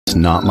That's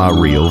not my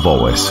real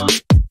voice.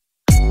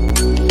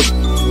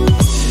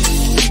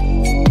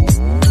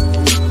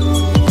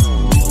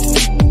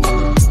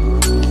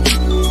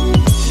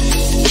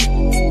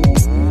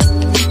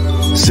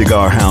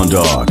 Cigar Hound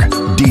Dog,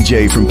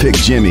 DJ from Pick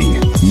Jimmy,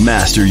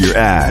 Master Your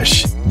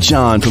Ash,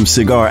 John from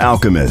Cigar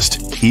Alchemist,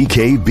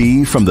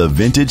 EKB from the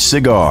Vintage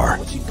Cigar.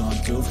 What you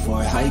gonna do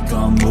for it? How you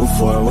gonna move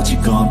for it? What you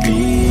gonna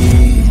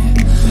be?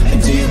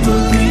 And do you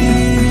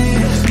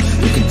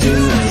believe you can do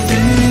anything?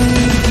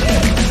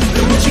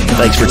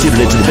 Thanks for tuning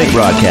into the big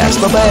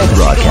broadcast, the bag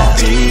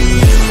broadcast.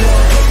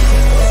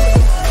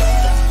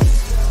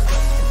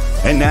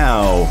 And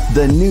now,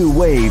 the New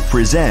Wave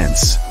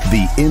presents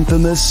the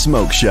infamous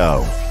Smoke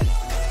Show.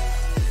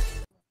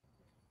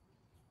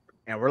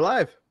 And we're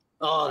live.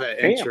 Oh,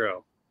 that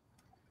intro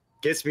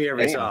gets me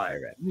every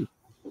time.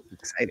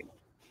 Exciting.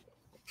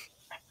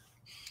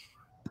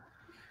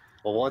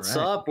 Well, what's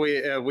up?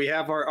 We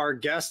have our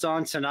guest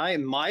on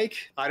tonight, Mike.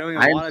 I don't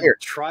even want here.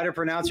 to try to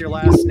pronounce your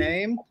last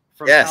name.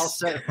 From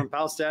from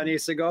Powstanie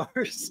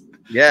Cigars.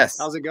 Yes.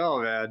 How's it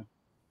going, man?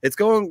 It's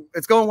going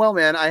well,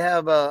 man. I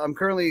have I'm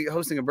currently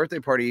hosting a birthday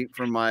party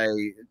for my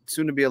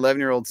soon to be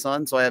 11-year-old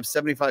son. So I have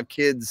 75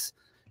 kids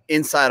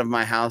inside of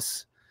my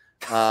house.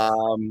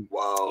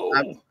 Whoa.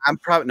 I'm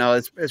probably no,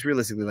 it's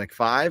realistically like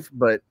 5,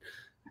 but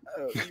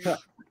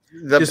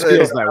just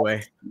feels that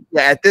way.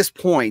 Yeah, at this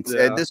point,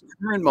 at this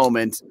current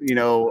moment, you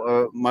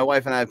know, my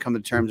wife and I have come to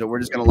terms that we're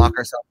just going to lock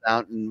ourselves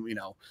out, and you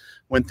know,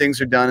 when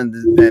things are done,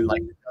 and then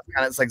like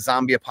kind of it's like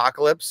zombie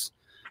apocalypse.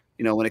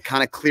 You know, when it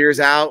kind of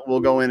clears out, we'll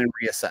go in and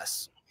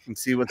reassess and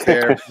see what's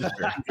there.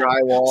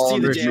 Drywall, see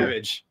the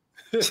damage.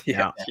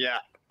 Yeah.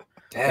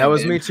 That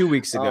was me 2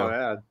 weeks ago. Oh,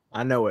 man.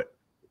 I know it.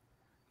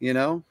 You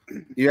know,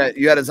 you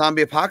had a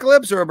zombie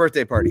apocalypse or a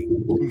birthday party?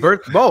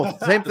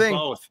 Both, same thing.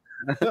 Both.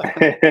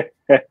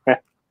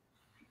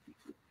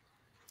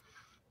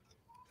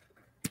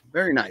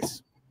 Very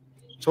nice.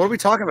 So what are we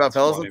talking about,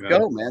 fellas? Funny, Let's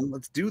go, man.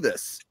 Let's do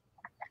this.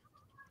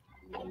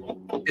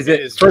 Is It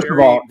it is first very,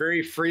 of all?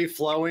 very free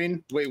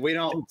flowing. We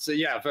don't. So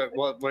yeah. But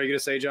what are you gonna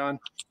say, John?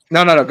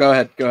 No. Go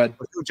ahead. Let's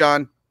go,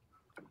 John.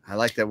 I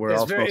like that we're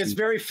all. It's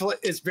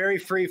very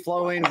free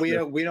flowing.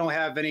 We don't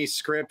have any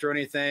script or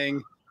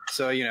anything.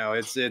 So you know,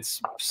 it's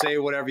say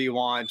whatever you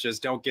want.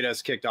 Just don't get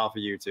us kicked off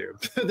of YouTube.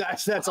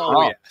 that's all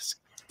we ask.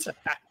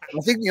 I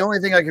think the only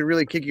thing I could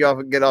really kicked off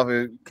of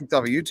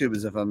YouTube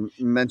is if I'm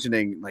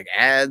mentioning like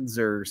ads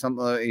or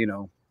something. You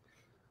know,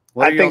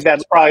 I think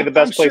that's probably the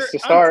best place to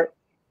start.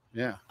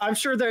 Yeah, I'm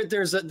sure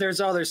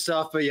there's other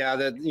stuff, but yeah,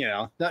 that you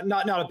know,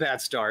 not a bad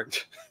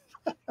start.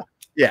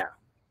 yeah.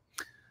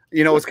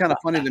 You know, what's kind of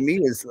funny to me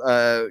is,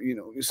 you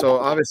know, so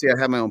obviously I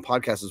have my own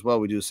podcast as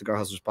well. We do a Cigar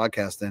Hustlers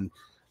podcast, and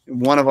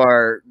one of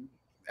our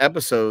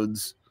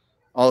episodes,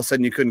 all of a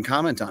sudden you couldn't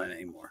comment on it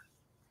anymore.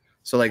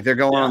 So like they're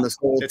going on this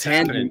whole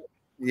tangent. Happening.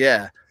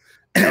 Yeah.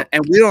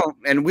 and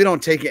we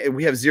don't take it.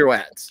 We have 0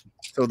 ads.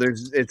 So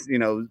it's, you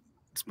know,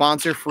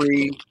 sponsor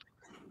free.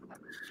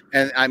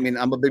 And I mean,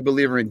 I'm a big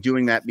believer in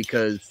doing that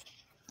because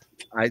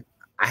I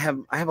have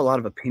a lot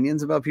of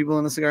opinions about people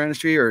in the cigar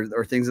industry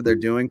or things that they're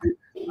doing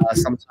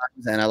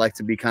sometimes. And I like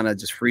to be kind of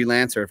just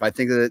freelance, or if I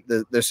think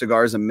that their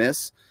cigar is a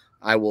miss,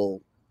 I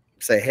will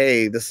say,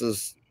 hey, this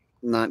is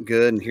not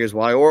good and here's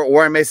why.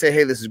 Or I may say,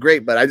 hey, this is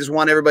great, but I just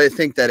want everybody to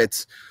think that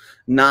it's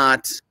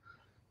not,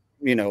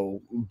 you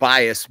know,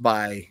 biased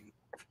by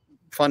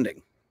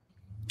funding.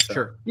 So.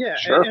 Sure. Yeah.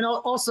 Sure. And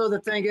also the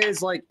thing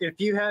is, like, if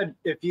you had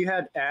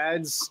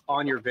ads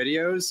on your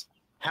videos,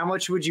 how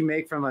much would you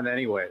make from them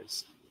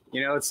anyways?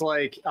 You know, it's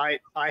like I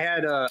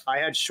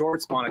had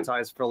shorts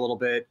monetized for a little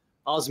bit.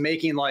 I was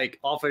making like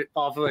off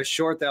of a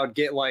short that would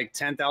get like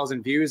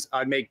 10,000 views.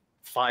 I'd make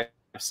 5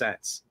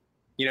 cents.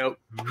 You know,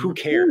 who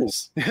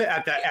cares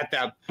at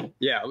that?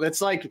 Yeah, it's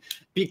like,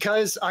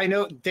 because I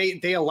know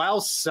they allow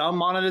some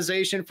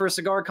monetization for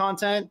cigar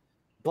content,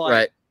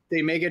 but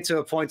they make it to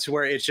a point to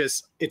where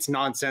it's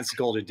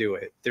nonsensical to do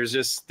it.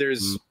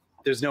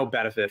 There's no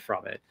benefit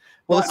from it.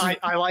 Well,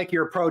 I like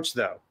your approach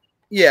though.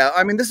 Yeah,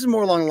 I mean, this is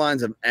more along the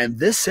lines of, and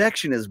this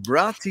section is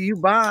brought to you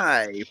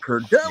by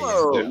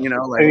Perdello. You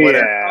know, like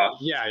whatever.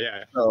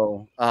 Yeah.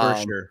 So For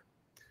sure.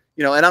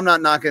 You know, and I'm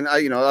not knocking.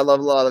 You know, I love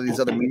a lot of these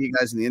other media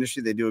guys in the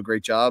industry. They do a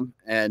great job,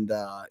 and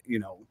you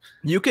know,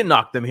 You can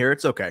knock them here.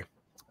 It's okay.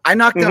 I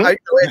knocked them.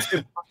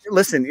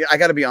 Listen, I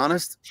got to be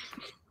honest.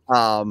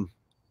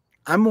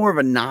 I'm more of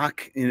a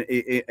knock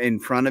in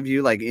front of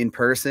you, like in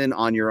person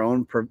on your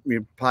own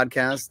your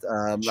podcast.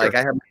 Sure. Like I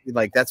have,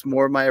 like that's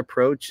more of my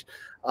approach.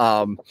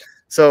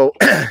 So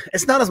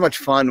it's not as much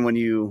fun when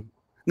you.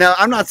 Now,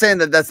 I'm not saying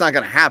that that's not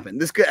going to happen.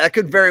 That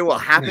could very well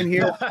happen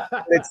here.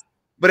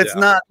 But it's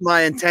not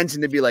my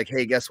intention to be like,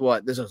 hey, guess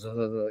what? This is,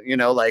 you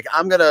know, like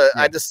I'm gonna.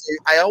 Yeah.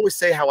 I always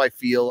say how I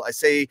feel. I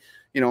say,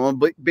 you know,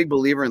 I'm a big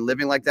believer in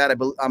living like that.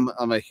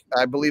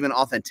 I believe in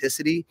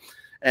authenticity,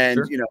 and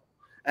you know,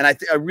 and I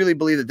really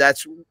believe that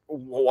that's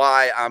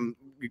why I'm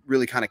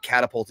really kind of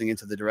catapulting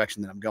into the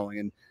direction that I'm going.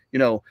 And you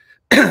know,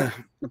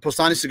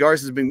 Powstanie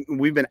Cigars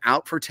we've been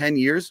out for 10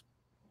 years.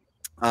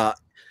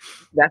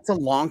 That's a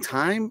long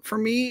time for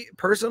me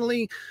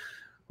personally.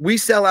 we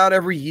sell out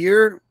every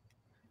year,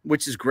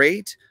 which is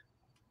great.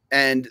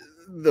 And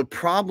the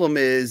problem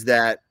is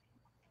that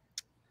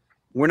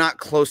we're not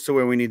close to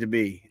where we need to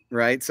be,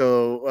 right?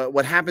 So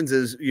what happens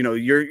is, you know,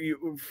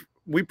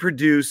 we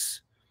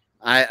produce,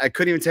 I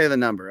couldn't even tell you the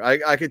number.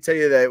 I could tell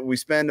you that we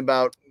spend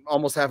about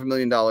almost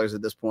 $500,000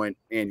 at this point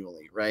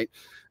annually, right?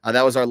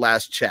 That was our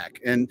last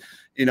check. And,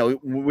 you know,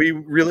 we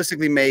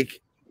realistically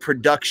make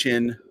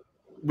production.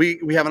 We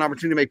have an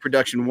opportunity to make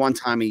production one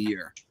time a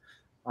year.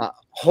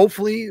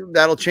 Hopefully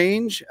that'll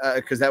change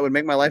because that would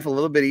make my life a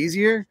little bit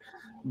easier.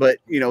 But,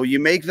 you know, you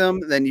make them,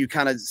 then you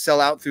kind of sell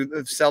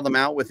them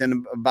out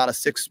within about a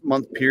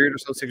 6-month period or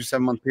so, 6 or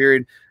 7 month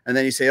period. And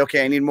then you say,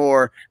 okay, I need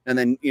more. And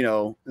then, you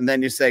know, and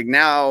then you say,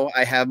 now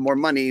I have more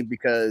money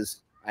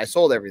because I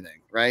sold everything.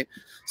 Right.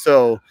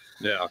 So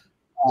yeah,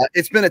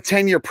 it's been a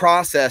 10-year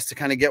process to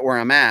kind of get where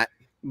I'm at.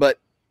 But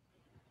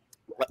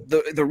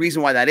the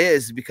reason why that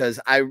is because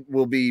I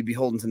will be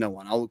beholden to no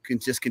one. I'll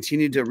just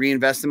continue to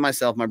reinvest in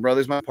myself. My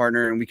brother's my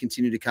partner, and we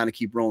continue to kind of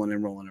keep rolling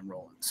and rolling and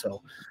rolling.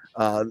 So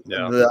I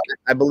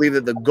believe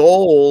that the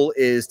goal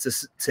is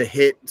to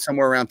hit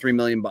somewhere around $3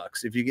 million.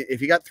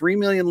 If you got 3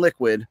 million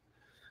liquid,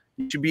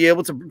 you should be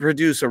able to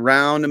produce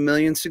around 1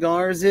 million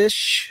cigars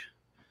ish.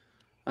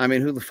 I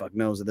mean, who the fuck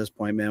knows at this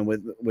point, man?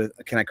 With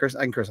can I curse?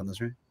 I can curse on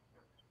this, right?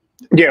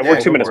 Yeah, we're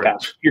 2 minutes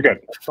past. You're good.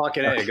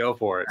 Fucking A, go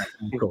for it.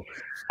 Cool.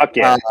 Fuck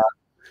yeah.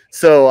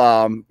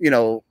 So you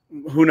know,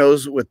 who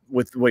knows with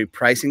the way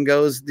pricing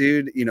goes,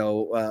 dude? You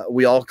know,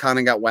 we all kind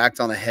of got whacked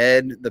on the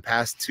head the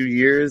past 2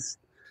 years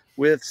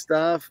with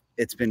stuff.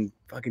 It's been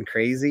fucking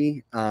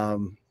crazy.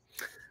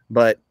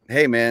 But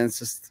hey, man,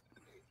 it's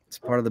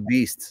part of the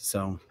beast.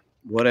 So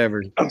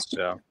whatever.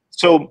 Yeah.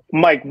 So,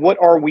 Mike, what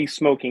are we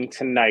smoking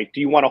tonight? Do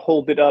you want to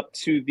hold it up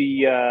to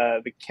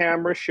the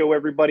camera, show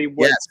everybody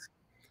what? Yes,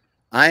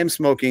 I am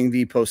smoking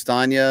the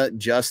Powstanie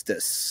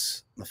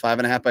Justice, the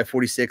 5.5 by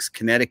 46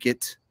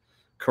 Connecticut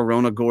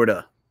Corona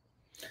Gorda.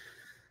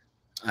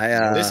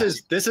 This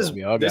is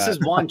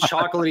one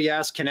chocolatey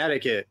ass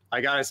Connecticut.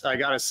 I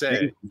gotta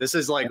say, this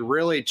is like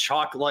really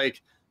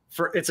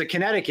it's a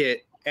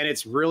Connecticut and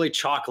it's really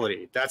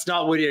chocolatey. That's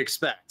not what you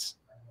expect.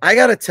 I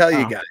gotta tell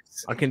you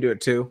guys, I can do it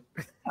too.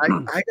 I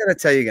gotta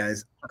tell you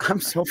guys, I'm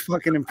so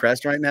fucking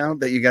impressed right now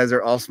that you guys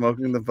are all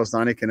smoking the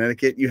Powstanie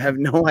Connecticut. You have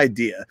no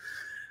idea.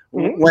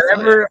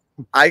 Whenever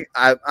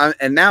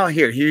and now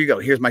here you go.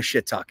 Here's my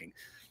shit talking.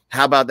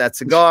 How about that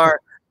cigar?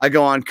 I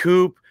go on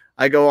Coop.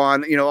 I go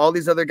on, you know, all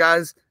these other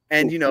guys,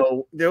 and you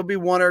know, there'll be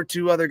one or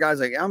two other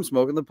guys like, I'm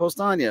smoking the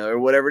Powstanie or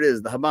whatever it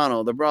is, the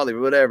Habano, the Brawley,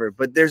 whatever.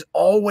 But there's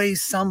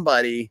always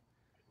somebody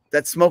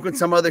that's smoking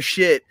some other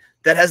shit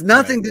that has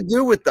nothing to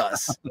do with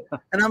us.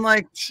 And I'm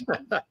like,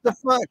 the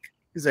fuck?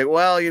 He's like,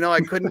 well, you know, I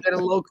couldn't get it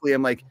locally.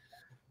 I'm like,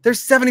 there's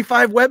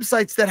 75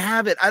 websites that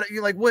have it.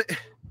 You're like, what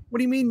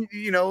do you mean?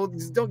 You know,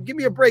 don't give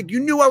me a break.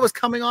 You knew I was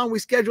coming on. We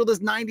scheduled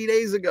this 90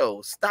 days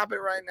ago. Stop it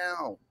right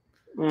now.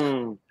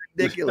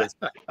 Ridiculous.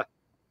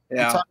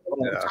 Yeah. Talk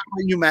about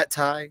you, Matt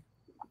Ty,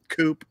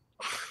 Coop.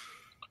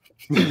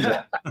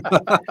 They're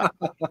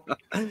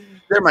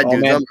my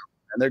dudes. Man.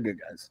 They're good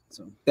guys.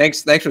 So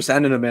thanks for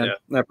sending them, man. Yeah.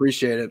 I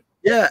appreciate it.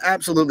 Yeah,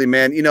 absolutely,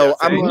 man. You know,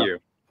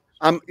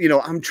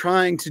 I'm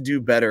trying to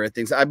do better at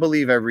things. I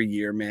believe every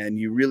year, man,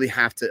 you really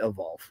have to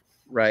evolve,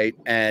 right?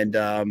 And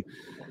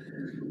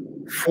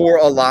for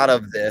a lot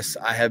of this,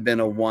 I have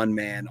been a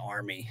one-man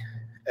army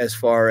as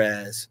far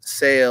as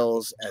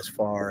sales, as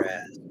far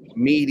as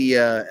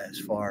media, as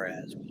far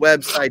as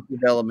website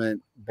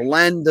development,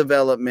 blend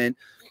development.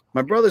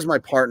 My brother's my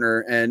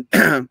partner, and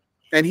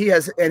and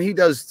he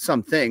does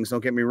some things,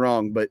 don't get me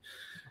wrong, but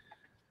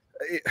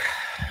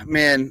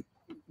man,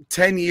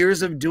 10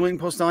 years of doing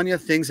Powstanie,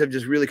 things have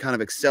just really kind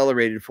of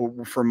accelerated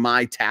for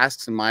my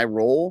tasks and my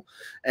role.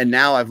 And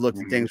now I've looked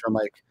at things where I'm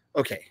like,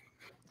 okay,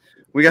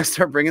 we got to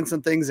start bringing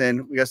some things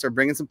in. We got to start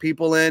bringing some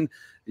people in.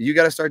 You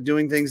got to start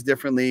doing things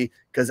differently,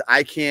 because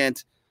I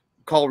can't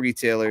call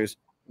retailers,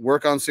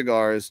 work on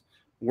cigars,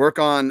 work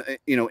on,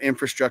 you know,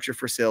 infrastructure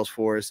for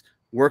Salesforce,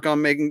 work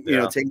on making, you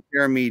know, taking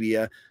care of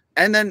media.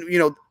 And then, you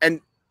know,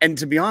 and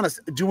to be honest,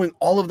 doing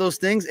all of those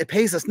things, it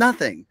pays us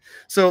nothing.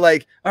 So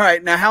like, all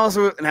right, now how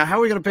are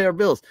we going to pay our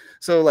bills?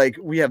 So like,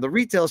 we have the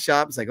retail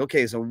shop. It's like,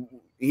 okay, so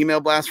email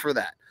blast for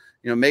that.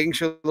 You know, making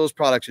sure those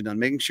products are done,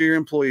 making sure your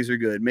employees are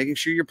good, making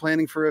sure you're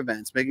planning for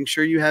events, making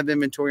sure you have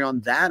inventory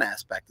on that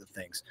aspect of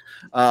things.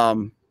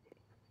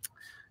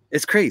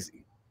 It's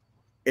crazy.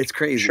 It's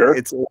crazy. Sure.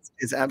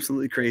 It's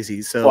absolutely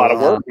crazy. So a lot of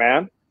work,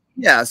 man.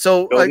 Yeah.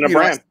 So building a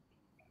brand.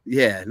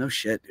 Yeah, no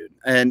shit, dude.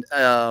 And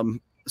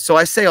so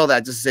I say all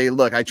that just to say,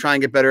 look, I try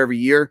and get better every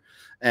year,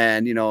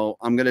 and you know,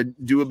 I'm gonna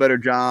do a better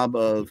job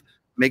of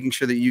making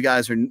sure that you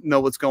guys know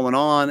what's going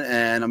on,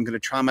 and I'm gonna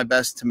try my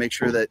best to make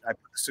sure that I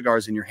put the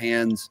cigars in your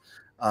hands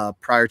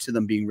prior to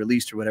them being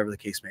released or whatever the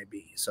case may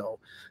be. So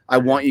I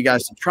want you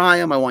guys to try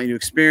them, I want you to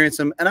experience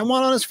them, and I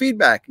want honest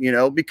feedback, you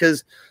know,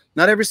 because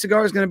not every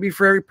cigar is going to be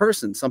for every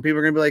person. Some people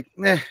are going to be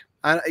like,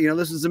 you know,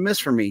 this is a miss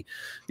for me.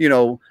 You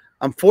know,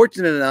 I'm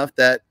fortunate enough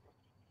that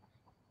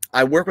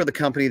I work with a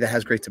company that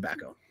has great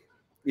tobacco,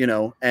 you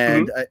know,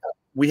 and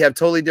we have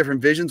totally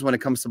different visions when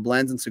it comes to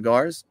blends and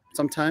cigars.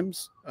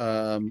 Sometimes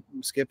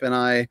Skip and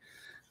I,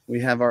 we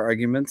have our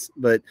arguments,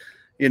 but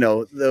you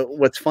know,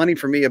 what's funny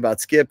for me about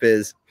Skip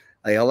is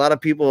like a lot of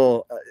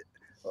people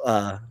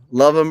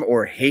love him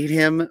or hate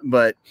him,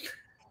 but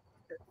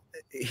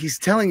he's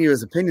telling you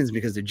his opinions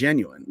because they're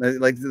genuine.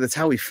 Like that's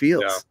how he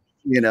feels,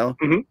 you know.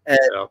 And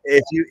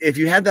if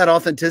you had that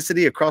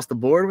authenticity across the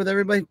board with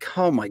everybody,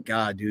 oh my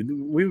god, dude,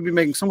 we would be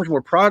making so much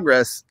more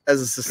progress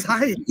as a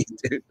society,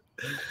 dude.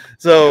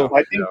 So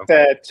I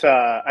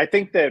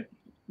think that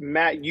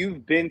Matt,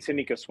 you've been to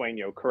Nico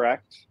Sueño,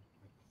 correct?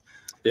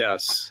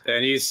 Yes,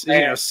 and he's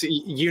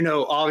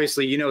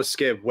obviously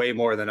Skip way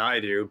more than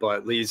I do,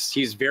 but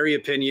he's very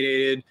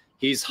opinionated.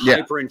 He's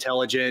hyper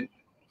intelligent,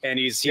 and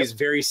he's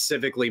very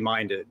civically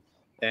minded.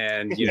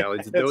 And you know,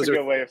 those are a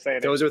good way of saying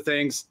it. Those are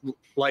things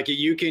like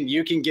you can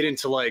get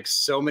into like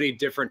so many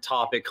different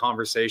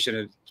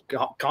conversations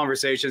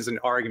and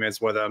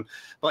arguments with him.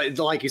 But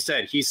like you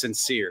said, he's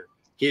sincere.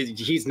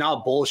 He's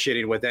not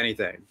bullshitting with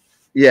anything.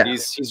 Yeah,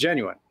 he's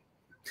genuine.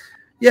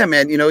 Yeah,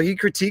 man. You know, he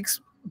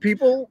critiques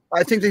people.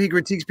 I think that he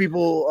critiques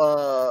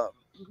people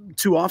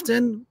too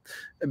often,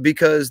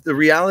 because the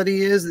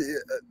reality is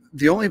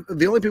the only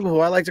people who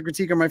I like to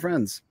critique are my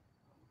friends.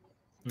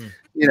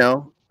 You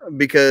know,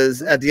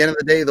 because at the end of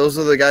the day, those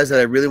are the guys that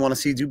I really want to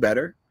see do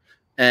better,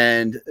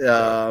 and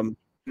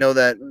know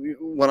that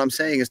what I'm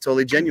saying is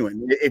totally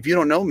genuine. If you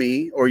don't know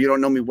me or you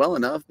don't know me well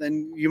enough,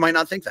 then you might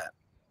not think that.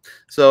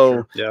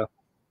 So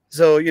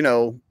so you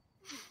know.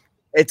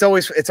 It's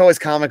always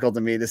comical to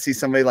me to see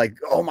somebody like,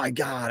 oh my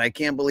God, I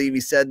can't believe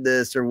he said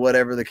this or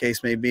whatever the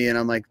case may be. And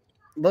I'm like,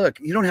 look,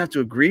 you don't have to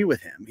agree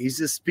with him. He's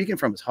just speaking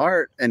from his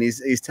heart, and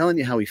he's telling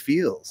you how he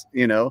feels,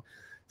 you know?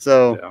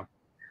 So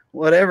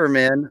whatever,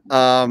 man.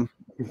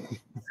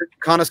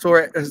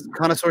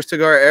 Connoisseur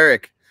cigar,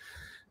 Eric,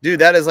 dude,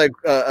 that is like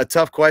a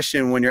tough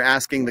question when you're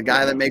asking the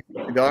guy that makes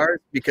cigars,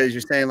 because you're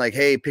saying like,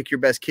 hey, pick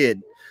your best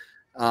kid.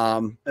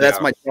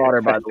 That's my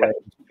daughter, by the way.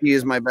 She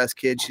is my best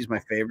kid. She's my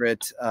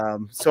favorite.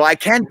 So I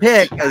can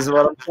pick, is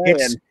what I'm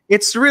saying.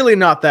 It's really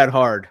not that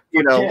hard.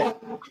 You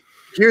know,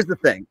 here's the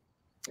thing.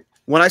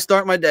 When I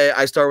start my day,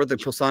 I start with the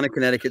Powstanie,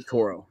 Connecticut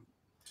Toro.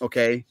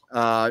 Okay.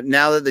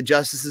 Now that the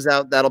Justice is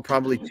out, that'll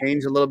probably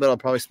change a little bit. I'll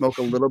probably smoke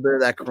a little bit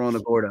of that Corona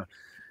Gorda.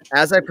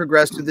 As I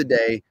progress through the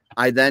day,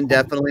 I then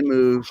definitely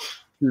move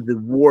to the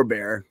War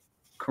Bear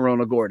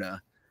Corona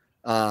Gorda.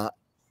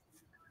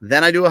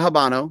 Then I do a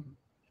Habano.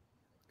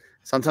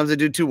 Sometimes I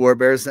do 2 War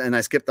Bears and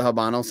I skip the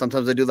Habano.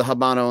 Sometimes I do the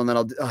Habano and then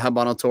I'll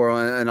Habano Toro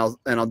and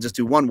I'll just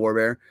do 1 War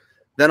Bear.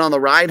 Then on the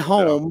ride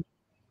home,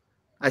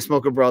 I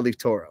smoke a Broadleaf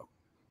Toro.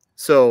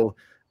 So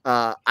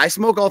I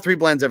smoke all 3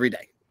 blends every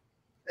day.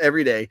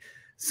 Every day.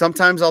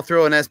 Sometimes I'll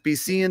throw an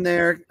SBC in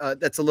there.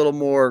 That's a little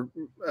more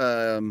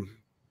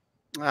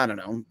I don't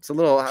know. It's a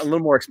little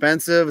more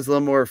expensive. It's a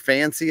little more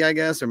fancy, I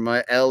guess, or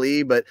my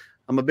LE, but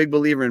I'm a big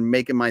believer in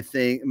making my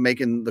thing,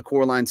 making the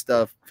core line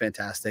stuff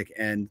fantastic,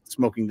 and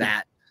smoking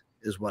that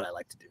is what I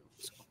like to do.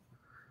 So.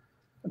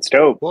 That's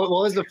dope. What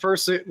was the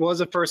first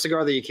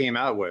cigar that you came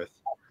out with?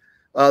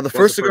 The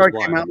first cigar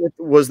I came out with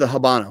was the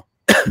Habano.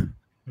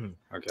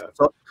 Okay.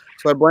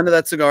 So I blended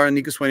that cigar in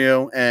Nico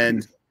Sueño,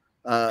 and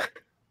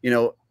you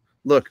know,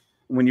 look,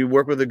 when you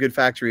work with a good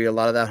factory, a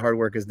lot of that hard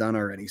work is done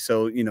already.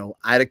 So, you know,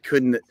 I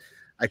couldn't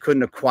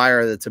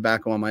acquire the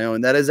tobacco on my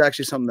own. That is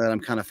actually something that I'm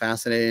kind of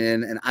fascinated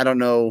in, and I don't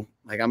know,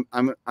 like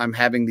I'm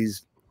having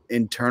these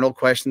internal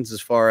questions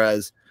as far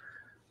as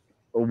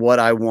what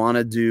I want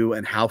to do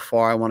and how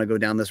far I want to go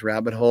down this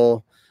rabbit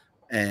hole,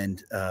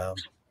 and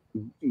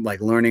like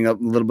learning a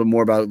little bit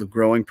more about the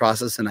growing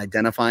process and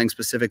identifying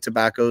specific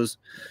tobaccos.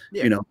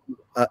 You know,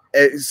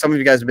 some of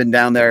you guys have been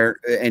down there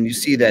and you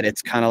see that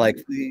it's kind of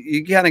like,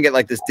 you kind of get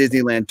like this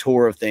Disneyland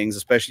tour of things,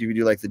 especially if you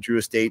do like the Drew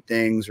Estate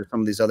things or some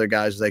of these other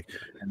guys, like,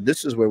 and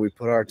this is where we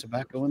put our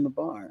tobacco in the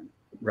barn,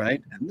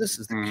 right? And this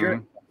is the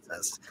curing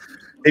process.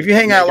 If you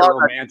hang out long,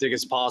 romantic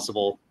as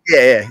possible.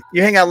 Yeah.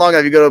 You hang out long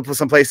enough, you go to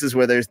some places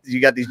where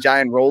you got these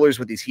giant rollers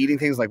with these heating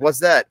things. Like, what's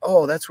that?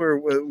 Oh, that's where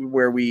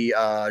we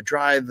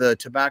dry the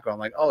tobacco. I'm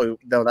like, oh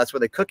no, that's where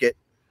they cook it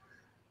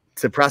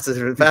to process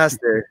it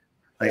faster.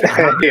 Like,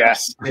 yeah.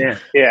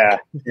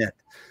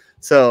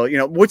 So, you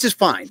know, which is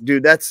fine,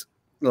 dude. That's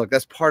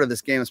part of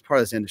this game. It's part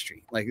of this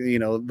industry. Like, you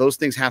know, those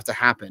things have to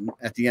happen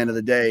at the end of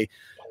the day.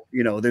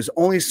 You know, there's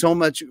only so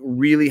much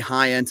really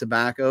high end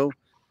tobacco,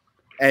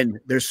 and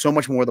there's so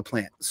much more of the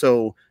plant.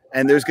 So,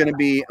 and there's going to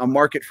be a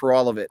market for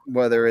all of it,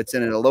 whether it's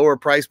in a lower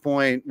price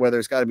point, whether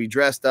it's got to be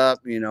dressed up.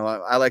 You know,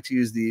 I like to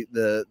use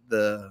the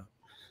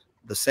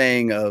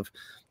saying of,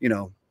 you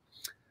know,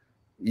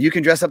 you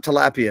can dress up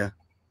tilapia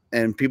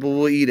and people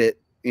will eat it.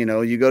 You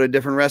know, you go to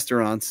different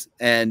restaurants,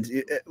 and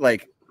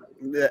like,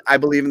 I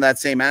believe in that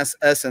same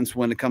essence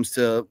when it comes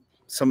to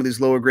some of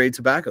these lower grade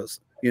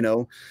tobaccos, you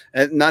know,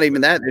 and not even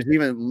that,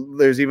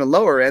 there's even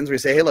lower ends where you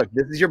say, hey, look,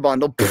 this is your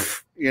bundle.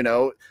 You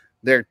know,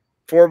 they're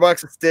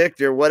 $4 a stick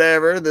or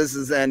whatever. This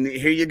is, and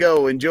here you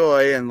go,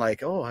 enjoy. And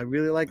like, oh, I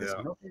really like this.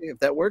 Okay, if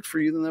that works for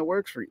you, then that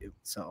works for you.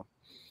 So,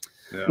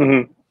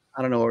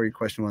 I don't know what your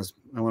question was.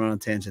 I went on a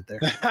tangent there.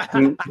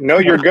 No,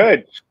 you're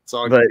good. It's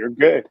all But- good. You're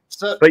good.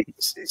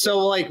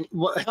 So like,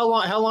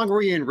 how long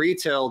were you in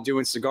retail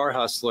doing Cigar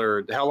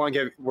Hustler? How long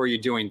were you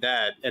doing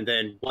that? And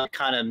then what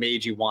kind of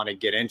made you want to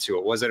get into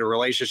it? Was it a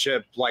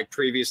relationship like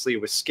previously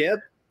with Skip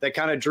that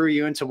kind of drew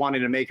you into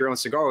wanting to make your own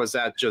cigar? Or was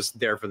that just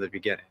there from the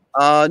beginning?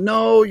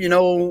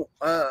 No,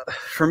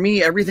 for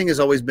me, everything has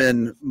always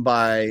been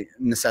by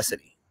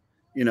necessity.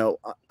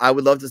 I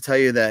would love to tell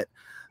you that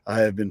I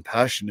have been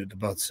passionate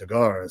about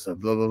cigars, blah,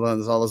 blah, blah.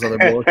 There's all this other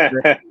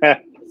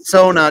bullshit.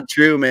 So not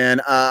true, man.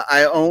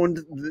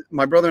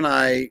 My brother and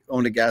I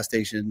owned a gas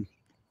station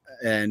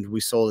and we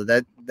sold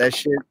it. That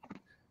shit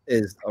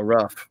is a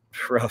rough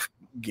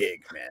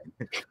gig,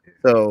 man.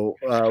 So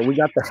we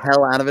got the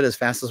hell out of it as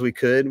fast as we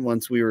could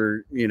once we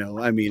were,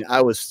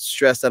 I was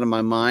stressed out of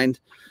my mind.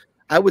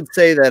 I would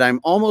say that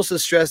I'm almost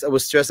as stressed. I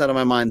was stressed out of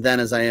my mind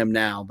then as I am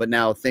now, but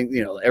now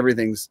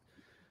everything's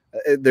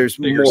there's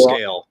Bigger more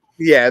scale.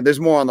 Yeah, there's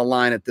more on the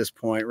line at this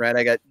point, right?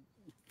 I got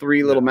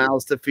 3 little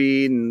mouths to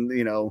feed, and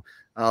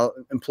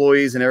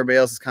employees and everybody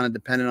else is kind of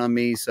dependent on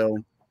me. So,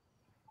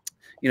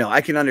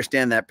 I can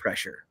understand that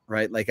pressure,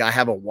 right? Like I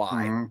have a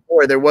why,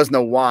 or there was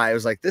no why. I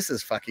was like, this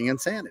is fucking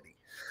insanity.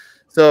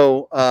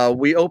 So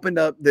we opened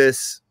up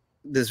this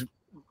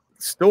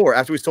store.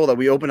 After we sold that,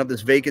 we opened up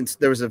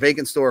there was a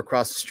vacant store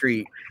across the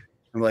street.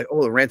 And we're like,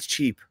 oh, the rent's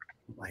cheap.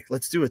 Like,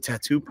 let's do a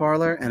tattoo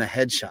parlor and a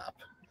head shop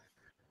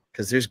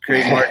because there's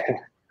great margin.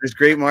 There's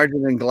great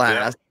margin in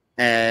glass,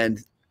 and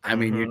I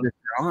mean, you're just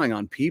drawing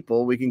on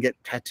people. We can get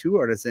tattoo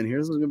artists in here.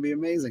 This is going to be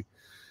amazing.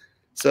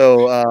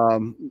 So,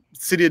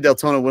 City of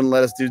Deltona wouldn't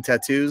let us do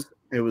tattoos.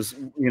 It was,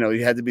 you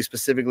had to be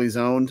specifically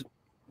zoned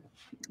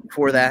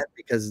for that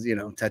because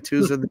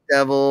tattoos are the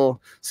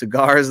devil,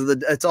 cigars are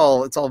it's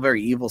all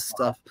very evil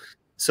stuff.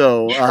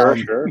 So,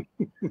 Sure.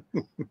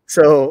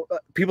 So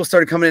people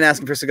started coming in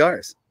asking for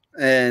cigars,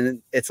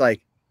 and it's like,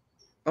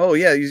 oh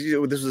yeah,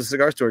 this was a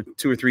cigar store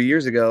 2 or 3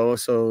 years ago.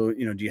 So,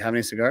 do you have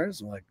any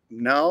cigars? I'm like,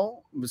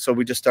 no. So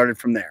we just started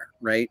from there.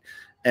 Right.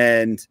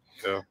 And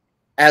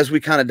as we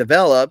kind of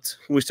developed,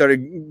 we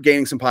started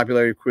gaining some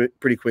popularity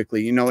pretty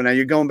quickly, now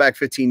you're going back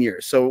 15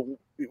 years. So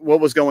what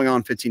was going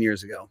on 15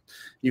 years ago?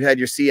 You had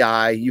your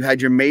CI, you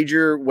had your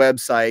major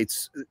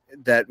websites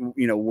that,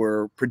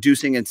 were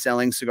producing and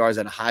selling cigars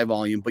at a high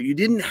volume, but you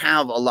didn't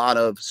have a lot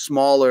of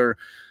smaller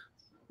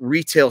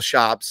retail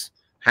shops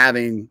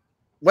having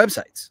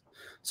websites.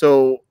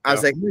 So I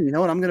was like, you know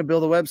what? I'm going to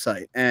build a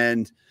website.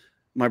 And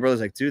my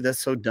brother's like, dude, that's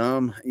so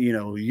dumb. You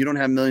don't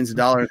have millions of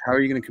dollars. How are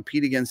you going to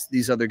compete against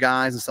these other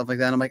guys and stuff like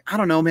that? I'm like, I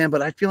don't know, man,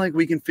 but I feel like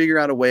we can figure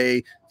out a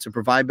way to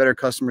provide better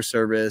customer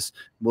service.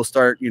 We'll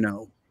start,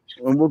 and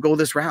we'll go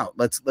this route.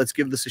 Let's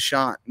give this a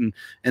shot. And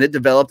it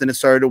developed and it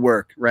started to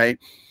work. Right.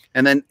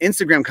 And then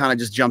Instagram kind of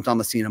just jumped on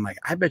the scene. I'm like,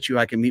 I bet you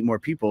I can meet more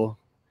people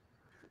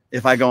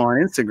if I go on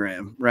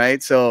Instagram,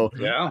 right? So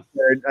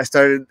I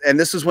started, and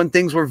this is when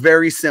things were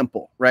very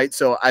simple, right?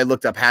 So I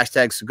looked up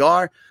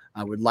 #cigar.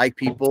 I would like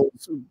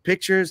people's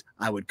pictures.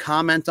 I would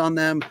comment on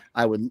them.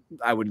 I would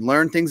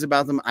learn things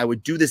about them. I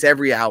would do this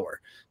every hour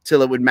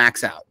till it would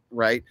max out,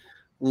 right?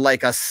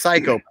 Like a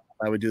psychopath,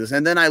 I would do this.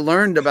 And then I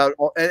learned about,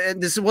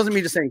 and this wasn't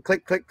me just saying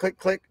click, click, click,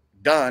 click,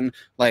 done.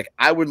 Like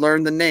I would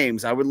learn the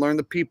names. I would learn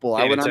the people.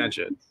 I would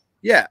attention.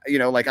 Yeah,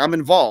 like I'm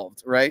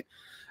involved, right?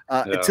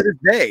 To this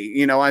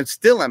day, I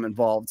still am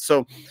involved.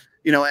 So,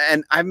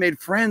 and I've made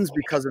friends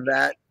because of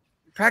that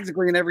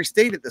practically in every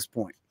state at this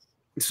point.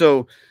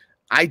 So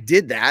I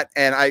did that,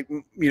 and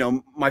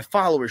my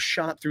followers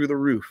shot through the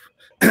roof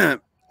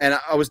and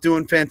I was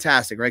doing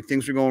fantastic, right?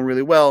 Things were going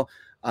really well.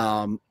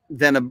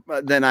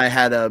 Then I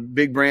had a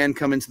big brand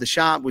come into the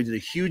shop. We did a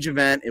huge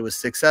event. It was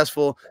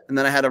successful. And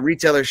then I had a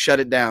retailer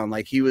shut it down.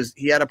 Like he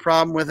had a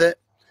problem with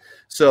it.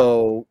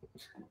 So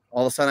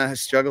all of a sudden I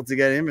struggled to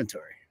get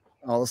inventory.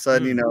 All of a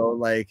sudden,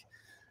 like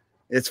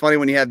it's funny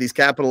when you have these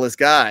capitalist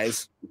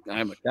guys.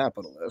 I'm a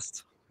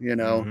capitalist,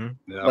 but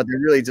they're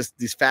really just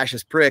these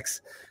fascist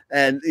pricks.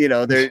 And,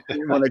 they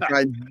want to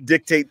try and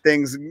dictate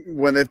things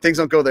when the things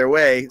don't go their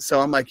way.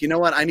 So I'm like, you know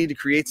what? I need to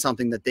create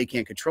something that they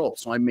can't control.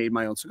 So I made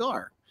my own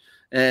cigar.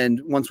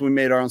 And once we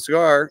made our own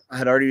cigar, I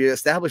had already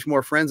established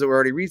more friends that were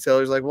already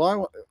retailers. Like,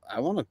 well, I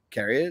want to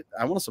carry it.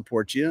 I want to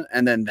support you.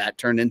 And then that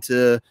turned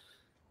into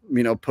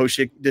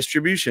post-ship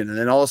distribution. And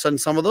then all of a sudden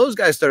some of those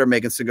guys started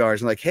making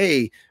cigars and like,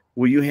 hey,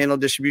 will you handle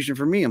distribution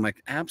for me? I'm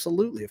like,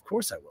 absolutely. Of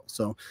course I will.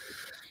 So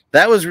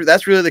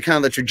that's really the kind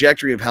of the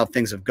trajectory of how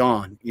things have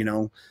gone,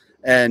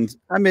 and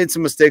I made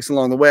some mistakes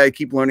along the way. I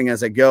keep learning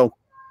as I go,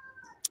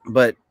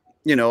 but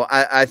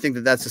I think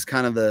that's just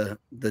kind of the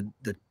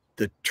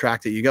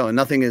track that you go, and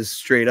nothing is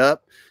straight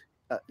up.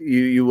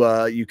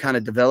 You kind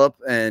of develop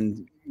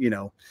and,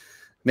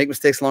 make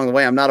mistakes along the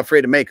way. I'm not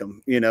afraid to make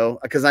them,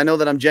 because I know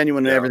that I'm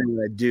genuine in everything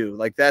that I do.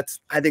 Like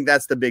I think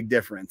that's the big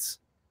difference.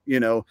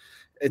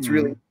 It's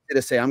really easy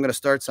to say, I'm going to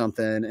start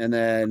something and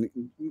then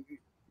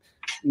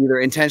either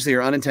intentionally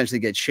or unintentionally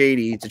get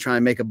shady to try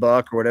and make a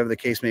buck or whatever the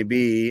case may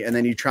be. And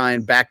then you try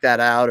and back that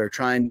out or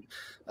try and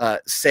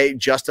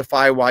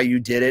justify why you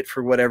did it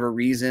for whatever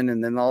reason,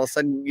 and then all of a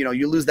sudden, you know,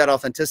 you lose that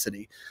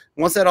authenticity.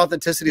 Once that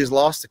authenticity is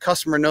lost, the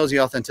customer knows the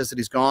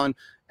authenticity is gone,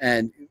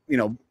 and you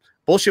know,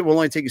 bullshit will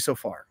only take you so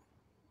far.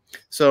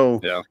 So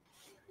yeah,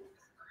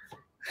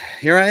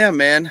 here I am,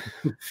 man.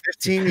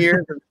 15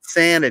 years of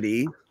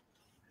insanity,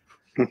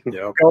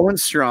 yeah. going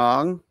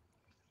strong,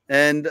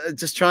 and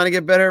just trying to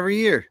get better every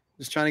year.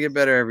 Just trying to get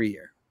better every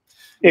year.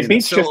 It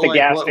beats so, just a like,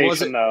 gas what was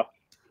station, it? though.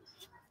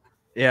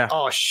 Yeah.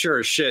 Oh,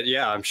 sure, shit.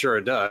 Yeah, I'm sure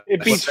it does.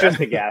 It beats just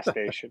a gas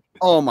station.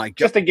 Oh my god,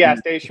 Just a gas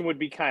station would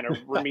be kind of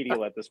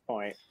remedial at this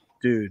point.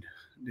 dude.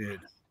 You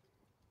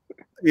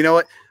know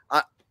what?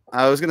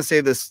 I was gonna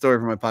say this story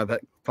for my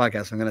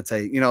podcast. I'm gonna tell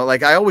you. You know,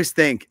 like I always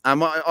think,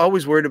 I'm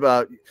always worried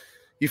about.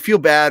 You feel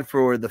bad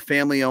for the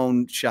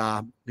family-owned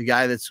shop, the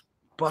guy that's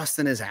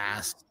busting his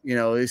ass. You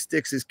know, he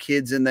sticks his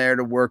kids in there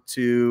to work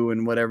to,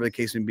 and whatever the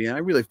case may be. And I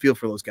really feel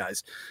for those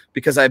guys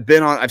because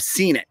I've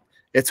seen it.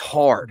 It's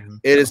hard.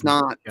 It is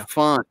not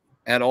fun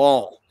at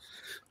all.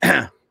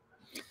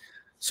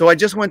 So I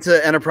just went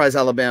to Enterprise,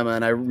 Alabama,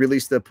 and I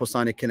released the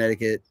Powstanie,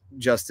 Connecticut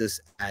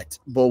Justice at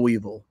Bull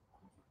Weevil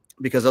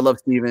because I love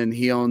Steven.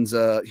 He owns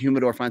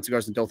Humidor Fine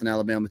Cigars in Dothan,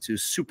 Alabama, too.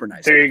 Super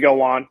nice. There you go,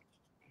 Juan.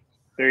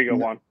 There you go,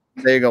 Juan.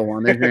 There you go,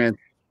 Juan. There's your answer.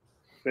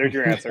 There's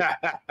your answer.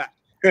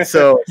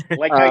 So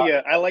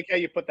I like how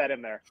you put that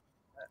in there.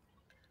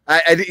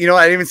 I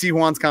didn't even see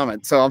Juan's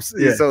comment. So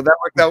so that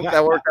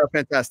worked out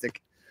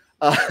fantastic.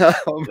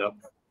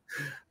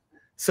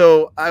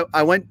 So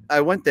I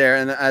went there,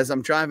 and as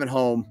I'm driving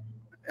home,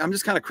 I'm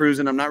just kind of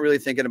cruising. I'm not really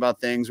thinking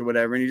about things or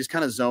whatever, and you just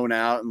kind of zone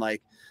out, and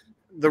like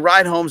the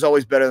ride home is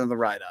always better than the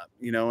ride up,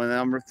 you know. And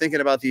I'm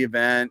thinking about the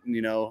event, and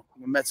you know,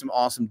 I met some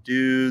awesome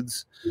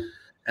dudes,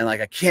 and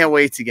like I can't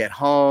wait to get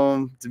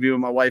home to be with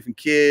my wife and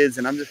kids,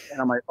 and I'm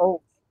like,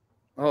 oh,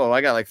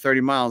 I got like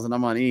 30 miles, and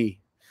I'm on E.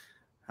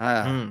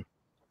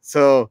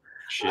 So.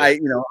 Shit.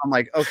 I'm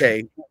like,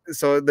 okay,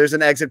 so there's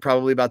an exit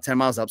probably about 10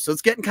 miles up. So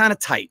it's getting kind of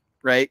tight,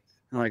 right?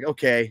 I'm like,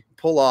 okay,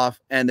 pull off.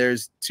 And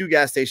there's 2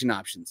 gas station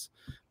options.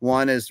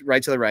 One is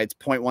right to the right, it's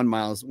 0.1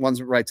 miles. One's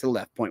right to the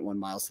left, 0.1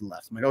 miles to the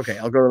left. I'm like, okay,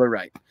 I'll go to the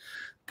right.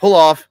 Pull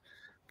off,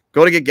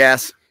 go to get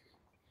gas.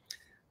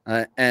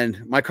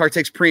 And my car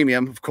takes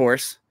premium, of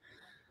course.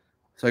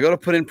 So I go to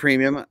put in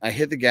premium. I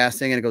hit the gas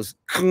thing and it goes,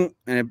 and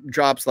it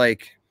drops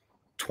like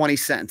 20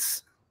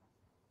 cents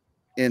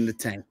in the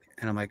tank.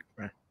 And I'm like,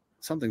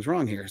 something's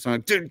wrong here. So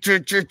I'm like,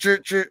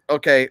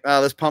 okay,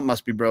 this pump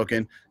must be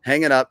broken.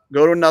 Hang it up,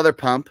 go to another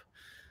pump,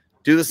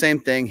 do the same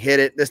thing,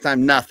 hit it. This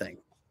time, nothing.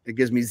 It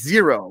gives me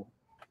 0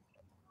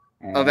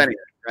 of anything,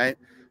 right?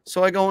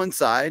 So I go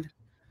inside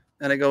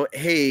and I go,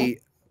 hey,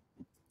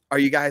 are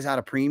you guys out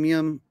of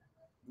premium?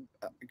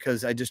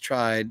 Because I just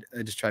tried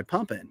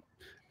pumping.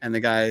 And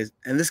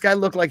this guy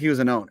looked like he was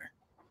an owner.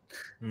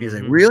 He's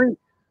like, really?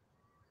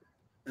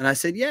 And I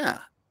said, yeah,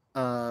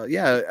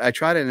 I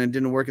tried it and it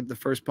didn't work at the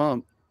first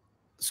pump.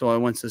 So I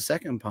went to the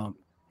second pump.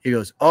 He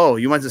goes, oh,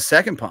 you went to the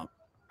second pump?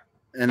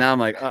 And now I'm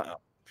like, uh-oh.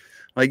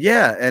 Like,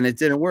 yeah, and it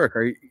didn't work.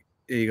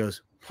 He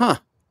goes, huh.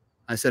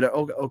 I said,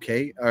 oh,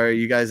 okay. Are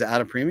you guys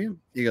out of premium?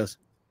 He goes,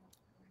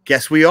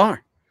 guess we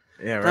are.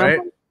 Yeah, right.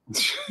 Like,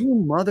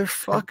 you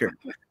motherfucker.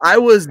 I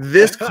was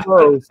this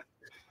close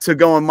to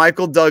going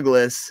Michael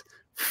Douglas,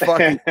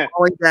 fucking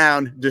falling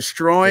down,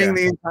 destroying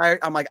the entire.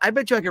 I'm like, I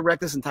bet you I could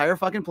wreck this entire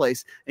fucking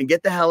place and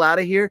get the hell out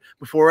of here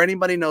before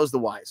anybody knows the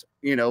wiser,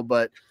 you know,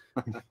 but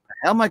I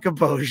held my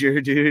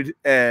composure, dude.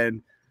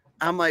 And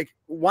I'm like,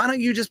 why don't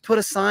you just put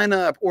a sign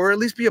up or at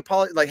least be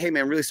like, hey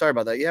man, I'm really sorry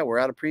about that. Yeah, we're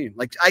out of premium.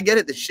 Like, I get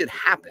it. This shit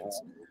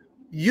happens.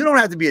 You don't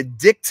have to be a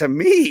dick to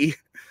me,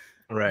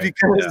 right?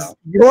 Because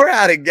you're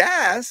out of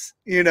gas,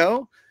 you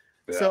know?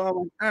 Yeah. So I'm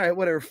like, all right,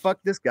 whatever. Fuck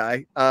this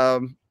guy.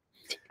 So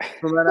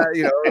then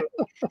I,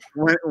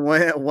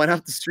 went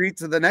up the street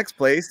to the next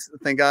place.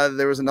 Thank God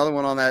there was another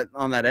one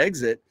on that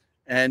exit.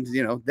 And,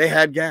 you know, they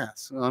had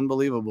gas.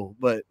 Unbelievable.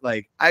 But,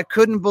 like, I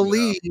couldn't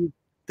believe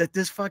that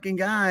this fucking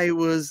guy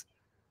was,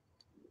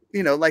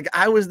 you know, like,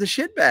 I was the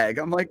shitbag.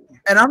 I'm like,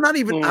 and I'm not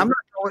even, I'm not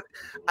going,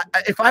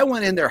 if I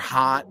went in there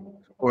hot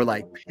or,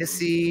 like,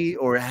 pissy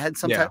or had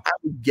some type, I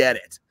would get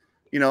it.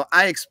 You know,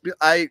 I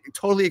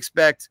totally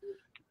expect,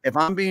 if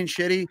I'm being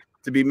shitty,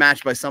 to be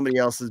matched by somebody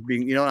else as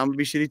being, you know, I'm going to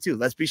be shitty too.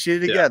 Let's be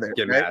shitty together.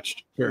 Get right?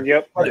 matched. Sure.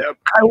 Yep.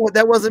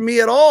 That wasn't me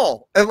at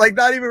all. And, like,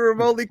 not even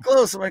remotely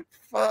close. I'm like,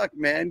 fuck,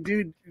 man,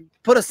 dude,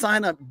 put a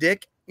sign up,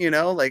 dick, you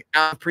know, like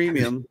out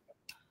premium.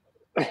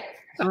 It's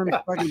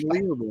fucking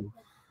believable.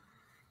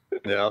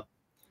 Yeah.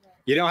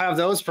 You don't have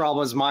those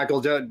problems,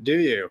 Michael, do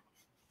you?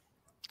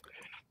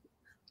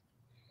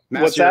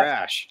 Master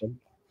Ash.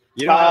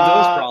 You don't have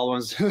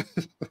those problems.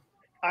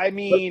 I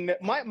mean,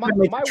 my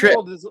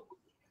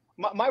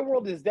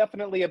world is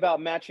definitely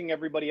about matching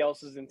everybody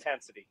else's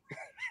intensity.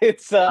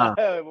 It's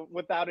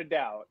without a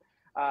doubt.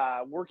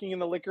 Working in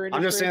the liquor industry.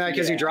 I'm just saying that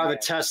because you drive a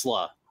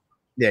Tesla.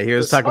 Yeah, he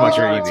was talking about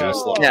your EV.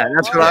 Tesla. Yeah,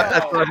 that's what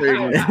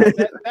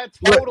that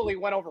totally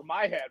went over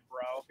my head,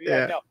 bro.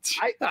 Yeah. No,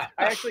 I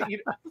actually,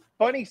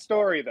 funny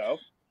story though.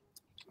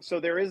 So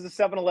there is a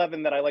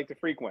 7-Eleven that I like to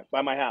frequent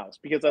by my house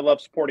because I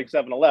love supporting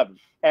 7-Eleven.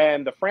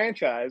 And the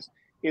franchise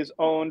is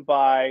owned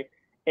by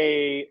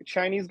a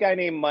Chinese guy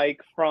named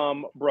Mike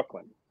from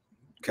Brooklyn,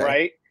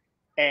 right?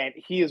 And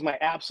he is my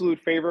absolute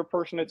favorite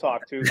person to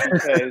talk to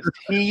because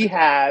he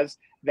has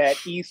that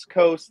East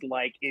Coast,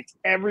 like, it's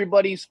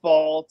everybody's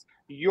fault.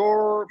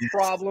 Your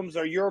problems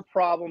are your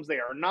problems. They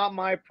are not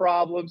my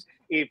problems.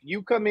 If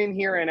you come in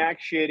here and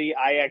act shitty,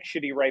 I act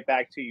shitty right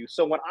back to you.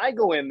 So when I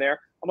go in there,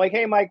 I'm like,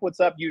 hey, Mike, what's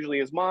up? Usually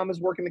his mom is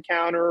working the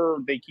counter.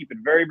 They keep it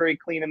very, very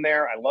clean in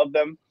there. I love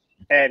them.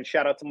 And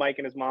shout out to Mike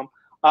and his mom.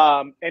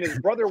 And his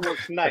brother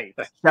works nights.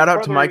 Shout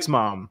out to Mike's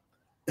mom.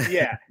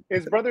 Yeah.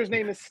 His brother's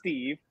name is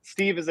Steve.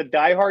 Steve is a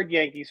diehard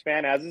Yankees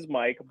fan, as is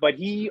Mike, but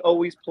he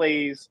always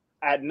plays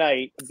at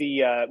night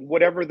the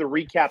whatever the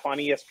recap on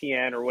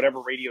ESPN or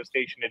whatever radio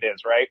station it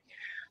is, right?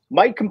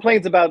 Mike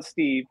complains about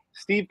Steve.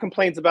 Steve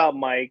complains about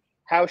Mike,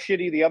 how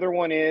shitty the other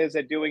one is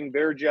at doing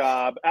their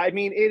job. I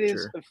mean, it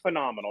is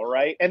phenomenal,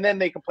 right? And then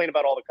they complain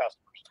about all the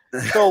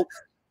customers. So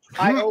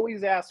I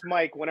always ask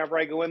Mike whenever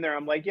I go in there,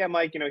 I'm like, yeah,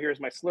 Mike, here's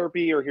my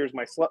Slurpee or here's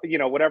my,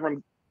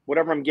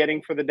 whatever I'm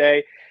getting for the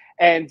day.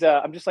 And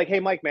I'm just like, hey,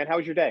 Mike, man, how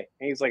was your day?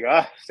 And he's like,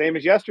 same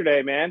as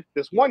yesterday, man.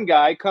 This one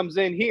guy comes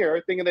in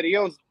here thinking that he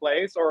owns the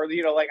place, or,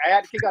 like, I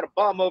had to kick out a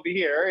bum over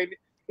here. And,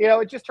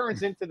 it just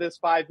turns into this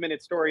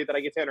 5-minute story that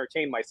I get to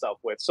entertain myself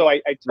with. So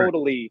I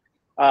totally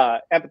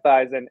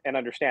empathize and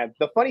understand.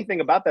 The funny thing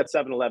about that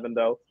 7-Eleven,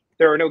 though,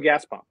 there are no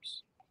gas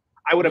pumps.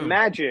 I would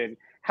imagine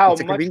how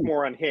much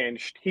more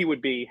unhinged he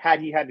would be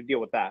had he had to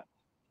deal with that.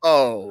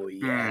 Oh,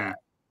 yeah.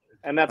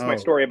 And that's my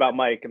story about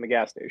Mike and the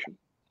gas station.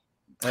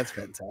 That's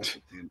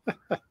fantastic, dude.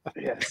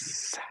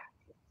 Yes.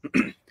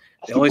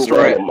 The only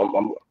story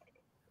I'm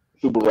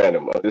super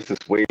random. This is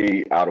way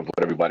out of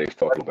what everybody's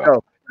talking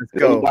about.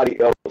 Does anybody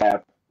else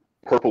have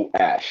purple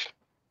ash?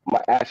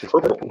 My ash is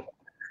purple.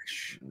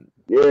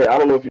 Yeah, I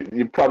don't know if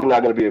you're probably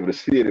not going to be able to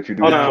see it if you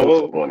do.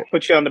 We'll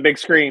put you on the big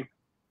screen.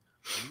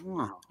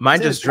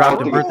 Mine just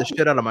dropped and burnt the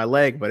shit out of my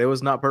leg, but it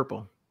was not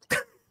purple.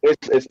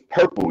 It's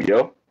purple,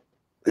 yo.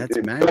 That's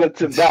mad. It's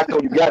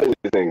tobacco you got in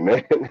this thing,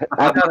 man.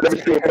 I've never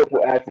seen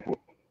purple ash before.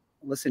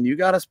 Listen, you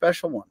got a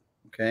special one,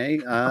 okay?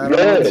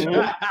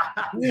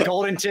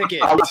 Golden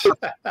ticket.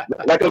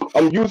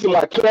 I'm using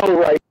my camera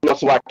right now,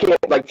 so I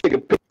can't take a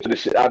picture of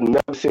this shit. I've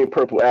never seen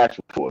purple ash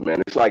before,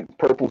 man. It's like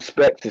purple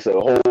specks. It's a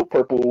whole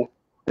purple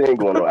thing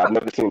going on. I've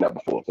never seen that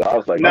before. So I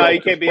was like, no,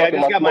 you can't be. I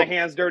just got my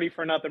hands dirty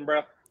for nothing,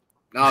 bro.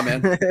 Nah,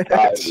 man.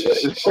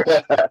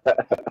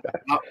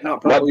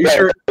 Not purple. You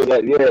sure?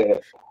 Yeah,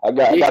 I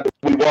got the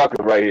Willy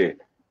Wonka right here.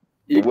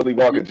 The Willy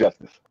Wonka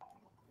justice.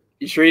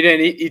 You sure you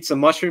didn't eat some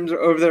mushrooms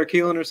over there,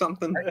 Keelan, or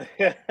something?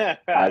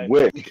 I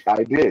wish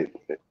I did.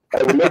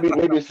 Maybe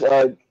it's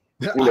some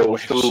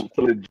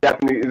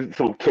Japanese,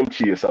 some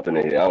kimchi or something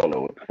in here. I don't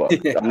know what the fuck.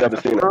 I've never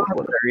seen that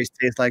before. Berries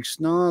taste like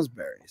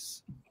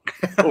schnozberries.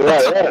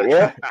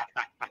 Right,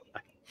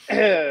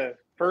 yeah.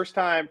 First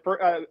time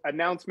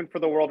announcement for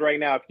the world right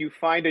now. If you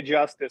find a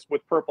justice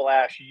with purple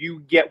ash, you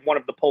get one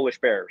of the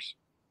Polish bears.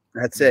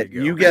 That's it.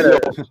 You get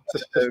a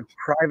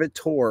private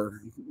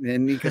tour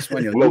in Nika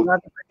Sueño.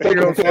 Take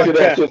a picture of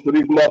that shit so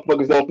these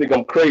motherfuckers don't think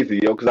I'm crazy,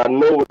 yo. Because I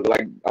know,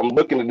 I'm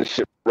looking at this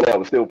shit right now.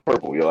 It's still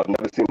purple, yo. I've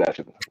never seen that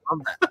shit.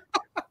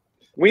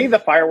 We need the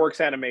fireworks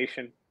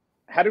animation.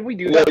 How did we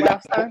do that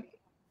last time?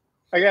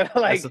 I got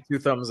that's the 2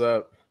 thumbs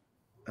up.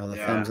 Oh, the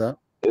thumbs up.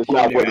 It's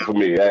not working for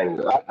me. I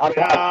don't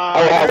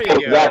have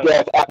whack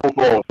ass Apple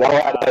phones. I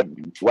don't have that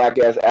whack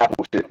ass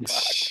Apple shit.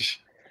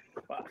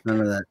 None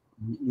of that.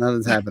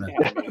 Nothing's happening.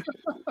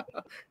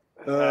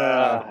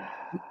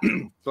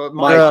 But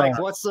Mike,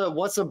 what's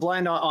the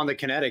blend on the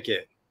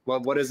Connecticut?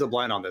 What is the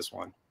blend on this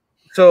one?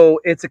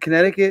 So it's a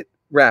Connecticut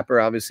wrapper,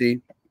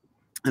 obviously,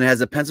 and it has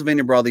a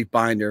Pennsylvania broadleaf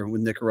binder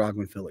with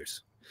Nicaraguan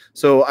fillers.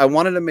 So I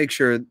wanted to make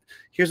sure.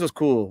 Here's what's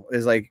cool: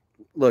 is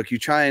look, you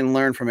try and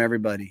learn from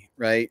everybody,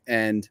 right?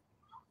 And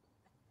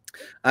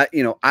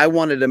I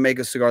wanted to make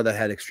a cigar that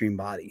had extreme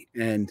body,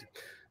 and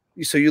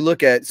so you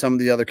look at some of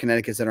the other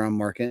Connecticut's that are on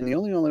market, and the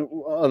only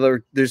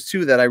other there's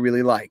 2 that I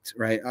really liked,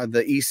 right?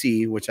 The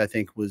EC, which I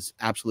think was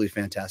absolutely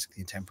fantastic, the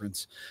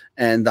Intemperance,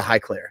 and the High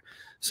Claire.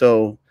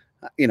 So,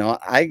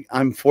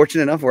 I'm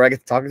fortunate enough where I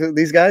get to talk to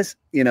these guys,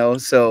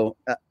 so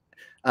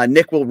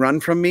Nick will run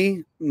from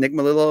me, Nick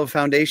Melillo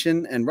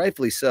Foundation, and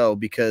rightfully so,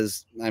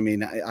 because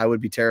I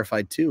would be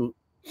terrified too.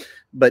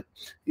 But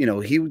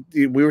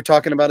we were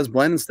talking about his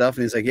blend and stuff,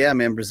 and he's like, yeah,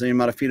 man, Brazilian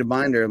Modified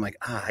binder. I'm like,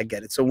 I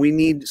get it. So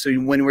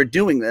when we're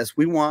doing this,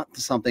 we want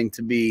something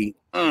to be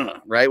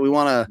right. We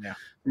want to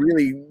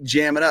really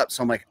jam it up.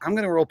 So I'm like, I'm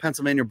gonna roll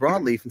Pennsylvania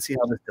broadleaf and see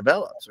how this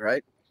develops,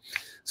 right?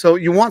 So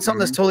you want something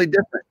that's totally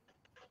different.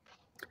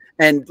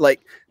 And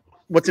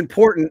what's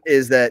important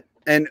is that,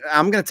 and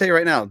I'm gonna tell you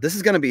right now, this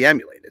is gonna be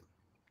emulated.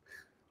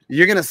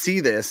 You're gonna see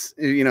this,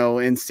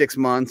 in 6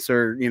 months,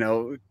 or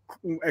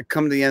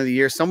come to the end of the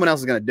year, someone else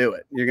is going to do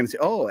it. You're going to say,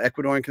 oh,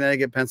 Ecuador,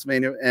 Connecticut,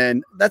 Pennsylvania,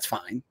 and that's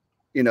fine.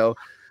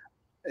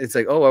 It's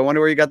like, oh, I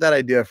wonder where you got that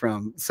idea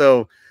from.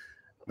 So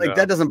Like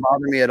that doesn't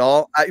bother me at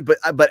all.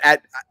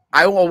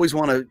 I always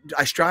want to.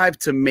 I strive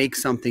to make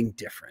something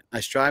different. I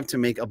strive to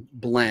make a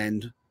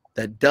blend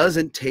that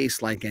doesn't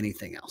taste like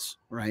anything else,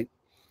 right?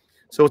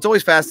 So it's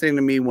always fascinating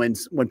to me when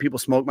people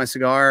smoke my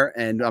cigar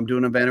and I'm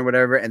doing an event or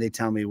whatever, and they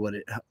tell me what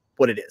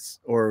it is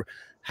or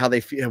how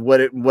they feel, what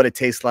it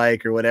tastes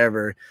like or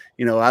whatever.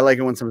 You know, I like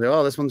it when somebody,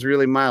 oh, this one's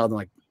really mild. I'm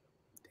like,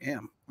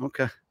 damn,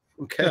 okay.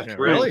 Yeah,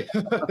 really?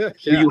 Were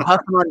you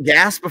huffing on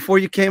gas before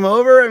you came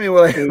over? I mean,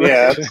 like,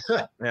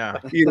 yeah.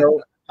 You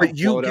know, but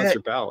you get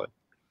your palate.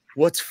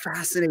 What's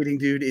fascinating,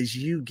 dude, is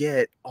you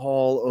get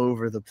all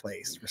over the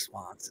place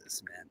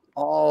responses, man.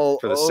 All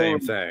for the same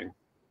thing.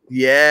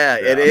 Yeah,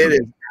 it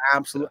is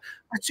absolutely.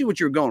 I see what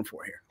you're going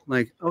for here.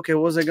 Like, okay,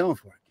 what was I going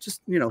for?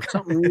 Just, you know,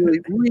 something really,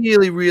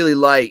 really, really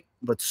light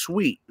but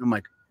sweet. I'm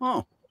like,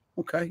 oh,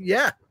 okay,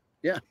 yeah.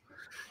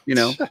 You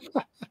know,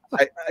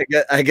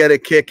 I get a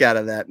kick out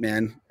of that,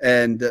 man.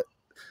 And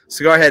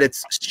Cigar Head,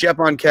 it's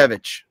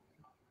Stepankevich.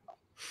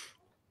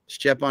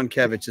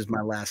 Stepankevich is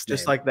my last name.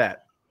 Just like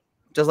that.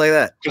 Just like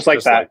that. Just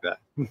like that. Just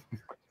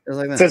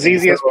like that. It's as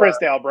easy as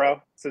Prisdale,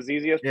 bro. It's as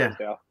easy as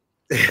Prisdale.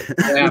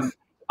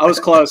 I was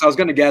close. I was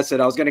going to guess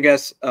it. I was going to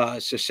guess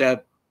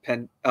Shasheb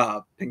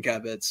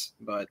Pinkevitz,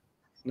 but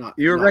not.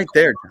 You were not right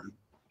there, John.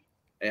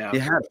 Yeah. You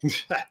had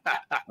it.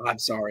 I'm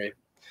sorry.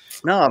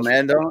 No,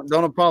 man,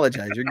 don't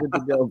apologize. You're good to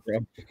go,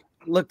 bro.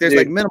 Look, there's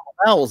like minimal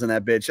vowels in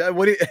that bitch.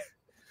 What do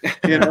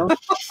you know?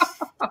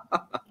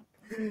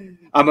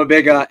 I'm a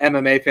big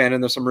MMA fan,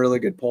 and there's some really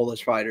good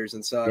Polish fighters,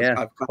 and so yeah,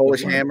 I've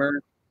Polish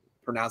Hammer,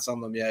 pronounce on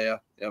them.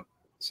 Yep.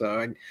 So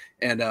and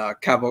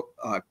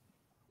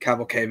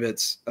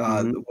Kavalkiewicz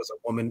was a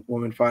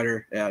woman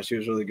fighter. Yeah, she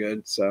was really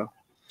good. So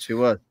she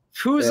was.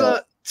 Who's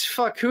the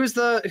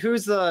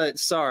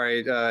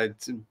sorry,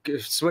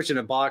 switching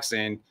to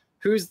boxing.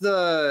 Who's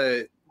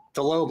the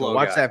low blow?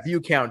 Watch guy? that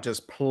view count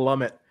just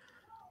plummet.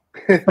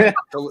 The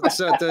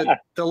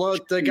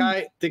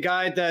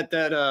guy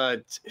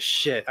that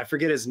shit, I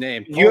forget his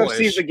name.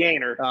 UFC's a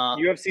gainer.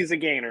 UFC's a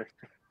gainer.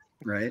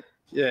 Right.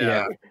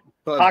 Yeah.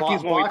 But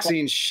Hockey's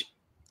boxing.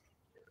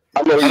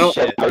 I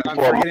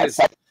forget his.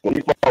 When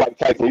he fought like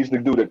Tyson, he used to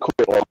do the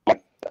quit.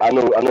 I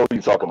know what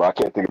you're talking about.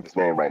 I can't think of his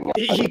name right now.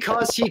 He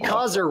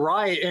caused a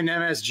riot in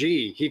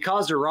MSG.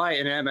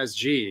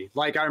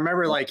 Like I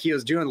remember, like he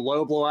was doing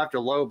low blow after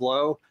low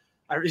blow.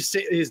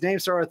 His name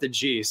started with a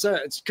G. So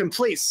it's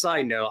complete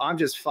side note. I'm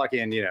just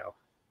fucking,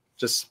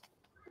 just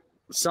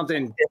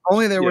something. If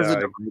only there was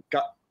a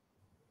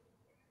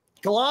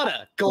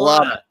Galata.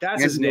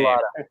 That's his name.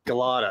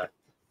 Galata.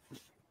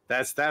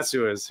 That's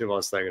who I was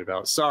thinking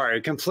about. Sorry,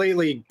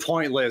 completely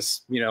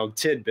pointless,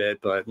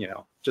 tidbit, but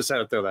just had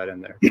to throw that in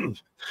there.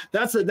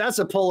 That's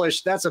a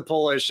Polish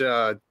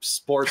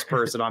sports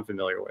person I'm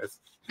familiar with.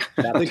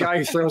 The guy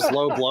who throws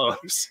low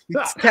blows.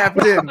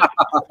 Tapped in.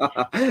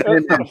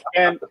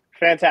 And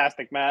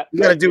fantastic, Matt.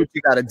 You gotta do what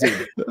you gotta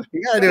do.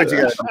 You gotta do what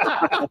you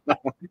gotta do.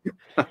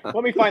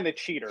 Let me find the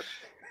cheater.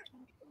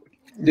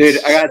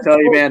 Dude, I gotta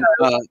tell you, man,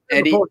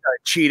 Eddie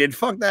cheated.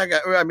 Fuck that guy.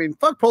 I mean,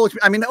 fuck Polish.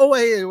 I mean,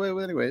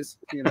 anyways,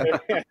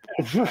 I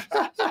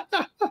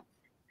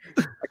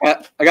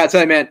gotta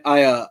tell you, man,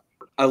 I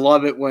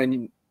love it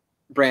when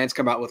brands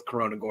come out with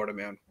Corona Gorda,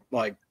 man.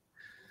 Like,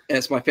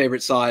 it's my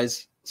favorite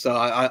size. So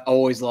I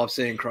always love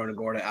seeing Corona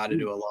Gorda added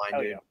to a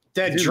line, dude. Yeah.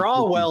 That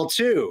draw well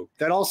too.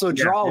 That also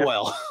draw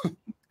well.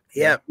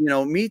 Yeah,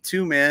 me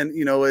too, man.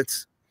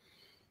 It's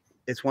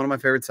one of my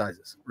favorite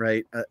sizes,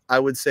 right? I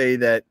would say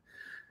that,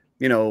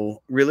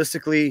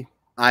 realistically,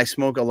 I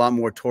smoke a lot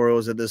more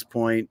Toros at this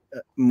point,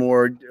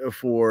 more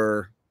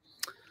for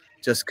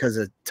just because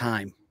of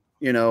time,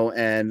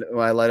 and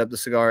I light up the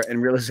cigar,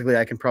 and realistically,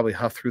 I can probably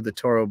huff through the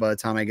Toro by the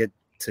time I get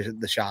to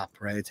the shop,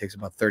 right? It takes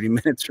about 30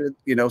 minutes,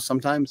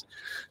 sometimes.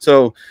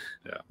 So,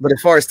 but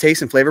as far as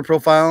taste and flavor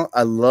profile,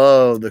 I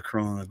love the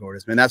Corona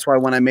Gordas, man. That's why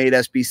when I made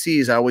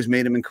SBCs, I always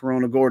made them in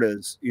Corona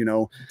Gordas,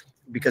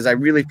 because I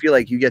really feel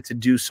like you get to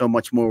do so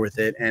much more with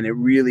it, and it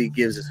really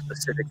gives a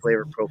specific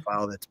flavor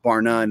profile that's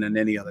bar none in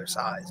any other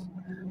size.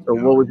 So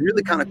what was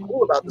really kind of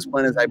cool about this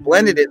blend is I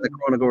blended it in the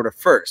Corona Gorda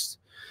first,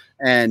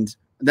 and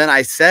then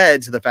I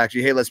said to the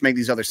factory, hey, let's make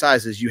these other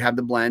sizes. You have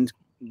the blend,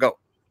 go.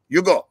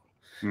 You go.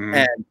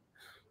 And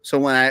so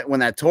when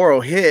that Toro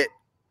hit,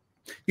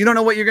 you don't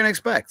know what you're going to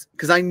expect,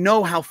 because I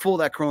know how full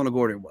that Corona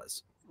Gorda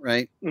was,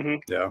 right? Mm-hmm.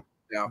 Yeah.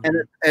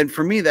 And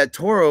for me, that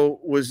Toro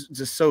was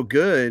just so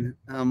good.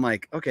 I'm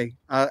like, okay,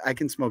 I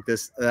can smoke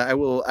this. I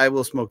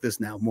will smoke this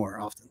now more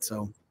often.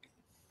 So,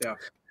 yeah.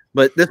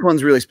 But this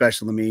one's really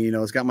special to me.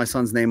 It's got my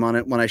son's name on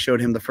it. When I showed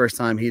him the first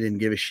time, he didn't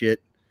give a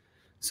shit.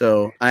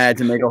 So I had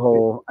to make a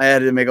whole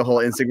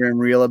Instagram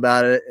reel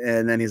about it.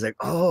 And then he's like,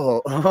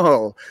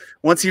 oh,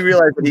 once he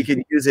realized that he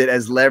could use it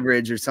as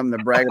leverage or something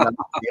to brag about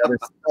the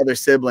other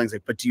siblings,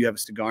 like, but do you have a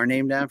cigar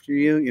named after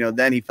you?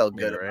 Then he felt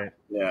good. Right.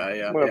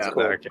 Yeah. Well, Yeah.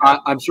 cool.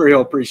 I'm sure he'll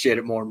appreciate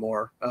it more and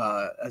more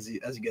as he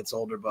gets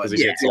older. But As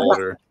he gets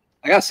older.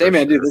 I gotta say,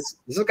 man, dude, this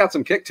has got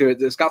some kick to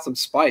it. It's got some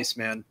spice,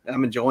 man.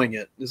 I'm enjoying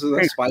it. This is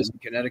like spice in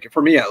Connecticut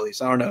for me, at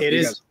least. I don't know.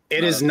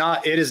 It is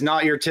not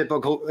your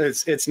typical.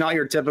 It's not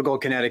your typical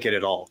Connecticut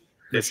at all.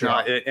 It's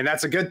not, and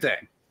that's a good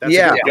thing. That's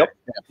a good thing.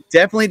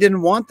 Definitely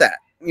didn't want that.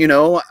 You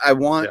know, I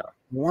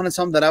wanted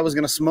something that I was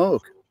going to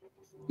smoke.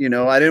 You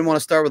know, I didn't want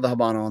to start with the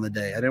Habano on the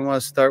day. I didn't want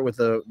to start with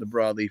the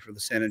broadleaf or the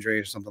San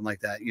Andreas or something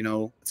like that. You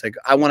know, it's like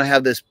I want to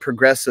have this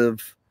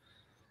progressive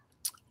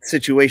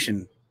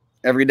situation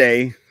every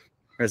day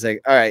where it's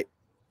like, all right,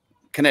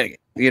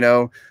 Connecticut, you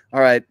know, all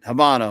right,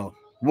 Habano,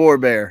 War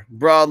Bear,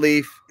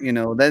 broadleaf, you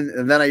know,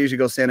 then I usually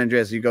go San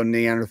Andreas, you go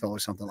Neanderthal or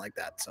something like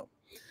that. So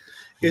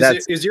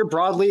is your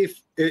broadleaf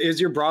PA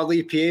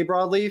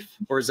broadleaf,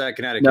 or is that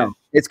Connecticut? No,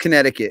 it's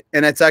Connecticut,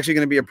 and it's actually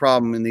going to be a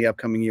problem in the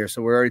upcoming year.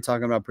 So we're already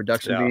talking about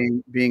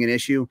production being an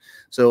issue.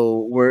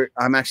 So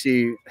I'm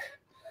actually,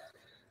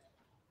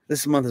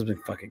 this month has been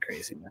fucking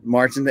crazy, man.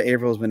 March into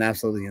April has been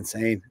absolutely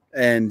insane,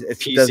 and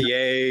it's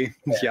PCA,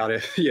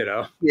 you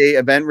know,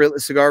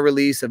 event, cigar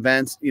release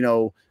events, you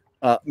know,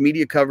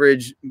 media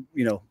coverage,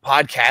 you know,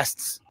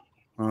 podcasts,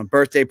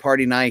 birthday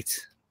party night.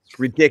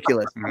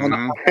 Ridiculous.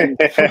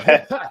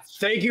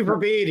 Thank you for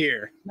being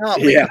here. No,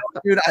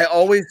 dude, I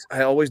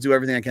always do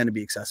everything I can to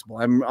be accessible.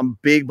 I'm a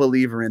big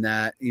believer in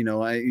that. You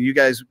know, you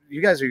guys are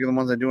the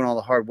ones that are doing all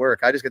the hard work.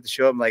 I just get to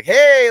show up and like,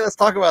 hey, let's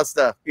talk about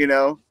stuff. You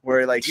know,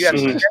 where like you got to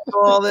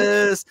schedule all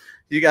this,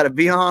 you got to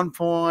be on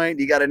point,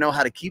 you got to know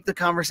how to keep the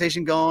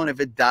conversation going if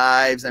it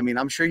dives. I mean,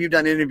 I'm sure you've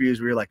done interviews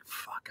where you're like,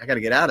 fuck, I got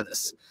to get out of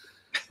this.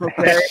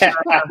 Okay.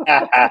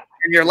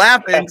 And you're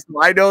laughing,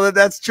 so I know that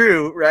that's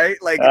true,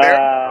 right? Like,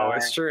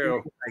 it's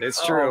true. Like,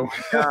 it's true.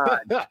 Oh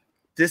God.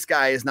 This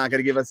guy is not going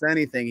to give us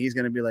anything. He's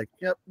going to be like,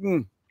 yep.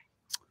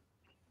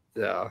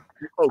 Yeah.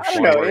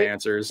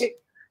 Answers.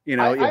 You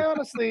know, I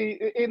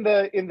honestly, in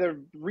the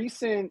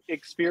recent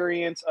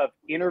experience of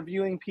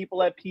interviewing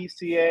people at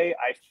PCA,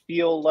 I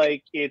feel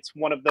like it's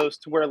one of those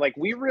to where like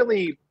we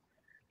really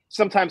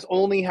sometimes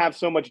only have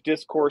so much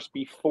discourse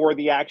before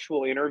the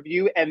actual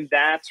interview, and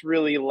that's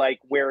really like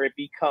where it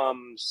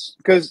becomes,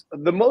 because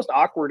the most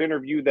awkward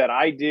interview that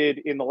I did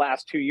in the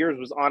last 2 years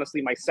was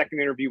honestly my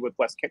second interview with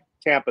West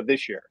Tampa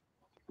this year,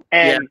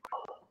 and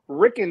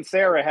Rick and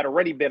Sarah had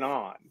already been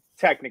on.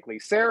 Technically,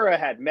 Sarah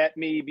had met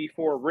me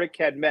before Rick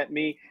had met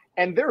me,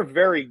 and they're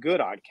very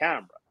good on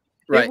camera.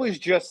 Right. It was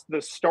just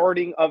the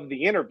starting of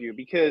the interview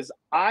because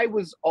I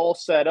was all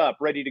set up,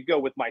 ready to go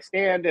with my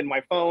stand and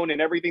my phone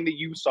and everything that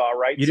you saw,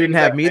 right? You didn't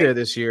have me there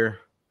this year.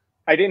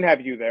 I didn't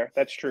have you there.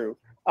 That's true.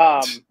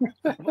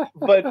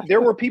 But there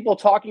were people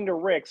talking to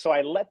Rick, so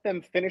I let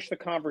them finish the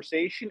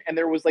conversation. And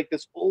there was like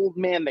this old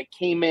man that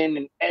came in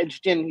and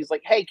edged in. He's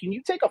like, hey, can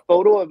you take a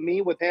photo of me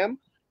with him?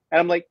 And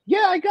I'm like,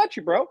 yeah, I got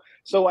you, bro.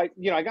 So I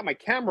got my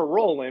camera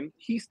rolling.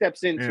 He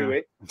steps into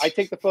it. I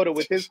take the photo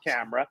with his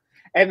camera.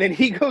 And then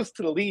he goes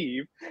to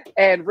leave,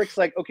 and Rick's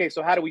like, okay,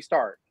 so how do we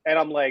start? And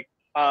I'm like,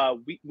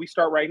 we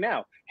start right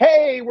now.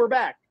 Hey, we're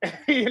back.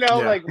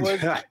 Like was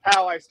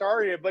how I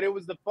started it. But it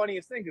was the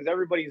funniest thing because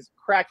everybody's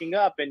cracking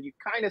up, and you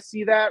kind of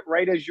see that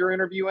right as your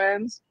interview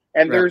ends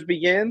and theirs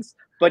begins.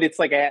 But it's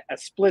like a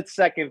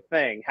split-second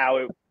thing, how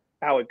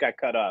it got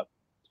cut up.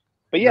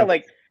 But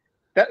like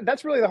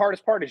that's really the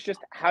hardest part is just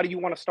how do you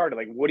want to start it?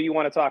 Like, what do you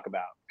want to talk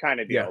about?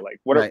 Kind of deal. Like,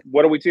 what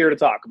are we here to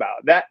talk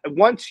about? That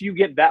once you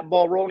get that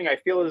ball rolling, I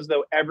feel as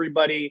though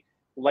everybody,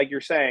 like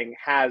you're saying,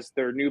 has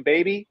their new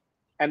baby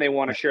and they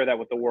want to share that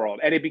with the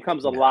world. And it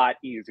becomes a lot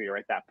easier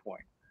at that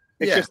point.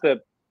 It's just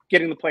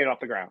getting the plane off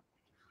the ground.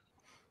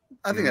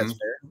 I think that's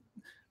fair.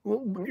 Well,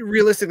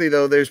 realistically,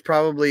 though, there's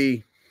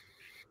probably,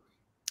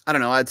 I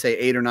don't know, I'd say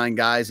 8 or 9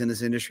 guys in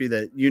this industry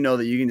that you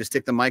can just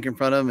stick the mic in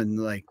front of them and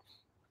like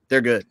they're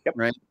good,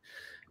 right?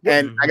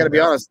 And I got to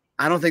be honest,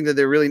 I don't think that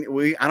they're really.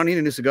 I don't need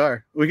a new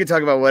cigar. We can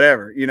talk about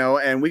whatever,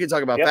 and we can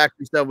talk about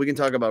factory stuff. We can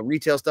talk about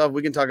retail stuff.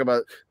 We can talk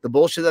about the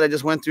bullshit that I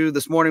just went through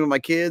this morning with my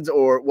kids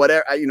or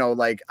whatever.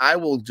 Like I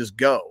will just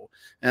go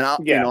and I'll,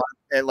 and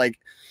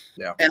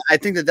I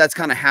think that that's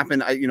kind of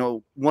happened.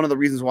 One of the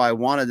reasons why I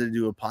wanted to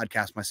do a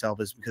podcast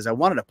myself is because I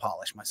wanted to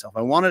polish myself.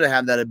 I wanted to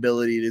have that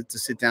ability to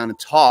sit down and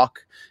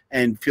talk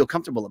and feel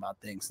comfortable about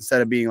things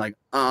instead of being like,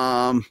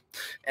 and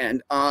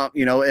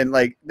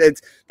like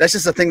that's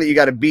just a thing that you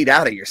got to beat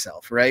out of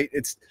yourself, right?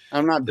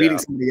 I'm not beating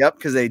somebody up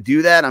because they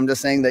do that. I'm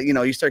just saying that,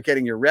 you start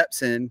getting your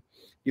reps in,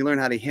 you learn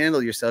how to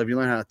handle yourself, you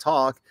learn how to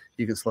talk,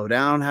 you can slow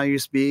down how you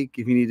speak.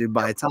 If you need to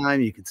buy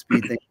time, you can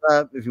speed things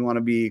up if you want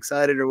to be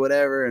excited or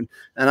whatever. And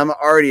I'm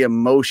already a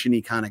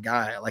motiony kind of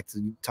guy. I like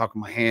to talk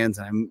with my hands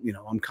and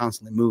I'm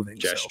constantly moving.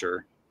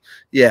 Gesture.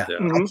 I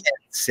can't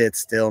sit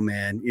still,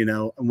 man.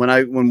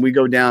 When we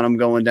go down, I'm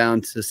going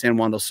down to San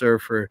Juan del Sur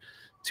for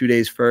 2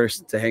 days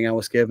first to hang out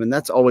with Skip. And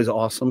that's always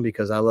awesome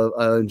because I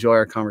enjoy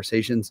our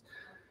conversations,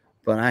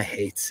 but I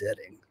hate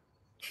sitting.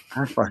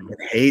 I fucking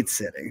hate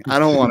sitting. I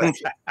don't want to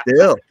sit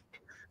still.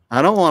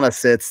 I don't want to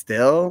sit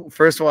still.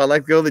 First of all, I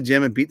like to go to the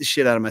gym and beat the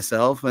shit out of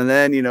myself. And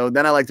then,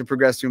 then I like to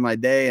progress through my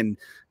day and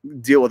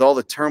deal with all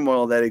the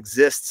turmoil that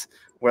exists,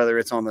 whether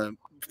it's on the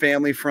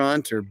family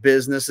front or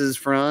businesses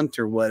front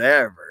or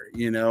whatever,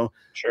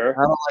 Sure.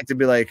 I don't like to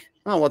be like,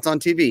 oh, what's on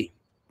TV?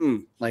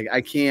 Like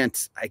I can't,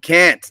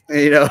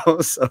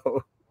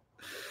 so.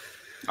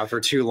 Not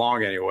for too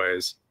long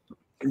anyways.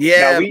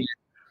 Yeah.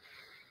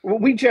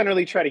 We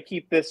generally try to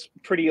keep this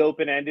pretty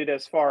open-ended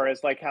as far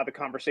as like how the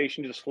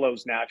conversation just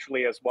flows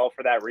naturally as well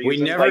for that reason. We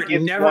never like,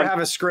 never have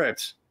a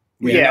script.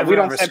 We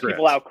don't send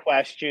people out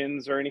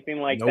questions or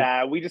anything like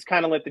that. We just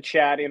kind of let the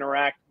chat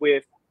interact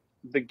with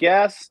the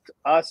guest,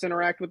 us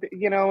interact with,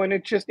 and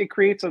it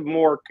creates a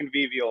more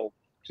convivial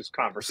just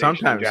conversation.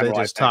 Sometimes they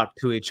just talk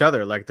to each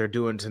other like they're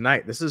doing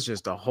tonight. This is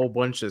just a whole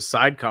bunch of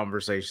side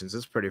conversations.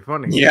 It's pretty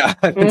funny. Yeah,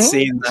 I've been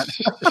seeing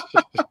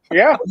that.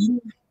 Yeah.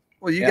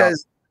 Well, you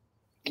guys.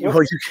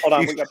 Hold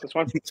on, we got this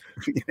one.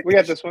 We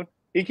got this one.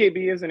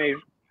 EKB is an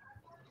Asian.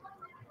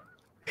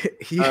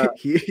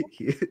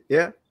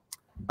 Yeah.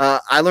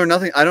 I learned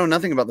nothing. I know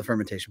nothing about the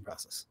fermentation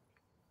process.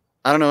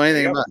 I don't know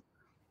anything about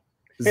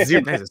it.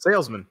 Zero. As a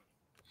salesman,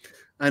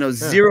 I know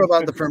zero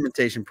about the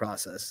fermentation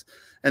process.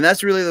 And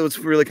that's really what's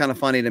really kind of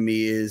funny to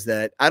me is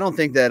that I don't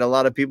think that a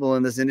lot of people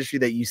in this industry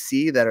that you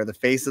see that are the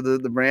face of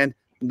the brand,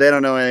 they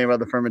don't know anything about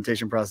the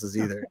fermentation process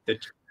either.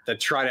 That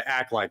try to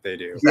act like they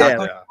do. Yeah.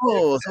 Like,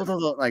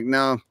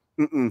 no.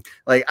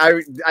 Like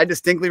I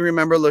distinctly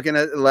remember looking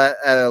at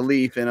a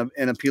leaf in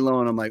a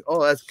Pilon, and I'm like,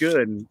 oh, that's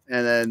good. And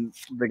then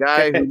the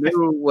guy who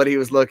knew what he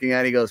was looking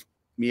at, he goes,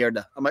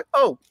 mierda. I'm like,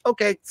 oh,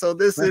 okay, so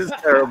this is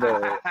terrible.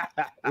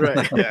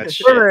 Right. Yeah,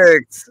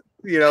 perfect.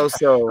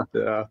 So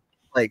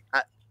like,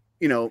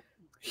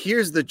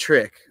 here's the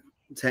trick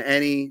to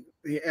any.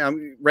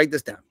 Write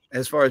this down.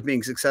 As far as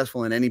being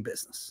successful in any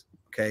business,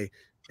 okay,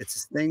 it's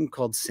this thing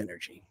called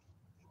synergy.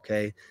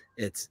 Okay,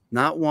 it's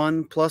not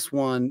 1 +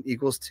 1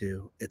 =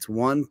 2. It's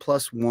 1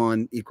 +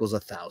 1 =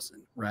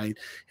 1,000. Right?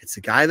 It's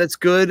the guy that's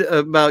good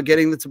about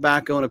getting the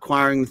tobacco and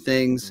acquiring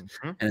things,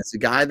 and it's the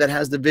guy that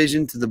has the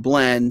vision to the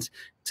blend,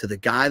 to the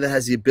guy that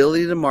has the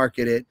ability to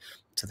market it,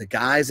 to the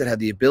guys that have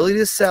the ability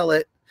to sell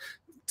it,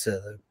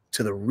 to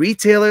the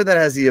retailer that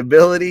has the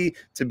ability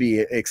to be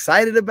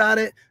excited about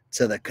it,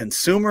 to the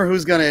consumer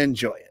who's going to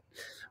enjoy it.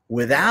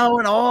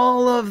 Without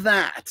all of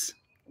that,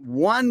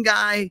 one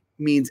guy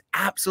means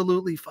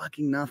absolutely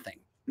fucking nothing.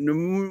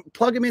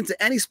 Plug them into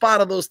any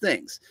spot of those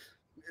things,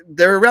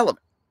 they're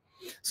irrelevant.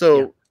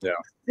 So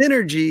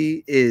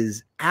synergy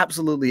is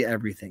absolutely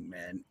everything,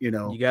 man.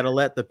 You got to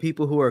let the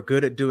people who are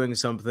good at doing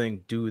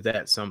something do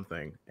that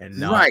something and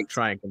not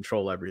try and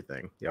control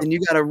everything. And you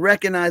got to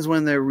recognize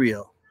when they're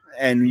real,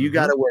 and you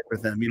got to work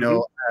with them.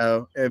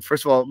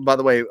 First of all, by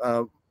the way,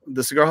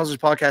 the Cigar Hustlers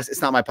podcast,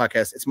 it's not my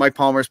podcast. It's Mike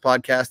Palmer's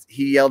podcast.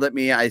 He yelled at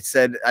me. I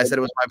said it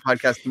was my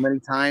podcast many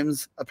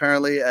times,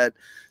 apparently, at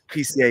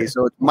PCA.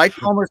 So it's Mike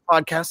Palmer's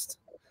podcast.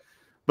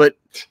 But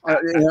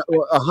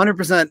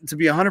 100%, to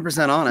be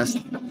 100% honest,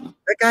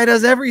 that guy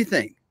does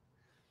everything.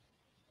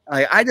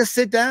 I just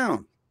sit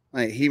down.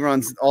 He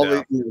runs all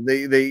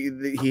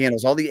he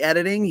handles all the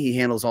editing. He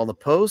handles all the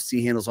posts.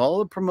 He handles all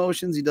the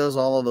promotions. He does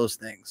all of those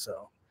things.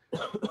 So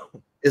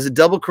is a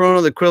double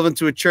Corona the equivalent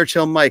to a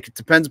Churchill mic? It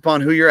depends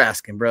upon who you're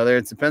asking, brother.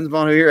 It depends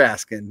upon who you're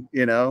asking.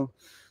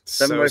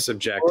 So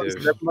subjective.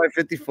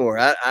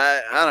 7x54.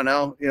 I don't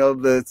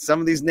know.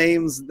 Some of these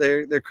names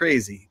they're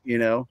crazy.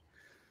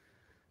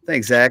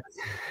 Thanks, Zach.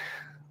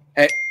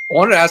 Hey, I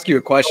wanted to ask you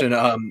a question.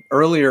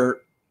 Earlier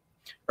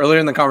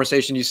in the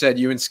conversation, you said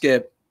you and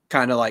Skip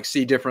kind of like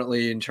see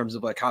differently in terms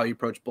of like how you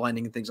approach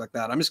blending and things like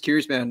that. I'm just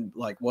curious, man,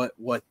 like what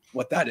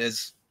that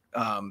is.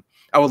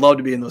 I would love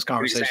to be in those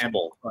conversations.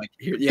 Like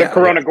the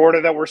Corona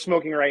Gorda that we're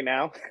smoking right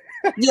now.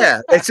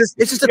 Yeah, it's just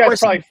a guys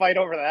question. Probably fight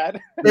over that.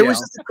 It was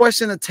just a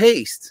question of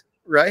taste,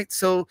 right?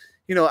 So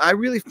I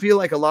really feel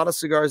like a lot of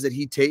cigars that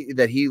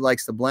he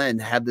likes to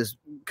blend have this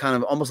kind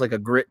of almost like a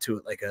grit to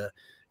it, like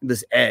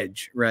this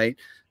edge, right?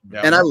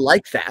 Yeah. And I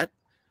like that.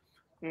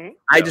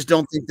 I just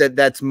don't think that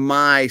that's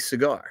my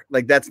cigar.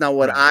 Like that's not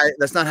what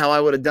that's not how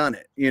I would have done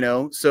it,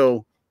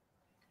 So,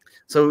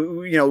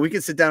 we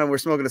could sit down and we're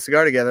smoking a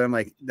cigar together. I'm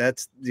like,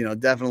 that's,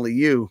 definitely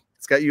you.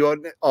 It's got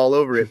you all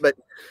over it. But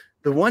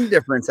the one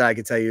difference I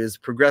could tell you is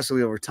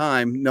progressively over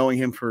time, knowing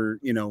him for,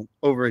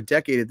 over a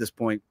decade at this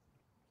point,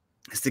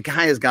 is the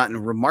guy has gotten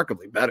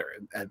remarkably better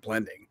at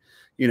blending.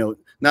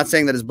 Not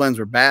saying that his blends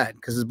were bad,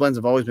 because his blends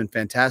have always been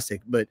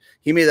fantastic. But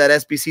he made that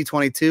SBC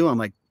 22. I'm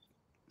like,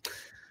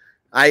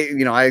 I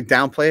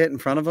downplay it in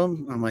front of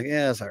him. I'm like,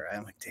 yeah, it's all right.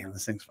 I'm like, damn,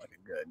 this thing's fucking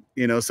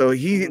good. So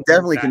he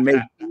definitely can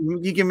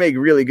make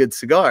really good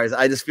cigars.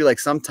 I just feel like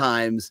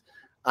sometimes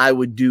I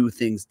would do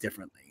things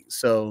differently.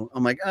 So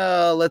I'm like,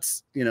 oh,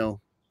 let's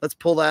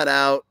pull that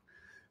out.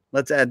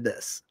 Let's add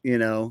this,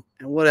 and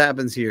what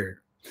happens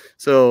here?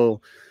 So,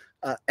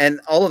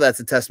 and all of that's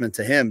a testament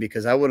to him,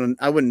 because I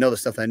wouldn't know the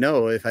stuff I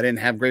know if I didn't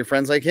have great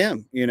friends like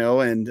him,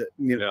 and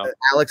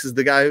Alex is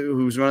the guy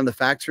who's running the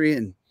factory,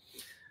 and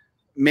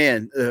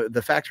man,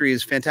 the factory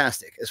is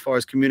fantastic as far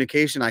as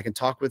communication. I can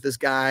talk with this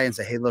guy and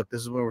say, hey, look,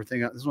 this is what we're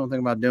thinking. This is what I'm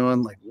thinking about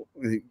doing. Like,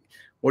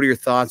 what are your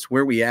thoughts?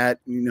 Where are we at?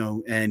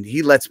 And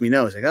he lets me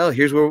know. He's like, oh,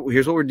 here's what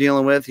we're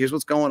dealing with. Here's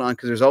what's going on.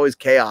 Cause there's always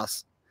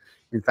chaos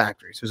in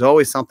factories. There's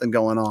always something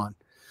going on.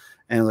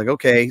 And I'm like,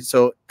 okay,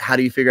 so how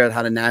do you figure out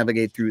how to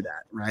navigate through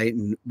that? Right.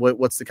 And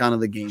what's the kind of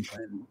the game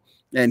plan?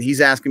 And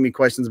he's asking me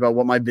questions about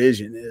what my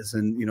vision is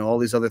and, all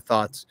these other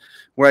thoughts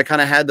where I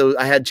kind of had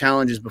I had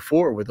challenges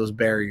before with those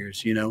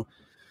barriers,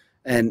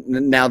 and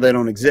now they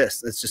don't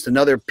exist. It's just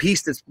another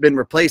piece that's been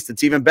replaced.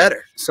 It's even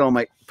better. So I'm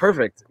like,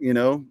 perfect, you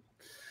know.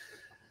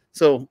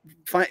 So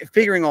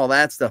figuring all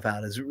that stuff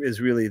out is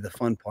really the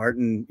fun part,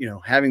 and you know,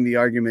 having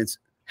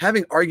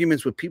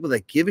arguments with people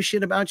that give a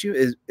shit about you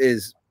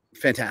is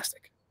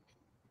fantastic.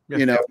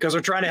 You know, because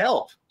they're trying to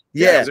help.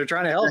 Yeah, they're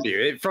trying to help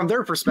you from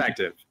their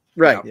perspective.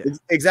 Right. Yeah.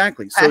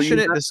 Exactly. So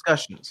passionate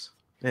discussions.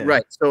 Yeah.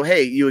 Right. So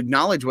hey, you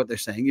acknowledge what they're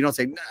saying. You don't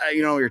say, nah,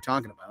 you know what you're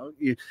talking about.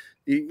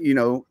 You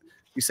know,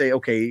 you say,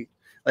 okay,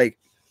 like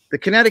the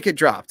Connecticut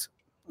dropped.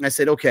 And I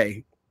said,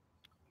 okay.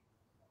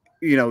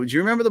 You know, do you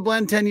remember the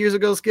blend 10 years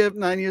ago, Skip,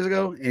 9 years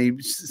ago? And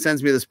he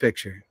sends me this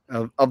picture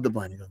of the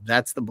blend. He goes,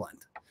 that's the blend.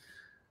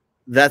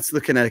 That's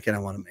the Connecticut I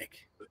want to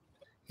make.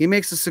 He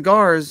makes the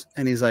cigars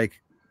and he's like,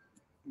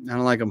 I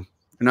don't like them.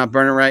 They're not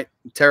burning right.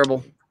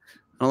 Terrible.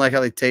 I don't like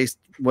how they taste.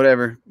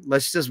 Whatever.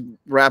 Let's just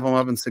wrap them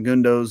up in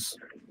segundos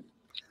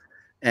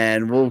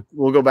and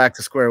we'll go back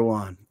to square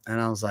one.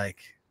 And I was like,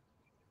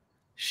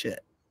 shit.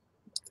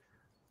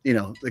 You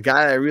know, the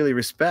guy I really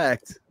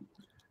respect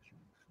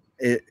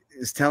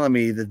is telling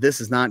me that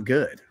this is not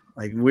good.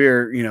 Like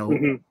we're, you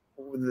know,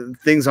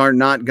 things are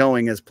not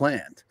going as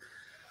planned.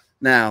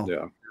 Now,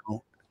 you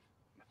know,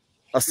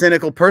 a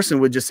cynical person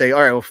would just say,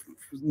 all right, well,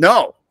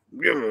 no,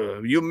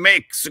 you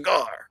make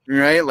cigar,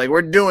 right? Like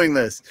we're doing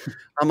this.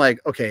 I'm like,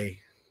 okay,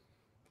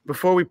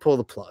 before we pull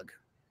the plug,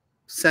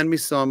 send me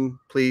some,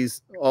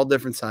 please, all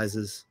different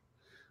sizes,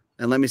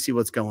 and let me see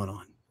what's going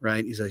on,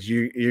 right? He says,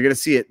 you're going to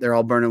see it. They're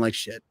all burning like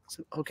shit.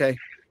 So, okay.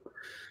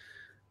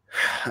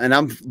 And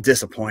I'm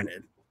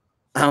disappointed.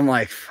 I'm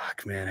like,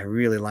 fuck, man, I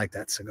really like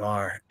that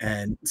cigar.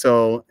 And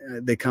so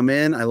they come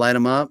in, I light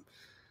them up,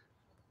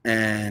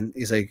 and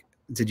he's like,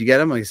 did you get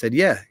them? I said,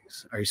 yeah.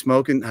 Are you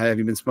smoking? Have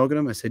you been smoking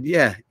them? I said,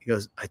 yeah. He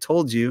goes, I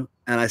told you.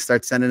 And I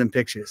start sending him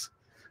pictures.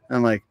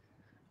 I'm like,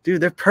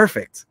 dude, they're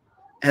perfect.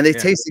 And they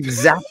taste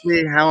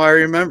exactly how I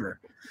remember.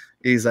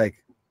 He's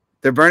like,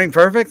 they're burning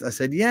perfect? I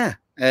said, yeah.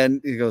 And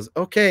he goes,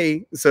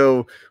 okay.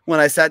 So when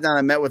I sat down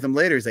and met with him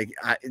later, he's like,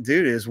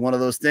 dude, it's one of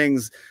those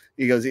things.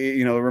 He goes,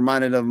 you know, it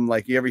reminded him,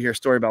 like, you ever hear a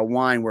story about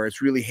wine where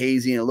it's really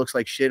hazy and it looks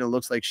like shit and it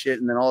looks like shit.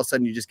 And then all of a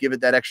sudden you just give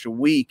it that extra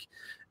week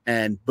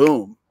and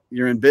boom,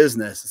 you're in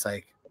business. It's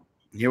like,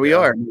 here we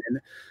are.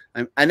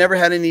 Man. I never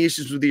had any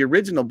issues with the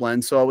original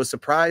blend. So I was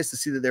surprised to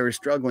see that they were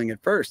struggling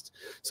at first.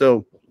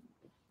 So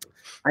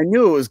I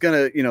knew it was going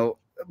to, you know,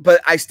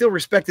 but I still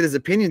respected his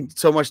opinion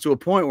so much to a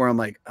point where I'm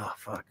like, oh,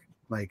 fuck.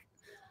 Like,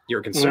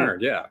 you're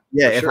concerned. Yeah.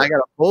 If I got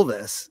to pull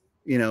this,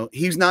 you know,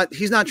 he's not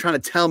trying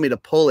to tell me to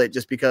pull it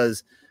just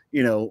because,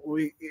 you know,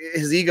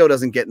 his ego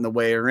doesn't get in the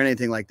way or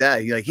anything like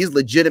that. He's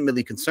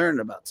legitimately concerned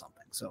about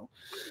something. So,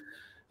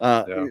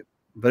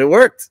 but it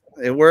worked.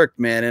 It worked,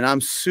 man. And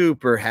I'm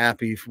super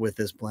happy with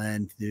this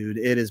blend, dude.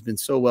 It has been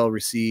so well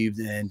received,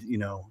 and, you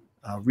know,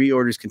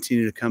 reorders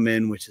continue to come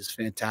in, which is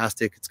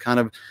fantastic.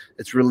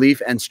 It's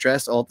relief and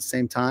stress all at the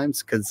same time,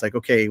 because it's like,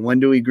 okay, when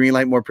do we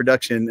greenlight more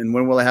production, and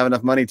when will I have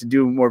enough money to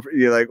do more?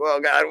 You're like, well,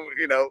 God,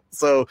 you know,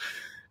 so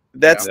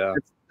that's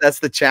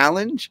the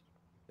challenge.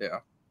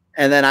 Yeah.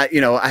 And then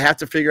I have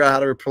to figure out how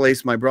to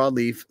replace my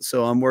broadleaf.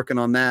 So I'm working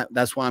on that.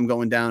 That's why I'm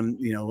going down,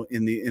 you know,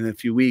 in a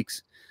few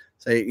weeks.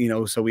 Say, you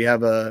know, so we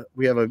have a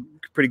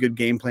pretty good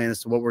game plan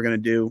as to what we're going to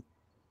do.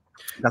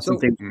 That's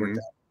something worked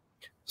out.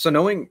 So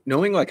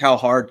knowing like how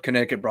hard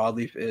Connecticut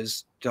broadleaf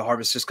is to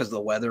harvest just because of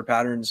the weather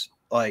patterns,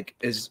 like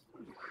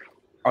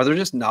are there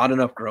just not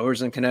enough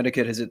growers in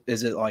Connecticut? Is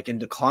it like in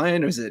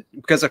decline? Or is it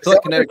because I feel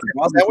like Connecticut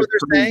broadleaf is that what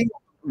they're saying?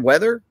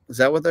 Weather? Is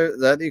that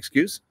the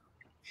excuse?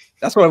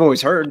 That's what I've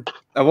always heard.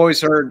 I've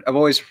always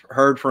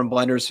heard from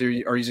blenders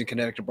who are using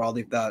Connecticut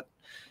broadleaf that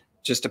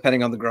just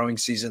depending on the growing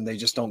season, they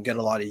just don't get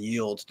a lot of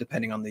yield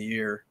depending on the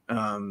year.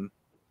 I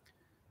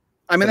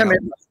mean,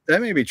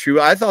 that may be true.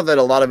 I thought that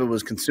a lot of it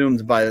was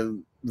consumed by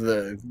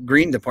the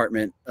green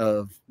department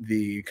of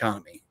the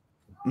economy.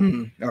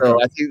 Okay.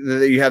 So I think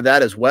that you have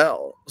that as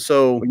well.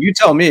 So well, you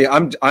tell me.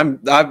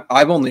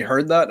 I've only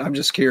heard that. I'm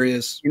just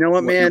curious. You know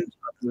what, man?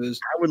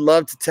 I would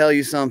love to tell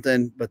you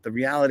something, but the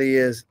reality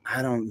is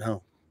I don't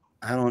know.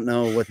 I don't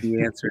know what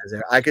the answer is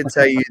there. I could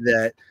tell you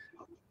that,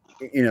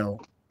 you know,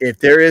 if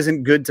there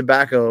isn't good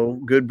tobacco,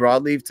 good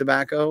broadleaf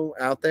tobacco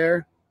out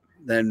there,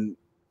 then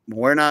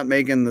we're not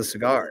making the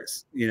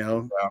cigars, you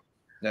know?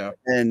 Yeah.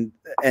 And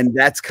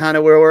that's kind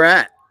of where we're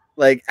at.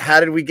 Like, how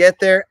did we get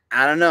there?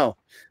 I don't know,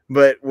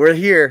 but we're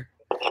here.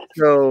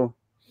 So,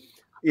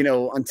 you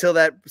know, until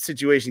that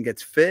situation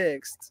gets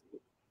fixed,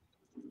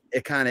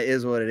 it kind of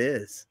is what it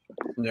is.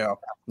 Yeah.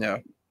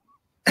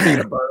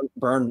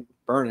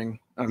 Burning.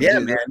 I mean, yeah,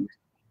 man.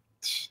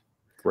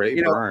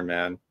 Great burn,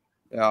 man.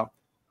 Yeah.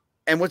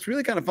 And what's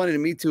really kind of funny to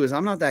me too is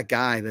I'm not that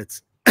guy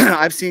that's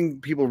I've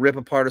seen people rip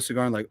apart a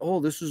cigar and like, oh,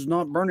 this is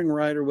not burning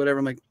right or whatever.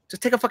 I'm like,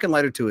 just take a fucking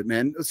lighter to it,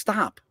 man.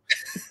 Stop.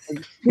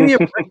 Like, give me a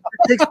break.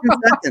 It takes 2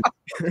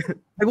 seconds.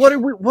 Like,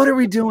 what are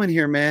we doing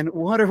here, man?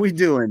 What are we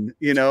doing?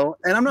 You know,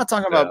 and I'm not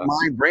talking about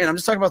my brand. I'm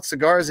just talking about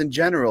cigars in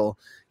general.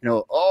 You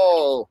know,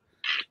 oh,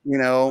 you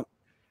know,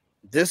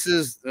 this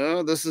is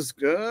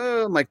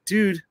good. I'm like,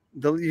 dude,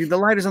 The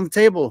lighter's on the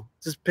table.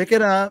 Just pick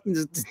it up. And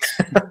just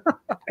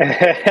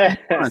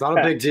It's not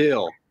a big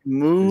deal.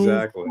 Move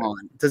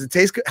on. Does it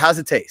taste good? How's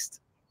it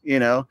taste? You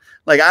know,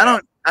 like I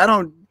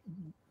don't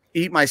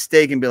eat my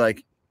steak and be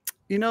like,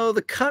 you know,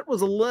 the cut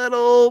was a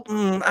little,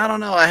 I don't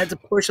know. I had to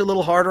push a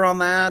little harder on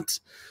that.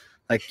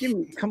 Like,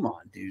 come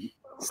on, dude.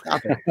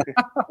 Stop it.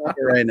 Stop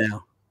it right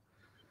now.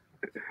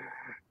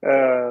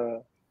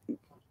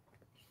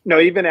 No,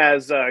 even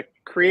as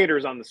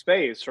creators on the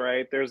space,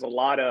 right? There's a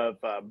lot of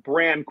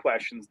brand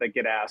questions that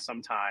get asked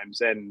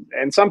sometimes,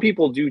 and some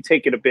people do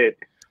take it a bit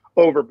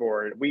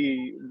overboard.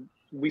 We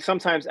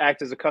sometimes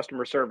act as a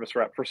customer service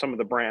rep for some of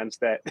the brands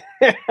that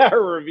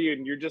are reviewed,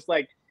 and you're just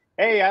like,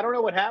 hey, I don't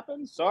know what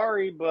happened.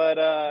 Sorry, but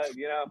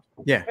you know,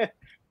 yeah,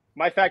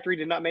 my factory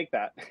did not make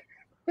that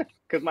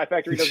because my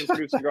factory doesn't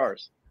produce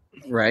cigars,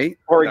 right?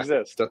 Or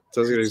exist.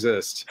 Doesn't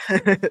exist.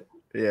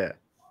 Yeah,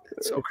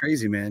 it's so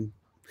crazy, man.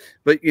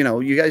 But you know,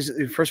 you guys.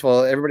 First of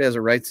all, everybody has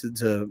a right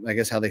to I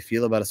guess, how they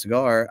feel about a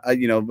cigar.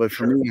 You know, but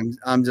for me,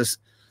 I'm just,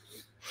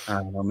 I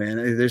don't know,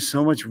 man. There's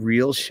so much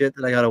real shit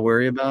that I got to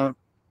worry about.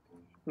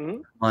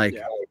 Like,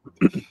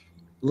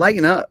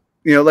 lighten up.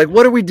 You know, like,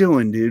 what are we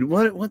doing, dude?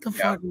 What the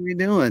fuck are we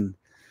doing?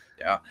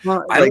 Yeah,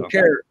 well, I don't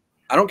care.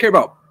 I don't care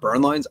about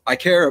burn lines. I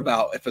care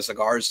about if a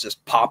cigar is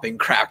just popping,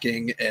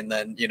 cracking, and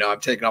then, you know, I'm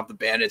taking off the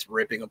band, it's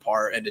ripping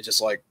apart, and it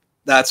just like,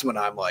 that's when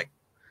I'm like,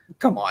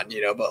 come on,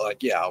 you know. But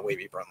like, yeah,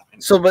 wavy burn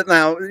lines. So, but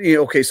now, you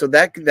know, okay, so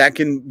that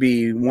can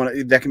be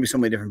that can be so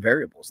many different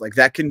variables. Like,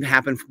 that can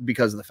happen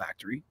because of the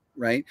factory,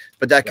 right?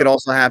 But that could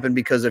also happen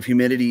because of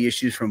humidity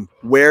issues from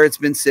where it's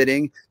been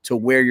sitting to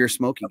where you're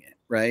smoking it,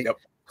 right?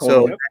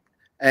 So.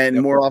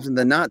 And more often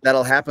than not,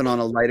 that'll happen on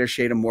a lighter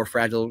shade, a more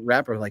fragile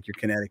wrapper, like your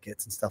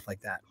Connecticut's and stuff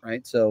like that,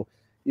 right? So,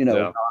 you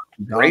know,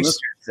 brace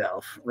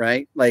yourself,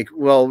 right? Like,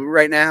 well,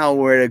 right now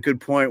we're at a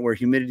good point where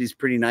humidity is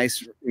pretty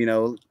nice, you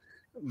know,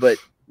 but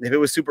if it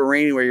was super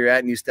rainy where you're at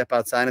and you step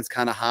outside, it's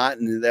kind of hot,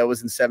 and that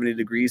was in 70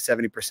 degrees,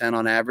 70%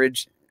 on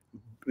average,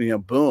 you know,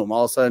 boom,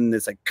 all of a sudden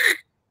it's like,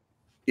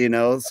 you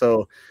know,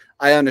 so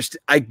I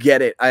understand. I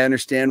get it. I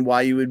understand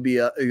why you would be,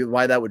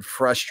 why that would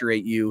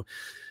frustrate you.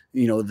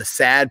 You know, the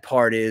sad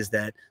part is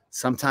that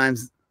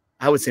sometimes,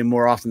 I would say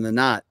more often than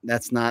not,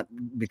 that's not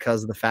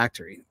because of the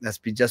factory. That's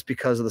just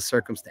because of the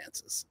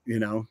circumstances, you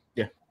know?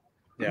 Yeah.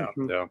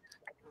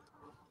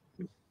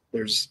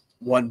 There's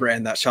one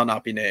brand that shall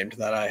not be named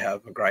that I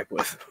have a gripe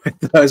with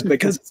those,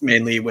 because it's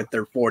mainly with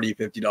their $40,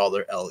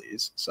 $50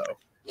 LEs. So,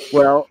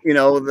 well, you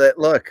know, that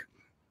look,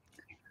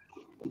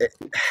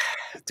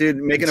 dude,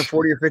 making a $40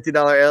 or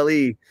 $50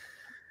 LE,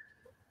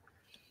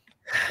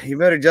 you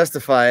better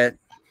justify it.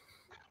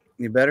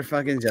 You better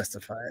fucking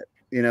justify it,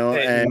 you know.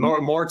 And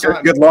more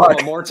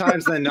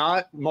times than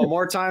not,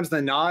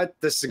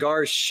 the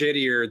cigar is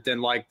shittier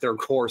than like their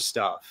core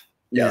stuff.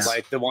 Yes.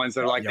 Like the ones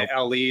that are like the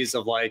LEs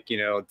of like, you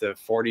know, the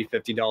 $40,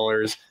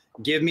 $50.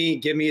 Give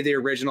me the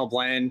original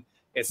blend.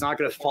 It's not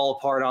going to fall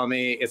apart on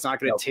me. It's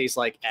not going to taste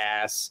like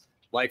ass.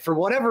 Like, for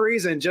whatever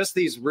reason, just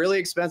these really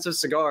expensive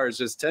cigars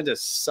just tend to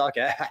suck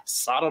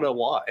ass. I don't know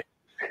why.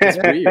 It's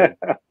weird.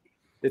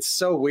 It's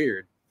so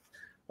weird.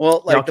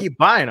 Well, like, I'll keep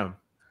buying them.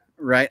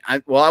 Right. I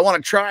want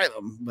to try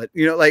them, but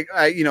you know, like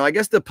I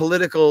guess the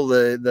political,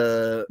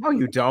 the no,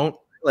 you don't,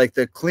 like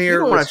the clear. You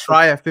don't want to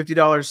try a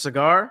 $50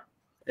 cigar.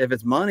 If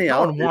it's money,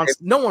 no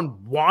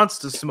one wants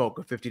to smoke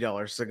a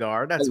 $50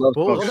 cigar. That's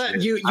bullshit. Well,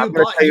 you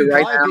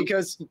buy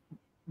because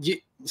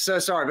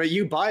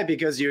you buy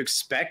because you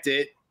expect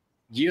it.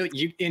 You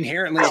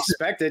inherently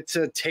expect it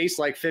to taste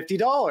like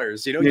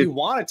 $50. You know, you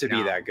want it to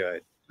be that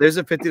good. There's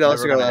a $50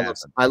 cigar.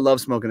 I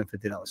love smoking a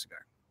 $50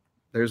 cigar.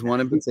 There's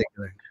one in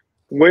particular.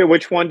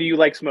 Which one do you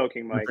like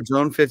smoking, Mike?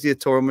 Padron 50th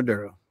Toro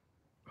Maduro.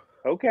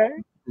 Okay.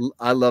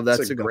 I love that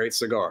cigar. cigar. Great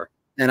cigar.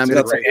 And I'm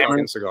going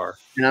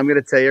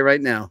to tell you right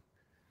now,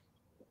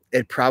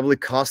 it probably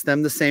cost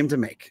them the same to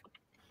make,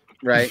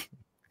 right?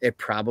 It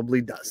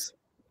probably does.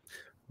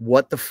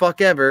 What the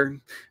fuck ever,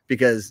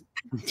 because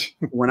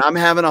when I'm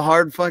having a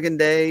hard fucking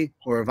day,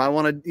 or if I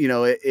want to, you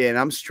know, and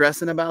I'm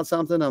stressing about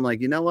something, I'm like,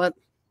 you know what?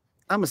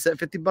 I'm going to set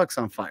 $50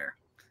 on fire,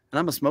 and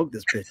I'm going to smoke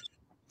this bitch.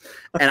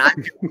 And I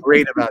feel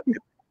great about it.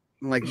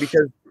 Like,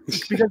 because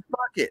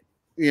fuck it,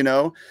 you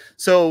know.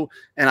 So,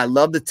 and I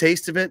love the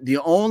taste of it. The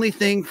only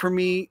thing for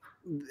me,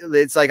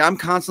 it's like I'm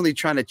constantly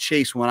trying to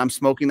chase when I'm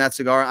smoking that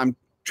cigar. I'm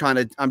trying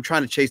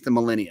to chase the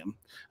Millennium.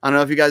 I don't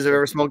know if you guys have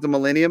ever smoked the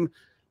Millennium.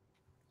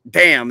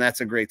 Damn,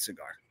 that's a great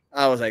cigar.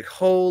 I was like,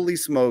 holy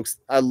smokes,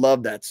 I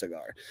love that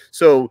cigar.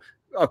 So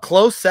a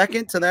close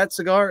second to that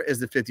cigar is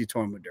the 50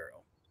 Toro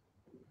Maduro.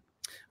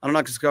 I don't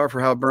knock a cigar for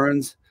how it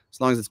burns,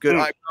 as long as it's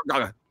good.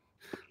 But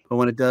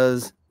when it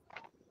does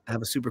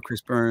have a super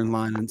crisp burn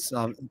line and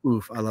soft,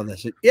 oof, I love that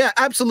shit. Yeah,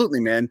 absolutely,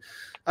 man.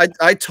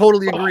 I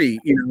totally agree.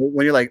 You know,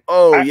 when you're like,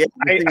 oh yeah,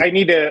 I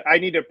need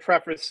to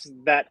preface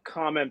that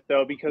comment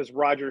though, because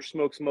Roger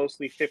smokes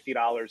mostly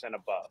 $50 and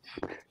above.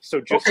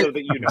 So just so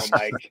that you know,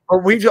 Mike.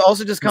 But we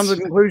also just come to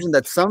the conclusion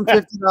that some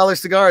 $50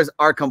 cigars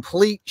are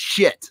complete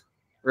shit,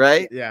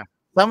 right? Yeah.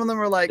 Some of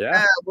them are like,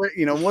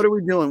 what are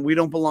we doing? We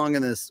don't belong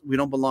in this. We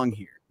don't belong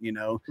here. you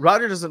know.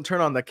 Roger doesn't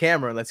turn on the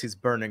camera unless he's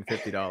burning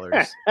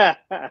 $50.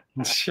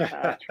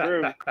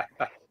 True.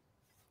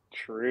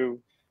 True.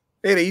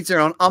 Hey, to each their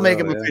own. I'll make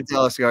him a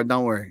 $50 cigar.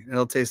 Don't worry,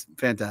 it'll taste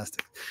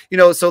fantastic. You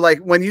know, so like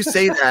when you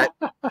say that,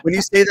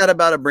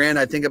 about a brand,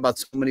 I think about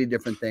so many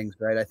different things,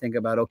 right? I think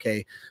about,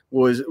 okay,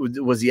 was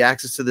the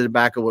access to the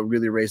tobacco what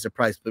really raised the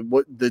price? But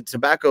what the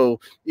tobacco,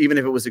 even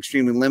if it was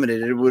extremely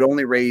limited, it would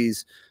only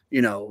raise,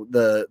 you know,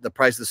 the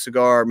price of the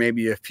cigar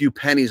maybe a few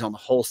pennies on the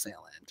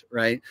wholesale end,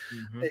 right?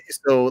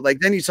 So like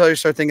then you start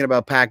thinking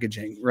about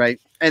packaging, right?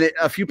 And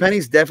a few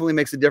pennies definitely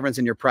makes a difference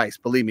in your price.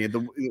 Believe me,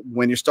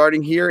 when you're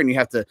starting here and you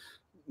have to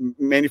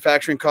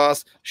manufacturing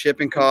costs,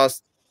 shipping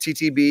costs,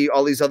 TTB,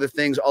 all these other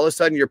things, all of a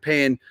sudden you're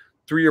paying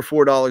 $3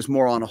 or $4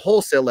 more on a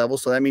wholesale level.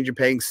 So that means you're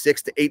paying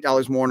 $6 to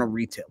 $8 more on a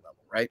retail level,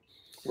 right?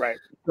 Right.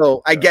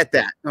 So I get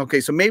that. Okay,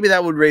 so maybe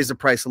that would raise the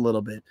price a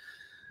little bit.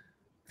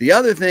 The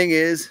other thing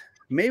is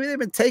maybe they've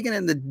been taking it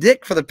in the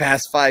dick for the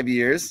past 5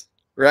 years,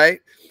 right?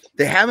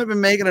 They haven't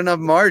been making enough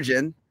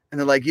margin, and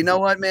they're like, you know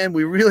what, man,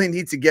 we really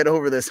need to get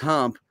over this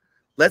hump.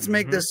 Let's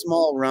make this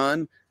small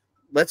run.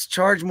 Let's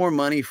charge more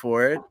money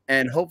for it,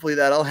 and hopefully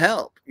that'll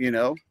help, you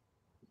know?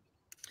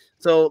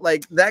 So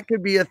like that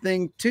could be a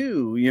thing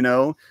too, you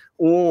know,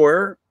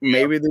 or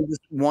maybe they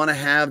just want to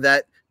have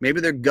that. Maybe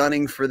they're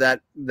gunning for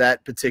that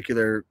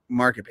particular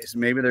market base.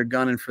 Maybe they're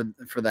gunning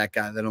for that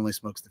guy that only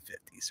smokes the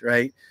 50s,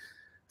 right?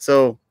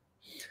 So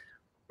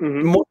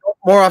more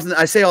often,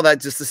 I say all that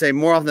just to say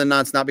more often than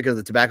not, it's not because of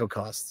the tobacco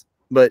costs,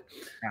 but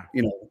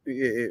you know,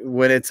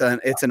 when it's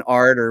an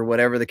art or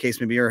whatever the case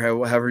may be, or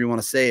however you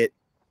want to say it,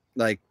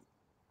 like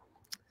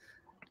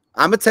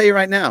I'm gonna tell you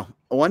right now,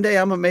 one day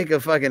I'm gonna make a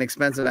fucking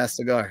expensive ass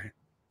cigar.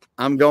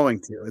 I'm going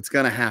to. It's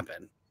gonna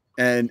happen,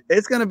 and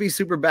it's gonna be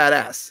super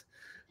badass.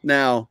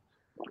 Now,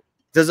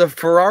 does a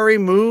Ferrari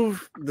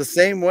move the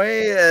same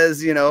way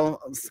as, you know,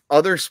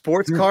 other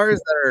sports cars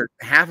that are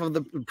half of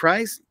the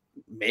price?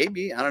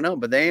 Maybe, I don't know,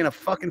 but they ain't a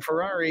fucking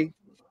Ferrari.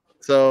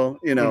 So,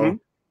 you know,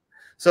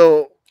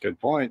 so good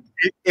point.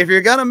 If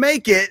you're gonna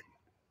make it,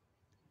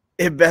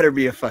 it better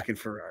be a fucking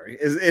Ferrari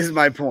is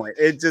my point.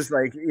 It's just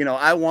like, you know,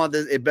 I want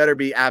this. It better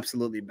be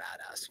absolutely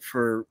badass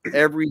for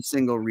every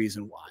single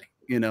reason why,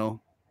 you know?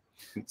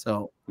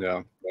 So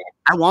yeah,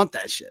 I want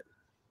that shit.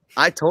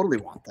 I totally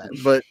want that,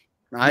 but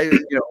you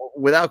know,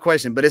 without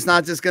question, but it's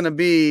not just going to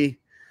be,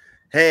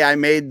 hey, I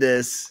made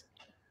this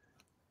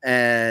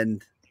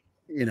and,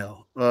 you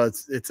know, well,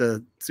 it's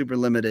a super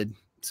limited,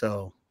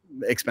 so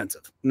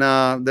expensive.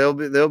 No,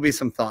 there'll be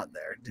some thought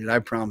there, dude. I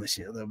promise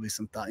you, there'll be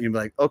some thought. You'll be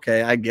like,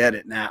 okay, I get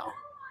it now.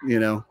 You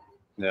know?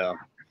 Yeah.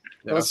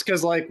 Well, it's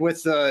because like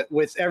with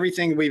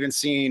everything we've been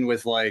seeing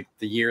with like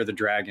the Year of the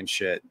Dragon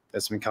shit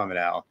that's been coming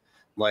out,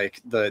 like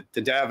the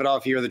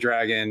Davidoff Year of the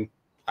Dragon,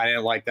 I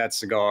didn't like that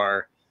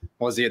cigar.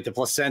 Was the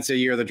Placencia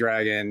Year of the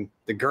Dragon,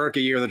 the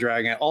Gurkha Year of the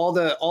Dragon, all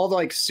the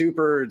like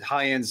super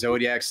high end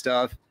Zodiac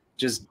stuff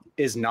just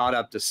is not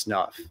up to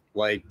snuff.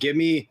 Like give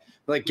me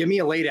a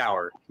late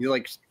hour. You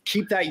like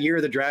keep that Year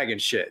of the Dragon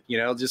shit, you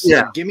know, just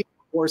like, give me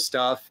more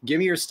stuff. Give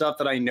me your stuff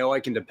that I know I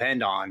can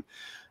depend on.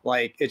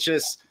 Like it's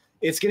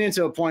getting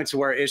to a point to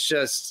where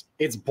it's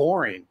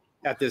boring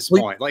at this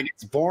point. Like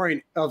it's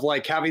boring of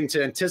like having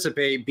to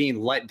anticipate being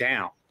let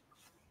down.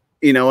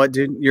 You know what,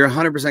 dude? You're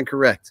 100%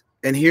 correct.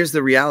 And here's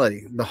the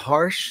reality. The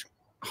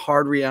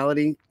hard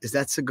reality is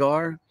that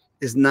cigar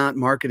is not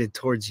marketed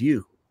towards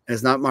you.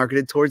 It's not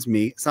marketed towards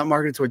me. It's not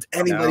marketed towards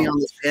anybody on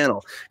this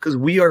panel because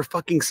we are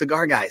fucking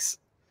cigar guys,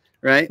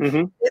 right?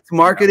 It's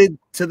marketed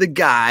to the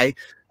guy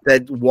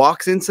that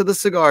walks into the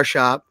cigar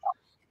shop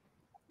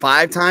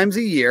 5 times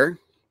a year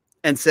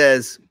and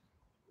says,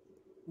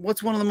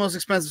 what's one of the most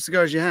expensive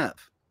cigars you have?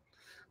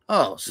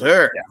 Oh,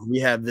 sir, we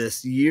have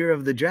this Year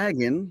of the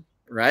Dragon,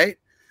 right?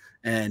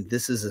 And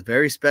this is a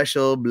very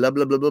special blah,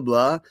 blah, blah, blah,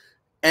 blah.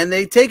 And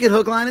they take it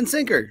hook, line, and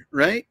sinker,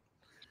 right?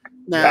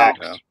 Now,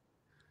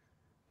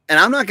 and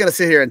I'm not going to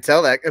sit here and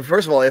tell that.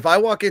 First of all, if I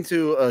walk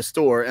into a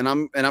store and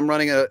I'm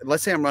running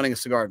let's say I'm running a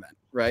cigar event,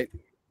 right?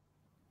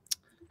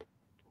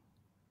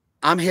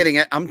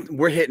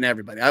 We're hitting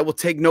everybody. I will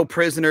take no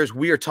prisoners.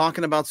 We are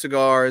talking about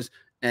cigars.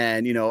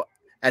 And, you know,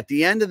 at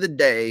the end of the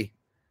day,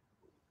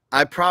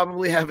 I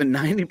probably have a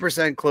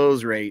 90%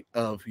 close rate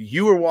of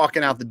you are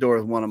walking out the door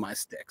with one of my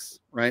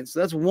sticks, right? So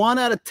that's 1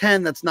 out of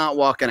 10 that's not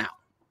walking out,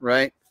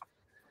 right?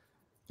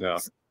 Yeah.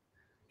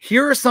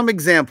 Here are some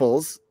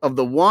examples of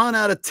the 1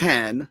 out of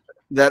 10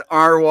 that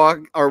are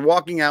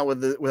walking out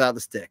without the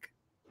stick.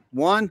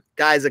 One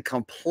guy's a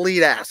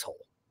complete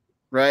asshole,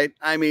 right?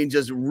 I mean,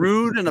 just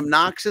rude and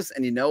obnoxious.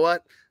 And you know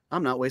what?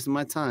 I'm not wasting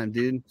my time,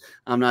 dude.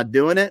 I'm not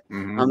doing it.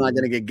 I'm not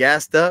going to get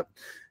gassed up.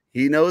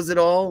 He knows it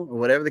all, or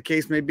whatever the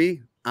case may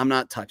be. I'm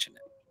not touching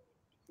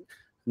it.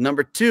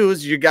 Number 2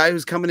 is your guy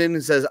who's coming in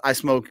and says, I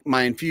smoke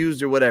my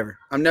infused or whatever.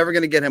 I'm never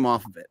going to get him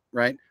off of it,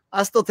 right?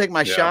 I'll still take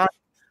my shot,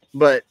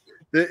 but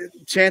the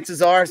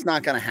chances are it's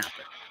not going to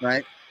happen,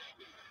 right?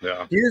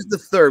 Yeah. Here's the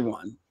 3rd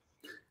one.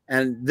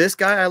 And this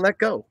guy I let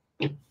go.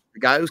 The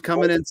guy who's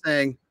coming in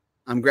saying,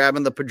 I'm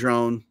grabbing the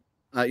Padron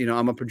You know,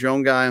 I'm a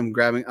Padron guy.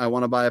 I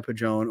want to buy a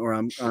Padron, or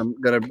I'm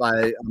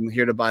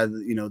here to buy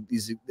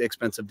these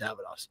expensive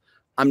Davidoffs.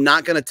 I'm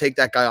not going to take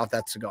that guy off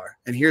that cigar.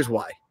 And here's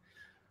why.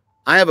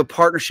 I have a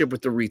partnership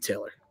with the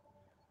retailer.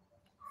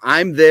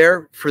 I'm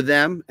there for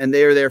them and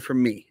they are there for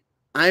me.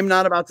 I'm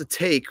not about to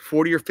take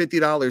 $40 or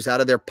 $50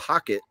 out of their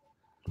pocket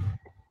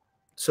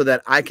so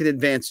that I can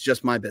advance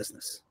just my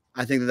business.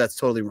 I think that that's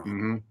totally wrong.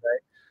 Mm-hmm.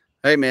 Right?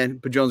 Hey man,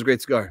 Padron's a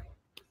great cigar.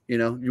 You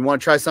know, you want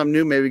to try something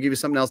new, maybe give you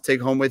something else to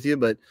take home with you.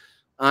 But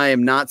I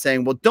am not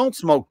saying, well, don't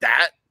smoke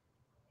that.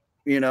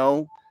 You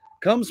know,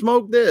 come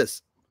smoke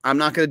this. I'm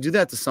not going to do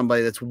that to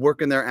somebody that's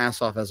working their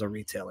ass off as a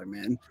retailer,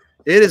 man.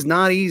 It is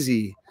not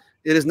easy.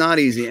 It is not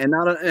easy. And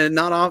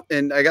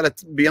I got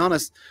to be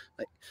honest,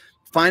 like,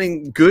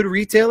 finding good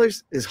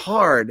retailers is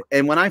hard.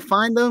 And when I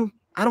find them,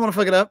 I don't want to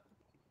fuck it up.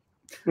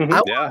 Mm-hmm.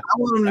 I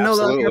want them to know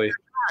that I got their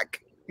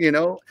back, you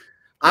know.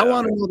 I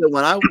want to know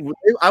that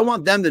I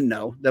want them to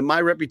know that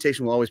my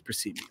reputation will always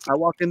precede me. I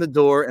walk in the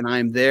door and I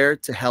am there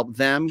to help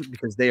them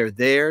because they are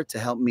there to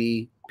help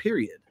me,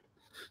 period.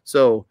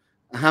 So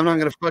I'm not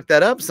going to fuck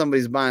that up.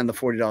 Somebody's buying the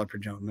 $40 per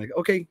Padron. I'm like,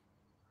 okay,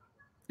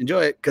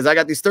 enjoy it. Because I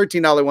got these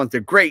 $13 ones.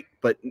 They're great,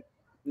 but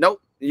nope,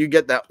 you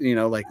get that, you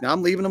know, like now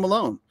I'm leaving them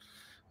alone.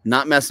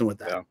 Not messing with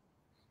that.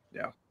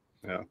 Yeah.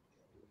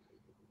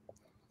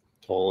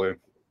 Totally.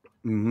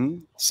 Mm-hmm.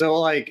 So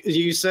like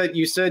you said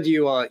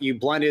you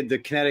blended the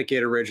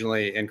Connecticut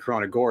originally in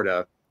Corona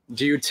Gorda.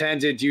 Do you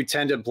tend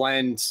to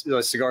blend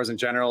cigars in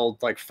general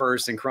like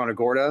first in Corona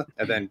Gorda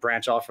and then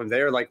branch off from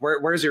there? Like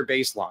where's your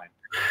baseline?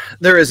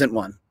 There isn't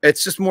one.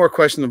 It's just more a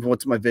question of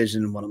what's my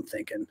vision and what I'm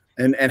thinking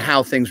and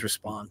how things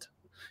respond.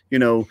 You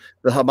know,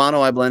 the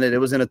Habano I blended, it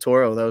was in a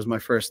Toro. That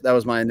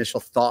was my initial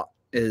thought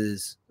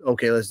is,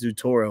 okay, let's do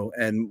Toro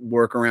and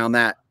work around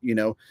that. You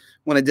know,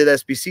 when I did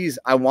SBCs,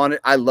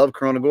 I love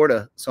Corona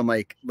Gorda. So I'm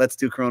like, let's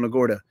do Corona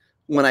Gorda.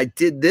 When I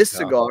did this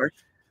cigar,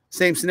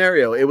 same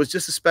scenario. It was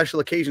just a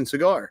special occasion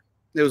cigar.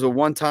 It was a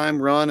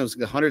one-time run. It was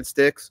 100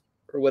 sticks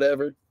or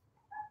whatever.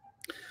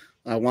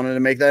 I wanted to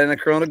make that in a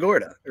Corona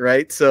Gorda,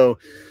 right? So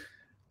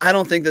I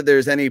don't think that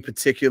there's any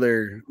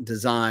particular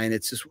design.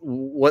 It's just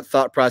what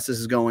thought process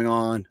is going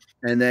on.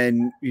 And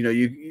then, you know,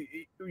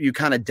 you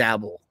kind of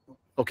dabble.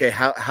 Okay,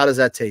 how does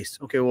that taste?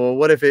 Okay, well,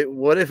 what if it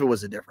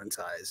was a different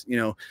size? You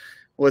know,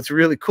 what's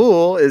really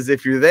cool is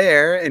if you're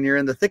there and you're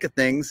in the thick of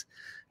things,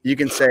 you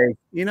can say,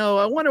 you know,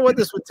 I wonder what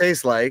this would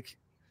taste like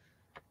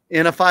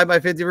in a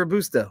 5x50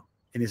 Robusto.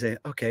 And you say,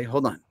 okay,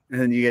 hold on.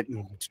 And then you get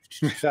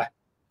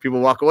people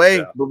walk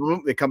away, boom,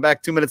 boom, they come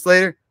back 2 minutes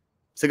later,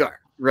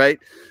 cigar, right?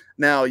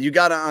 Now, you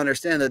got to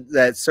understand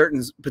that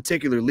certain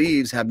particular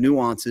leaves have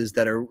nuances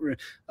that are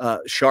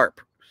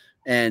sharp,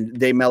 and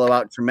they mellow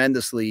out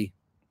tremendously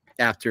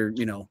after,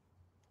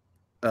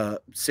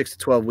 6 to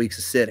 12 weeks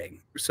of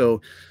sitting.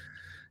 So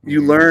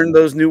you learn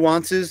those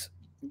nuances,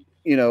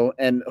 you know,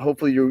 and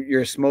hopefully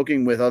you're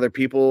smoking with other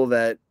people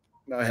that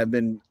have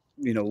been,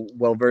 you know,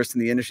 well-versed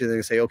in the industry. They're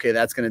gonna say, okay,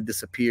 that's going to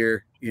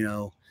disappear, you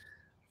know,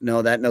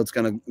 no, that note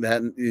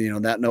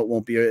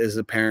won't be as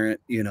apparent,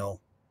 you know,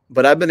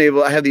 but I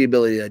have the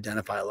ability to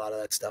identify a lot of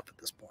that stuff at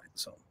this point.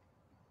 So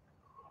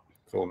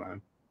cool,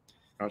 man.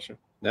 Gotcha.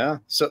 Yeah.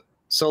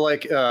 So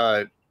like,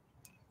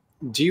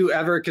 do you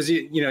ever, because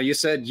you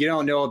said you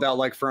don't know about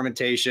like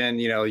fermentation,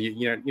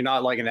 you're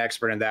not like an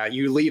expert in that.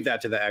 You leave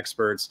that to the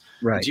experts,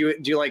 right? Do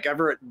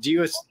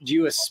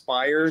you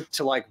aspire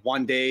to like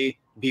one day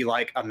be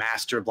like a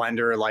master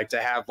blender, like to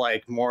have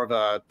like more of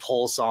a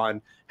pulse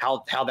on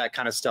how that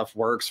kind of stuff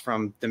works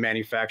from the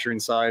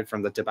manufacturing side,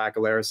 from the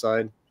tabacalera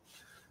side?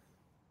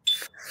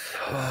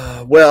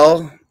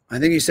 Well, I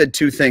think you said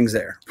two things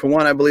there. For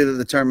one, I believe that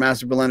the term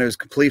master blender is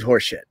complete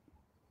horseshit.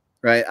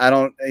 Right. I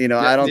don't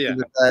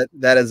think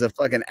that is a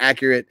fucking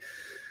accurate.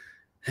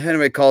 If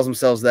anybody calls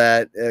themselves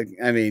that,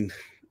 I mean,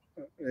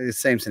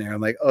 same scenario.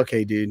 I'm like,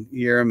 okay, dude,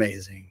 you're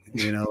amazing.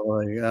 You know,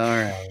 like, all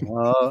right.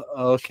 Well,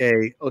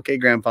 okay,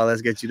 grandpa,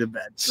 let's get you to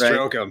bed. Right?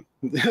 Stroke him.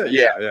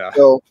 Yeah.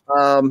 So,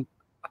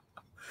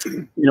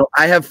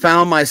 I have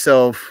found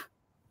myself,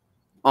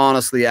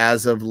 honestly,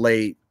 as of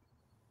late,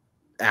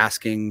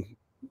 asking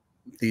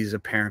these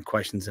apparent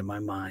questions in my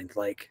mind.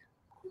 Like,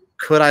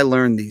 could I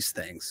learn these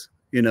things?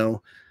 You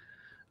know,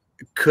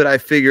 could I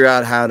figure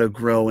out how to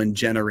grow and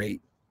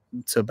generate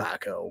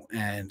tobacco?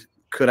 And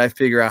could I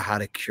figure out how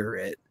to cure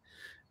it?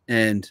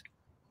 And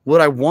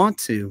would I want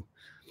to?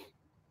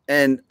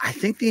 And I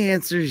think the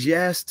answer is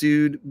yes,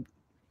 dude.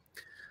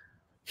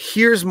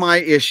 Here's my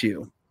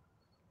issue.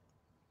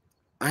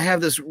 I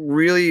have this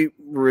really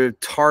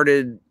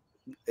retarded,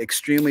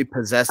 extremely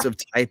possessive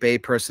type A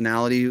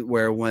personality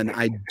where when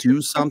I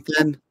do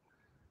something,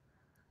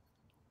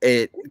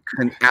 it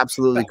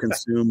absolutely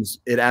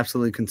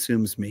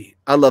consues me.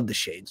 I love the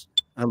shades.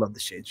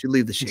 You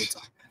leave the shades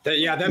on.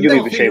 That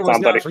middle finger was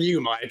not for you,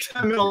 Mike.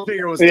 That middle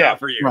finger was not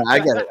for you. Right,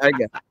 I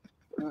get it.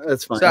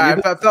 That's fine.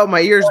 Sorry, I felt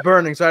my ears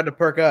burning, so I had to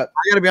perk up.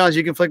 I gotta be honest,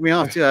 you can flick me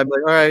off too. I'd be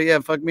like, all right, yeah,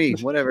 fuck me,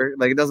 whatever.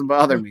 Like, it doesn't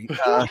bother me.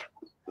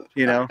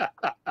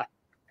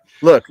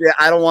 Look, yeah,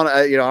 I don't want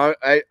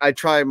to. I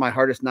try my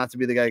hardest not to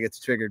be the guy that gets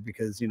triggered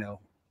because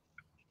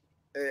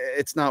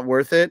it's not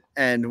worth it.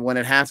 And when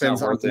it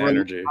happens, worth the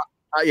energy.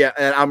 Yeah,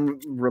 and I'm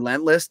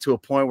relentless to a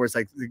point where it's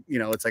like, you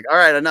know, it's like, all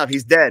right, enough.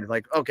 He's dead.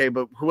 Like, okay,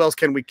 but who else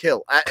can we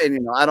kill? And you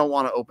know, I don't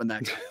want to open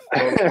that. So,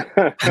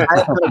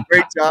 I've done a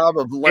great job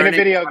of learning in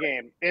a video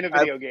game. In a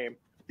video game.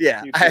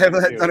 Yeah, I have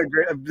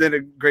done a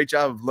great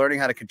job of learning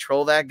how to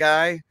control that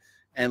guy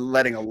and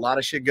letting a lot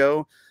of shit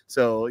go.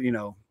 So you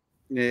know,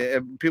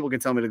 people can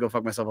tell me to go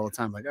fuck myself all the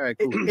time. Like, all right,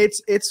 cool.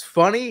 It's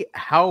funny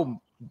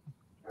how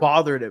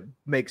bothered it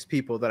makes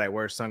people that I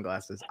wear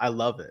sunglasses. I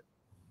love it.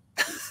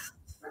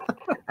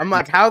 I'm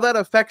like, how that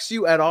affects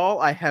you at all,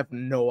 I have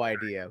no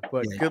idea.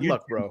 But good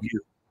luck, bro.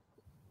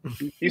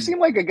 You seem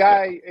like a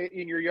guy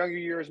in your younger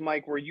years,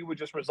 Mike, where you would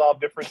just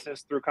resolve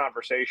differences through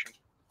conversation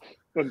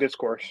or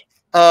discourse.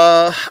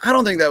 I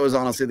don't think that was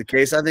honestly the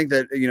case. I think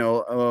that, you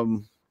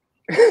know,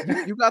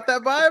 you got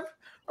that vibe,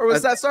 or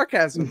was that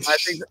sarcasm?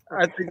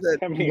 I think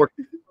that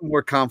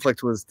more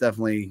conflict was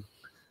definitely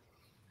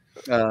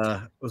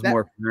more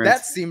apparent.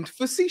 That seemed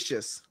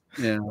facetious.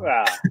 Yeah.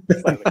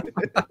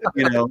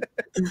 You know,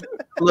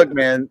 look,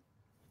 man,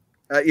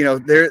 you know,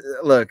 there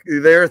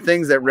are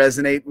things that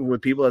resonate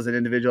with people as an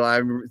individual.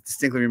 I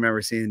distinctly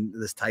remember seeing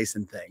this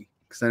Tyson thing,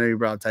 because I know you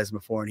brought up Tyson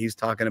before, and he's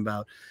talking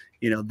about,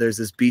 you know, there's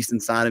this beast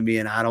inside of me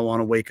and I don't want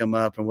to wake him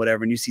up and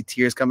whatever. And you see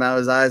tears come out of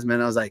his eyes,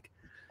 man. I was like,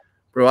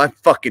 bro, I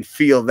fucking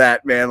feel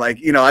that, man.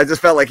 Like, you know, I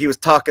just felt like he was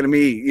talking to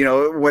me, you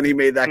know, when he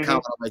made that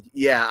comment. I'm like,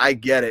 yeah, I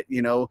get it,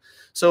 you know.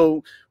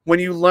 So when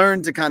you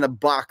learn to kind of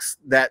box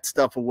that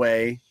stuff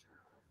away,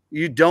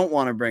 you don't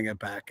want to bring it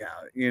back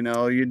out, you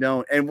know, you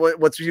don't. And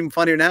what's even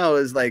funnier now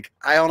is, like,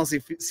 I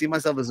honestly see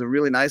myself as a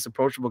really nice,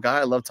 approachable guy.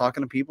 I love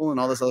talking to people and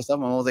all this other stuff.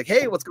 I'm always like,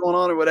 hey, what's going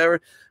on or whatever.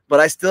 But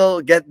I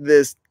still get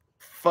this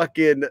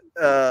fucking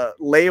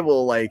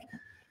label, like,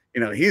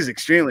 you know, he's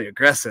extremely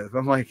aggressive.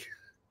 I'm like,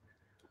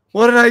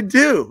 what did I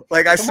do?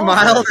 Like, I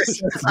smiled.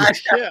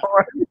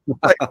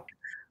 Like,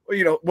 well,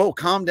 you know, whoa,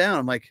 calm down.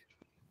 I'm like,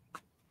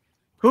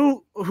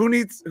 who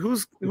needs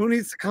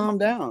to calm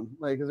down?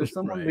 Like, is there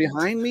someone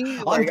behind me?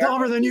 I'm like,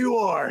 calmer than you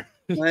are.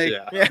 Like,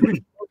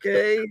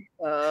 okay,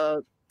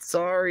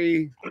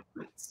 sorry,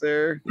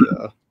 sir.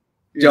 Yeah.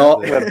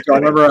 Y'all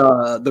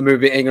remember the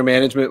movie Anger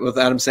Management with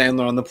Adam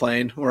Sandler on the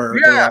plane, where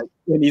like,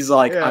 and he's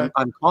like, I'm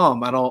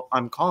calm.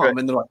 I'm calm. Right.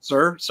 And they're like,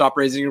 sir, stop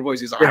raising your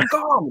voice. He's like, I'm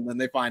calm. And then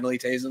they finally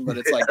tase him. But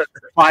it's like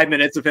 5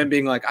 minutes of him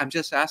being like, I'm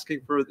just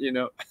asking for, you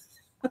know.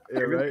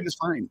 Everything is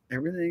fine.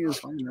 Everything is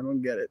fine. I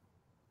don't get it.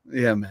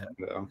 Yeah, man.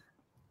 Yeah.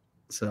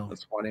 So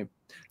that's funny.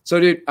 So,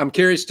 dude, I'm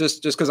curious,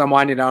 just because I'm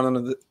winding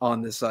down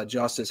on this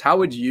justice, how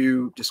would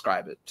you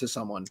describe it to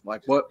someone?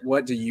 Like,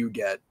 what do you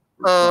get?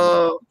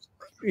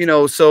 You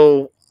know,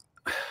 so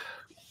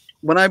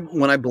when I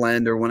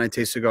blend or when I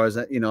taste cigars,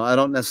 you know, I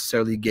don't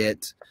necessarily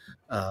get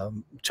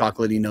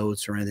chocolatey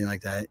notes or anything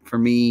like that. For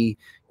me,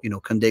 you know,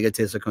 Condega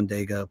tastes like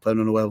Condega,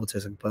 Pueblo Nuevo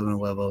tastes like Pueblo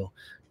Nuevo.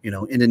 You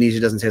know, Indonesia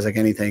doesn't taste like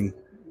anything.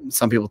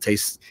 Some people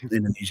taste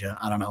Indonesia.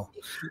 I don't know.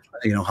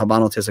 You know,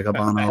 Habano tastes like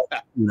Habano.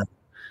 You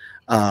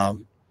know,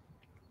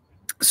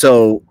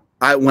 so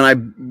when I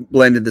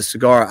blended the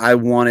cigar, I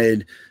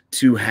wanted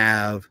to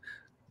have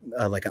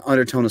like an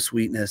undertone of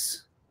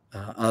sweetness.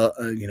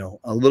 You know,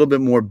 a little bit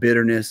more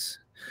bitterness,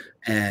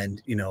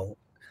 and, you know,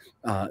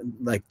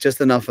 like just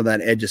enough of that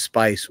edge of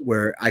spice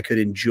where I could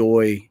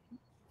enjoy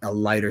a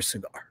lighter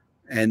cigar.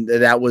 And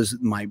that was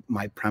my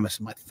premise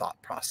and my thought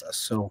process.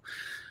 So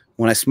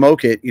when I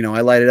smoke it, you know,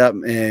 I light it up,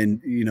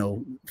 and, you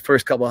know,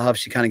 first couple of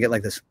huffs, you kind of get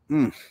like this,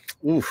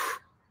 oof,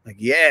 like,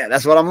 yeah,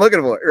 that's what I'm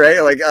looking for, right?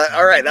 Like,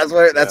 all right, that's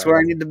where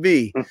I need to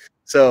be.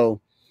 So,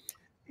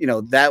 you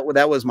know, that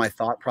was my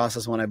thought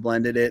process when I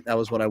blended it. That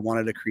was what I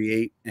wanted to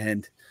create,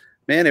 and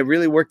man, it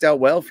really worked out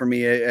well for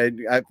me.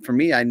 For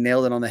me, I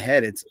nailed it on the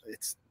head.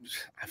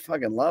 I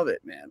fucking love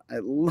it, man. I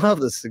love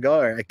the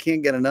cigar. I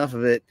can't get enough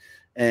of it,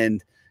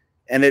 and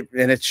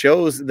it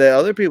shows that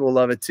other people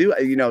love it too.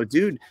 You know,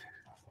 dude,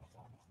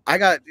 I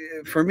got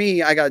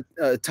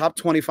top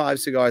 25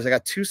 cigars. I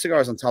got 2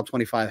 cigars on top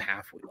 25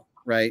 half wheel,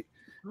 right?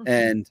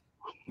 And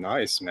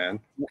nice, man.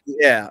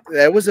 Yeah,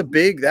 that was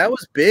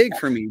big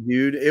for me,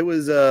 dude. It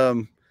was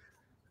the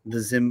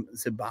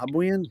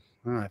Zimbabwean.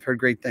 Oh, I've heard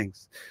great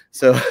things.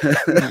 So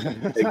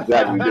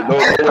exactly. Don't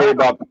worry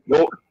about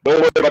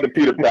the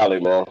Peter Pally,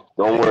 man.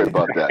 Don't worry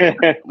about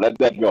that. Let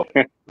that go.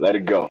 Let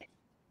it go.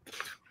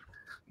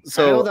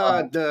 So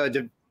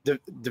the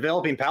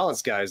developing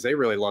palates guys, they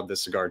really love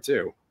this cigar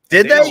too.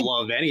 Did they? Don't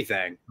love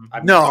anything.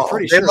 I'm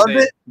pretty sure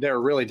they're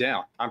really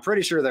down. I'm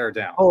pretty sure they're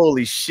down.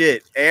 Holy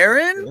shit,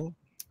 Aaron.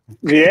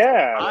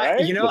 Yeah,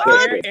 right? You know,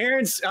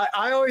 Aaron's.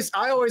 I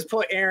always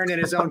put Aaron in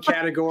his own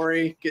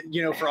category.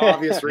 You know, for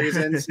obvious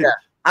reasons. Yeah.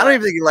 I don't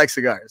even think he likes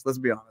cigars. Let's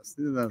be honest.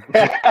 Oh,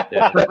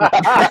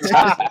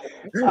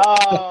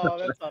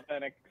 that's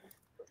authentic.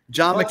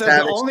 John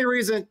McTavish. The only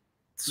reason,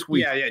 sweet.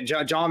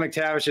 Yeah. John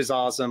McTavish is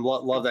awesome.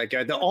 Love that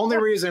guy. The only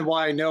reason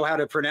why I know how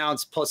to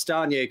pronounce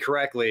Powstanie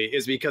correctly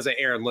is because of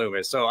Aaron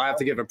Loomis. So I have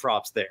to give him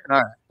props there. All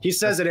right. He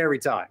says it every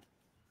time.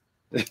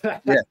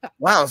 Yeah.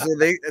 Wow.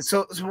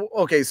 So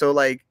okay. So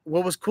like,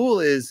 what was cool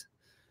is,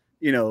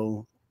 you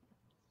know,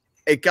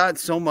 it got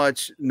so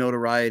much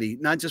notoriety,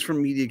 not just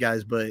from media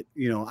guys, but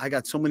I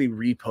got so many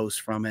reposts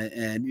from it,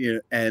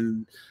 and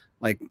and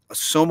like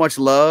so much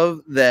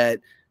love that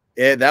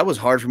that was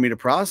hard for me to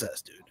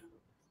process, dude.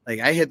 Like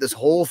I hit this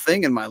whole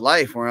thing in my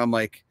life where I'm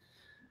like,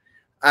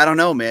 I don't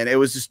know, man. It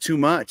was just too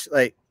much.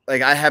 Like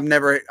I've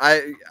never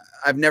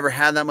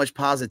had that much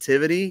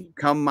positivity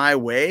come my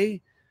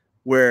way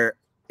where,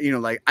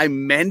 like I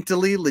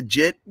mentally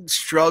legit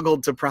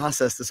struggled to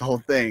process this whole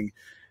thing.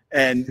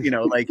 And,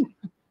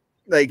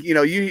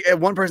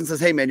 one person says,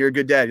 "Hey man, you're a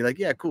good dad." You're like,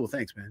 "Yeah, cool.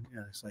 Thanks, man."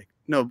 Yeah. It's like,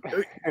 no,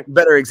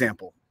 better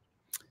example.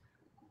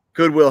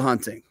 Good Will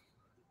Hunting,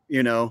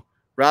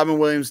 Robin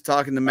Williams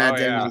talking to Matt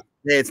Damon.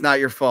 Yeah. Hey, it's not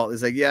your fault.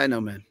 It's like, yeah, I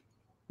know, man.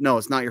 No,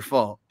 it's not your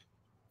fault.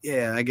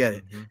 Yeah, I get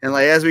it. And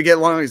like as we get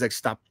along, he's like,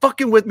 "Stop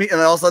fucking with me." And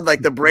then all of a sudden,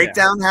 like the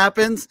breakdown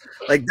happens.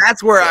 Like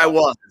that's where I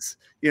was.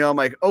 I'm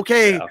like,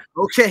 okay.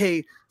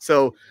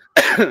 So,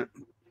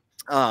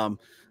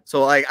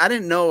 so like I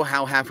didn't know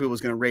how Halfwheel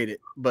was going to rate it,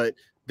 but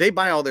they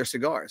buy all their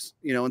cigars,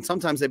 and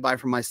sometimes they buy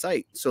from my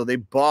site. So they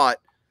bought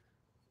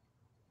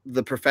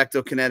the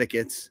Perfecto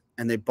Connecticut's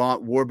and they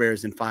bought War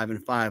Bears in 5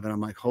 and 5, and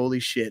I'm like, holy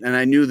shit! And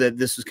I knew that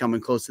this was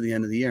coming close to the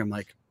end of the year. I'm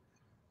like,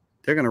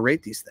 they're going to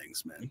rate these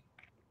things, man.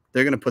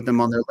 They're going to put them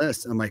on their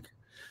list. I'm like,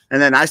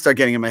 and then I start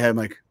getting in my head. I'm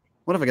like,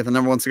 what if I get the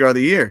 #1 cigar of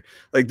the year?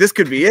 Like this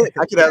could be it.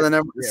 I could have the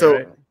number. Yeah, so,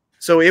 right.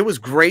 So it was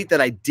great that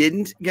I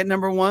didn't get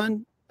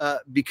 #1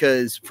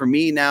 because for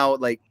me now,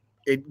 like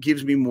it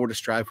gives me more to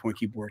strive for and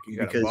keep working.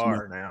 Because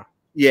now,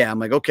 yeah, I'm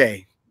like,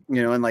 okay,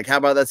 and like, how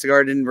about that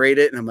cigar didn't rate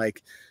it? And I'm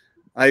like,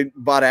 I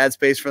bought ad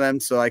space for them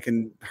so I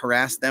can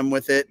harass them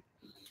with it,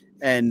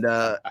 and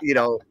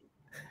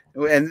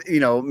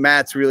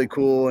Matt's really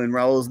cool and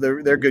Raul's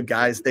they're good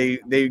guys. They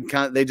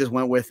just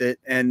went with it,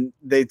 and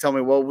they tell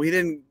me, well, we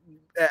didn't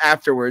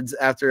afterwards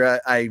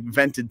after I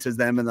vented to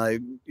them and I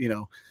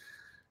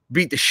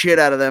beat the shit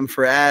out of them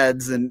for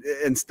ads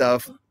and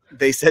stuff.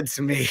 They said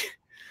to me,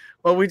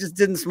 well, we just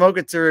didn't smoke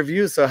it to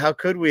review, so how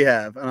could we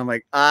have? And I'm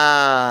like,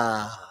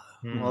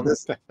 well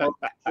this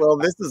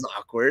is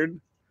awkward.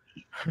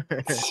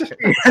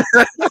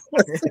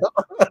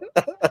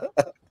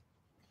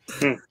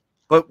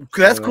 But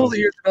that's cool that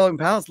you're developing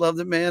palates. Loved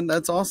it, man.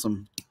 That's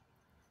awesome.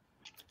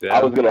 Yeah,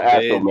 I was gonna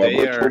ask them,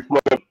 man.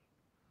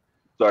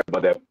 Sorry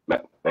about that,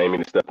 Matt. I didn't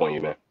mean to step on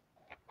you, man.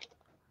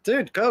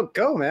 Dude, go,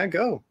 man,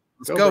 go.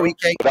 Let's go,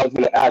 EK. But I was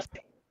gonna ask,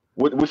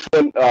 which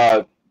one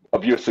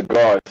of your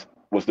cigars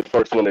was the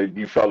first one that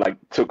you felt like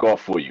took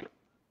off for you?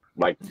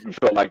 Like you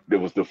felt like it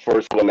was the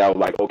first one that was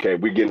like, okay,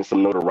 we're getting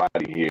some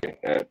notoriety here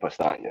at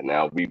Powstanie.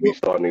 Now we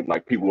starting to,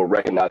 like, people were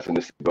recognizing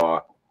the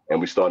cigar and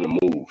we starting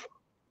to move.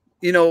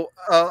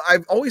 I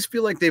always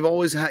feel like they've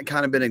always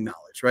kind of been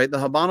acknowledged, right? The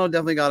Habano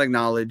definitely got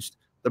acknowledged.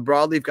 The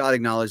Broadleaf got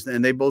acknowledged,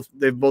 and they've both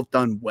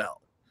done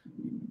well.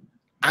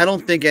 I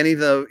don't think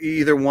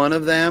either one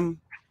of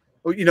them.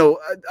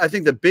 I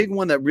think the big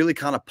one that really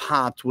kind of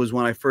popped was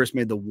when I first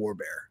made the War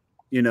Bear.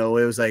 It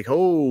was like,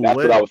 oh, that's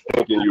what I was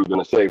thinking you were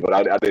gonna say, but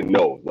I didn't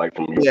know, like,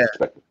 from your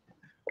perspective.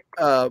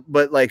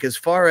 But like as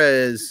far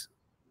as,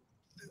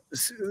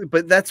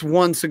 but that's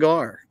one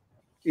cigar.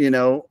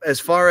 As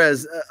far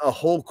as a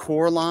whole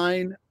core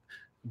line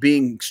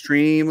being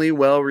extremely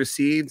well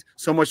received,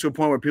 so much to a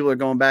point where people are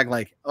going back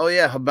like, oh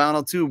yeah,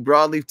 Habano 2,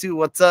 Broadleaf 2,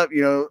 what's up?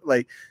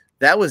 Like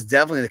that was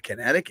definitely the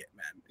Connecticut,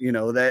 man.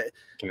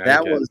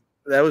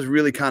 That was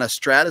really kind of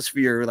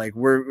stratosphere. Like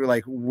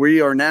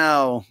we are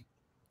now,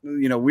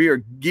 we are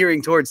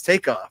gearing towards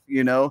takeoff,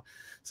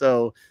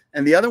 So,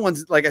 and the other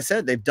ones, like I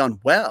said, they've done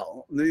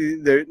well.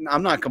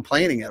 I'm not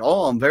complaining at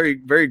all. I'm very,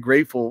 very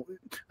grateful.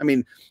 I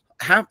mean,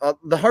 a lot of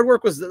the hard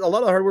work was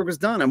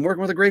done. I'm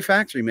working with a great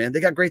factory, man. They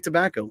got great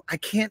tobacco. I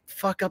can't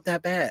fuck up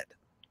that bad,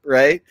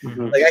 right?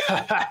 Mm-hmm. Like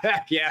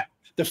yeah,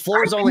 the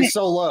floor is only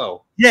so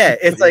low. Yeah,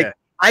 it's like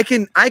I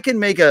can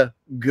make a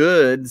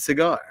good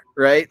cigar,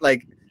 right?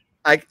 Like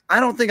I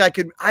don't think I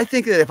could. I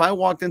think that if I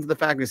walked into the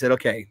factory and said,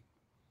 okay,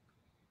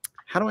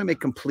 how do I make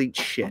complete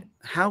shit?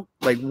 How,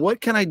 like,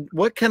 what can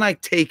I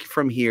take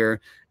from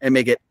here and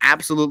make it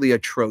absolutely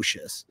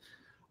atrocious?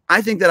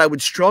 I think that I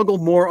would struggle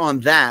more on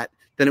that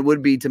than it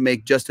would be to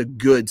make just a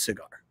good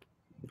cigar,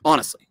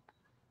 honestly,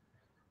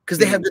 because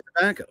they have the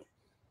tobacco,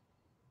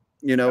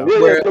 Yeah,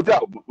 no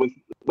doubt.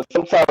 But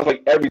sometimes,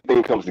 like,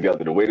 everything comes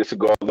together. The way the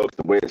cigar looks,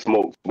 the way it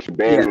smokes, what your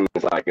band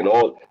is like, and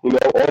all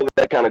of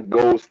that kind of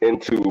goes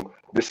into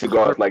the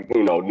cigar. Like,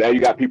 now you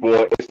got people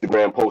on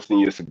Instagram posting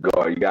your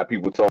cigar. You got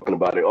people talking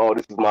about it. Oh,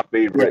 this is my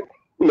favorite.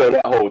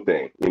 That whole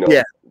thing.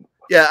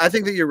 Yeah. I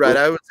think that you're right.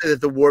 I would say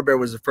that the War Bear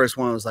was the first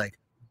one. I was like,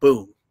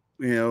 boom,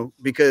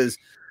 because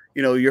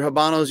your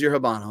Habano's your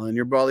Habano and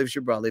your Broadleaf's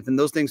your Broadleaf, and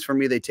those things for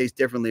me, they taste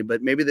differently.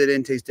 But maybe they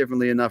didn't taste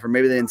differently enough, or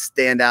maybe they didn't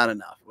stand out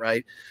enough,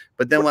 right?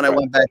 But then when I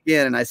went back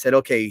in and I said,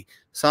 okay,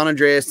 San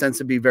Andreas tends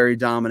to be very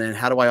dominant.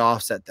 How do I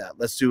offset that?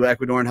 Let's do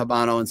Ecuadorian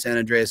Habano and San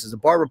Andreas as a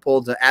barber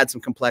pole to add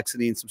some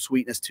complexity and some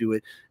sweetness to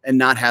it, and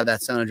not have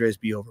that San Andreas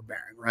be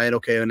overbearing, right?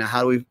 Okay, and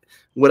now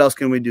what else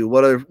can we do?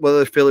 What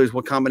other fillers?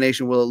 What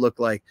combination will it look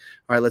like?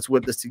 All right, let's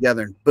whip this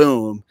together, and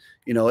boom.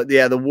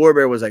 The War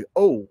Bear was like,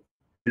 oh,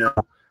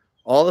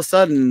 all of a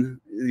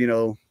sudden, you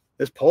know,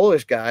 this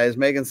Polish guy is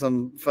making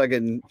some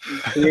fucking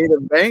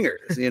creative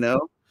bangers, you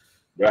know?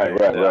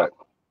 Right.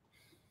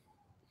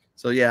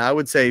 So yeah,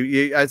 I'd say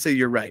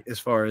you're right as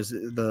far as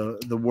the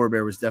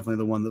Warbear was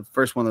definitely the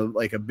first one of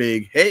like a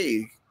big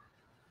hey.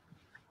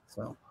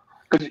 So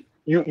because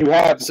you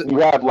have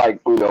like,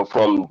 you know,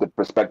 from the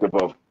perspective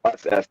of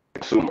us as a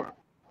consumer,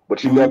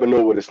 but you never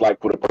know what it's like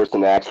for the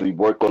person to actually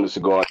work on the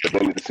cigar, to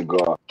blend the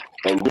cigar,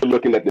 and you're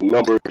looking at the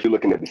numbers, you're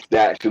looking at the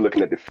stats, you're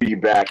looking at the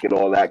feedback and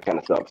all that kind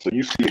of stuff. So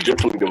you see it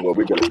differently than what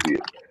we're gonna see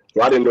it.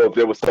 So I didn't know if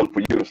there was something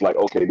for you. It's like,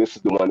 okay, this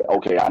is the one.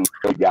 Okay, I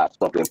know you got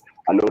something.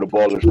 I know the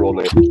ball is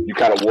rolling. You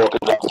kind of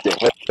walking up with your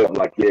head up,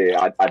 like,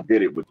 yeah, I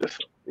did it with this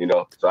one, you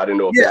know. So I didn't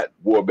know if that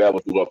Warbear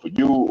was the one for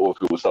you or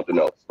if it was something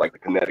else, like the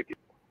Connecticut.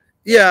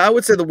 Yeah, I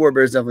would say the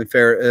Warbear is definitely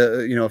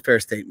fair. You know, a fair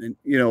statement.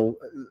 You know,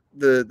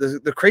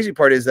 the crazy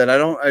part is that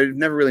I've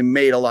never really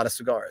made a lot of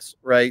cigars,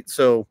 right?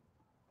 So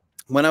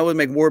when I would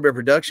make Warbear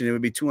production, it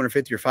would be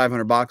 250 or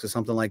 500 boxes,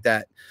 something like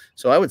that.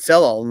 So I would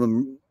sell all of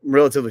them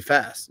relatively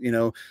fast, you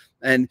know.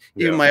 And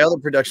even my other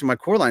production, my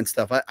core line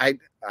stuff, I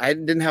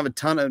didn't have a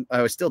ton of.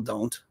 I still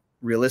don't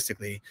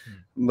realistically,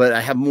 but I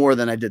have more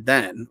than I did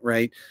then,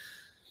 right?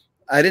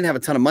 I didn't have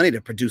a ton of money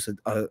to produce an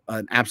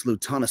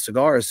absolute ton of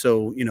cigars,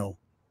 so you know,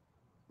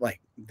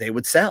 like they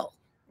would sell,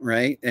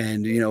 right?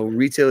 And you know,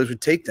 retailers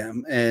would take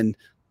them and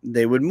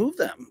they would move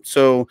them.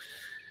 So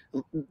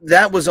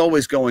that was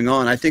always going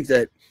on. I think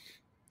that,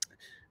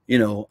 you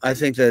know,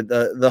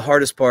 the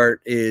hardest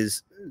part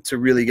is to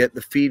really get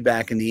the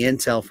feedback and the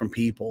intel from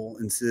people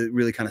and to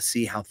really kind of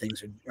see how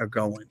things are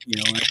going. You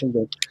know, I think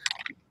that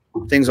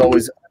things are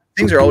always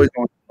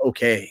going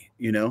okay.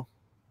 You know,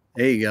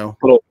 there you go.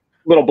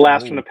 Little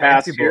blast from the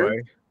past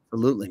here.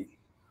 Absolutely.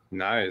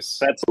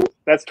 Nice.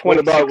 That's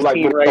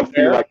 2016 right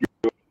there. Like,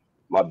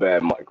 my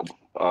bad, Michael.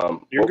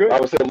 You're good. I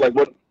was saying, like,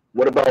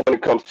 what about when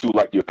it comes to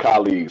like your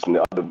colleagues and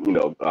the other, you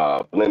know,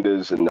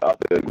 blenders and the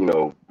other, you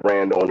know,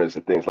 brand owners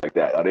and things like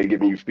that? Are they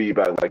giving you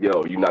feedback like,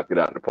 yo, you knocked it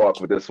out of the park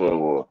with this one,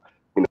 or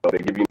you know, they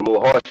give you more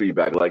harsh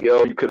feedback like,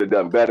 yo, you could have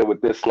done better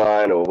with this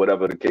line, or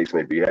whatever the case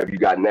may be? Have you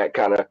gotten that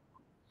kind of,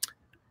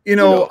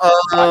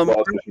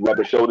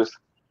 rubbing shoulders?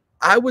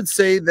 I would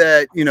say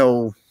that, you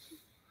know,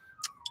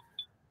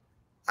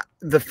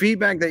 the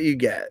feedback that you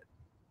get,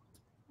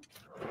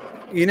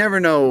 you never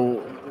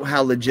know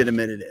how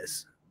legitimate it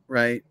is.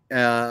 Right.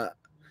 I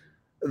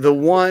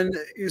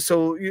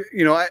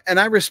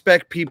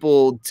respect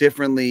people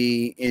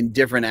differently in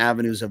different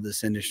avenues of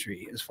this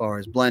industry, as far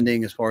as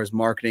blending, as far as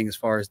marketing, as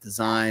far as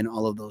design,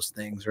 all of those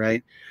things.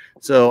 Right.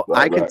 So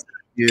I can tell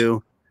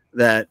you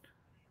that,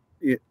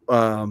 you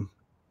know,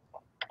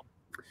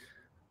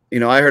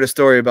 I heard a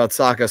story about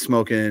Saka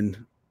smoking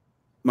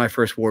my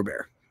first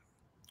Warbear,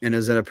 and it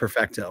was in a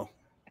Perfecto.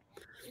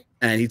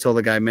 And he told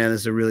the guy, man, this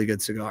is a really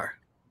good cigar.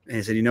 And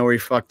he said, you know where he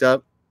fucked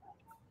up?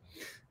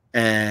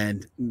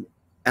 And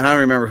I don't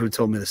remember who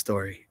told me the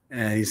story.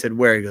 And he said,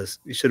 where? He goes,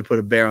 you should have put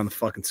a bear on the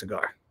fucking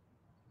cigar.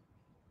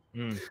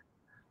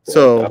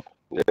 So,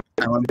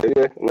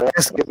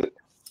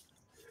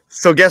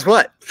 so guess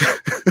what?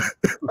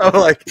 I'm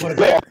like,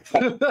 bear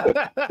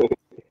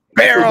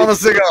on the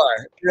cigar.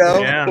 You know?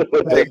 Yeah.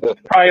 Like,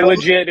 Probably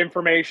legit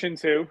information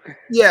too.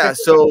 Yeah.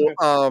 So,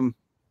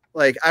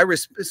 like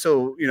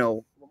so, you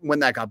know, when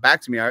that got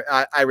back to me,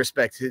 I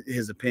respect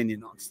his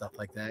opinion on stuff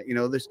like that. You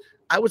know,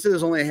 I would say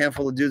there's only a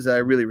handful of dudes that I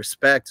really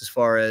respect as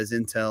far as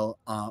intel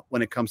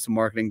when it comes to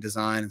marketing,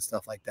 design, and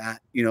stuff like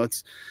that. You know,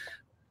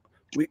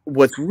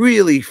 what's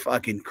really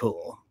fucking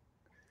cool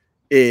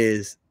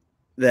is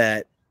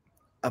that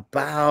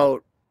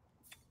about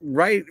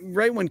right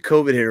when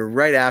COVID hit, or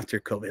right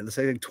after COVID, let's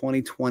say like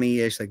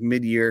 2020-ish, like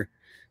mid-year,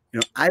 you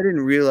know, I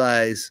didn't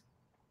realize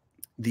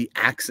the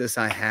access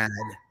I had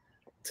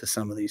to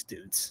some of these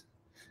dudes.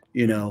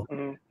 You know,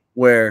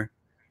 where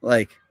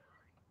like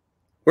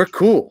we're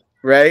cool,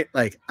 right?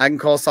 Like I can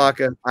call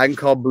Saka, I can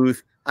call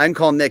Booth, I can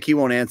call Nick. He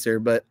won't answer,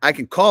 but I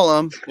can call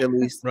him at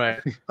least. Right.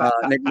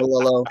 Nick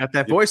Malillo. Got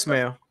that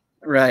voicemail.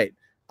 Right.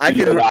 I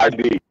can.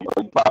 ID.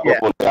 Pop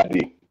up on the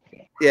ID.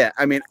 Yeah.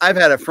 I mean, I've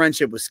had a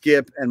friendship with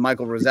Skip and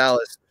Michael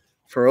Rosales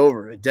for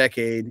over a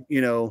decade,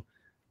 you know,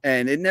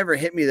 and it never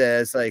hit me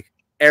that it's like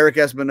Eric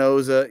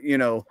Espinoza, you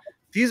know.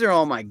 These are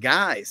all my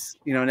guys,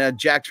 you know. Now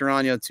Jack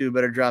Tarano too.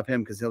 Better drop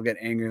him because he'll get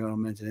angry when I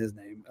mention his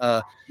name.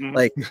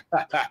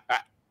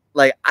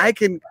 Like I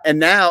can, and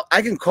now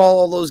I can call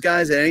all those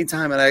guys at any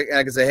time, and I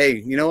can say,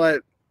 hey, you know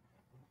what?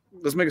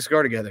 Let's make a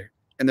cigar together.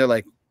 And they're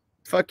like,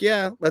 fuck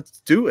yeah,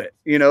 let's do it.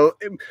 You know.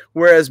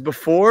 Whereas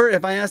before,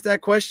 if I asked that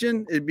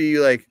question, it'd be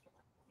like,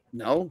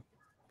 no,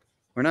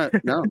 we're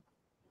not. No,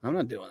 I'm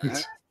not doing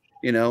that.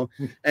 You know,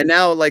 and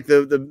now like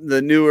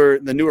the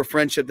newer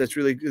friendship that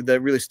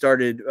really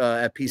started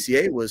at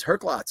PCA was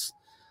Herklotz,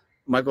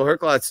 Michael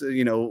Herklotz.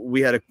 You know, we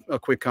had a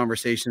quick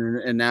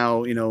conversation, and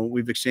now, you know,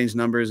 we've exchanged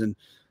numbers, and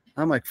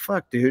I'm like,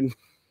 fuck, dude.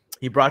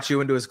 He brought you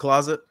into his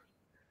closet.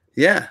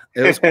 Yeah,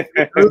 it was a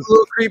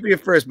little creepy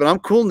at first, but I'm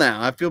cool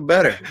now. I feel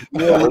better.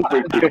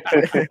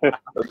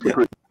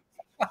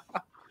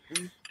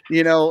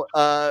 You know,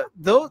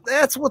 though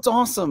that's what's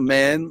awesome,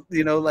 man.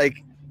 You know,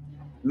 like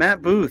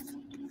Matt Booth,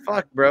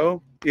 fuck,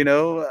 bro. You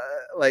know,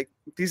 like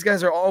these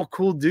guys are all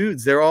cool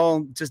dudes. They're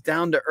all just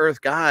down to earth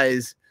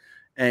guys,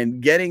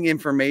 and getting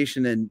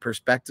information and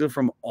perspective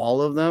from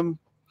all of them,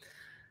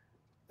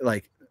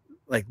 like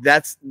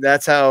that's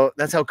how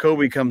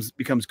Kobe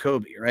becomes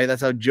Kobe, right?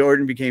 That's how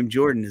Jordan became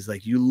Jordan. Is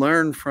like you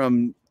learn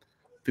from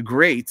the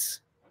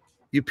greats,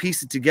 you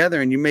piece it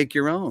together, and you make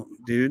your own,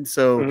 dude.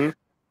 So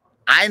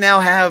I now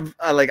have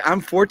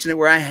I'm fortunate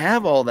where I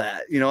have all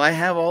that. You know, I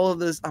have all of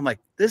this. I'm like,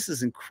 this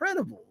is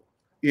incredible.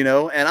 You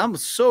know, and I'm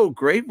so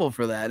grateful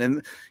for that.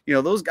 And you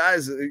know, those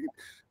guys,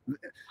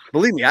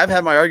 believe me, I've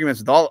had my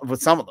arguments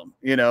with some of them.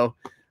 You know,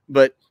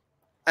 but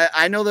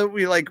I know that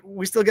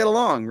we still get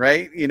along,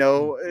 right? You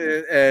know,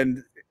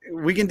 and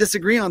we can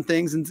disagree on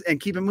things and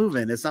keep it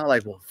moving. It's not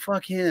like, well,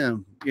 fuck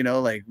him. You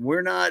know, like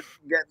we're not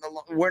getting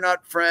along, we're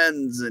not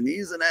friends, and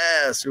he's an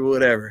ass or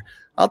whatever.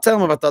 I'll tell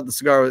him if I thought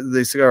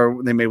the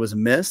cigar they made was a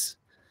miss.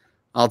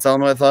 I'll tell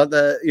him I thought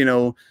that, you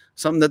know,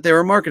 something that they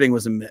were marketing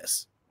was a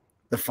miss.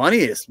 The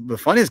funniest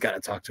guy to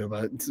talk to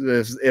about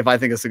if I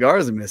think a cigar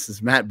is a miss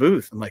is Matt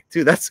Booth. I'm like,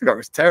 dude, that cigar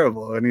was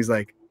terrible. And he's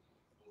like,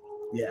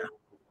 yeah.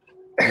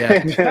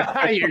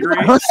 I agree.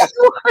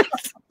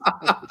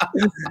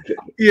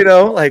 You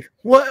know, like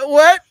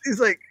what? He's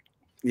like,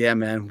 yeah,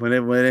 man. When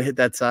it hit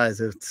that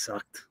size, it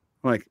sucked.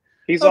 I'm like,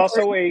 he's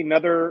also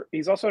another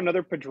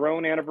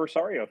Padron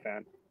Anniversario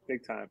fan,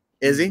 big time.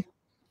 Is he?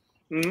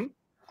 Mm-hmm.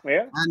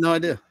 Yeah. I had no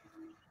idea.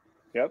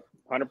 Yep,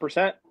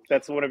 100%.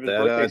 That's one of his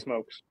birthday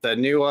smokes. The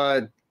new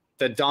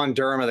the Don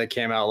Derma that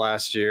came out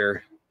last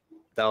year,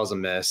 that was a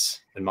miss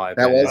in my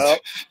opinion.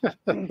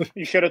 Well,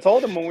 you should have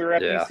told him when we were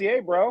at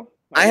PCA, bro.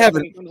 I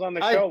haven't. When he comes on the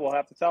show, we'll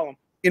have to tell him.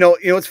 You know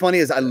what's funny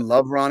is I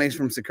love Ronnie's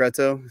from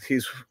Secreto.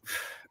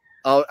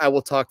 I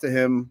will talk to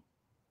him.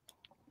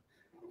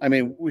 I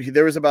mean,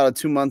 there was about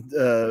a 2-month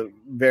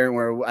variant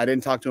where I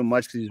didn't talk to him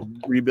much because he's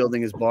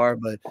rebuilding his bar,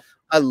 but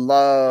I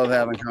love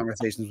having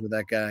conversations with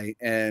that guy.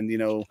 And, you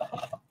know,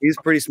 he's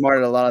pretty smart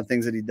at a lot of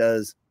things that he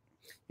does.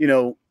 You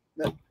know,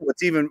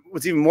 what's even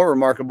more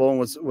remarkable and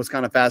what's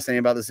kind of fascinating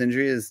about this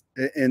industry is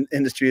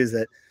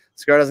that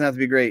cigar doesn't have to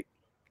be great,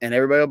 and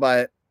everybody will buy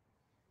it.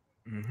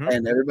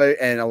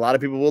 And a lot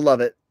of people will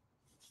love it,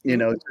 you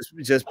know,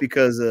 just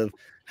because of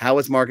how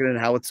it's marketed and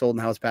how it's sold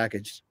and how it's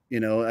packaged. You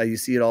know, you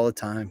see it all the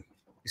time.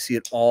 You see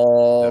it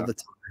all the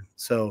time.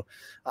 So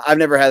I've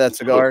never had that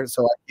cigar,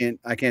 so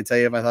I can't tell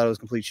you if I thought it was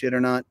complete shit or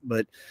not,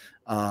 but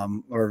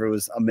or if it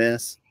was a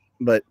miss.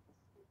 But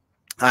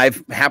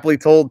I've happily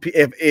told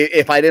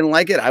if I didn't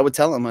like it, I would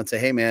tell them. I'd say,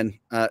 hey man,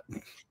 you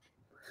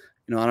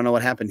know, I don't know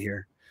what happened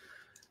here.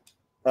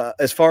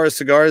 As far as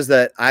cigars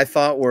that I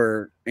thought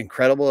were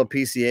incredible at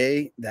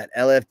PCA, that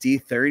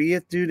LFD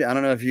 30th, dude. I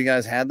don't know if you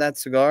guys had that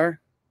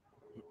cigar.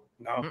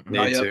 No,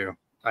 need to.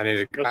 I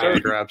need to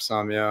grab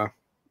some. Yeah.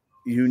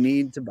 You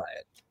need to buy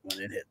it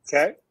when it hits.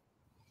 Okay.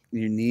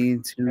 You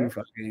need to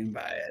fucking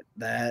buy it.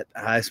 That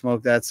I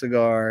smoked that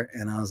cigar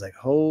and I was like,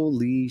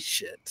 holy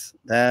shit,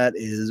 that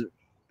is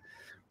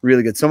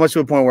really good. So much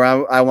to a point where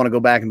I want to go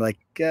back and be like,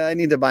 I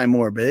need to buy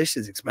more, but this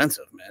shit's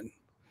expensive,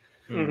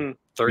 man.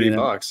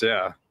 $30,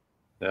 yeah.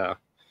 Yeah.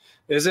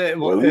 Is it?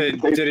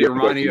 Did it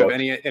remind you of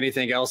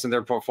anything else in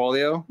their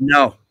portfolio?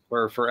 No.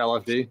 Or for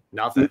LFD?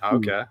 Nothing.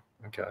 Okay.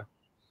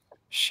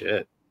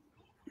 Shit.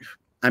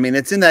 I mean,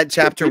 it's in that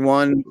chapter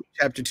 1,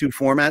 chapter 2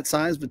 format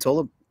size, but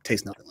Tola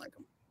tastes nothing like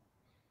them.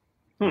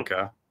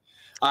 Okay.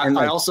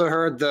 I also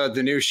heard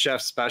the new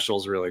chef special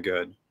is really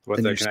good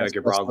with the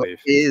Connecticut broadleaf.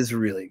 Is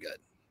really good.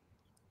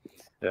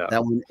 Yeah.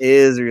 That one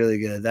is really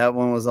good. That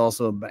one was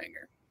also a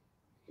banger.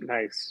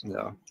 Nice.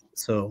 Yeah.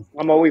 So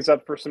I'm always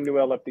up for some new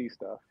LFD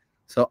stuff.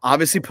 So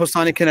obviously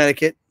Powstanie,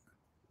 Connecticut.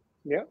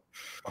 Yeah.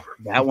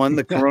 That one,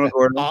 the Corona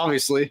Gordon.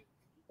 Obviously.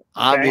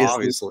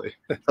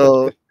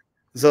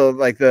 So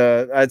like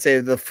I'd say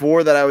the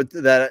 4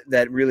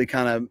 that really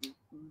kind of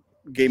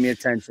gave me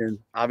attention.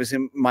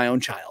 Obviously my own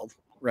child,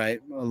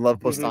 right? I love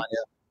Powstanie.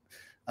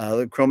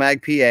 The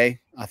Chromag PA.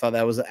 I thought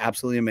that was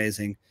absolutely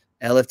amazing.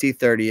 LFT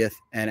 30th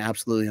and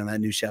absolutely on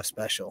that new chef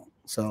special.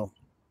 So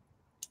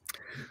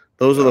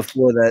those are the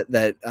 4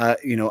 that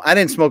you know, I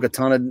didn't smoke a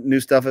ton of new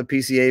stuff at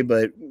PCA,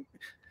 but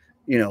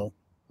you know,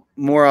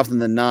 more often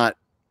than not,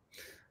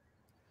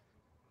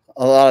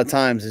 a lot of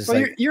times it's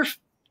like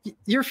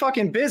you're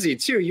fucking busy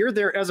too. You're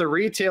there as a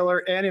retailer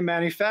and a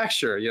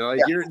manufacturer. You know,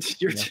 like you're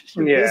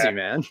busy,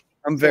 man.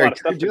 I'm very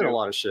you're doing a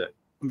lot of shit.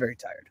 I'm very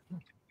tired.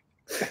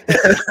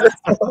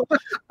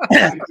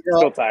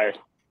 Still tired.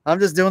 I'm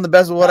just doing the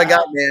best with what I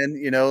got, man.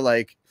 You know,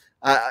 like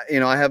I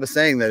have a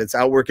saying that it's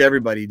outwork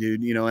everybody,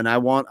 dude. You know, and I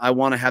want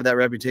to have that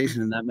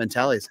reputation and that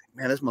mentality. It's like,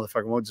 man, this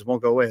motherfucker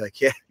won't go away. Like,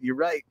 yeah, you're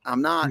right. I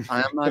am not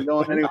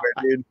going anywhere,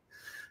 dude.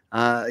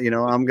 You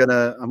know, I'm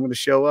gonna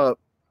show up,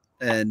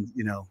 and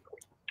you know,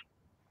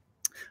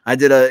 I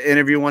did an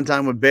interview one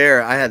time with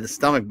Bear. I had the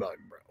stomach bug,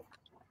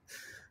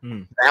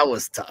 bro. That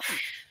was tough.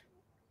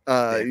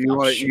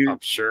 I'm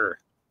sure.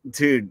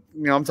 Dude,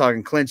 you know, I'm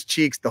talking clenched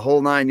cheeks, the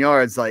whole 9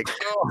 yards. Like,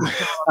 oh,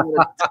 I'm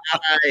gonna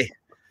die.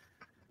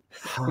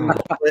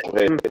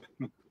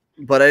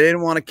 But I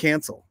didn't want to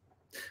cancel.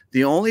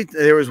 There's only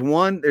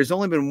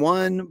been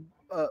one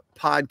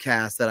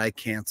podcast that I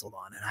canceled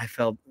on, and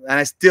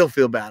I still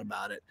feel bad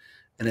about it.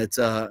 And it's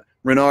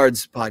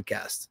Renard's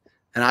podcast.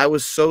 And I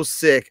was so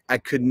sick, I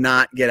could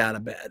not get out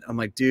of bed. I'm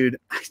like, dude,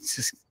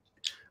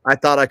 I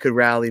thought I could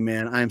rally,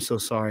 man. I am so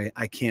sorry.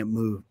 I can't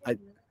move.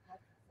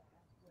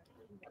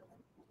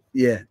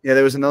 Yeah.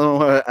 There was another one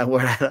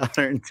where I had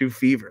 102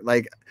 fever.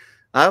 Like,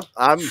 I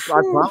promise,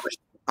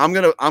 I'm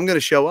gonna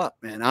show up,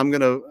 man. I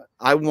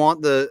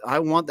want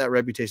that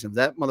reputation of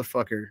that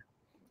motherfucker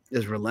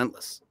is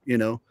relentless, you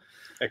know.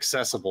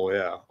 Accessible,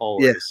 yeah,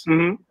 always. Yeah.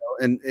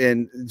 Mm-hmm.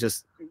 And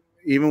just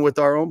even with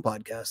our own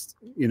podcast,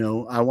 you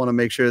know, I want to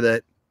make sure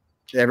that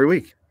every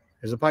week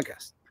there's a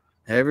podcast.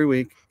 Every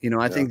week, you know,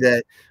 I think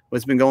that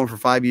what's been going for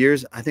 5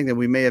 years, I think that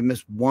we may have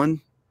missed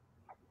 1,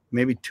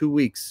 maybe 2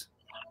 weeks.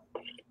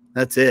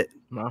 That's it.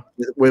 Wow.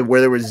 Where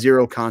there was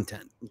zero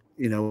content,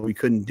 you know, we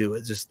couldn't do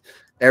it. Just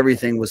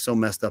everything was so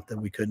messed up that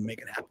we couldn't make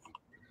it happen.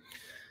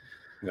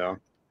 Yeah.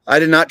 I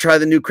did not try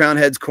the new Crown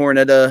Heads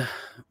Cornetta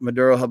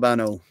Maduro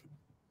Habano.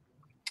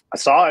 I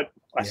saw it.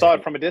 I saw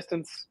it from a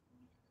distance.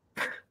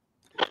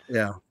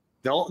 Yeah.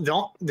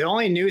 The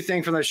only new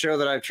thing from the show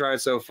that I've tried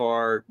so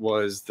far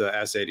was the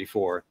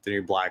S84, the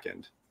new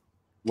blackened,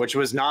 which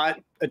was not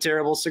a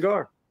terrible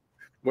cigar.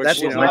 Which,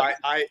 That's I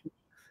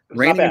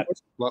not bad.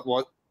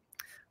 What?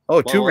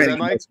 Oh, two raining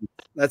endorsements.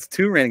 That's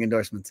 2 raining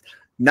endorsements.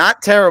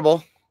 Not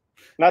terrible.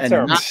 Not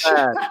terrible. Not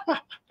bad.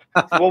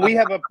 Well, we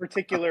have a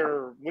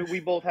particular. We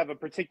both have a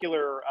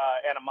particular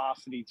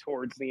animosity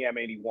towards the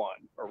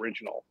M81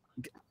 original.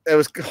 It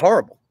was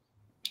horrible.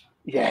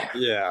 Yeah.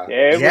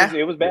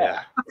 It was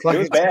bad. Yeah. It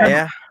was bad.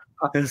 Yeah.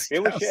 It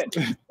was shit.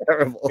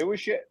 Terrible. It was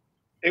shit.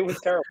 It was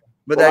terrible.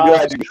 But Well, that I'm goes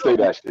glad you say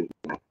that shit.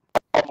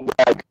 I'm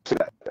glad you say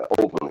that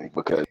openly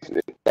because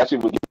that shit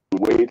was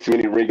way too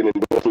many ringing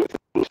endorsements.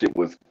 Shit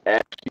was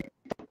ashy.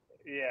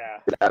 Yeah.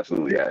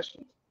 Absolutely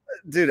ashy.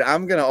 dude,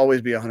 I'm gonna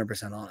always be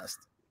 100% honest.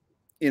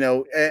 You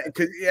know,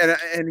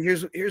 and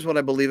here's what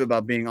I believe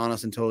about being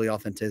honest and totally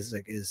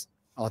autistic.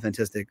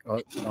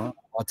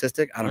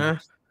 I don't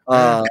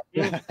know.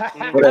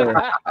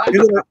 Whatever.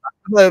 Here's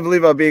what I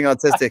believe about being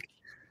autistic.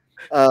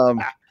 I'm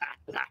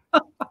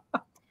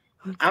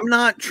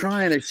not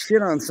trying to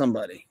shit on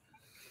somebody.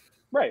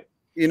 Right.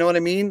 You know what I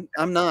mean?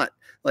 I'm not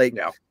like,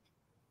 Yeah.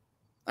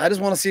 I just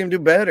want to see him do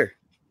better.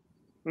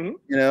 Mhm.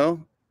 You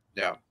know?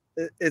 Yeah.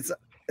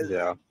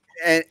 Yeah.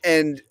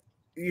 And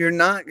they're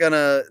not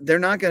gonna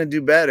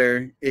do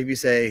better if you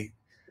say,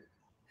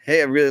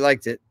 hey, I really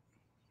liked it.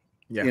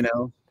 Yeah. You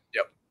know?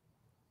 Yep.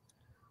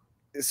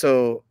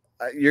 So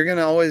you're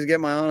gonna always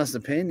get my honest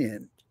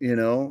opinion. You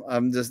know, I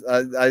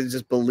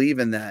just believe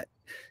in that.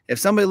 If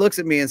somebody looks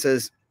at me and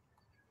says,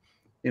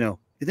 you know,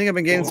 you think I've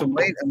been gaining some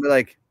weight, I'll be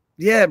like,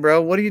 yeah,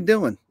 bro, what are you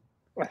doing?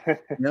 You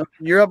know,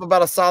 you're up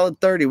about a solid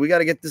 30. We got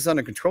to get this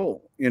under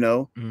control, you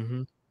know?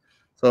 Mm-hmm.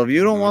 So if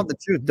you don't want the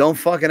truth, don't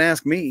fucking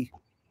ask me,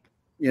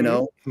 you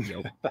know?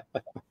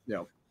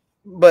 Yep.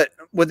 But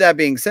with that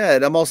being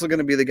said, I'm also going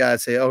to be the guy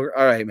that say, oh,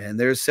 all right, man,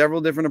 there's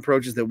several different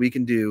approaches that we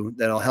can do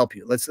that'll help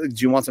you. Do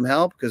you want some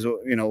help? Because,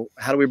 you know,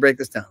 how do we break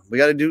this down? We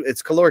got to do,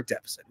 it's caloric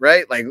deficit,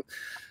 right? Like,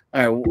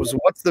 all right, so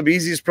what's the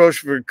easiest approach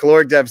for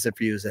caloric deficit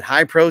for you? Is it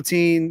high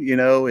protein? You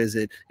know, is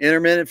it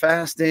intermittent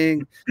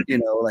fasting? You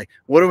know, like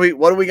what do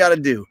we got to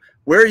do?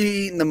 Where are you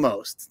eating the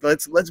most?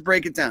 Let's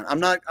break it down.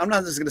 I'm not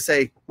just gonna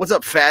say what's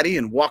up, fatty,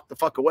 and walk the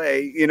fuck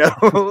away. You know,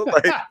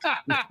 like,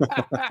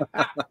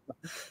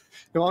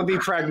 You want to be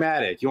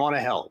pragmatic. You want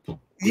to help.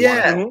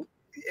 Yeah.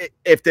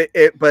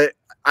 But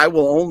I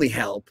will only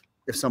help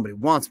if somebody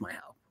wants my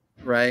help,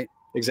 right?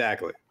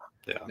 Exactly.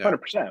 Yeah.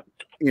 100%.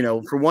 You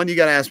know, for one, you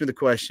got to ask me the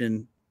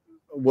question,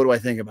 what do I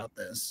think about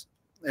this?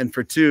 And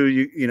for two,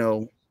 you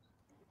know,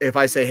 if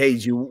I say, hey,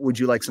 would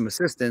you like some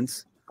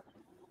assistance?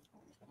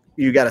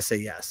 You got to say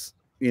yes,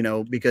 you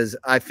know, because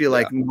I feel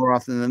like more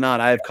often than not,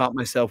 I have caught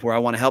myself where I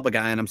want to help a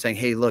guy and I'm saying,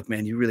 hey, look,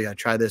 man, you really got to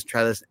try this.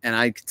 And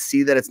I could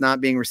see that it's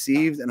not being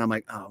received. And I'm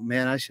like, oh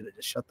man, I should have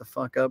just shut the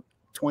fuck up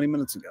 20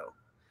 minutes ago,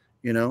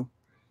 you know?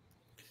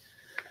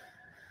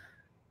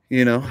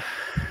 Yep.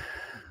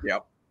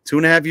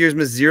 2.5 years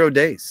missed 0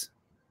 days.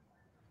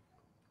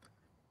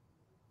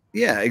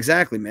 Yeah,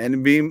 exactly, man.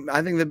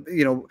 I think that,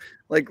 you know,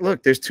 like,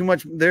 look, there's too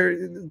much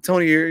there.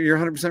 Tony, you're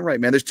 100%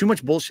 right, man. There's too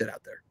much bullshit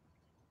out there,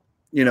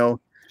 you know?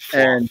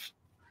 And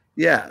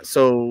yeah,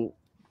 so,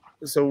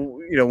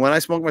 you know, when I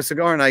smoke my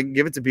cigar and I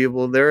give it to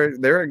people, there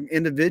are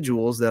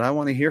individuals that I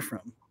want to hear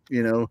from,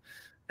 you know,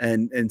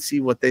 and see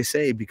what they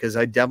say, because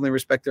I definitely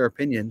respect their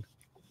opinion.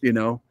 You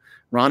know,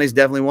 Ronnie's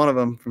definitely one of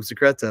them from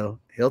Secreto.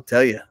 He'll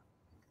tell you.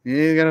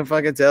 He's going to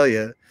fucking tell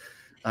you.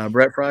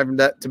 Brett Fry from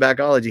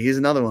Tobaccology, he's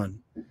another one.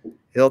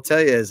 He'll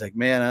tell you, it's like,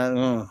 man, I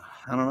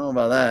don't know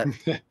about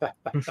that.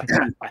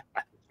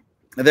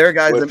 There are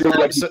guys that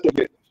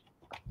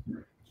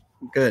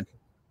good.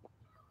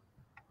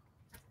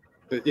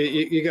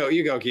 You go,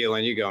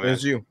 Keelan. You go, man.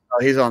 There's you. Oh,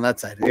 he's on that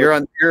side.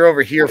 You're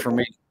over here for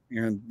me.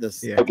 You're on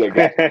this. Yeah. Okay,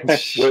 good. Well,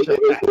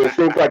 it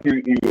seems like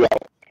you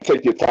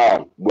take your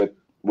time with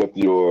with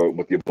your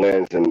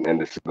blends and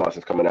the cigars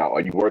that's coming out?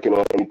 Are you working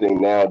on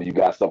anything now? Do you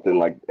got something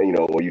like, you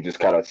know, or you just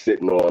kind of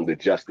sitting on the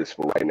justice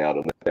for right now to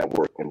let that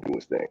work and do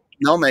its thing?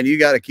 No, man, you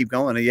got to keep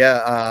going.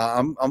 Yeah,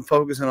 I'm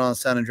focusing on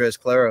San Andres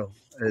Claro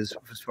as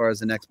far as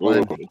the next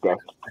blend,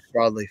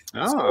 broadleaf.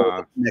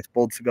 So, next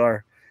bold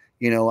cigar.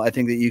 You know, I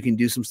think that you can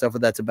do some stuff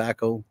with that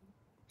tobacco.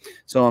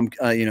 So I'm,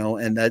 you know,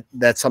 and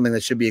that's something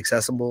that should be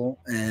accessible.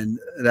 And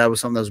that was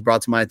something that was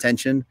brought to my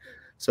attention.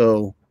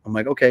 So I'm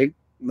like, okay,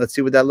 let's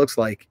see what that looks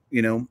like,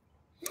 you know.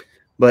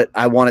 But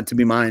I want it to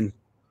be mine.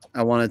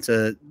 I want it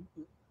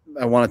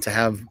to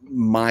have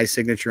my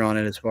signature on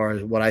it as far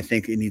as what I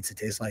think it needs to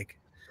taste like.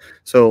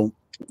 So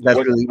that's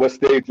what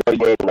stage are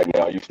you in right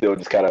now? Are you still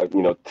just kind of,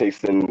 you know,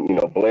 tasting, you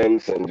know,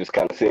 blends and just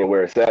kind of seeing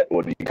where it's at,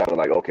 or do you kind of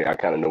like, okay, I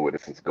kind of know where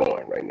this is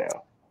going right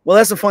now? Well,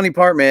 that's the funny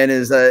part, man,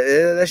 is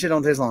that shit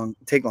don't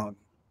take long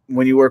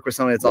when you work with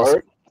somebody that's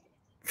awesome.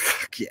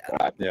 Fuck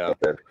yeah. Yeah.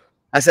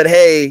 I said,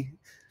 hey,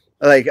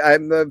 like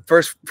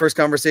first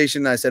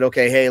conversation, I said,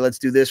 okay, hey, let's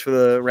do this for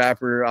the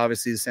wrapper.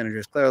 Obviously, the San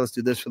Andres Claro. Let's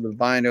do this for the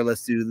binder.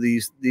 Let's do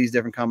these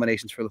different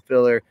combinations for the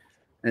filler,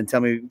 and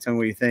tell me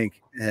what you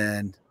think.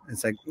 And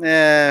it's like,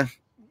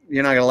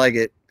 you're not gonna like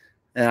it.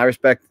 And I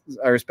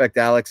respect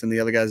Alex and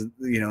the other guys,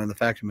 you know, in the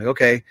factory. I'm like,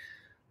 okay.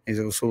 He's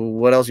like, so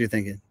what else are you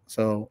thinking?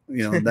 So,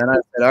 you know, then I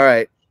said, all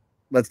right,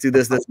 let's do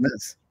this, and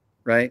this,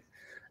 right?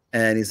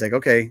 And he's like,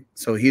 okay.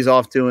 So he's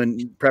off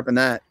prepping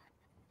that.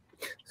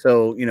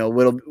 So, you know,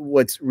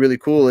 what's really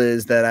cool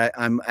is that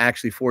I'm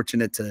actually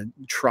fortunate to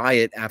try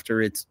it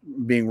after it's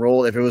being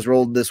rolled. If it was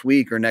rolled this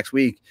week or next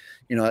week,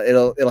 you know,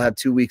 it'll have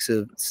 2 weeks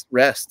of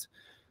rest.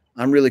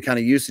 I'm really kind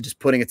of used to just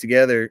putting it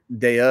together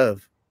day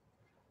of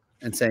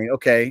and saying,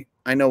 okay,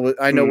 I know where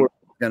we're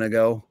going to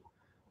go.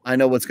 I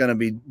know what's going to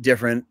be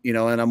different, you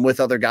know, and I'm with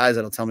other guys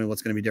that'll tell me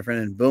what's going to be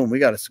different. And boom, we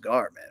got a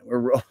cigar,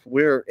 man.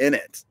 We're in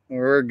it.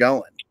 We're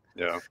going.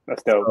 Yeah,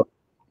 that's dope.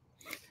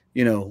 So,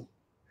 you know,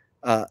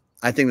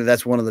 I think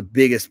that's one of the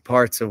biggest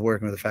parts of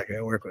working with the factory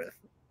I work with.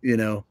 You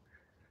know,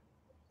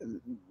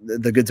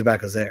 the good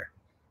tobacco's there.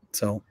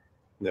 So,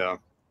 yeah.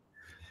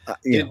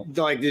 You know.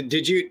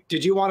 Did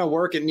you want to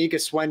work at Nica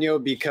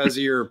Sueño because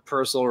of your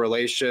personal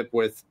relationship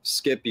with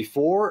Skip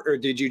before, or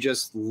did you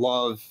just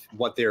love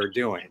what they were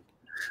doing?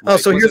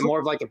 Like, so was it more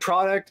of like the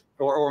product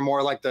or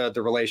more like the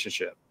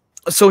relationship?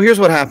 So here's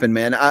what happened,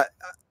 man.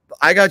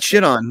 I got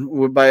shit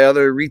on by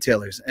other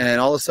retailers,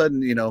 and all of a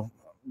sudden, you know,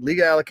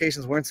 legal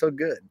allocations weren't so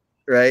good,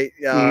 right?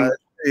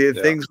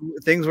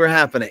 Things were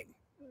happening,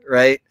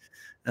 right?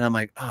 And I'm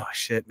like, oh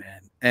shit,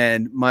 man.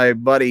 And my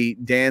buddy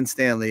Dan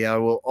Stanley, I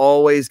will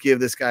always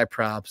give this guy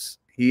props.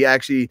 He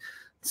actually,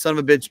 son of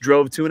a bitch,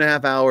 drove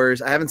 2.5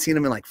 hours. I haven't seen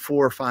him in like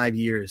 4 or 5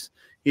 years.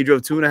 He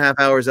drove 2.5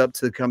 hours up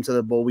to come to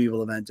the Bull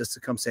Weevil event just to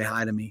come say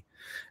hi to me.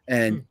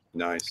 And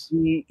nice.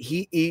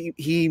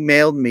 He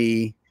mailed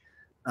me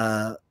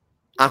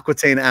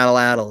Aquitaine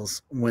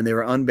Atlatls when they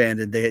were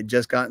unbanded. They had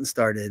just gotten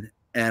started.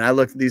 And I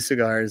looked at these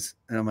cigars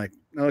and I'm like,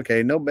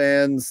 okay, no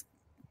bands,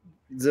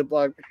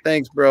 Ziploc,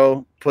 thanks,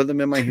 bro. Put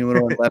them in my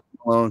humidor and left them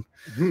alone.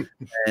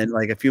 And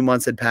like a few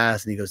months had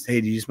passed and he goes,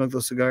 hey, did you smoke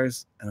those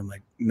cigars? And I'm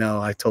like,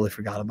 no, I totally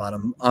forgot about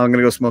them. I'm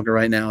gonna go smoke it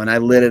right now. And I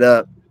lit it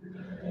up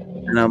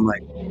and I'm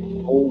like,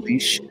 holy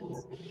shit,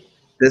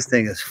 this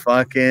thing is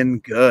fucking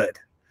good.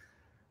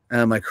 And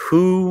I'm like,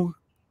 who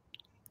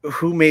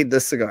made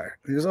this cigar?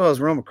 He goes, oh, it was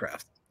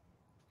Romacraft.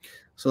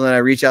 So then I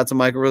reach out to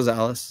Michael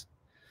Rosales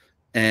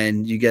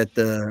and you get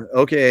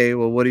okay,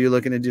 well, what are you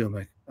looking to do? I'm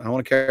like, I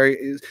want to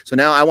carry. So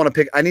now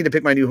I need to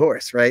pick my new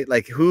horse, right?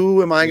 Like,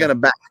 who am I going to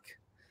back?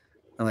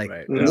 I'm like,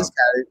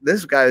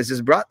 this guy is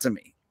just brought to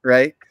me,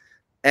 right?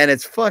 And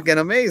it's fucking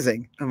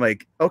amazing. I'm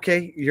like,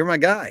 okay, you're my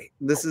guy.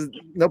 This is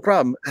no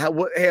problem.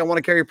 Hey, I want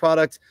to carry your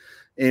product,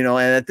 you know.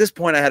 And at this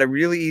point, I had a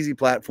really easy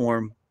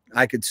platform.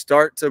 I could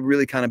start to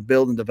really kind of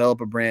build and develop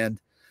a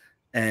brand,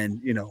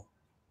 and you know,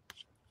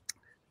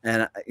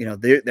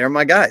 they're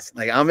my guys.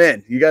 Like, I'm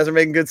in. You guys are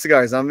making good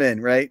cigars. I'm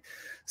in, right?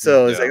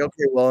 So it's like,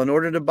 okay, well, in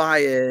order to buy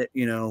it,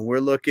 you know, we're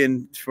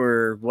looking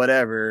for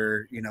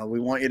whatever, you know, we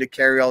want you to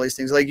carry all these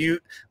things. Like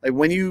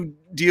when you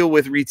deal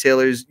with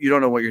retailers, you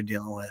don't know what you're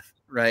dealing with,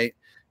 right?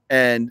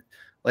 And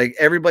like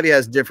everybody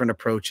has different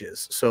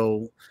approaches.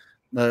 So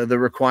the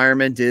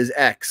requirement is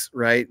X,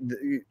 right?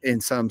 In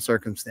some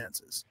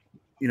circumstances,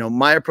 you know,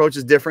 my approach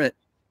is different.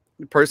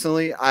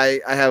 Personally,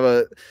 I have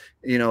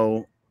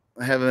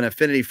an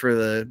affinity for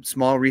the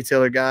small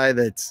retailer guy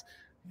that's,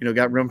 you know,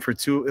 got room for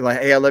two.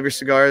 Like, hey, I love your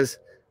cigars.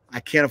 I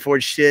can't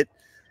afford shit.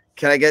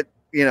 Can I get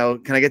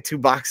 2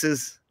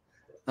 boxes?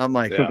 I'm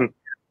like,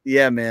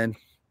 yeah, man.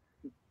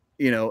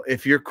 You know,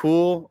 if you're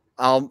cool,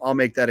 I'll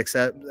make that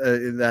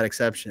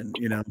exception,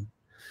 you know.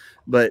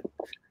 But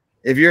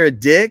if you're a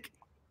dick,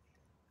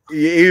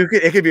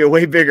 it could be a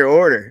way bigger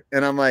order.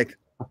 And I'm like,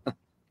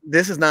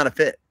 this is not a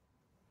fit.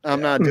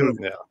 I'm not doing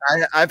it.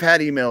 I've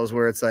had emails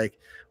where it's like,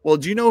 well,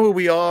 do you know who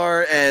we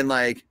are? And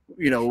like,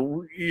 you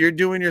know, you're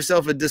doing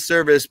yourself a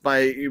disservice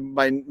by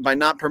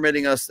not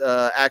permitting us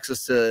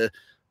access to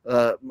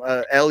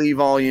LE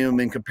volume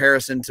in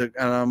comparison to.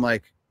 And I'm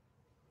like,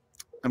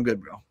 I'm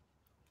good, bro.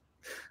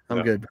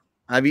 I'm good.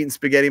 I've eaten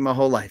spaghetti my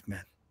whole life,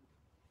 man.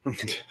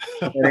 It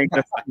ain't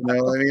gonna, you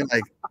know what I mean?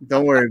 Like,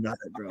 don't worry about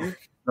it, bro.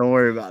 Don't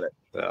worry about it.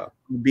 Yeah.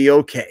 Be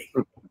okay.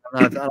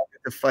 I don't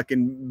get to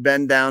fucking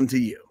bend down to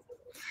you.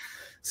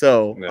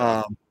 So,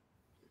 Yeah.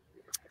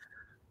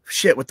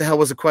 shit, what the hell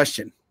was the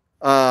question?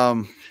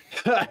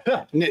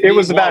 It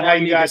was about how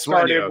you guys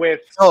started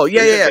with. Oh,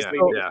 yeah.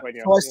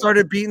 So I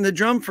started beating the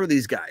drum for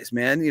these guys,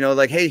 man. You know,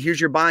 like, hey,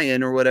 here's your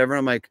buy-in or whatever.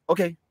 I'm like,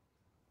 okay.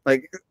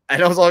 Like, I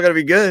know it's all gonna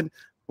be good.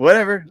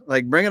 Whatever.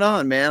 Like, bring it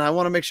on, man. I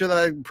want to make sure that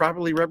I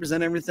properly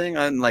represent everything.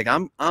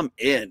 I'm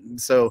in.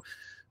 So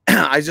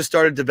I just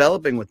started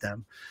developing with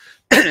them.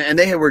 And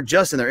they were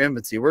just in their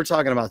infancy. We're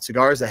talking about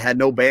cigars that had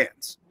no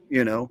bands,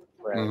 you know.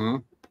 Right. Mm-hmm.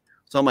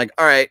 So I'm like,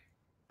 all right,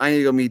 I need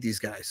to go meet these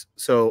guys.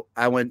 So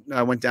I went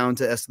down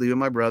to Esteli with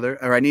my brother,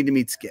 or I need to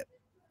meet Skip.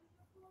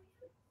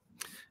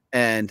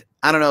 And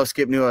I don't know if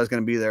Skip knew I was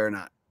going to be there or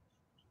not.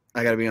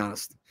 I got to be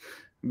honest,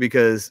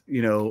 because,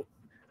 you know,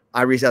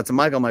 I reached out to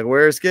Michael. I'm like,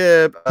 where's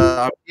Skip?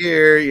 I'm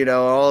here. You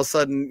know, all of a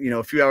sudden, you know,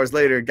 a few hours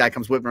later, a guy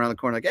comes whipping around the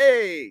corner like,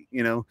 hey,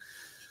 you know.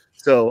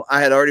 So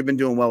I had already been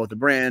doing well with the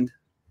brand.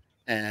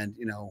 And,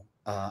 you know,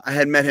 I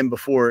had met him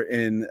before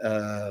in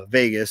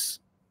Vegas.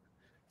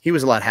 He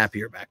was a lot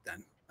happier back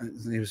then.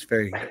 He was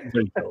very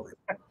chill.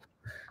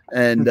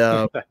 And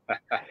this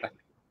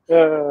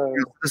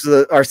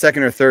is our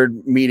second or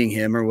third meeting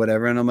him or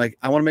whatever. And I'm like,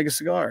 I want to make a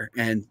cigar.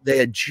 And they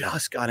had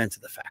just got into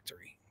the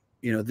factory.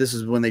 You know, this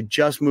is when they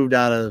just moved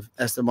out of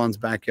Esteban's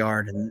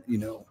backyard and, you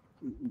know,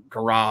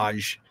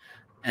 garage.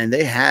 And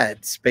they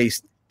had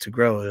space to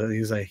grow. He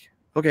was like,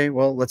 okay,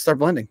 well, let's start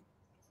blending.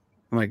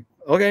 I'm like,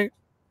 okay.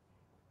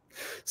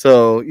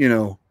 So, you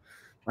know,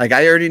 like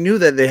I already knew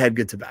that they had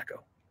good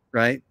tobacco,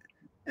 right?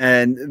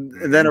 And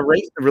then a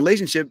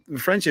relationship,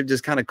 friendship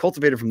just kind of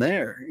cultivated from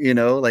there, you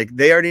know, like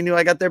they already knew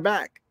I got their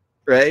back,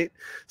 right?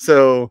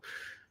 So,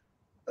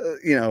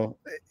 you know,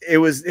 it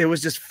was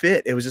just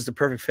fit. It was just a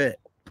perfect fit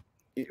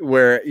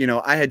where, you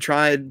know, I had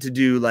tried to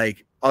do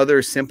like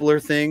other simpler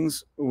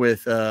things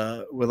with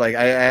like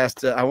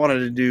I wanted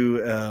to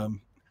do,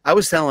 I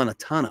was selling a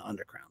ton of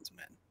undercrowns,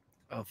 man,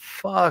 a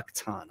fuck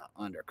ton of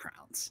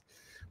undercrowns.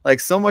 Like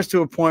so much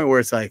to a point where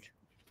it's like,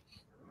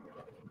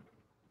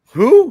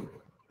 who?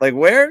 Like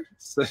where?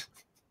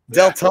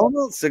 Del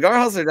Tono? Cigar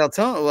House or Del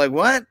Tono? Like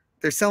what?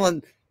 They're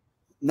selling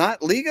not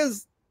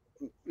Ligas?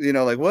 You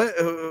know, like what?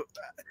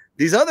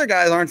 These other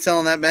guys aren't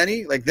selling that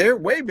many. Like they're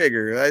way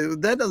bigger.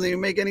 That doesn't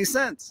even make any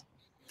sense.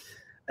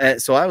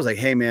 And so I was like,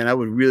 hey man, I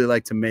would really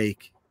like to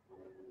make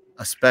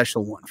a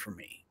special one for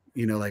me.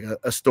 You know, like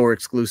a store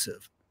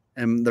exclusive.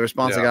 And the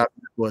response I got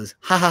was,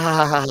 ha ha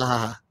ha ha ha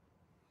ha.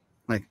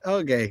 Like,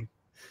 okay.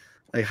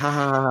 Like, ha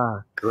ha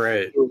ha.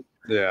 Great.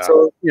 Yeah.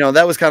 So, you know,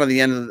 that was kind of the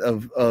end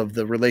of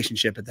the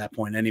relationship at that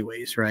point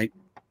anyways, right?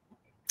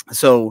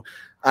 So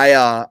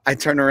I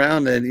turned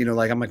around and, you know,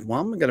 like, I'm like, well,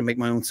 I'm going to make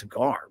my own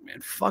cigar,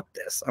 man. Fuck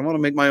this. I want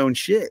to make my own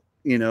shit,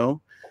 you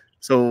know?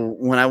 So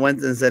when I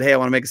went and said, hey, I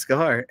want to make a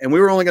cigar, and we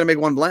were only going to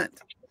make one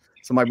blend.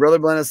 So my brother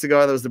blended a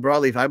cigar that was the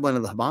broadleaf. I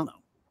blended the Habano.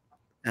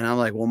 And I'm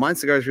like, well, my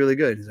cigar is really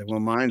good. He's like,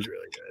 well, mine's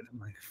really good. I'm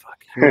like,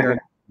 fuck. Here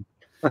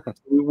we are.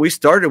 We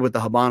started with the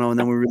Habano, and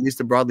then we released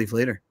the broadleaf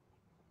later.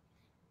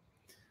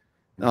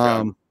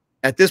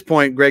 At this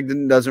point, Greg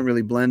doesn't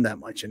really blend that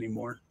much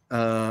anymore.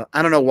 I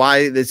don't know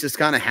why. This just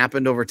kind of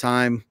happened over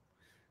time.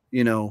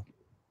 You know,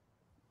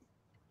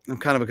 I'm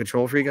kind of a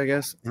control freak, I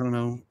guess. I don't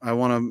know. I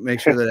want to make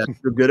sure that I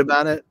feel good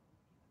about it.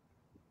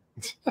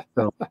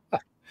 So,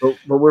 but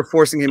we're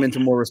forcing him into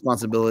more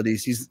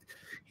responsibilities. He's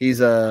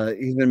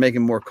been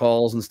making more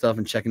calls and stuff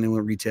and checking in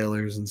with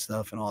retailers and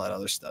stuff and all that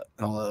other stuff.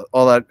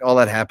 All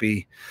that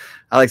happy.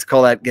 I like to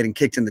call that getting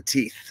kicked in the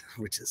teeth,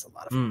 which is a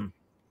lot of fun.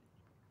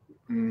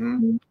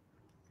 Mm-hmm.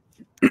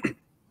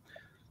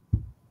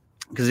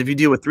 Because if you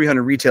deal with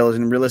 300 retailers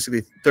and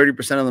realistically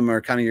 30% of them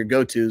are kind of your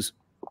go-tos,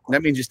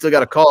 that means you still got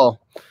to call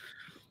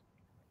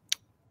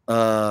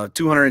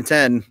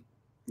 210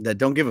 that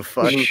don't give a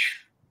fuck,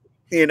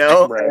 you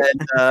know. Right.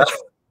 And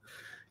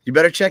you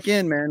better check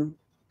in, man.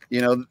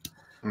 You know,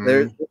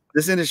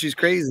 this industry's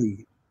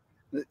crazy.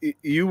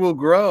 You will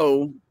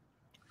grow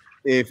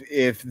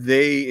if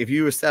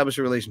you establish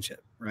a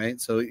relationship, right?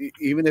 So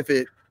even if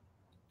it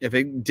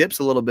dips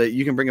a little bit,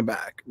 you can bring it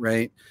back,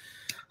 right?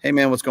 Hey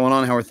man, what's going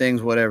on? How are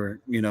things? Whatever,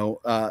 you know.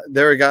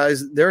 There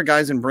are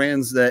guys and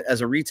brands that,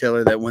 as a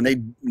retailer, that when they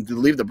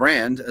leave the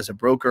brand as a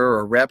broker or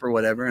a rep or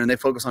whatever, and they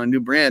focus on a new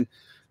brand,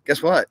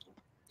 guess what?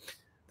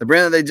 The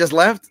brand that they just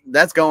left,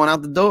 that's going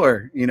out the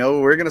door. You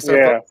know, we're gonna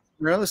start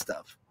focusing on other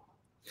stuff.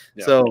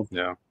 Yeah. So,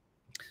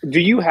 do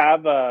you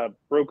have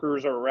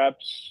brokers or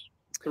reps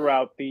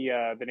throughout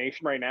the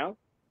nation right now?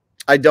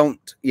 I don't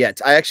yet.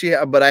 I actually,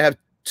 but I have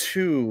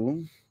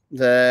two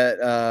that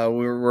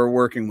we're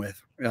working with.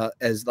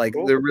 As like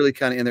they're really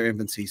kind of in their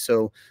infancy.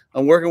 So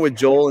I'm working with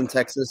Joel in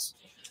Texas.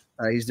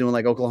 He's doing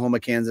like Oklahoma,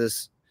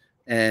 Kansas,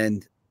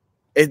 and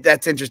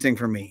that's interesting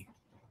for me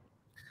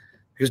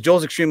because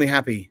Joel's extremely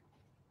happy,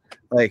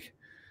 like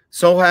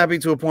so happy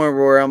to a point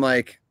where I'm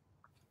like,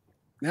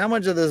 how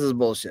much of this is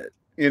bullshit?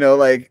 You know,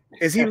 like,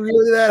 is he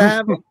really that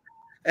happy?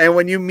 And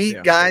when you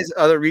meet guys,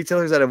 other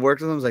retailers that have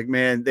worked with him, it's like,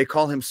 man, they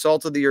call him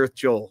Salt of the Earth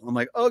Joel. I'm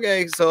like,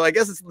 okay, so I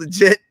guess it's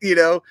legit, you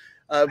know.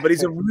 But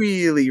he's a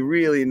really,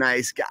 really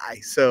nice guy.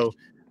 So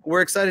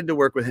we're excited to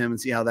work with him and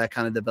see how that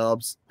kind of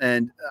develops.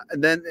 And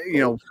then, you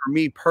know, for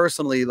me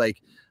personally,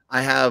 like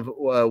I have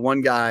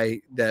one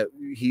guy that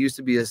he used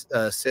to be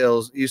a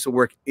sales, he used to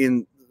work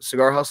in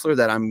Cigar Hustler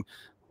that I'm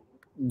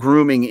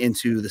grooming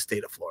into the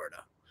state of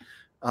Florida.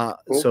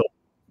 Cool. So,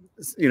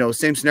 you know,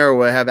 same scenario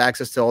where I have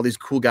access to all these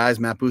cool guys,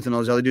 Matt Booth and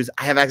all those other dudes.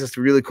 I have access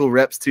to really cool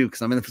reps too,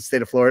 because I'm in the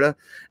state of Florida,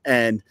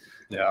 and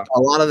a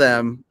lot of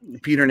them,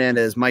 Pete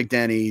Hernandez, Mike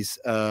Denny's,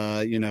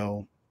 you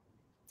know,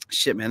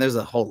 shit, man, there's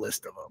a whole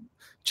list of them.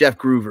 Jeff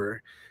Groover,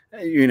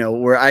 you know,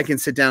 where I can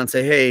sit down and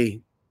say, hey,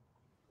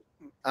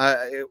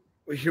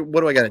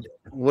 what do I got to do?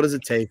 What does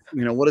it take?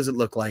 You know, what does it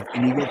look like?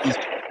 And you get these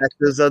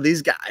perspectives of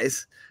these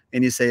guys,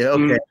 and you say,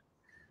 okay.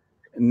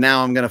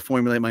 Now I'm going to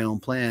formulate my own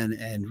plan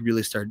and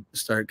really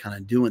start kind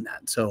of doing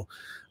that. So,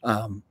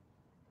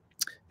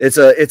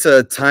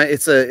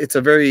 it's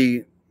a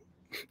very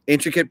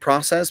intricate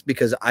process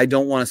because I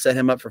don't want to set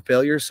him up for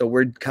failure. So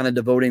we're kind of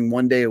devoting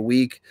 1 day a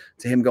week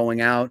to him going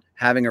out,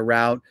 having a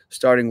route,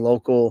 starting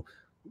local,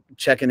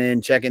 checking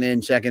in,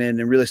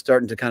 and really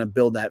starting to kind of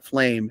build that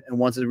flame. And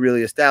once it's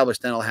really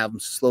established, then I'll have him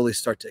slowly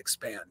start to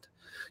expand,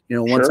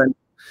 you know,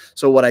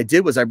 so what I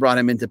did was I brought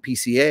him into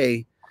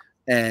PCA.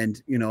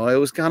 And, you know, it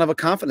was kind of a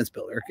confidence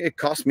builder. It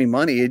cost me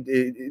money.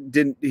 It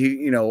didn't,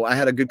 you know, I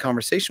had a good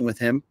conversation with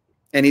him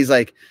and he's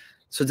like,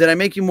 so did I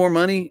make you more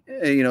money?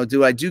 You know,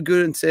 do I do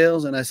good in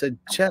sales? And I said,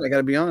 Chet, I got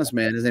to be honest,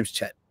 man. His name's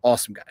Chet.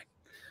 Awesome guy.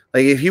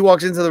 Like if he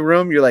walks into the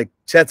room, you're like,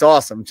 Chet's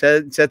awesome.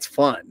 Chet's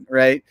fun.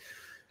 Right.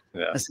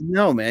 Yeah. I said,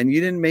 no, man,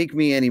 you didn't make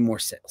me any more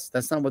sales.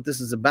 That's not what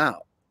this is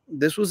about.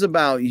 This was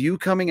about you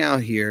coming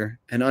out here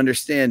and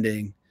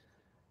understanding,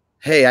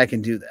 hey, I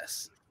can do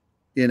this.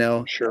 You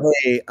know,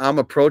 hey, I'm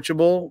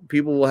approachable.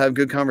 People will have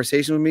good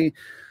conversation with me.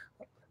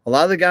 A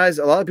lot of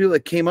people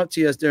that came up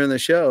to us during the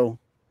show,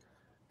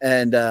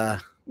 and well,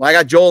 I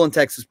got Joel in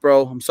Texas,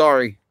 bro. I'm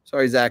sorry,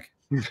 Zach.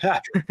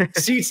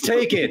 Seats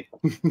taken.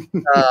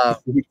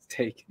 Seats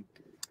taken.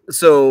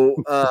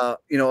 So,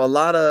 you know, a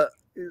lot of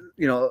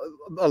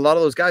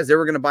those guys, they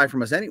were going to buy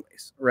from us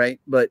anyways,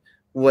 right? But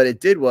what it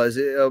did was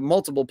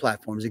multiple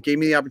platforms. It gave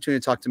me the opportunity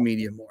to talk to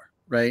media more.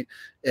 Right.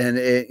 And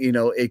it, you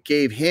know, it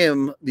gave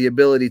him the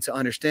ability to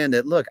understand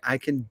that, look, I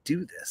can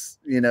do this.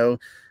 You know,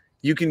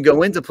 you can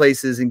go into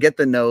places and get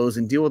the no's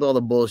and deal with all the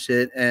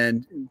bullshit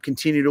and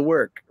continue to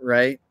work.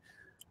 Right.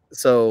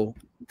 So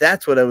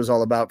that's what it was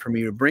all about for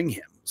me to bring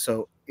him.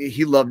 So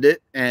he loved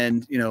it.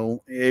 And, you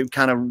know, it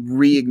kind of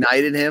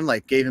reignited him,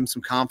 like gave him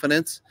some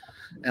confidence.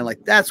 And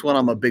like, that's what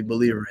I'm a big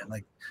believer in,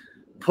 like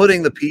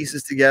putting the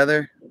pieces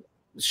together,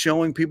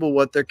 showing people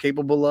what they're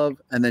capable of,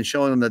 and then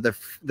showing them that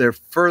they're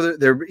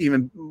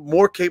even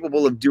more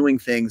capable of doing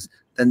things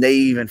than they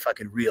even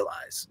fucking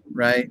realize,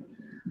 right?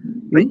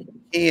 But you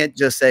can't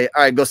just say,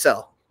 all right, go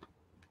sell.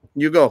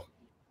 You go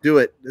do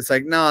it. It's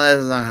like, no,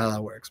 that's not how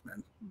that works,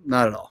 man.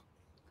 Not at all.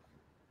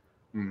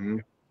 Mm-hmm.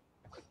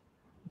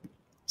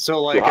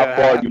 So like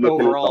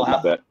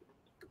overall,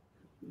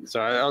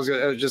 sorry, I was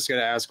just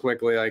gonna ask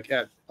quickly, like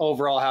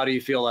overall, how do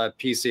you feel that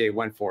PCA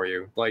went for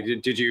you? Like,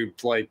 did you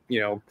like, you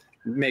know,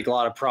 make a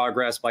lot of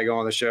progress by going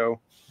on the show?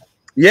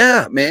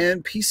 Yeah,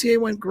 man, PCA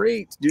went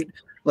great, dude.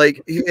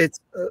 Like it's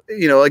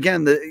you know,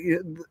 again,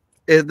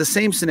 the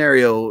same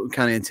scenario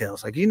kind of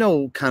entails, like, you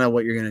know, kind of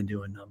what you're gonna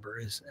do in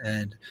numbers,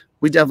 and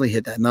we definitely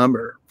hit that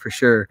number for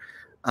sure.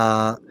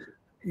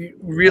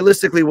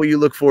 Realistically, what you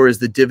look for is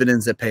the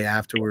dividends that pay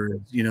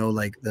afterwards, you know,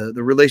 like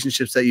the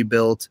relationships that you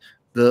built,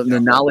 the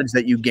knowledge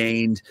that you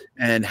gained,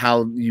 and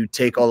how you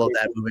take all of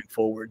that moving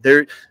forward.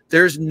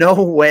 There's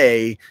no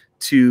way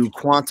to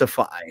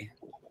quantify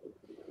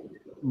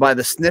by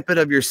the snippet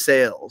of your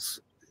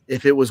sales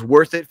if it was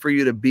worth it for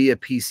you to be a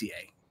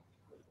PCA.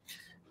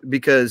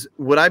 Because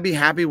would I be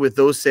happy with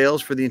those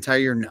sales for the entire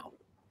year? No,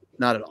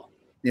 not at all.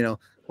 You know,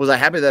 was I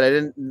happy that I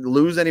didn't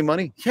lose any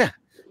money? Yeah.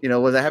 You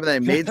know, was I happy that I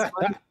made some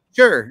money?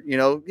 Sure. You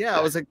know, yeah,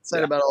 I was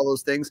excited about all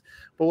those things.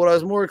 But what I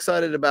was more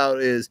excited about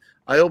is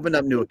I opened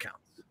up new accounts.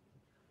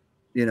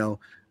 You know,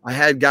 I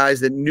had guys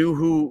that knew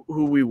who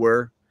we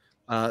were,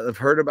 have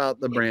heard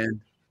about the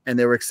brand, and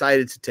they were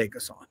excited to take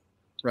us on,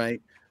 right?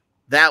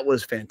 That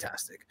was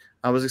fantastic.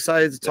 I was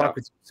excited to talk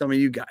with some of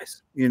you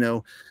guys, you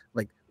know,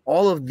 like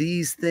all of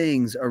these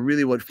things are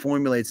really what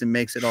formulates and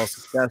makes it all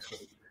successful.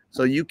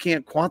 So you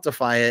can't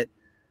quantify it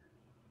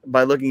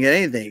by looking at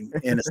anything.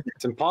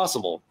 It's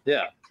impossible.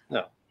 Yeah.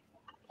 No.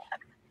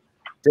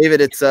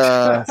 David, it's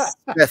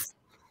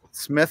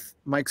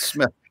Mike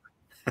Smith.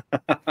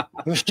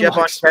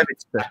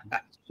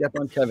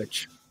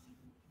 Stepankevich.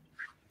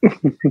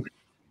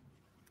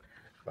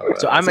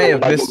 So I may have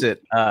missed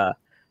it.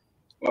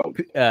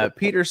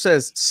 Peter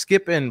says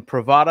Skip and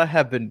Pravada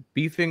have been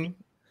beefing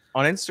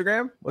on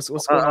Instagram. What's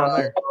going on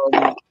there?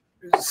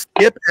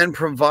 Skip and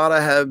Pravada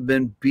have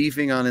been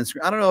beefing on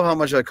Instagram. I don't know how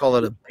much I call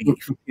it a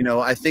beef. You know,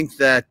 I think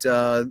that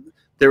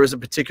there was a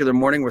particular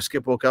morning where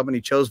Skip woke up and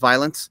he chose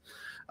violence.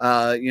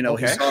 You know,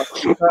 Okay.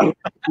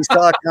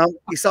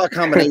 he saw a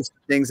combination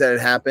of things that had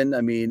happened.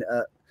 I mean,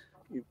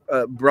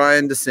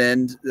 Brian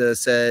Descend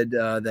said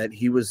that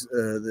he was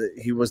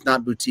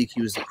not boutique,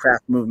 he was the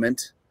craft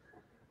movement.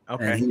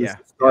 Okay. And he was Yeah.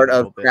 the start Yeah, a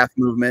of little bit. craft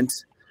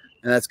movement,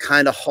 and that's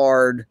kind of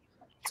hard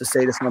to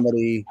say to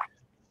somebody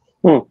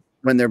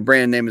when their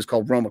brand name is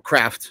called Roma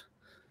Craft.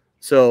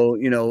 So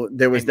you know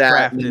there was And that.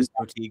 craft is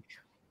boutique.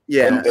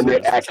 Yeah, And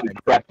they're actually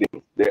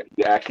crafting. They're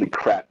actually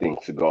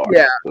crafting cigars.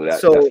 yeah.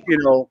 So, So you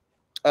know,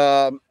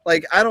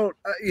 like I don't,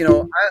 you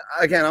know,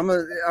 I'm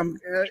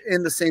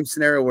in the same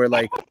scenario where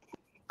like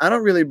I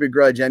don't really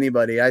begrudge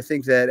anybody. I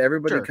think that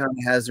everybody Sure. kind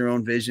of has their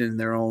own vision,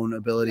 their own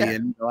ability, Yeah.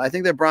 and you know, I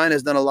think that Brian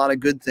has done a lot of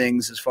good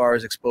things as far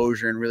as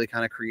exposure and really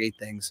kind of create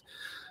things.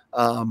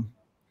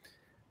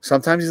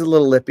 Sometimes he's a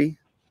little lippy,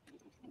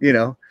 you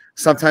know.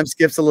 Sometimes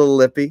Skip's a little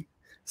lippy,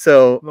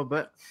 so A little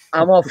bit.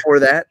 I'm all for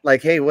that.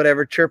 Like, hey,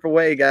 whatever, chirp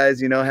away,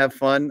 guys. You know, have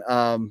fun.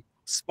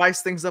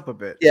 Spice things up a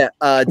bit. Yeah,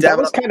 That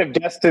was kind of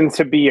destined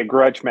to be a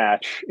grudge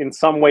match in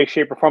some way,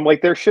 shape, or form.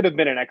 Like there should have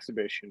been an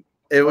exhibition,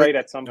 right,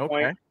 at some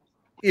point.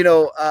 You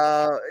know,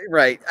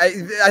 right.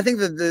 I think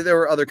that there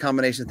were other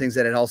combination things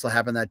that had also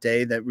happened that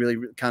day that really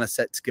kind of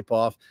set Skip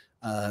off.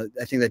 I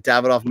think that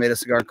Davidoff made a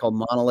cigar called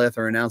Monolith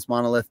or announced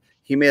Monolith.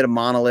 He made a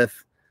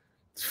Monolith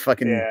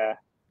fucking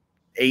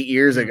 8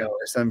 years ago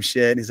or some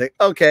shit. And he's like,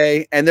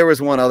 okay. And there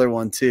was one other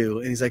one too.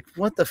 And he's like,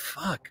 what the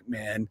fuck,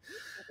 man?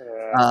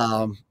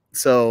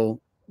 So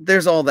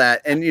there's all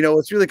that. And, you know,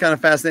 what's really kind of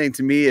fascinating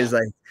to me is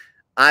like,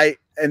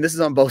 and this is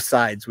on both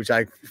sides, which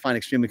I find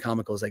extremely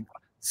comical, is like,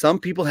 some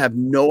people have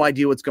no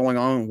idea what's going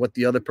on and what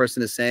the other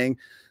person is saying,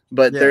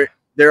 but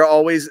they're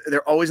always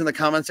in the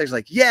comment section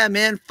like, yeah,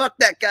 man, fuck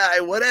that guy,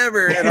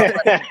 whatever. And I'm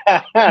like,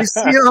 you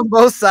see it on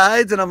both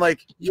sides, and I'm like,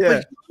 yeah, you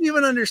don't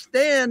even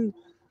understand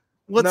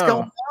what's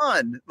going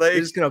on. Like,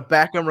 you're just gonna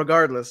back them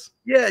regardless.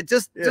 Yeah,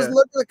 just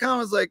look at the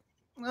comments like,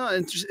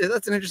 oh,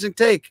 that's an interesting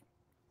take,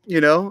 you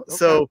know. Okay.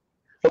 So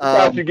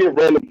sometimes you get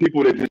random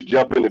people that just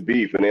jump into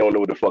beef and they don't know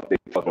what the fuck they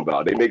talking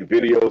about. They make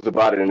videos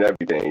about it and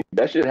everything.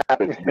 That shit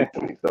happens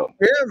to me. So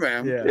yeah,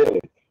 man. Yeah.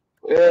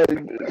 There's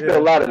been a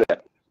lot of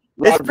that.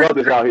 A lot of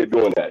brothers out here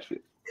doing that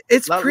shit.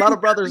 It's a lot of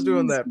brothers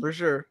doing that for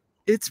sure.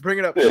 It's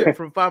bringing up shit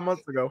from 5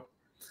 months ago.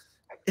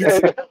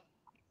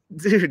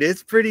 Dude,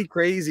 it's pretty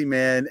crazy,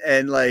 man.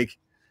 And like,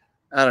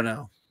 I don't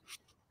know.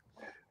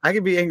 I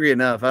can be angry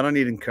enough. I don't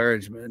need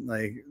encouragement.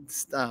 Like,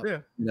 stop. Yeah.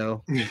 You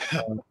know.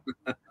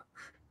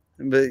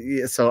 But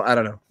yeah, so I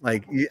don't know.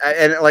 Like,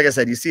 and like I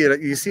said, you see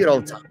it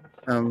all the time.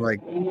 I'm like,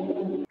 get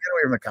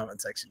away from the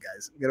comment section,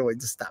 guys. Get away.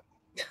 Just stop.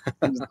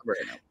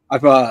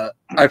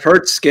 I've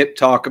heard Skip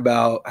talk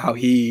about how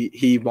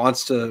he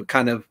wants to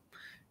kind of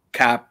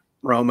cap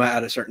Roma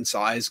at a certain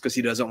size because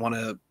he doesn't want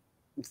to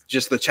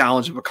just the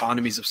challenge of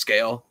economies of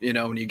scale. You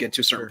know, when you get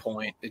to a certain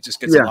point, it just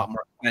gets a lot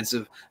more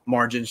expensive.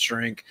 Margins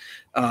shrink.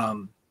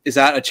 Is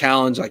that a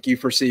challenge like you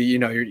foresee? You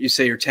know, you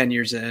say you're 10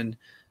 years in.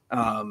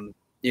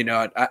 You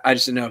know, I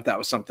just didn't know if that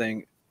was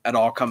something at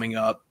all coming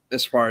up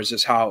as far as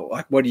just how,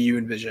 like, what do you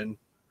envision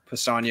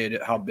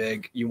Powstanie, how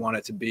big you want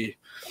it to be?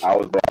 I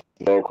was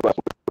no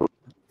question.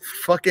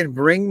 Fucking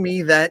bring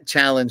me that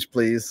challenge,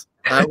 please.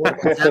 I will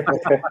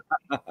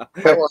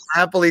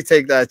happily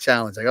take that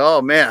challenge. Like,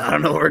 oh man, I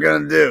don't know what we're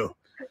gonna do.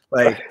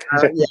 Like,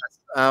 yes,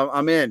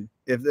 I'm in.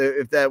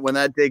 When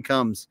that day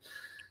comes,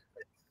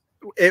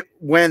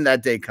 when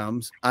that day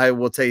comes, I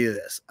will tell you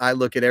this: I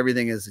look at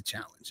everything as a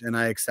challenge, and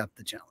I accept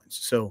the challenge.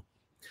 So,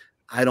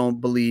 I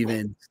don't believe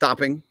in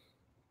stopping.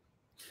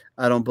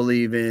 I don't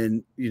believe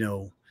in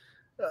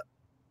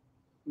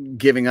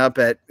giving up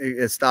at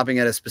stopping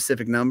at a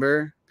specific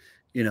number.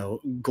 You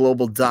know,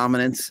 global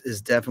dominance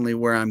is definitely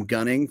where I'm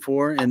gunning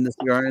for in the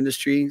cigar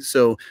industry.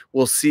 So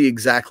we'll see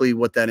exactly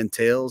what that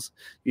entails.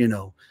 You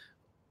know,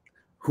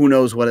 who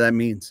knows what that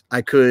means?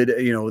 I could,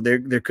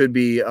 there could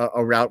be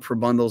a route for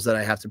bundles that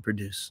I have to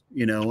produce,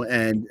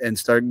 and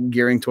start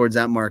gearing towards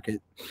that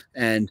market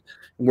and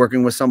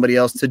working with somebody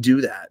else to do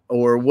that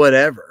or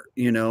whatever,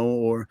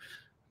 or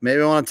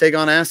maybe I want to take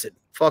on acid.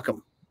 Fuck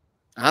them.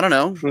 I don't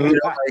know.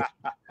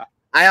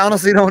 I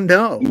honestly don't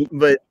know,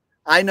 but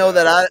I know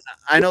that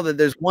I know that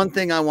there's one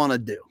thing I want to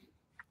do,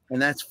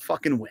 and that's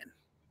fucking win.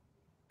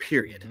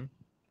 Period.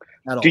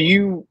 Do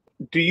you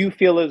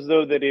feel as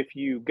though that if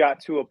you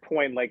got to a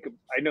point, like,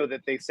 I know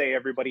that they say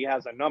everybody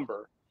has a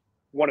number.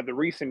 One of the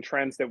recent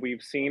trends that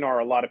we've seen are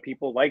a lot of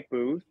people like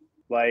Booth,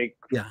 like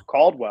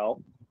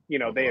Caldwell,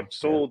 they have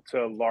sold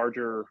to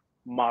larger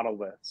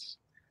monoliths.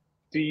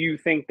 Do you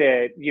think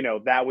that,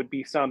 that would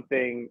be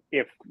something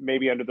if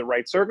maybe under the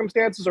right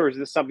circumstances, or is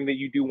this something that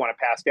you do want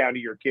to pass down to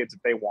your kids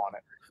if they want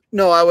it?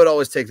 No, I would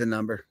always take the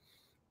number.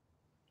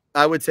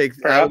 I would take,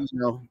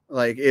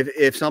 like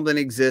if something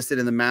existed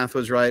and the math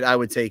was right, I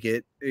would take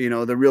it.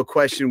 The real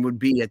question would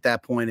be at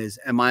that point is,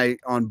 am I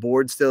on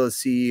board still as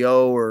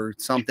CEO or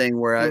something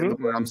where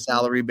I'm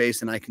salary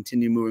based and I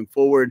continue moving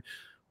forward,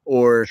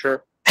 or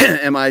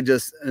am I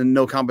just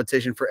no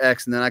competition for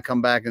X and then I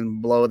come back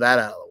and blow that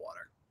out of the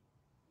water?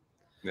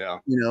 Yeah.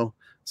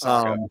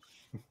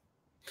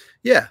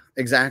 Yeah,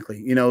 exactly.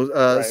 You know,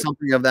 Right.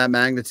 something of that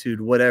magnitude,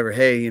 whatever.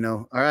 Hey, you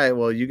know, all right,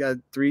 well, you got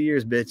 3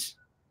 years, bitch.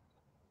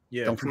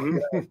 Yeah. Don't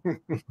forget.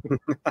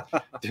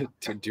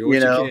 to do what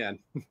you can.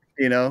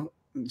 You know,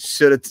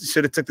 should have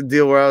took the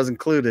deal where I was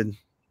included,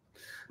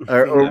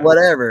 or Yeah.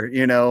 whatever.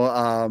 You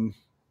know,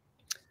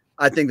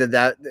 I think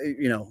that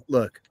you know,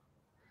 look,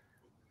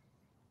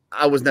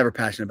 I was never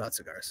passionate about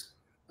cigars.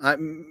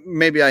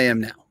 Maybe I am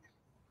now.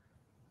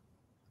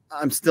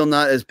 I'm still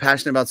not as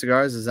passionate about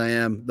cigars as I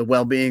am the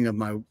well-being of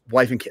my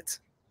wife and kids.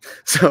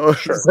 So,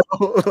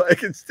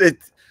 like it's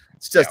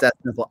just that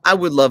simple. I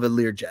would love a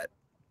Learjet.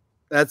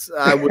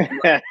 I would.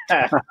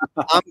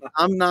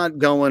 I'm not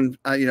going.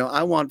 You know,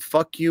 I want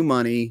fuck you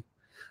money.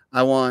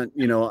 I want,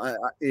 you know,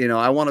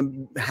 I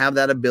want to have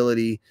that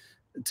ability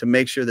to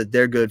make sure that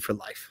they're good for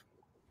life,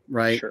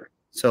 right? Sure.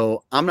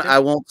 So I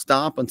won't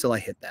stop until I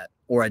hit that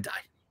or I die.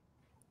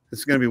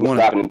 It's going to be one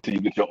of them. Until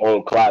you get your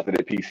own closet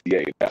at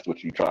PCA. That's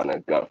what you're trying to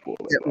gun for.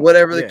 Yeah,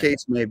 whatever the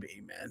case may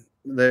be, man.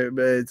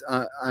 But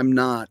I'm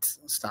not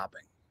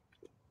stopping.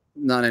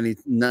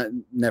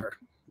 Never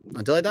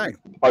until I die.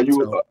 Are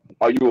you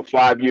a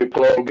 5-year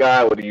plan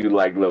guy, or do you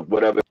like, look,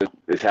 whatever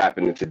is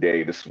happening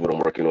today, this is what I'm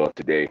working on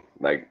today?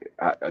 Like,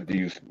 do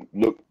you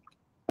look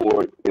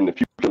forward in the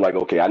future, like,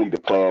 okay, I need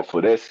to plan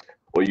for this,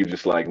 or you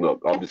just like,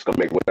 look, I'm just gonna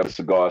make whatever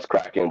cigars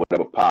cracking,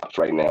 whatever pops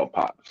right now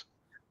pops?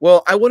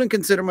 Well, I wouldn't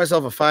consider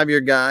myself a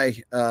 5-year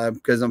guy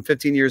because I'm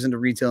 15 years into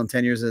retail and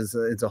 10 years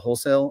as a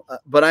wholesale.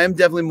 But I am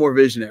definitely more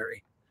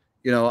visionary.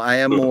 You know, I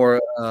am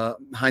more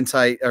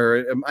hindsight,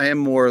 or I am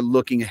more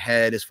looking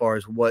ahead as far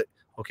as what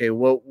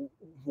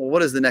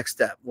is the next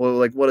step? Well,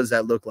 like, what does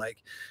that look like?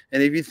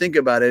 And if you think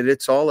about it,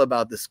 it's all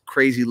about this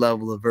crazy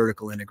level of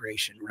vertical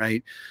integration,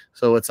 right?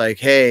 So it's like,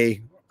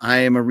 hey, I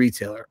am a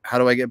retailer. How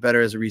do I get better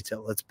as a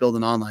retailer? Let's build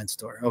an online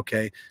store.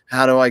 Okay.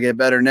 How do I get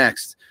better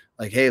next?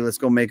 Like, hey, let's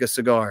go make a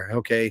cigar.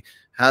 Okay.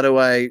 How do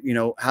I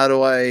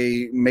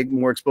make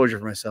more exposure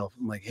for myself?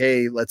 I'm like,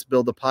 hey, let's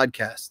build a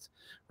podcast.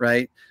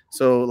 Right.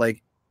 So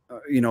like,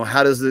 you know,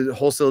 how does the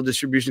wholesale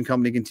distribution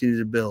company continue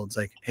to build? It's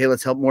like, hey,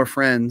 let's help more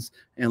friends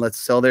and let's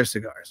sell their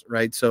cigars.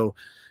 Right. So,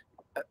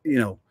 you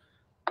know,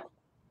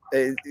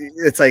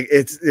 it's like,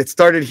 it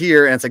started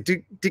here and it's like,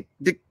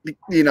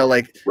 you know,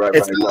 like,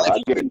 it's not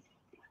like,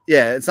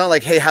 yeah, it's not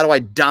like, hey, how do I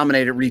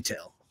dominate at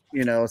retail?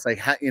 You know, it's like,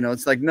 you know,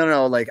 it's like,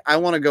 no, like I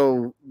want to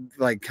go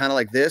like kind of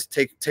like this,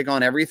 take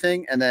on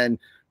everything and then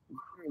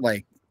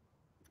like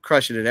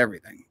crush it at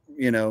everything,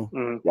 you know?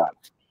 Yeah,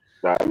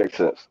 that makes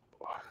sense.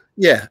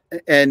 Yeah.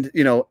 And,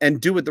 you know,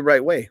 and do it the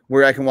right way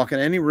where I can walk in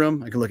any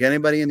room, I can look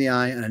anybody in the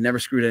eye and I never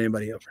screwed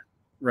anybody over.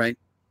 Right.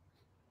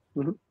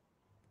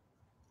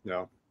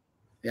 No.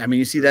 I mean,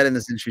 you see that in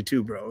this industry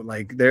too, bro.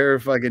 Like they're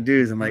fucking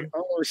dudes. I'm like,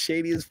 oh,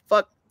 shady as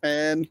fuck,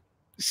 man.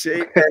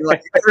 Shady. And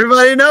like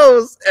everybody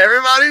knows.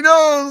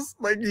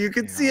 Like you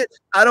can see it.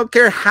 I don't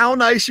care how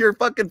nice your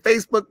fucking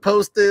Facebook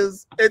post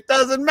is. It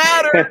doesn't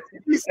matter.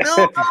 You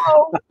still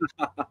know.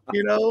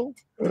 You know?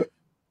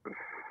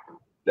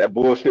 That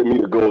bullshit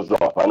meter goes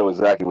off. I know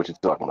exactly what you're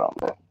talking about,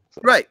 man. So.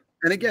 Right.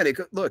 And again,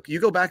 look, you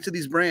go back to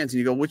these brands and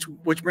you go,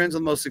 which brands are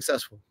the most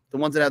successful? The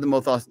ones that have the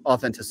most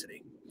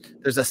authenticity.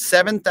 There's a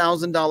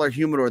 $7,000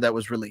 humidor that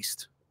was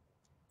released.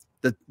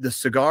 The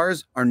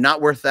cigars are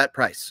not worth that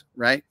price,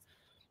 right?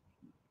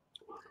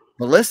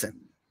 But listen,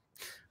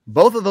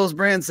 both of those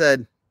brands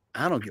said,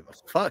 I don't give a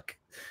fuck.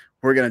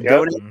 We're going to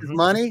donate this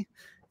money.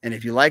 And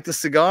if you like the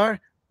cigar,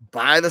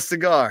 buy the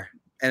cigar.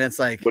 And it's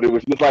like, but it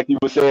was just like you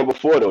were saying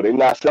before, though. They're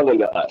not selling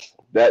to us.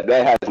 That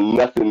has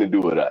nothing to do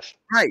with us.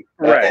 Right.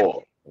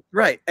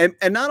 Right. And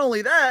not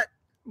only that,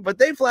 but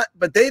they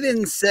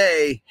didn't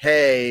say,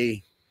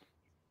 hey,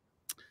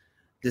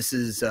 this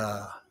is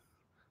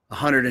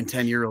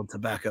 110-year-old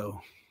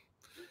tobacco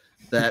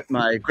that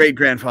my great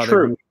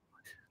grandfather.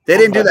 They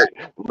didn't do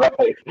that.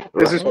 Right.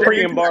 This is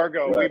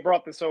pre-embargo. Right. We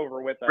brought this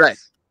over with us. Right.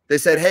 They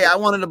said, hey, I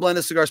wanted to blend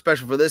a cigar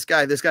special for this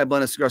guy. This guy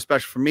blended a cigar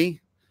special for me.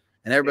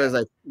 And everybody's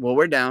like, well,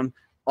 we're down.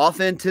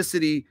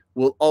 Authenticity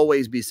will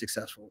always be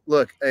successful.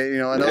 Look, you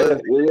know,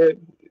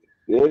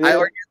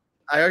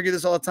 I argue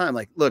this all the time.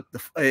 Like, look,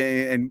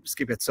 and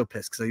Skip gets so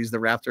pissed because I use the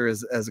Raptor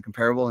as a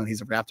comparable, and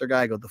he's a Raptor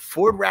guy. I go, the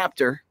Ford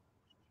Raptor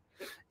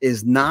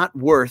is not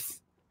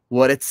worth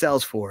what it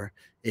sells for.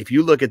 If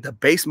you look at the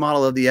base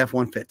model of the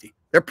F-150,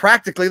 they're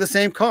practically the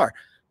same car.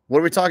 What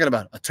are we talking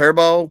about? A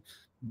turbo,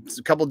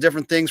 a couple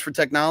different things for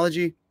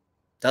technology.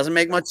 Doesn't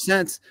make much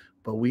sense,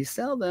 but we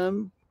sell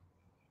them.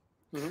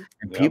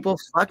 And people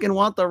fucking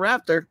want the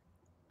Raptor.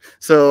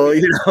 So,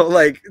 you know,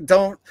 like,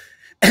 don't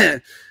they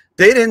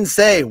didn't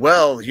say,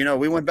 well, you know,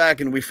 we went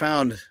back and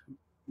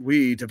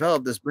we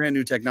developed this brand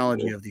new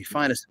technology of the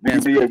finest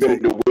advanced. We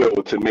invented the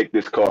will to make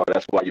this car.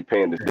 That's why you're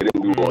paying this. They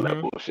didn't do all that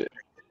bullshit.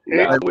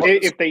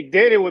 If they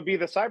did, it would be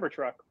the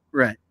Cybertruck.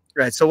 Right.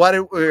 So why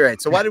did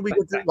we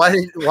get to,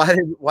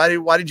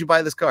 why did you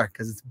buy this car?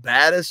 Because it's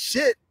bad as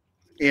shit.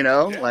 You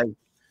know, like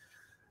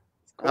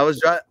I was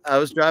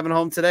driving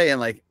home today and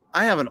like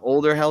I have an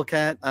older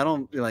Hellcat. I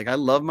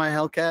love my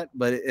Hellcat,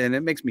 but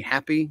it makes me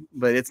happy,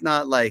 but it's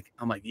not like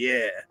I'm like,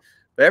 yeah.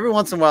 But every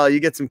once in a while, you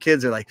get some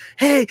kids that are like,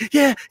 "Hey,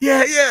 yeah,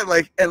 yeah, yeah,"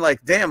 like, and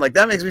like, damn, like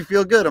that makes me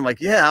feel good. I'm like,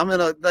 yeah, I'm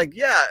gonna like,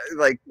 yeah,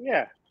 like,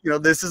 Yeah. you know,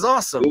 this is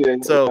awesome. Yeah,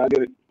 So, I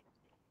get it.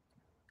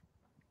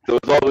 So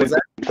it's always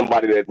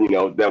somebody that, you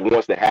know, that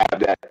wants to have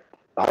that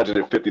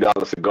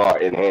 $150 cigar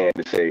in hand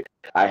to say,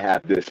 I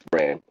have this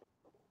brand.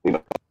 You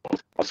know,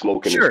 I'm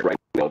smoking Sure. this brand.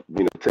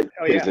 You know, take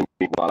praising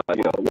me while,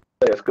 you know,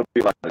 it's gonna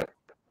be like that.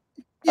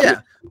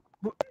 yeah.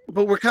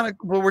 But we're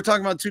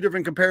talking about two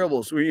different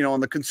comparables. You know,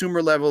 on the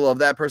consumer level of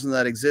that person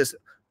that exists,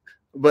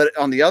 but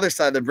on the other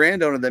side, the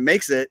brand owner that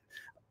makes it,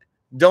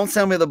 don't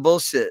tell me the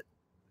bullshit.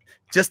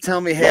 Just tell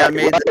me, hey, I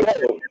made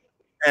it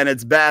and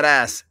it's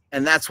badass,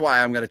 and that's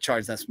why I'm gonna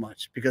charge this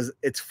much, because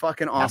it's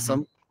fucking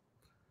awesome,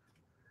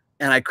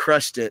 and I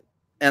crushed it,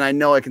 and I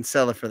know I can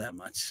sell it for that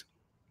much.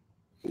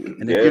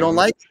 And if you don't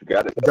like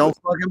it, don't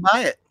fucking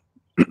buy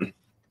it.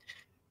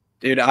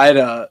 Dude, I had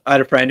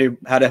a friend who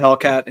had a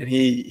Hellcat, and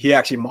he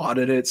actually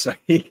modded it, so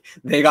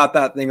they got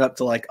that thing up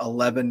to like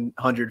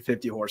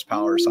 1150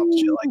 horsepower or some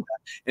shit like that.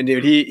 And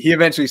dude, he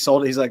eventually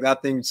sold it. He's like,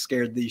 that thing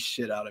scared the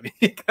shit out of me,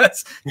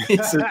 because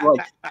it's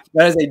like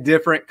that is a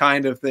different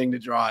kind of thing to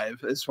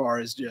drive as far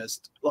as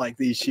just like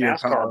these sheer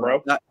NASCAR, power.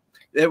 bro.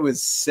 It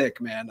was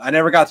sick, man. I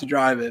never got to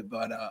drive it,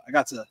 but I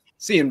got to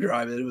see him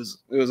drive it. It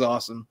was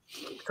awesome.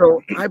 So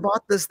I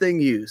bought this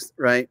thing used,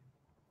 right?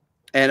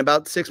 And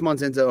about 6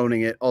 months into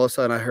owning it, all of a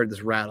sudden I heard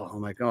this rattle.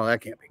 I'm like, oh, that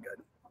can't be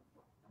good.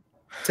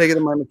 Take it to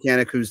my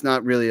mechanic, who's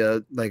not really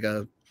a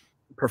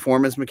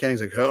performance mechanic.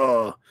 He's like,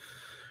 oh,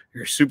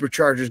 your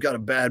supercharger's got a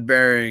bad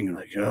bearing. I'm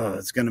like, oh,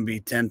 it's gonna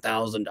be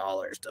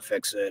 $10,000 to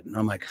fix it. And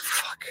I'm like,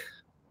 fuck.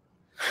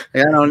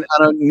 Like, I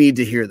don't need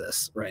to hear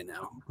this right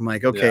now. I'm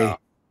like, okay, Yeah.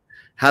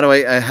 how do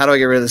I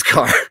get rid of this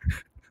car?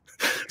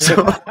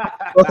 So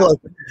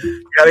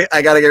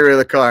I gotta get rid of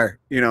the car,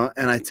 you know.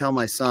 And I tell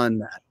my son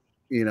that.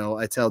 You know,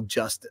 I tell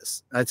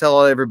Justice, I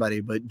tell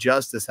everybody, but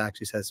Justice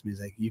actually says to me,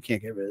 he's like, you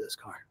can't get rid of this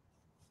car.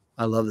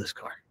 I love this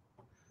car.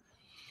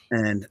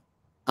 And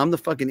I'm the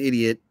fucking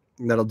idiot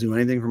that'll do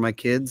anything for my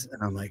kids.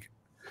 And I'm like,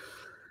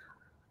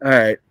 all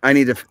right, I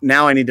need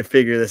to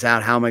figure this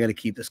out. How am I going to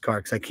keep this car?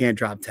 Because I can't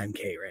drop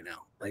 10K right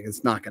now. Like,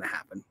 it's not going to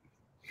happen.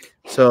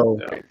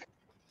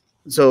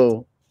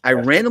 So I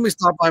randomly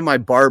stopped by my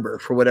barber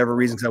for whatever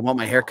reason, because I want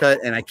my haircut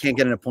and I can't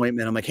get an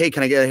appointment. I'm like, hey,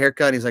 can I get a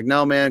haircut? And he's like,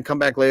 no, man, come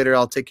back later.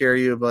 I'll take care of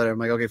you. But I'm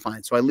like, okay,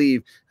 fine. So I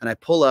leave and I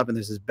pull up, and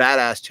there's this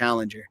badass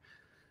Challenger,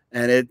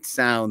 and it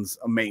sounds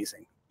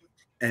amazing.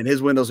 And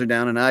his windows are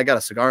down, and I got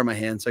a cigar in my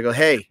hand. So I go,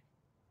 hey.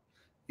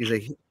 He's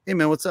like, hey,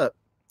 man, what's up?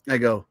 I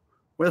go,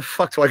 where the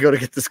fuck do I go to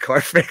get this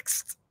car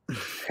fixed?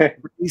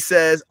 He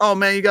says, oh,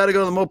 man, you got to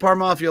go to the Mopar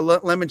Mafia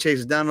Lemon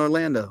Chasers down in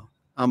Orlando.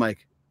 I'm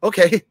like,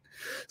 okay.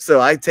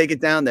 So I take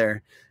it down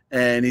there.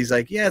 And he's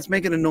like, yeah, it's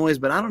making a noise,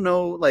 but I don't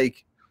know,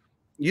 like,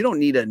 you don't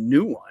need a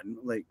new one.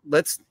 Like,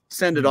 let's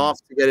send it off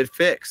to get it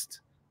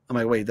fixed. I'm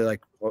like, wait, they're like,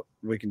 well,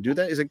 we can do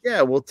that? He's like,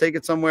 yeah, we'll take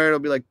it somewhere. It'll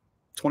be like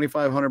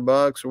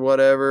 $2,500 or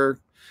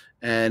whatever.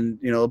 And,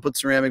 you know, they'll put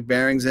ceramic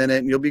bearings in it,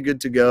 and you'll be good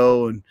to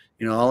go. And,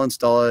 you know, I'll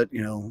install it.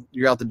 You know,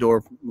 you're out the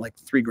door like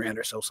 $3,000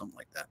 or so, something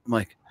like that. I'm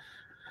like,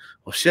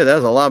 well, shit, that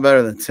was a lot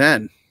better than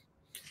 10.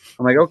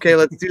 I'm like, okay,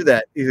 let's do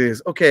that. He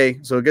goes, okay.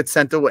 So it gets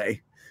sent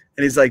away.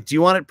 And he's like, do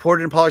you want it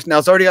ported and polished? Now,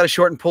 it's already got a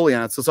short and pulley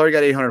on it, so it's already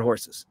got 800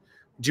 horses.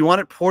 Do you want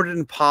it ported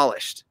and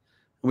polished?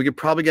 And we could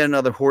probably get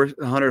another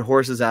 100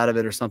 horses out of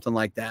it or something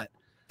like that.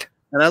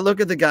 And I look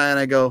at the guy and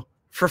I go,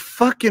 for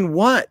fucking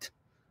what?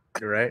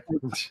 You're right.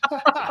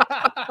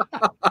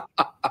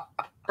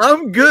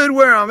 I'm good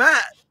where I'm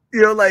at.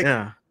 You know, like,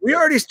 Yeah. we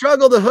already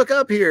struggled to hook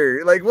up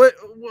here. Like, what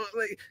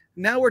like,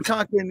 now we're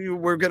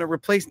talking, we're going to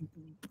replace,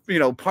 you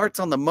know, parts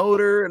on the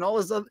motor and all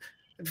this other.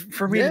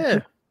 For me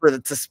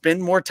to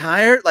spin more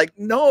tire, like,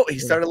 no. He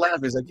started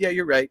laughing. He's like, yeah,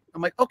 you're right.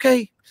 I'm like,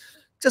 okay,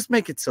 just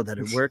make it so that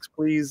it works,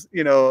 please.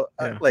 You know,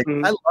 like,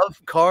 I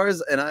love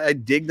cars and I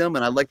dig them,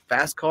 and I like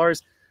fast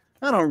cars.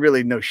 I don't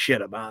really know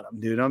shit about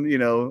them, dude. I'm, you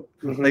know,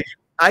 like,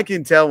 I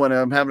can tell when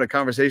I'm having a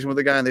conversation with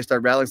a guy and they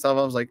start rattling stuff.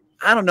 I was like,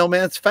 I don't know,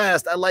 man, it's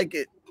fast. I like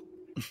it.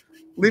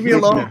 Leave me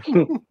alone.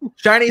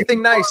 Shiny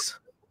thing, nice.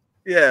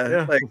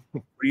 Yeah. Like,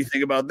 what do you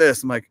think about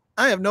this? I'm like,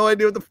 I have no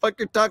idea what the fuck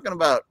you're talking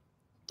about.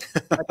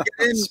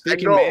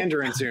 Speaking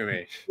Mandarin to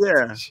me.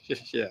 Yeah.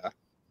 Yeah.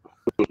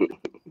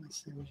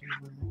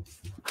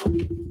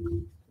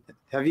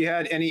 Have you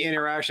had any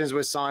interactions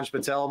with Sanj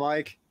Patel,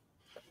 Mike?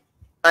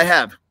 I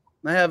have.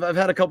 I've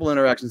had a couple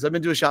interactions. I've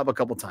been to a shop a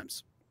couple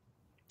times.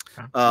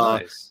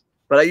 Nice.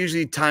 But I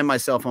usually time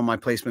myself on my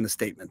placement of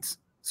statements.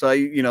 So I,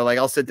 you know, like,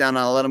 I'll sit down and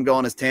I'll let him go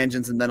on his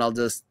tangents, and then I'll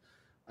just,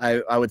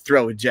 I would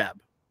throw a jab,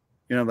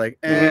 you know, like,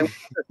 and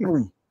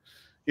boom,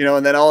 you know,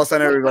 and then all of a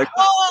sudden everybody's like,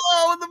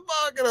 oh, what the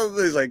fuck? And I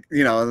was like,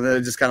 you know, and then I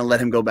just kind of let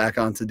him go back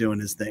on to doing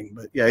his thing.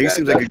 But yeah, he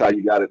seems like how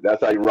you got it.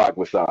 That's how you rock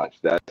with Sanj.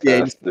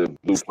 That's the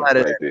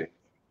blueprint right there.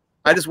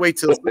 I just wait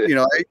till, you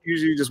know, I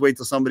usually just wait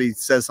till somebody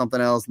says something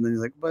else, and then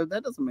he's like, but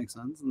that doesn't make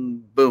sense.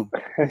 And boom.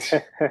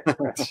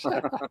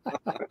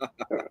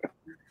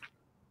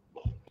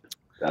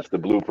 That's the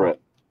blueprint.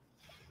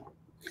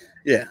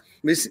 Yeah.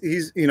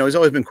 He's, you know, he's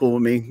always been cool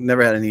with me.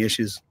 Never had any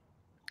issues.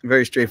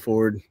 very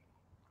straightforward.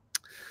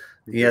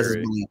 He has his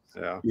beliefs.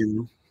 Yeah. You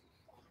know?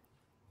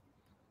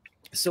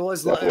 So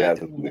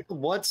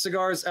what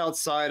cigars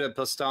outside of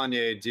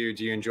Powstanie do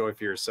you enjoy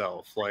for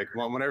yourself? Like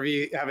whenever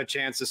you have a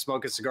chance to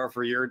smoke a cigar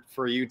for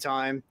you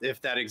time, if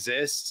that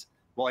exists,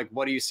 like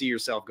what do you see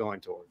yourself going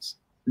towards?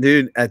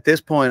 Dude, at this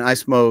point, I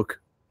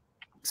smoke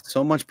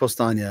so much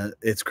Powstanie,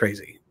 it's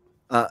crazy.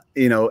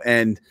 You know,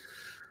 and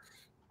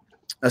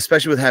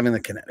especially with having the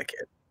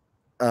Connecticut.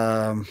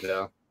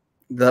 Yeah.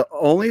 The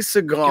only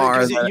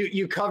cigar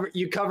you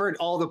covered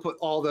all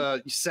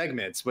the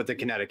segments with the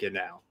Connecticut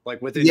now,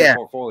 like within your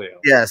portfolio.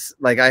 Yes,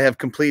 like I have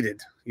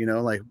completed. You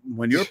know, like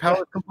when your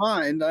power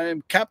combined, I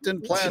am Captain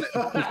Planet.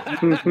 Yeah,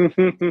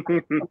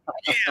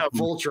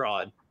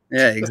 Voltron.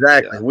 Yeah,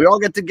 exactly. Yeah. We all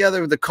get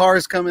together. The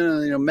cars coming,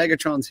 and you know,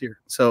 Megatron's here.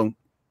 So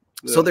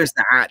there's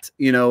that.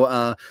 You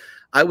know,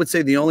 I would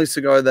say the only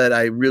cigar that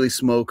I really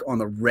smoke on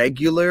the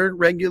regular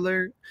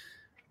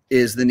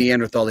is the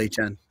Neanderthal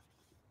HN.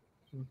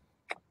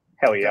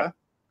 Hell yeah.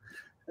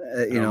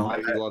 You know, I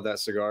love that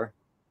cigar.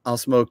 I'll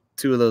smoke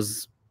 2 of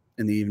those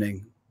in the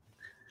evening.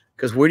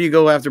 Because where do you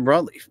go after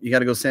broadleaf? You got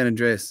to go San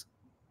Andreas.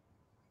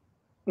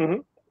 Mm-hmm.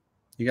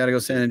 You got to go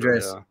San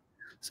Andreas. Yeah.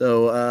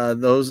 So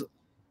those,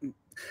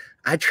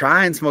 I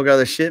try and smoke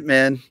other shit,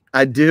 man.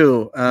 I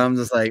do. I'm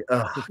just like,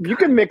 oh. You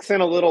can mix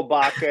in a little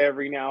Baca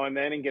every now and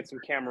then and get some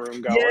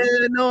Cameroon going.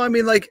 Yeah, no, I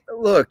mean, like,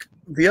 look,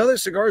 the other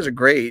cigars are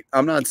great.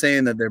 I'm not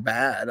saying that they're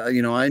bad.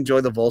 You know, I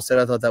enjoy the Volstead.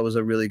 I thought that was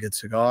a really good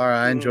cigar.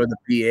 I enjoyed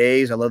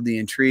the PAs. I love the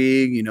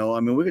Intrigue. You know,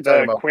 I mean, we could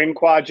talk about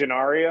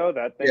Quinquagenario.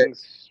 That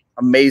thing's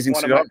amazing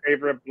one cigar. of my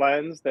favorite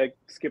blends that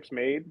Skip's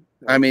made.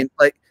 I mean,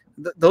 like,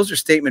 those are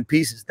statement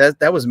pieces.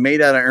 That was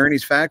made out of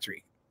Ernie's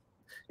factory.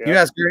 Yeah. You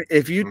ask her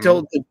if you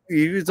told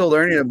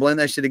Ernie to blend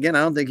that shit again. I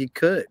don't think he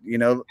could. You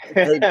know,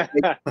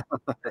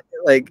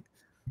 like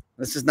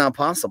that's just not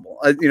possible.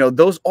 You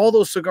know, all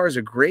those cigars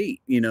are great.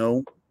 You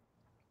know.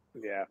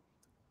 Yeah.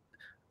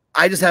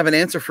 I just have an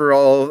answer for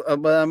all,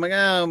 but I'm like,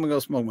 I'm gonna go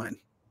smoke mine.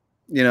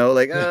 You know,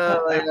 like, that's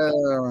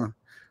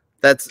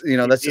that's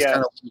just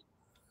kind of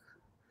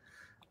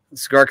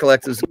cigar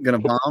collective's gonna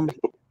bomb.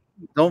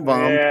 Don't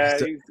bomb. Yeah,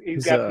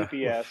 he's got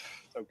PPS.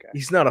 Okay.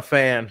 He's not a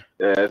fan.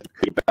 Yeah, it's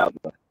pretty bad.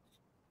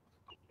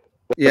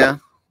 Yeah.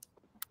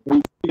 How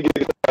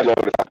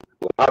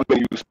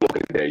many you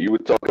smoking today? You were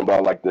talking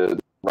about like the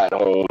ride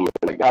home.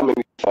 Like how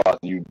many cigars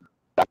do you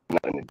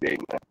in a day,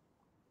 man?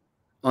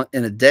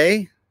 In a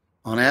day,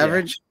 on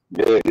average?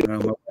 Yeah.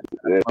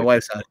 My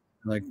wife's out.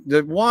 Like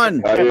the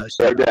one. She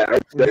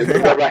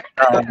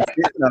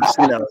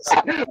knows.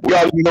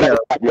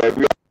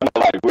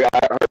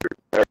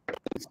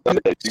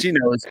 She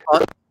knows.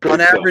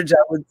 On average,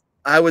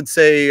 I would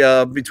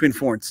say between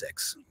 4 and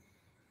 6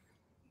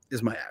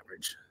 is my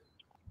average.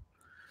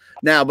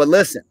 Now, but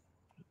listen,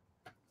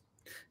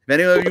 if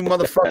any of you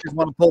motherfuckers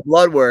want to pull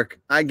blood work,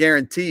 I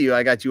guarantee you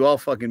I got you all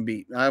fucking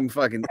beat. I'm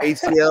fucking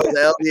HCLs,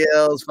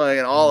 LDLs,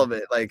 fucking all of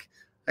it. Like,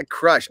 I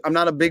crush. I'm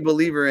not a big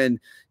believer in,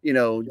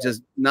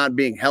 just not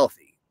being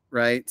healthy,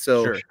 right?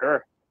 So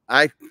sure.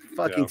 I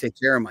fucking take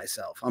care of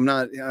myself. I'm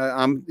not,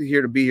 I'm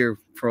here to be here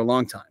for a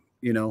long time,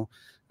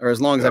 or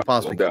as long as I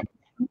possibly can.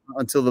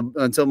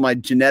 Until my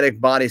genetic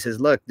body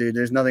says, look, dude,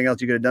 there's nothing else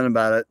you could have done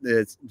about it.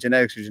 It's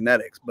genetics or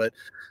genetics. But,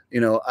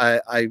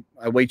 I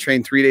weight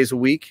train 3 days a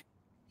week,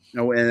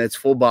 and it's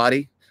full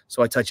body.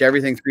 So I touch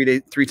everything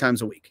 3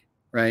 times a week.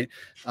 Right.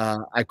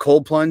 I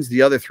cold plunge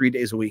the other 3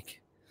 days a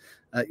week.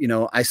 I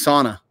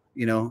sauna,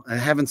 I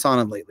haven't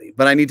saunaed lately,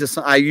 but I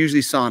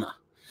usually sauna,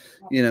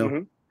 we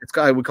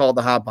call it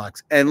the hot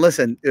box. And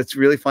listen, it's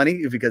really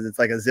funny because it's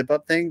like a zip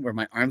up thing where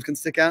my arms can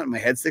stick out and my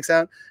head sticks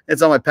out.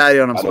 It's on my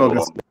patio and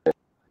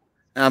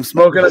I'm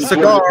smoking a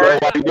cigar.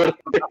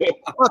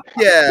 Fuck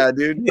yeah,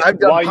 dude.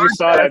 While you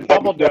saw that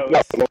double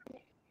dose.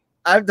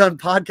 I've done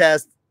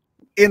podcasts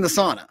in the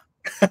sauna,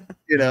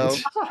 Oh,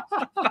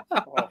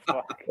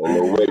 fuck.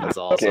 That's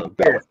awesome.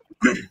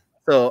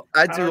 So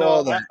I do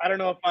all that. I don't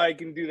know if I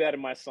can do that in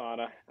my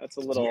sauna. That's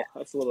a little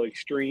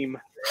extreme.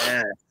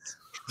 Yeah.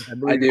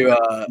 I do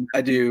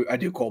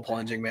cold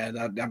plunging, man.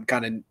 I'm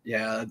kind of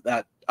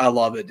that I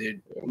love it,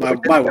 dude. My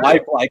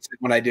wife likes it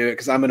when I do it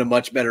because I'm in a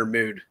much better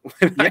mood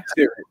when I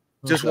do it.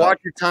 Just watch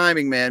your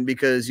timing, man,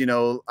 because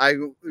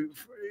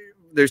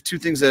there's 2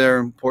 things that are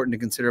important to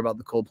consider about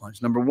the cold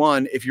plunge. Number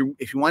one, if you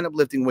wind up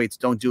lifting weights,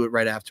 don't do it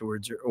right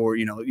afterwards, or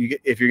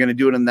if you're going to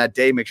do it on that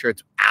day, make sure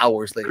it's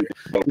hours later.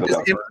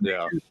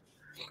 Yeah.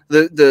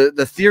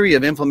 The theory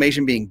of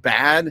inflammation being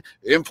bad,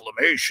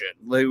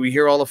 like we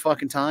hear all the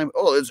fucking time.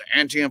 Oh, it's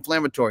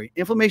anti-inflammatory.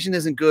 Inflammation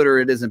isn't good or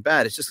it isn't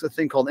bad. It's just a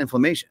thing called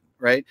inflammation,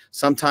 right?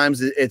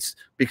 Sometimes it's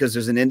because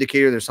there's an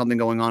indicator there's something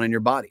going on in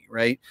your body,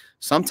 right?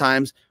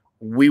 Sometimes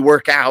we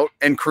work out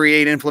and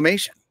create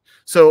inflammation.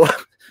 So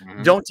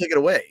don't take it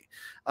away.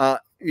 And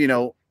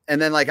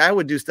then like I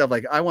would do stuff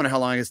like I wonder how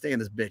long I can stay in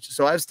this bitch.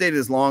 So I've stayed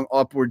as long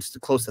upwards to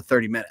close to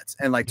 30 minutes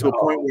and like to a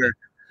point where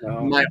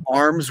my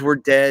arms were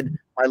dead,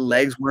 my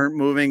legs weren't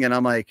moving, and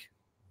I'm like,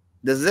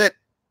 this is it.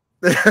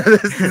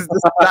 This is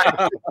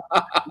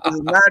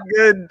not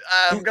good.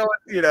 I'm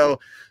going,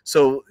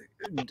 so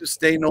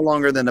stay no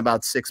longer than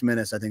about 6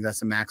 minutes. I think that's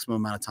the maximum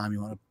amount of time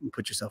you want to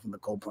put yourself in the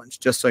cold plunge,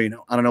 just so you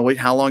know. I don't know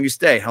how long you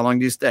stay. How long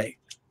do you stay?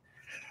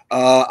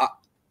 I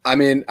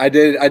mean, I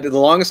did the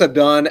longest I've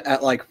done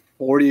at like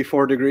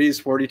 44 degrees,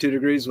 42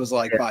 degrees was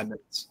like 5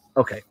 minutes.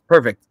 Okay,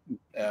 perfect.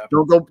 Yeah.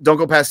 Don't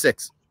go past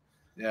 6.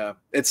 Yeah,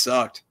 it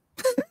sucked.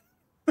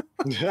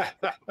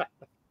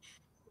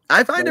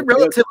 I find it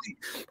relatively,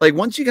 like,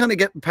 once you kind of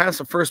get past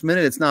the first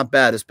minute, it's not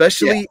bad.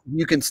 Especially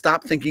you can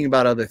stop thinking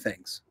about other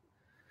things.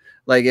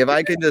 Like if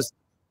I could just,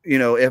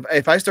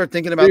 if I start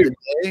thinking about the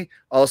day,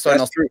 all of a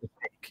sudden I'll start to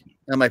think.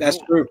 I'm like, that's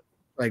true.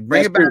 Like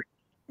bring it back,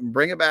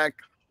 bring it back.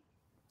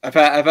 I've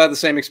had the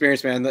same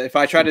experience, man. If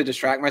I try to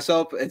distract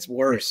myself, it's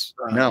worse.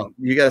 No,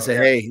 you gotta say,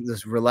 hey,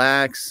 just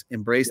relax,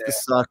 embrace the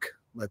suck,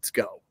 let's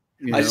go.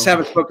 I just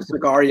haven't smoked a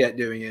cigar yet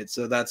doing it,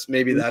 so that's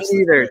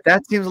either.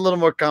 That seems a little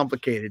more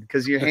complicated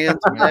because your hands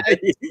are Yeah.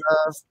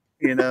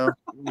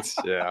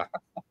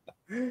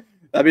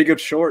 That'd be a good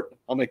short.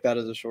 I'll make that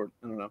as a short.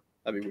 I don't know.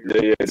 That'd be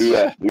weird.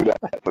 Yeah, do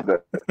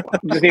that.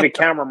 Just need a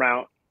camera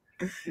mount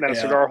and then a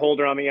cigar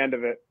holder on the end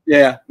of it.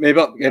 Yeah, maybe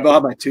I'll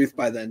have my tooth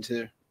by then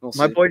too. We'll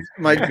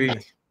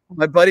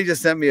my buddy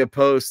just sent me a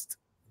post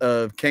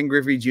of Ken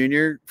Griffey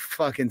Jr.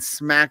 fucking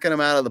smacking him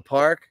out of the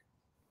park,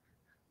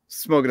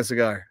 smoking a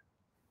cigar.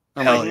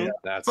 I'm Hell like, yeah,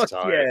 that's fuck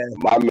tight. yeah,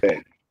 my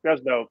man. That's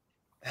dope.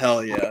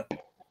 Hell yeah.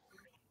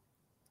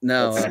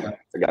 No, I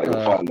gotta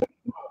go find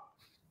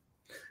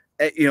it.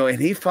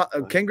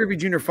 And Ken Griffey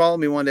Jr. followed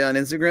me one day on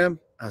Instagram.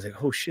 I was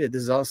like, oh shit,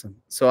 this is awesome.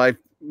 So I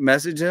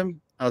messaged him.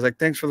 I was like,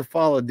 thanks for the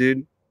follow,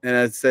 dude. And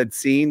I said,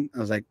 scene. I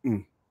was like,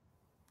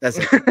 that's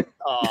it.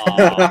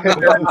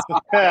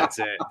 That's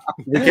it.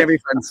 We can't be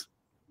friends.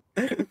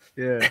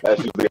 Yeah.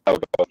 That's usually how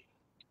it goes.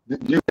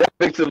 You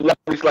think to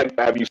levels like,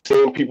 have you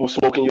seen people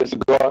smoking your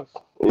cigars?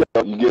 You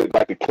get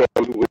like the Ken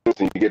and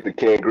you get the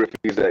Ken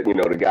Griffey's that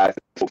the guys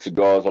that smoke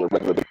cigars on a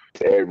regular basis.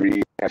 Ed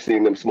Reed, I've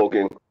seen them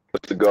smoking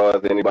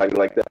cigars. Anybody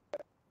like that?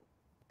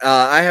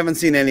 I haven't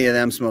seen any of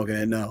them smoking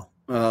it. No,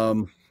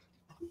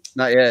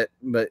 not yet.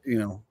 But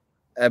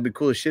that'd be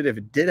cool as shit if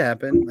it did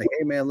happen. Like,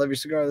 hey man, love your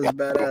cigar. This is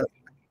badass.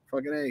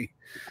 Fucking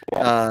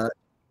A.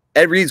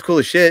 Ed Reed's cool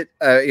as shit.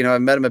 I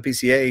met him at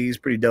PCA. He's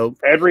pretty dope.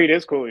 Ed Reed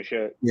is cool as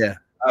shit. Yeah,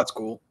 that's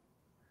cool.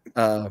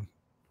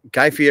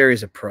 Guy Fieri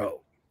is a pro.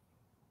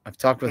 I've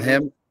talked with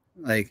him.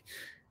 Like,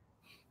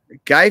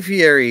 Guy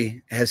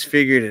Fieri has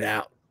figured it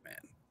out,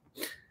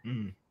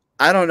 man.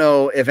 I don't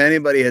know if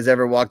anybody has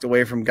ever walked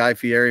away from Guy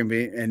Fieri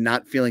and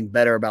not feeling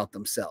better about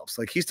themselves.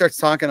 Like, he starts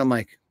talking, I'm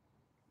like,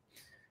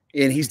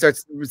 and he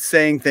starts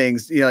saying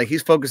things, like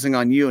he's focusing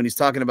on you and he's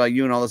talking about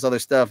you and all this other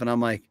stuff. And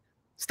I'm like,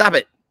 stop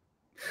it.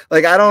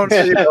 Like, I don't,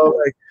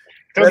 like,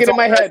 don't get in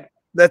my head.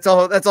 That's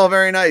all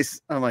very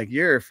nice. I'm like,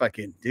 you're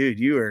fucking dude.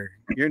 You're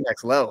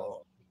next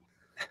level.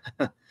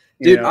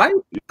 Dude, I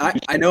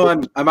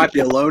know I might be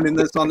alone in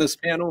on this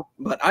panel,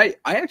 but I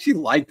actually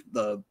liked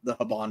the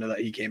Habana that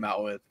he came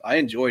out with. I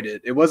enjoyed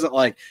it. It wasn't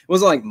like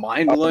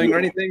mind blowing or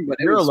anything, but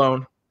you're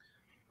alone.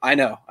 I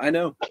know. I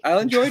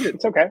enjoyed it.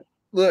 It's okay.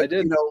 Look, I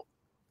did.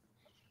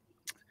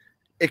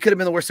 It could have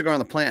been the worst cigar on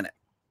the planet.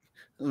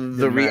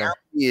 The reality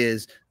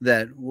is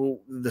that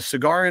the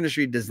cigar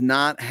industry does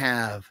not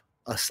have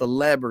a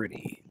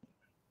celebrity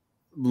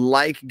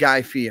like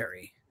Guy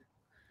Fieri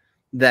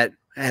that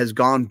has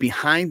gone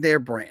behind their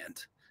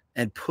brand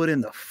and put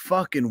in the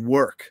fucking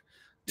work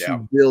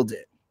to build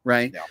it,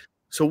 right? Yeah.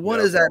 So what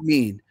does that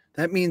mean?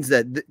 That means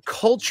that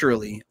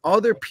culturally,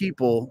 other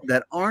people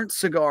that aren't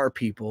cigar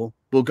people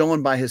will go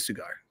and buy his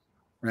cigar,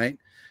 right?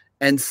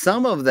 And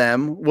some of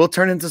them will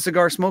turn into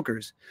cigar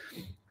smokers.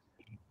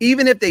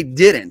 Even if they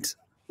didn't,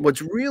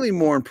 what's really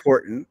more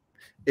important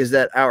is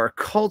that our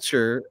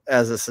culture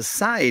as a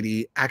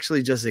society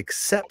actually just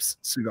accepts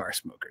cigar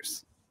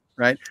smokers,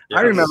 right? Yes.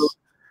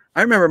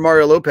 I remember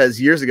Mario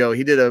Lopez years ago.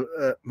 He did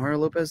a Mario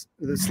Lopez,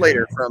 the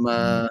Slater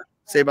from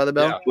Saved by the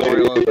Bell. Yeah,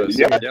 Mario Lopez.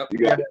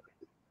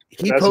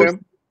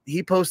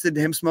 He posted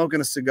him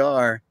smoking a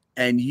cigar,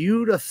 and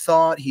you'd have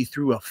thought he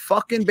threw a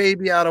fucking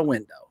baby out a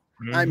window.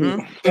 I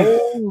mean,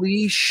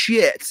 holy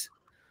shit!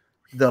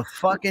 The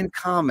fucking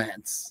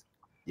comments.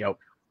 Yep,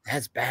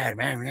 that's bad,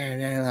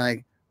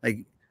 man.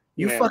 Like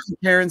you fucking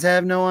parents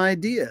have no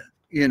idea.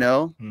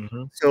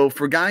 So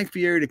for Guy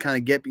Fieri to kind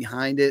of get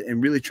behind it and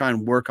really try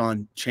and work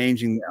on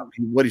changing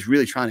what he's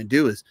really trying to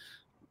do is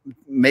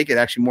make it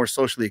actually more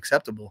socially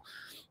acceptable.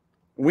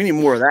 We need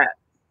more of that,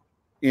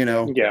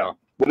 Yeah.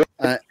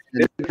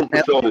 Different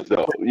personas,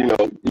 though. You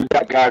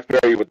got Guy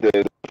Fieri with the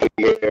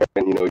hair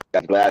and you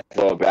got glasses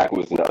on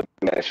backwards and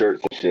that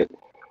shirts and shit.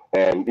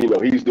 And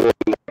he's doing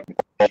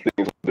all things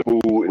with the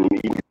food and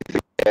eating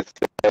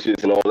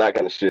and all that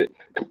kind of shit.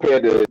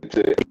 Compared to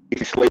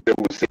Slater,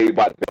 who was Saved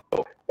by the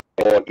Bell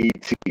on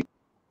ET,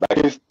 like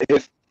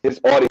his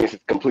audience is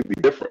completely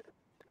different.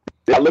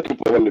 They're not looking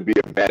for him to be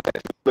a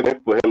badass. They're looking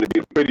for him to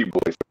be a pretty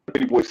boy. So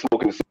pretty boy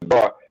smoking a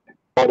cigar.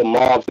 All the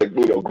moms that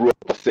grew up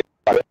to say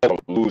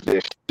lose their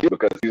shit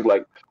because he's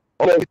like,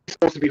 oh, he's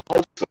supposed to be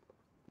wholesome. He's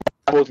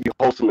supposed to be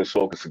wholesome. force them to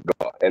smoke a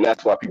cigar, and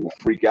that's why people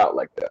freak out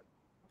like that.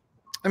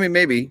 I mean,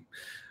 maybe.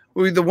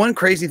 Well, the one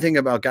crazy thing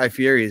about Guy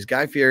Fieri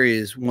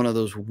is one of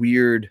those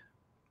weird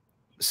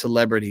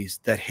celebrities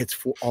that hits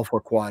all four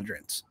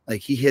quadrants.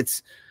 Like he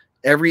hits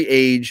every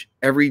age,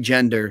 every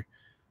gender,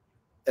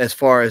 as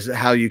far as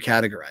how you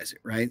categorize it,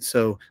 right?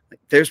 So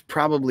there's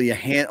probably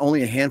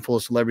only a handful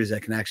of celebrities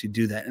that can actually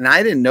do that. And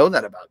I didn't know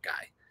that about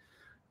Guy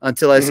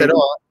until I said,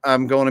 oh,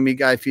 I'm going to meet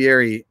Guy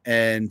Fieri.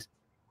 And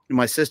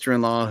my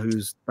sister-in-law,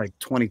 who's like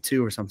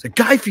 22 or something,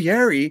 Guy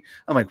Fieri.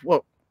 I'm like,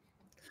 whoa,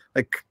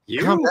 like,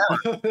 calm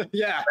down.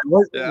 Yeah.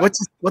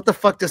 What the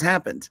fuck just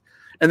happened?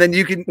 And then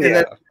you can, and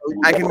then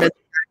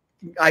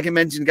I can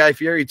mention Guy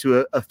Fieri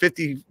to a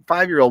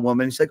 55-year-old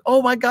woman. She's like,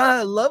 oh my God,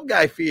 I love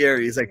Guy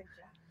Fieri. He's like,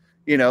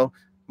 you know,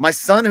 my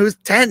son who's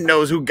 10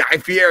 knows who Guy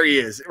Fieri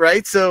is,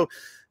 right? So,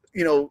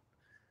 you know,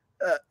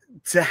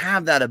 to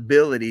have that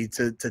ability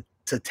to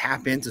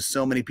tap into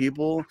so many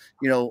people,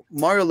 you know,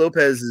 Mario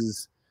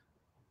Lopez's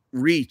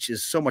reach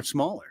is so much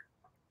smaller.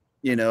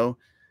 You know,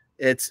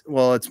 it's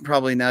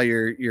probably now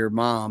your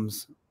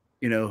mom's,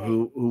 you know,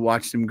 who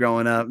watched him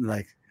growing up and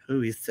like,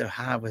 oh, he's so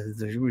hot with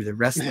the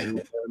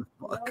wrestling.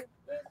 Fuck.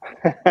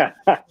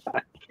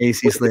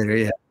 AC Slater,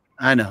 yeah.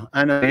 I know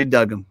you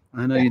dug him.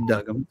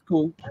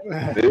 Cool.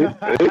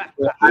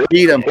 I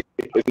beat him.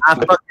 I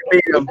fucking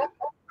beat him.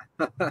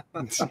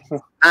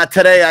 Not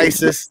today,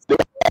 ISIS.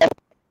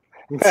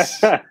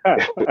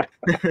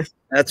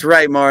 That's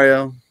right,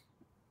 Mario.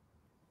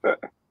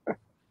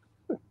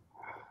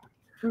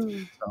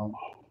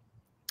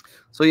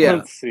 So yeah.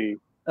 Let's see.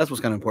 That's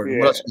what's kind of important.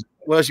 Yeah.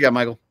 What else you got,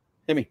 Michael?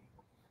 Hit me.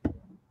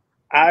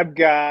 I've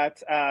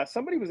got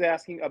somebody was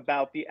asking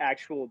about the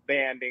actual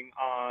banding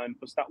on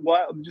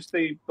just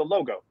the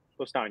logo,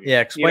 Powstanie. Yeah,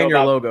 explain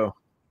your logo.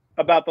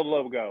 About the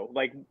logo.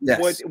 Like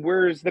yes.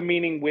 Where's the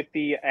meaning with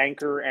the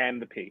anchor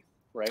and the P,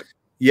 right?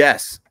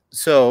 Yes.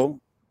 So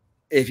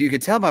if you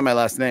could tell by my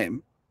last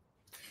name,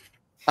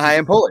 I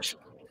am Polish.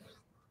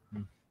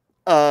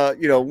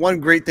 You know, one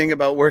great thing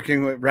about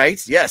working with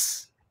rights.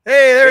 Yes.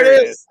 Hey, there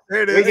it is.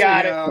 There it is. We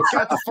got it.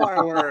 Got the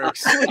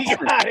fireworks. We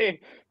got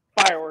it.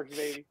 Fireworks,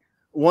 baby.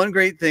 One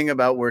great thing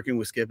about working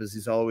with Skip is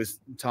he's always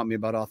taught me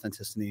about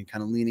authenticity and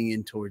kind of leaning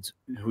in towards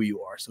who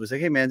you are. So he's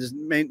like, hey man, just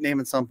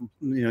naming something,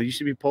 you know, you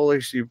should be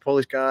Polish. You're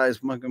Polish guys,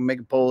 I'm gonna make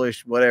it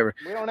Polish, whatever.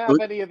 We don't have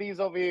any of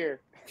these over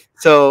here.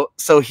 So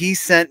he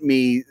sent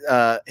me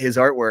his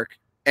artwork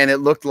and it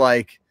looked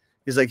like,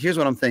 he's like, here's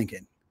what I'm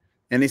thinking.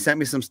 And he sent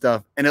me some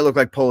stuff and it looked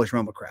like Polish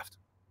Romacraft.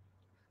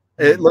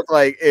 It looked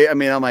like, I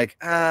mean, I'm like,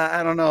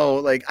 I don't know.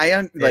 Like,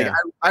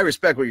 I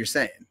respect what you're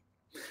saying.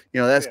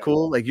 You know, that's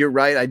cool. Like, you're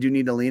right. I do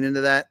need to lean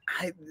into that.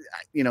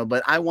 You know,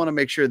 but I want to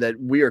make sure that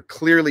we are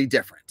clearly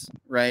different,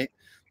 right?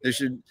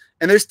 And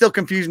there's still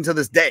confusion to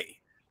this day.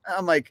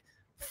 I'm like,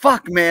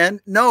 fuck, man.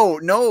 No,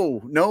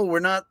 we're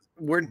not.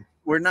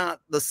 We're not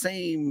the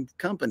same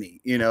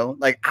company, you know?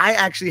 Like, I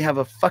actually have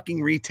a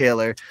fucking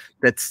retailer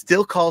that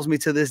still calls me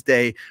to this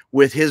day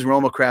with his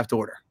Romacraft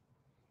order.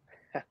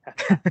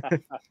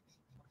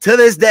 To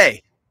this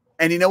day.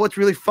 And you know what's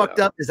really fucked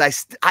up is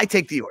I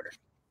take the order.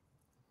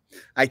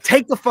 I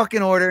take the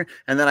fucking order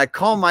and then I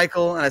call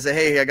Michael and I say,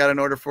 hey, I got an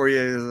order for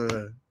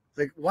you.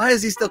 Like, why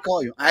does he still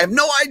call you? I have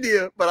no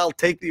idea, but I'll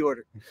take the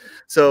order.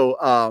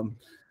 So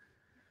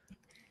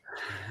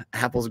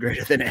Apple's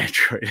greater than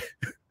Android.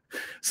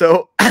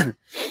 So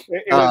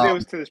it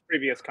was to this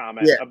previous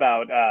comment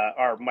about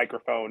our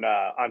microphone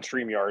on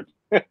StreamYard.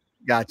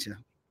 Gotcha.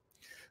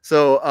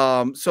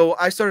 So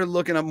I started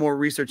looking up more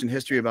research and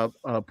history about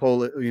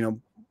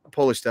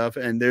Polish stuff,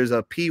 and there's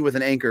a P with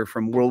an anchor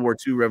from World War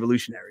II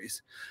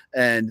revolutionaries,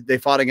 and they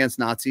fought against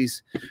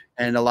Nazis,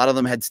 and a lot of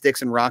them had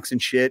sticks and rocks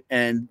and shit,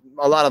 and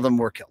a lot of them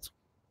were killed.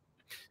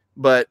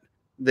 But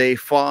they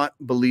fought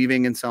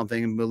believing in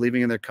something and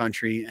believing in their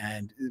country,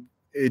 and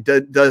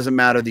it doesn't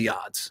matter the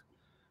odds.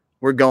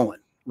 We're going,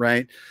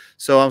 right?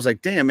 So I was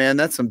like, damn, man,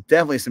 that's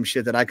definitely some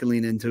shit that I can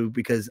lean into,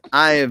 because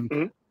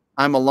I'm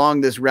along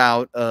this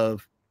route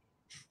of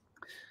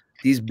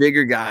these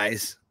bigger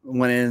guys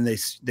went in and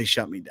they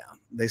shut me down.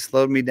 They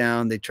slowed me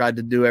down. They tried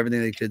to do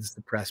everything they could to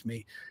suppress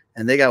me,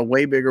 and they got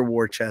way bigger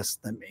war chests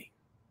than me.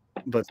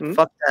 But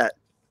fuck that.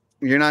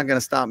 You're not going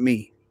to stop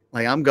me.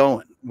 Like, I'm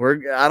going.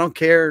 I don't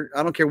care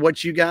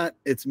what you got.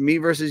 It's me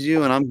versus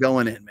you, and I'm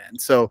going in, man.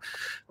 So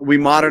we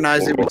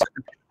modernized it. We took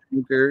the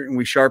anchor and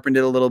we sharpened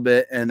it a little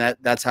bit, and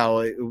that's how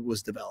it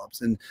was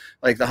developed. And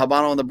like the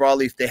Habano and the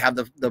broadleaf, they have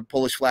the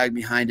Polish flag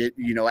behind it.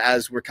 You know,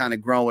 as we're kind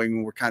of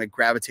growing, we're kind of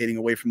gravitating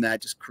away from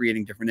that, just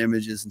creating different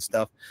images and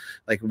stuff.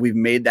 Like, we've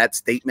made that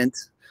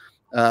statement,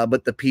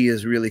 but the P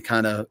is really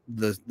kind of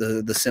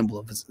the symbol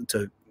of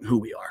to who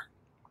we are.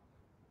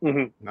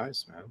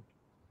 Nice, man.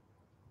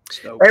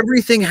 So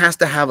everything has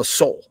to have a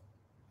soul.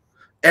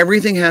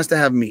 Everything has to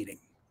have meaning,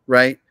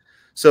 right?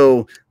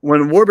 So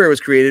when Warbear was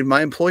created,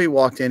 my employee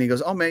walked in. He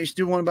goes, oh, man, you should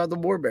do one about the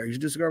Warbear. You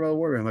should do a cigar about the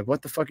Warbear. I'm like,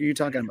 what the fuck are you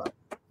talking about?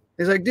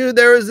 He's like, dude,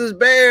 there was this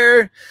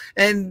bear,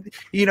 and,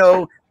 you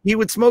know, he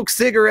would smoke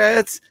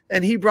cigarettes,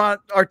 and he brought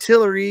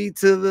artillery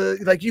to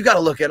the, like, you got to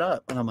look it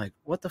up. And I'm like,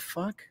 what the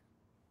fuck?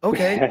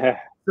 Okay.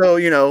 So,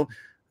 you know,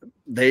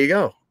 there you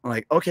go. I'm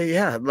like, okay,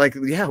 yeah, like,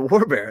 yeah,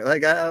 War Bear.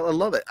 Like, I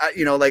love it.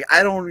 You know, like,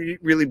 I don't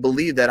really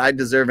believe that I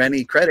deserve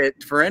any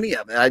credit for any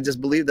of it. I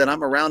just believe that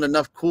I'm around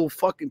enough cool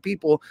fucking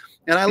people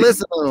and I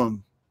listen to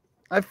them.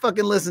 I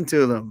fucking listen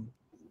to them.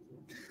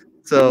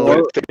 So, what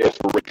it takes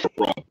inspiration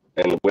from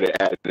and what it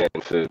added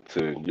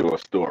into your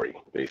story,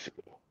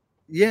 basically.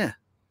 Yeah,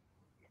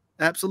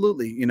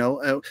 absolutely. You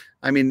know,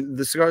 I mean,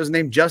 the cigar is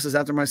named Justice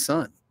after my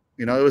son.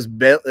 You know, it was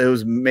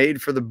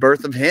made for the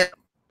birth of him.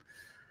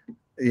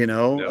 You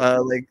know,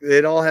 like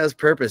it all has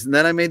purpose. And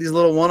then I made these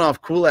little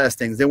one-off cool ass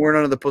things. They weren't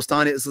under the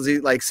Powstanie. So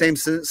like same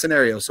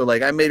scenario. So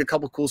like I made a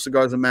couple cool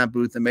cigars with Matt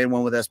Booth and made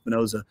one with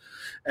Espinosa,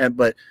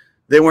 but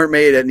they weren't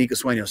made at Nico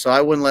Sueño. So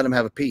I wouldn't let them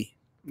have a P.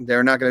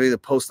 They're not going to be the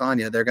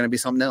Powstanie. They're going to be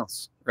something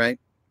else, right?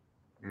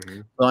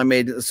 Mm-hmm. So I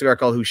made a cigar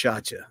called Who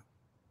Shot Ya,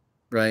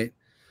 right?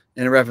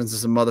 And it references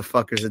some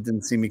motherfuckers that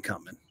didn't see me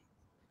coming.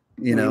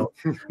 You know,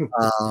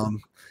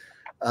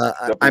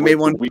 I made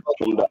one.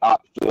 From the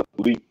opposite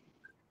leap.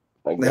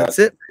 Like that's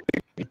it.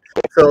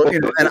 So, you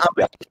know, and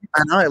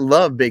I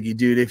love Biggie,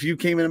 dude. If you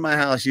came into my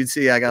house, you'd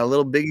see I got a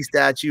little Biggie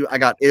statue.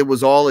 It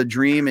was all a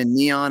dream and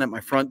neon at my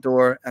front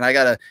door, and I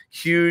got a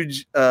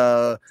huge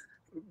there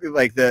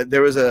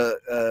was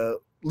a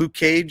Luke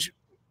Cage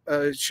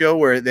show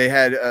where they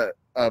had a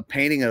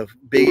painting of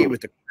Biggie with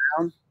the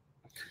crown.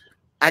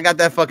 I got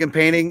that fucking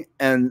painting,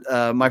 and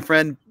my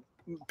friend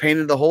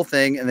painted the whole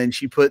thing, and then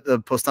she put the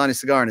Powstanie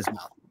cigar in his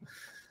mouth.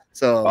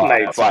 So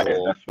that's fine.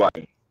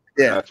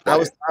 Yeah,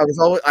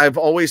 I've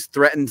always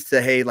threatened to,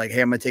 hey, I'm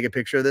gonna take a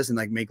picture of this and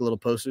like make little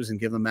posters and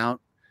give them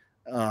out.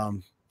 I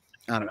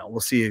don't know.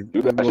 We'll see.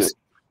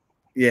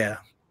 Yeah,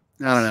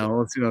 I don't know.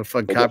 Let's see what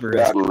fucking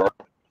copyright.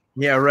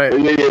 Yeah, right.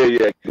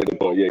 Yeah.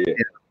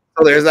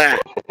 So there's that.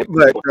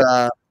 But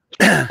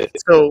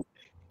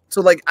so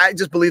like I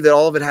just believe that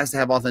all of it has to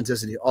have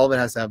authenticity. All of it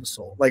has to have a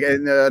soul. Like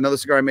another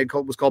cigar I made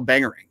was called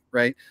Bangerang,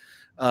 right?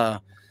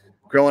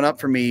 Growing up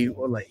for me,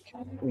 like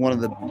one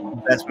of the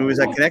best movies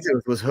I connected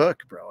with was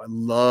Hook, bro. I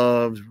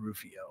loved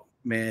Rufio.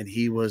 Man,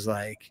 he was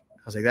like,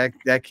 I was like,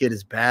 that kid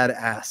is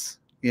badass,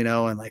 you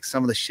know, and like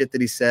some of the shit that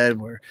he said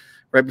where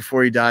right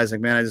before he dies, like,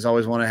 man, I just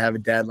always want to have a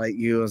dad like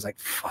you. I was like,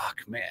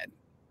 fuck, man,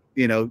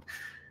 you know,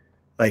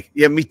 like,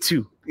 yeah, me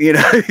too, you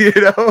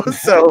know,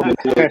 so,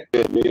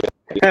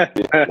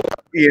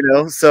 you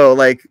know, so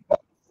like,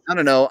 I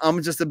don't know.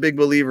 I'm just a big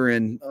believer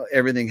in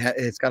everything.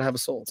 It's got to have a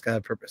soul. It's got to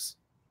have purpose.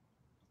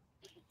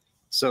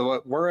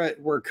 So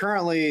we're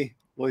currently,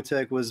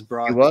 Wojtek was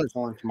brought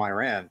home from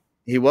Iran.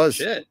 He was.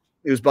 Shit.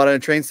 He was bought at a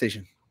train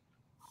station.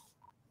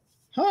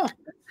 Huh.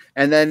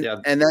 And then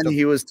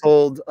he was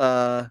told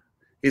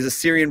he's a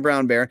Syrian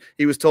brown bear.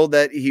 He was told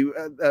that he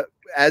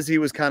as he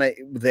was kind of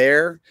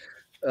there,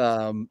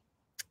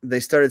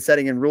 they started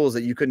setting in rules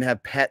that you couldn't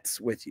have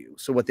pets with you.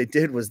 So what they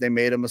did was they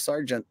made him a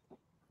sergeant.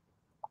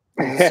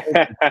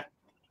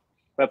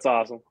 That's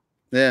awesome.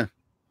 Yeah.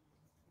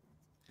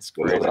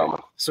 Great.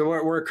 So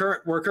we're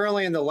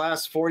currently in the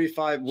last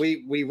 45.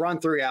 We run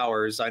 3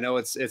 hours. I know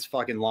it's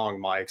fucking long,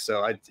 Mike.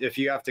 So if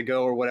you have to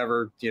go or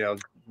whatever, you know,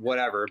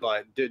 whatever.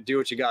 But do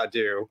what you gotta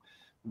do.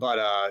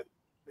 But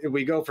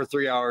we go for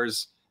 3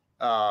 hours.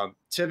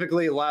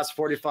 Typically, the last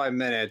 45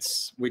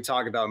 minutes we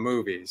talk about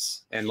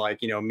movies and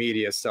like, you know,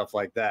 media stuff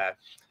like that.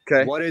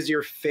 Okay. What is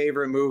your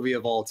favorite movie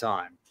of all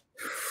time?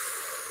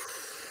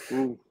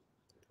 Ooh.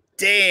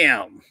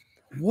 Damn.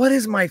 What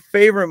is my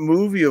favorite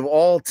movie of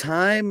all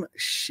time?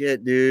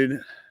 Shit,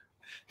 dude.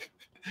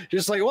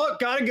 Just like, well,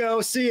 gotta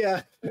go. See ya.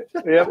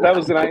 Yep, that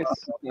was nice.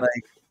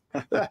 Like,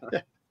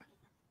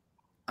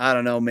 I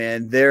don't know,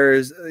 man.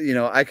 There's, you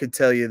know, I could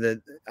tell you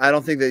that I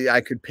don't think that I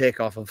could pick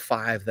off of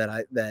 5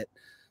 that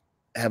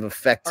have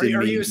affected me.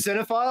 Are you a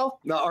cinephile?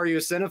 No, are you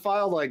a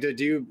cinephile? Like,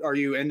 are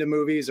you into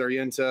movies? Are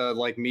you into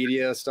like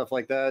media stuff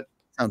like that?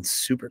 Sounds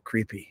super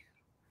creepy.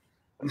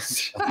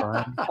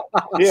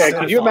 Yeah,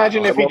 could you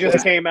imagine if he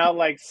just came out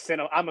like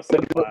I'm a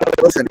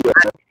cinephile? Listen,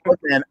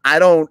 man, I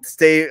don't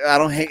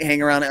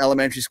hang around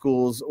elementary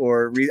schools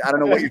or read. I don't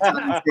know what you're trying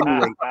to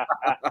insinuate.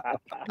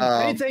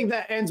 Anything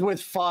that ends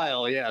with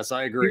file, yes,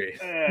 I agree.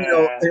 You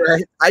know,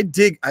 I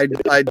dig. I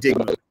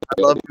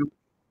love.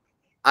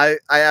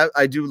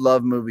 I do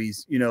love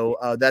movies. You know,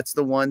 that's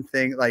the one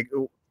thing. Like,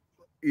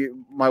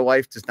 my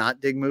wife does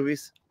not dig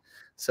movies.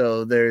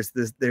 So there's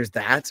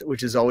that,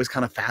 which is always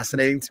kind of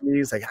fascinating to me.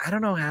 It's like, I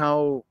don't know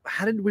how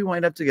did we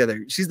wind up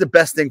together? She's the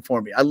best thing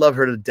for me. I love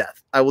her to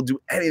death. I will do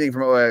anything for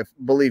my wife,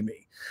 believe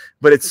me.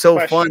 But it's so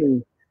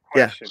funny.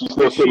 Yeah. She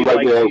likes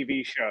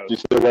TV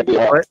shows.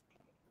 What?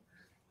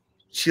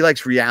 She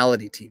likes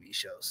reality TV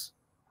shows.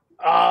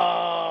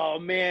 Oh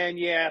man,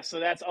 yeah.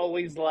 So that's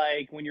always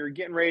like when you're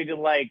getting ready to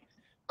like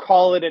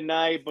call it a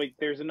night, but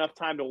there's enough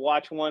time to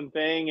watch one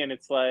thing, and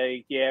it's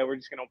like, yeah, we're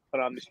just gonna put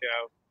on the show.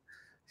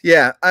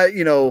 Yeah,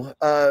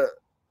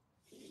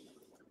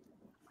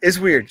 it's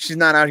weird. She's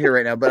not out here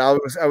right now, but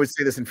I would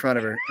say this in front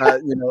of her.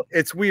 You know,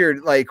 it's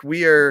weird. Like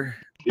we have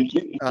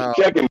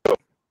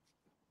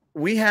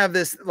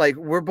this, like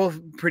we're both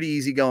pretty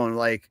easy going.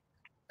 Like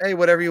hey,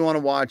 whatever you want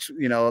to watch,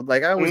 you know,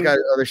 like I always got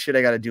other shit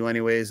I got to do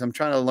anyways. I'm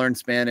trying to learn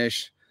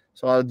Spanish,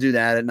 so I'll do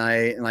that at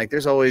night. And like,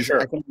 there's always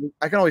I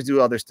can always do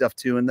other stuff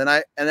too. And then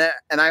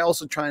I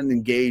also try and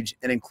engage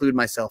and include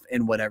myself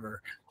in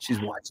whatever she's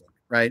watching,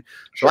 right?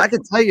 So I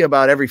can tell you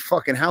about every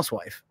fucking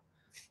housewife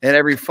and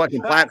every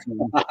fucking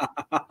platform.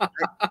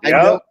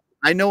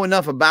 I know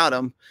enough about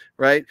them,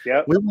 right?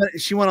 Yeah.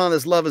 She went on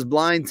this Love Is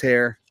Blind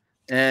tear,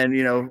 and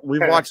you know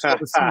we've watched all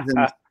the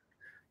seasons,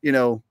 you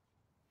know.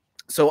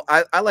 So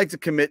I like to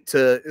commit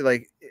to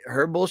like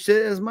her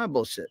bullshit is my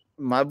bullshit.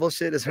 My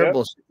bullshit is her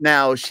bullshit.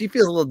 Now she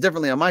feels a little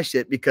differently on my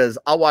shit because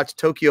I'll watch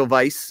Tokyo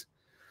Vice,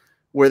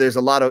 where there's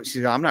a lot of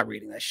she's like, I'm not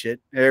reading that shit.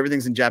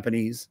 Everything's in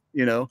Japanese,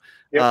 you know.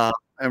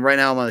 And right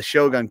now I'm on the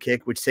Shogun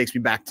kick, which takes me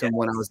back to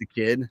when I was a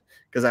kid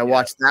because I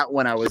watched that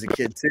when I was a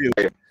kid too.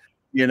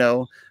 You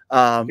know,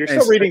 you're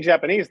still reading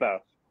Japanese though.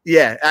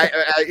 Yeah,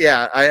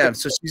 I am.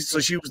 So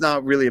she was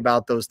not really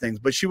about those things,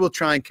 but she will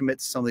try and commit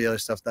to some of the other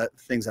stuff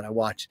things that I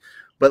watch.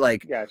 But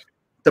like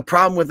the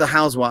problem with the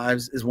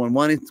Housewives is when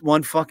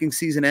one fucking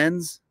season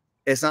ends,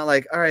 it's not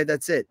like, all right,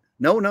 that's it.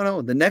 No.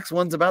 The next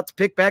one's about to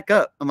pick back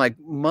up. I'm like,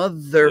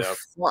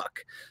 motherfuck.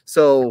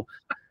 So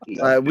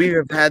we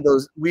have had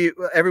those.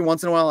 Every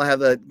once in a while I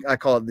have I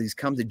call it these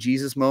come to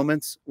Jesus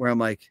moments where I'm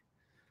like,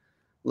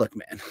 look,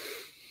 man.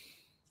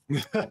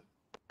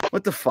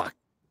 What the fuck?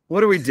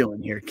 What are we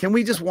doing here? Can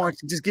we just watch?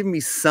 Just give me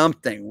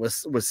something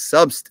with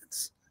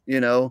substance,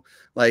 you know?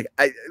 Like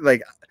I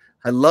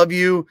love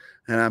you,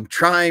 and I'm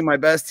trying my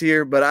best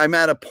here, but I'm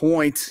at a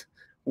point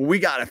where we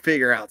got to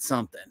figure out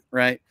something,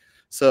 right?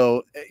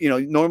 So you know,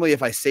 normally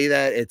if I say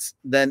that,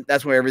 then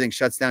that's where everything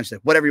shuts down. She's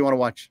like, whatever you want to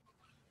watch,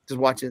 just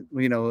watch it,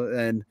 you know.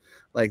 And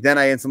like then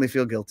I instantly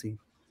feel guilty.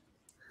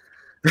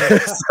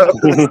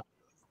 So,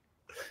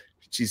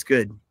 she's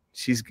good.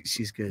 She's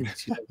good.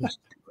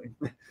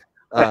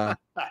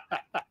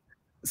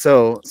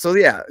 So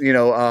yeah, you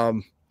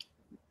know,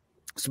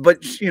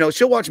 but you know,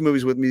 she'll watch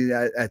movies with me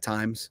at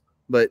times,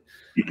 but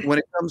when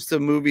it comes to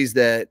movies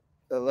that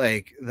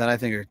I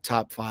think are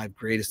top 5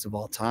 greatest of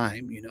all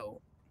time, you know,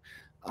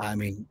 I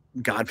mean,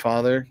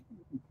 Godfather,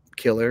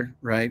 killer,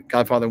 right?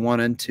 Godfather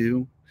 1 and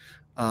 2.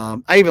 I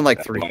even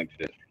like 3.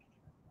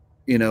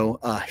 You know,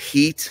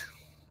 Heat,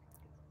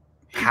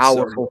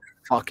 powerful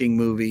fucking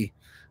movie.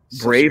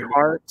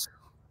 Braveheart,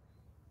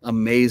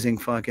 amazing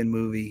fucking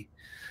movie.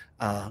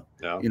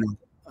 You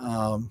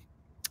know,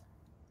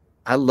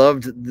 I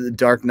loved the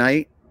Dark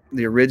Knight,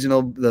 the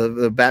original,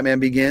 the Batman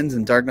Begins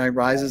and Dark Knight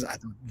Rises. I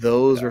thought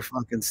those were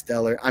fucking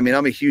stellar. I mean,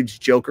 I'm a huge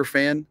Joker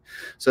fan,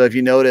 so if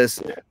you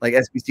notice, like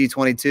SBC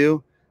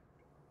 22,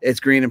 it's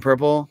green and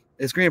purple.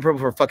 It's green and purple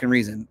for a fucking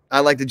reason.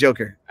 I like the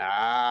Joker.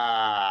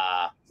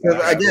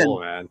 Again, cool,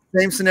 man.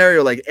 Same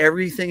scenario. Like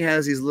everything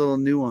has these little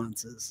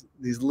nuances,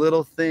 these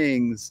little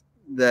things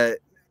that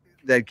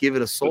give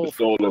it a soul.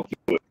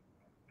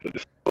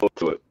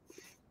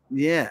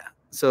 Yeah.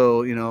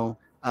 So you know,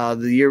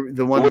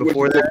 the one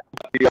before that,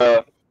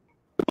 the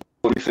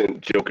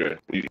recent Joker.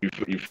 You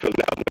feel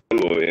that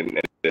one, and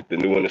the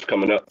new one is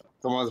coming up.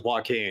 The one's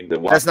Joaquin.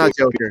 That's not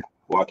Joker.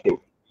 Joaquin.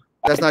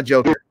 That's not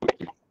Joker.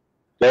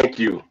 Thank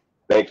you.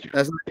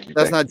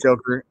 That's not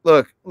Joker.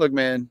 Look,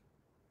 man.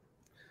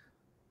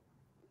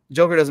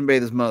 Joker doesn't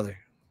bathe his mother.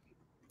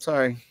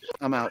 Sorry,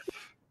 I'm out.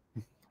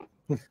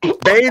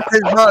 Bathe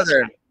his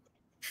mother.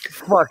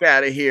 Fuck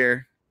out of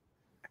here.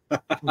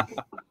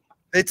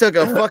 They took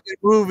a fucking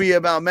movie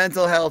about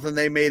mental health and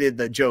they made it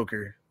the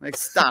Joker. Like,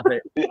 stop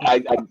it. I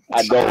don't.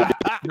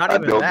 Not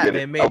even that.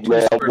 They made 2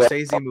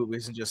 Scorsese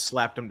movies and just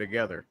slapped them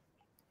together.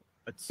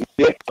 That's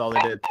all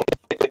they did.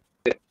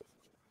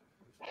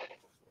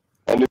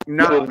 And it's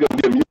going to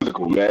be a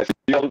musical, man. So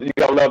you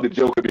gotta love the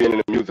Joker being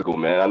in a musical,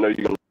 man. I know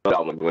you're going to love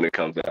that one when it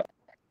comes out.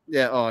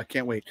 Yeah, oh, I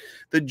can't wait.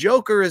 The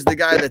Joker is the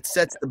guy that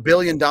sets the $1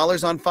 billion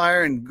on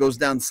fire and goes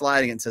down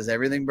sliding and says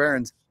everything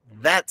burns.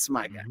 That's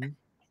my guy.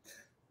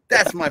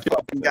 That's my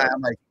fucking guy.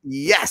 I'm like,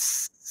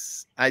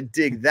 yes, I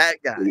dig that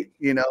guy.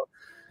 You know,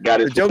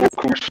 got his Joker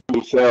crew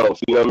themselves.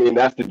 You know what I mean?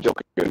 That's the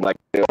Joker. Like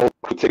they're all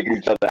taking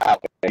each other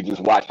out and just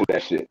watching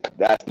that shit.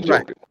 That's the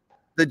Joker. Right.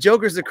 The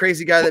Joker's the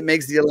crazy guy that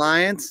makes the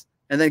alliance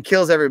and then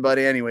kills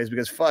everybody anyways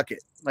because fuck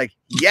it. Like,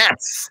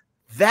 yes,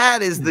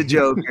 that is the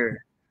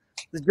Joker.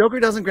 The Joker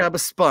doesn't grab a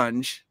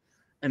sponge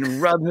and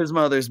rub his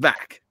mother's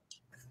back.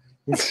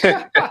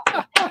 Doesn't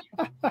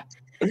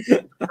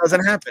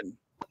happen.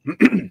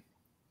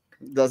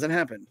 Doesn't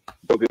happen.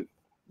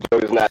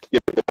 Joker's not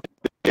skipping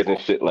and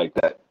shit like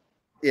that.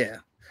 Yeah.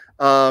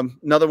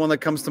 Another one that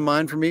comes to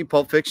mind for me,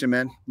 Pulp Fiction,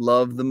 man.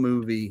 Love the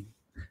movie.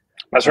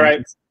 That's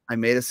right. I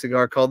made a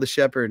cigar called The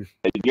Shepherd.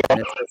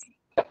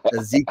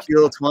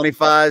 Ezekiel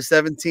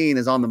 25:17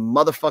 is on the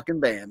motherfucking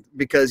band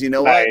because you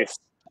know what?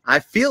 I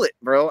feel it,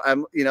 bro.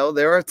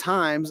 There are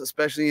times,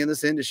 especially in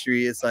this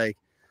industry, it's like,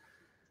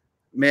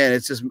 man,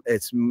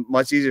 it's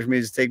much easier for me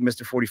to just take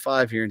Mr.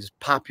 45 here and just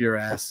pop your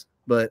ass.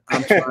 But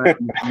I'm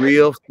trying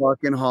real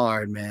fucking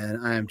hard, man.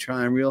 I am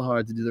trying real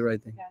hard to do the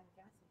right thing.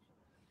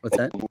 What's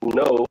that?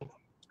 No.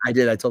 I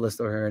did. I told that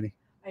story already.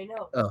 I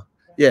know. Oh,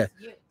 yeah.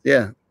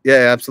 Yeah.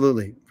 Yeah,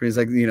 absolutely. He's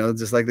like, you know,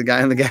 just like the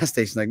guy in the gas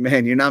station, like,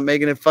 man, you're not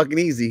making it fucking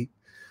easy.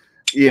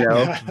 You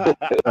know,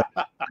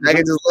 I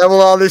can just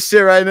level all this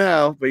shit right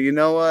now, but you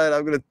know what?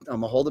 I'm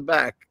gonna hold it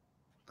back.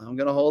 I'm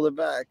gonna hold it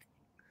back.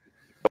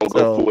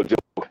 So,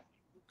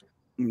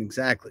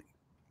 exactly.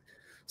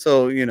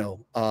 So, you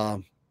know,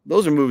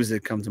 those are movies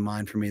that come to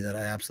mind for me that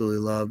I absolutely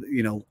love.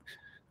 You know,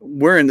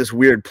 we're in this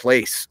weird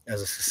place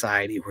as a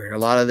society where a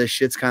lot of this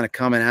shit's kind of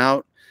coming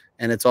out,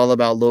 and it's all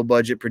about low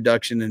budget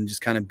production and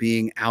just kind of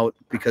being out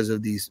because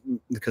of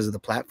the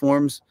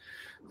platforms.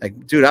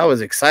 Like, dude, I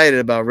was excited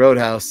about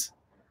Roadhouse.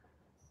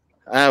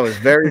 I was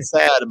very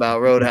sad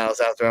about Roadhouse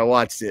after I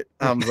watched it.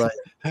 I was like,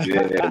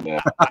 yeah, man. Yeah,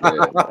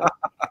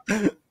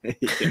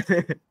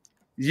 man.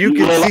 You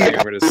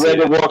can see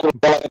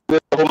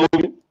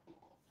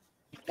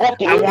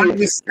I want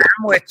me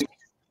sandwich.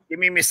 Give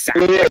me my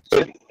sandwich.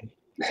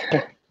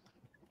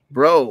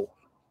 Bro,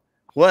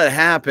 what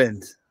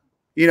happened?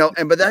 You know,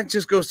 but that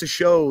just goes to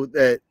show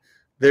that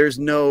there's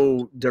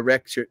no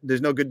director,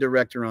 there's no good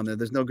director on there.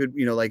 There's no good,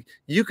 you know, like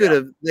they could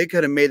have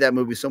made that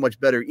movie so much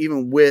better,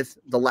 even with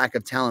the lack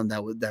of talent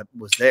that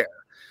was there.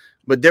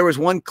 But there was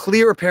one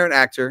clear apparent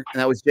actor, and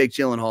that was Jake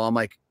Gyllenhaal. I'm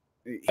like,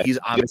 he's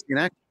obviously an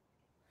actor.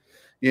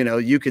 You know,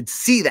 you could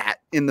see that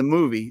in the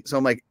movie. So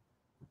I'm like,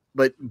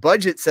 but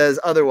budget says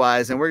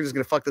otherwise, and we're just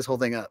gonna fuck this whole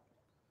thing up.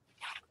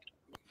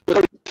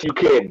 You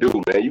can't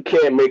do, man. You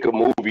can't make a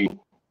movie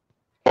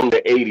from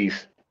the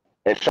 80s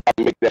and try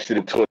to make that shit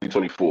in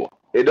 2024.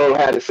 It don't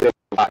have the same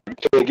vibe. You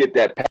can't get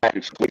that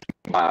package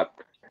vibe.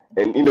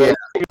 And you know,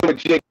 even with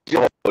Jake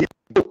Gyllenhaal,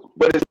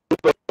 but it's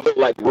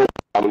like when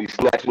he's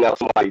snatching out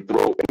somebody's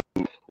throat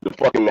and the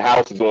fucking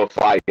house is on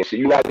fire and shit.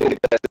 You're not gonna get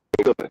that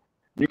same feeling.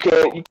 You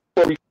can't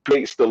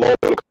recreate Stallone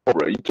and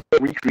Cobra. You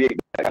can't recreate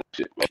that kind of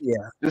shit, man.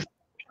 Yeah. Just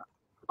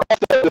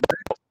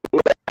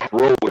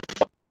roll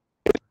with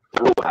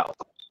Roadhouse.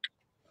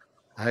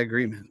 I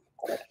agree, man.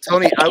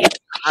 Tony, I would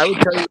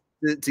tell you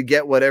to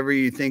get whatever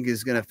you think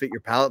is going to fit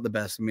your palate the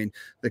best. I mean,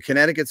 the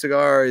Connecticut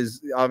cigar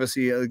is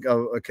obviously a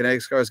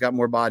Connecticut cigar has got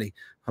more body.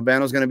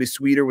 Habano is going to be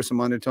sweeter with some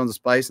undertones of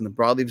spice, and the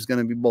broadleaf is going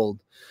to be bold.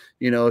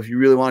 You know, if you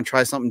really want to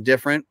try something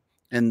different,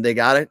 and they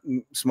got it,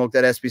 smoke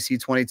that SBC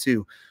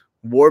 22.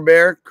 War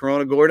Bear,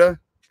 Corona Gorda,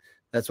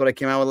 that's what I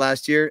came out with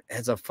last year.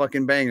 It's a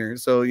fucking banger.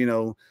 So, you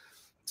know,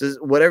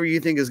 just whatever you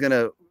think is going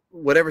to,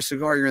 whatever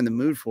cigar you're in the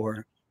mood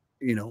for,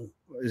 you know,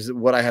 is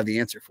what I have the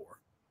answer for.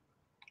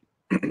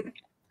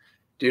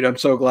 Dude, I'm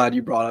so glad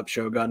you brought up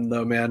Shogun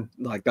though, man.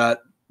 Like that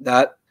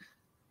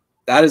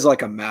is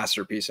like a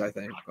masterpiece, I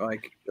think.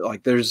 Like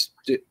there's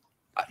the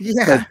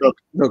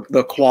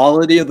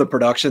quality of the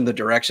production, the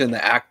direction,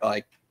 the act,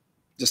 like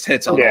just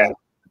hits on all.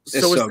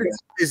 So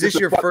is this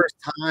your first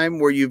time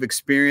where you've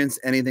experienced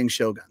anything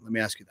Shogun? Let me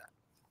ask you that.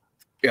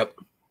 Yep.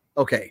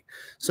 Okay.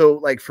 So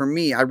like for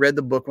me, I read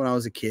the book when I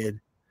was a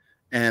kid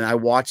and I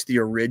watched the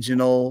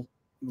original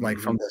like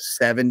from the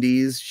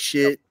 70s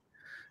shit.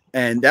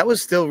 And that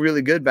was still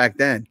really good back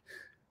then.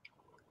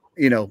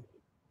 You know,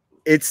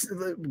 it's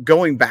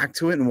going back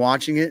to it and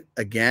watching it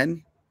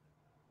again.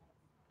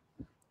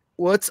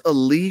 What's a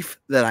leaf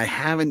that I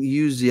haven't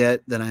used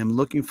yet that I'm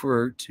looking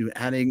forward to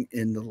adding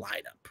in the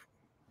lineup?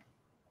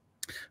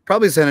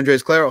 Probably San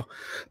Andres Claro.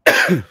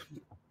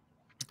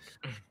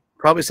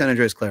 Probably San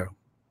Andres Claro.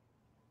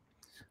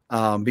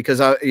 Because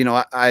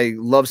I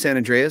love San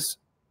Andreas.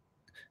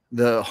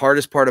 The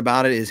hardest part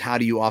about it is how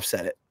do you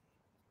offset it?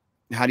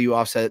 How do you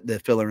offset the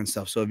filler and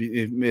stuff? So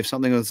if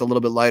something that's a little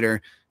bit lighter,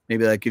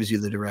 maybe that gives you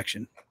the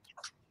direction.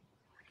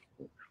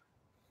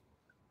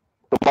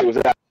 Somebody was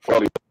asking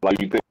earlier, like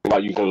you think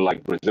about using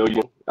like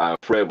Brazilian.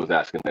 Fred was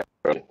asking that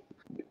earlier.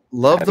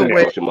 Love the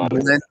way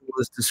blend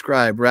was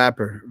described.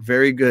 Wrapper,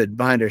 very good.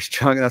 Binder,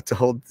 strong enough to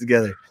hold it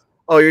together.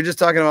 Oh, you're just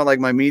talking about like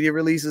my media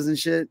releases and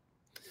shit?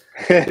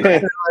 I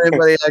don't know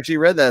anybody actually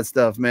read that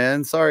stuff,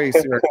 man. Sorry,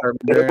 Stuart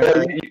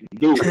Carpenter.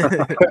 Dude,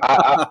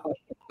 our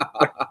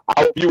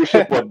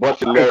viewership are a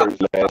bunch of nerds,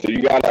 man. So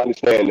you gotta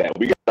understand that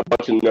we got a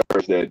bunch of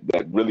nerds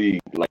that really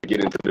like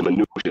get into the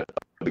minutia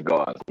of the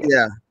gods. Man.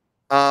 Yeah.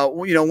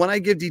 Well, you know, when I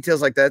give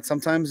details like that,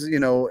 sometimes you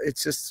know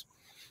it's just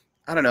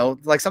I don't know.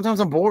 Like sometimes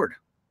I'm bored.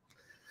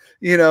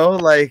 You know,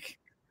 like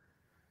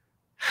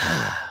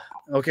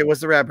okay,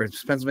 what's the wrapper?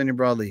 It's Pennsylvania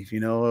broadleaf. You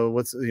know,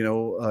 what's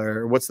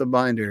or what's the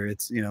binder?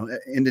 It's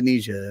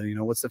Indonesia. You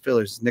know, what's the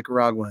fillers? It's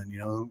Nicaraguan. You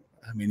know,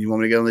 I mean, you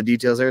want me to get on the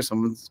details there?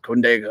 Some of it's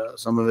Condega,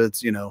 some of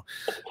it's some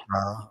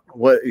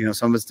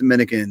of it's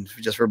Dominican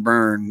just for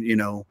burn. You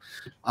know,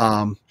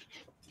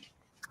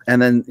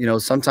 and then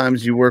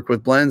sometimes you work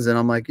with blends, and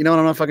I'm like, you know what?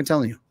 I'm not fucking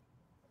telling you.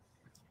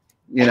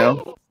 You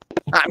know,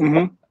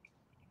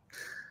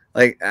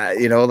 like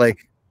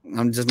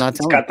I'm just not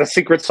telling. It's got the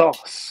secret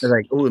sauce. They're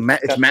like, oh,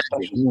 it's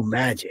magic. Ooh,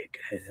 magic.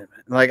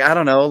 Like, I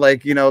don't know.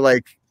 Like,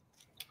 like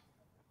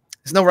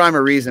there's no rhyme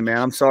or reason, man.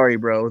 I'm sorry,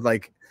 bro.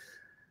 Like,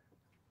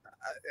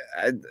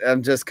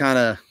 I'm just kind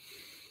of,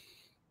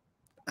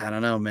 I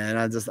don't know, man.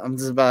 I'm just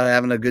about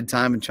having a good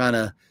time and trying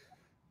to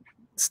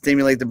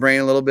stimulate the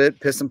brain a little bit,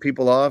 piss some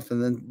people off,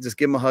 and then just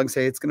give them a hug,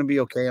 say, it's going to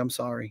be okay. I'm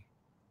sorry.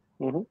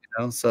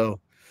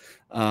 So,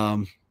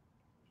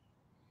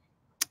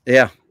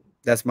 Yeah,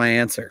 that's my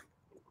answer.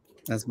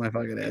 That's my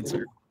fucking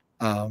answer.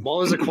 What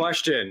was the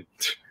question?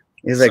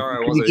 He's like, Sorry, I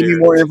can you wasn't give me here.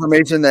 more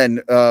information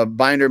than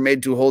binder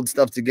made to hold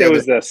stuff together? It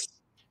was this.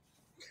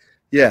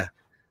 Yeah.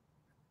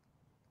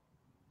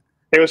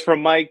 It was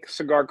from Mike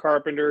Cigar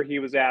Carpenter. He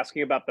was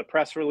asking about the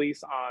press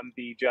release on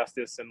the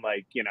Justice and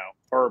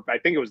or I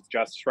think it was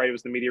Justice, right? It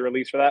was the media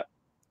release for that.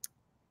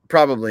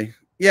 Probably.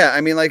 Yeah.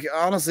 I mean, like,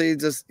 honestly,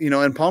 just,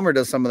 and Palmer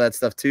does some of that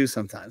stuff too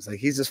sometimes. Like,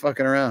 he's just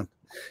fucking around,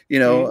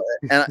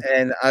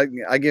 and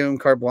I give him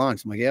carte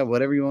blanche. I'm like, yeah,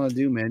 whatever you want to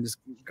do, man. Just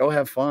go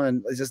have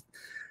fun. It's just,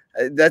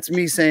 that's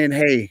me saying,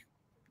 hey,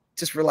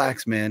 just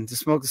relax, man.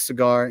 Just smoke the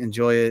cigar,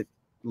 enjoy it,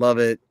 love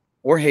it,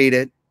 or hate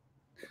it.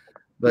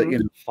 But,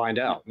 find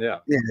out. Yeah.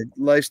 Yeah.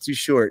 Life's too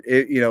short.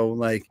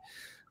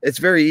 It's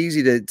very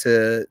easy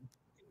to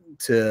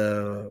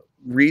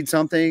read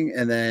something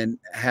and then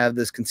have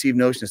this conceived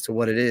notion as to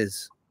what it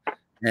is.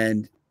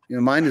 And,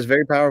 mind is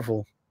very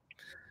powerful.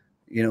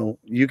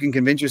 You can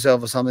convince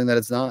yourself of something that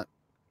it's not.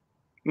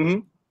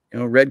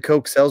 Red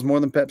Coke sells more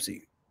than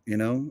Pepsi,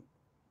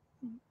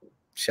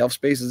 shelf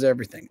space is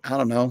everything. I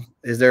don't know.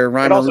 Is there a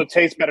rhyme? It also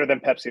tastes better than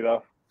Pepsi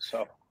though.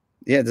 So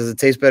yeah. Does it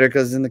taste better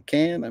because it's in the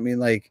can? I mean,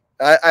 like,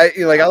 I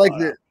like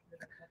the,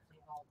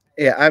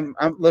 yeah,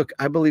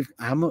 I believe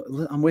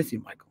I'm with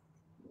you, Michael.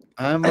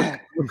 I'm a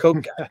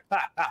Coke guy.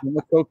 I'm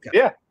a Coke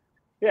guy.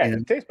 Yeah.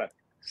 It tastes better.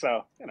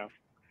 So,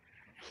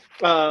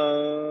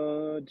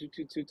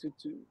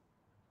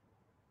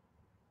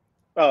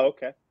 Oh,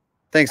 okay.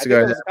 Thanks, I think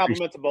guys. that's a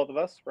compliment to both of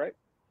us, right?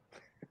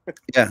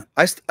 Yeah,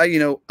 I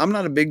I'm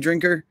not a big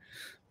drinker.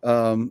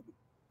 I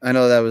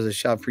know that was a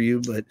shot for you,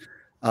 but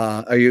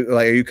are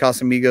you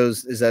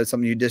Casamigos? Is that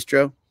something you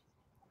distro?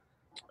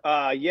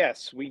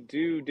 Yes, we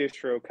do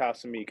distro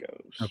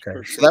Casamigos. Okay,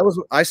 Sure.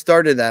 so I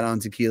started that on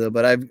tequila,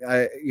 but I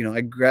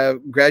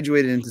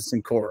graduated into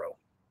Sincoro.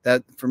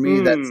 That for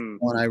me, that's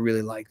one I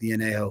really like, the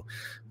Anejo.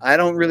 I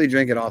don't really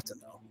drink it often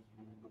though.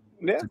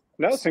 Yeah,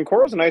 no,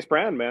 Sincoro's a nice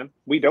brand, man.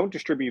 We don't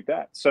distribute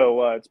that,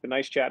 so it's been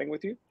nice chatting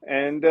with you.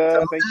 And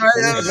thank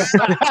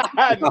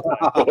you.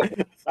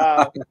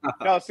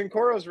 No,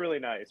 Sincoro's really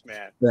nice,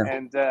 man. Yeah.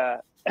 And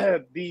the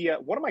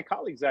one of my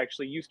colleagues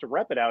actually used to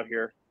rep it out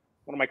here.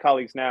 One of my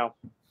colleagues now,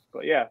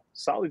 but yeah,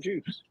 solid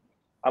juice.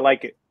 I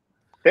like it.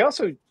 They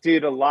also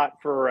did a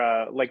lot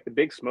for like the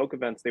big smoke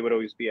events they would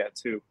always be at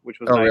too,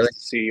 which was nice to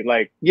see.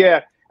 Like,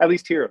 yeah, at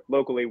least here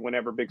locally,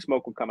 whenever Big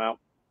Smoke would come out.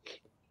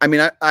 I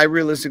mean, I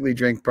realistically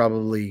drink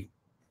probably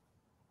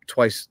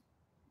twice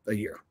a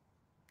year,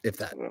 if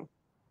that.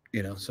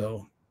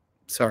 So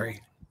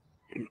sorry.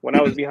 When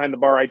I was behind the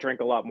bar, I drank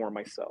a lot more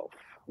myself.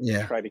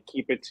 Yeah. Try to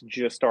keep it to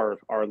just our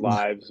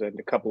lives and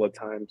a couple of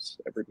times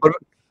every day.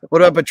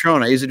 What about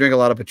Patron? I used to drink a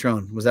lot of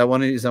Patron. Is that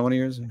one of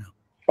yours or no?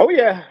 Oh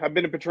yeah, I've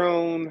been to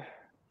Patron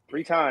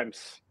 3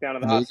 times down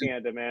in the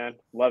Hacienda, man.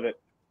 Love it.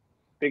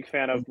 Big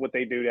fan of what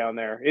they do down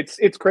there.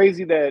 It's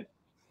crazy that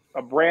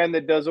a brand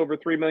that does over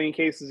 3 million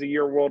cases a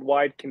year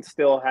worldwide can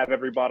still have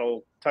every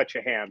bottle touch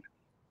a hand,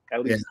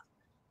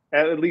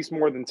 at least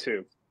more than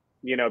 2,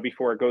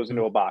 before it goes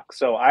into a box.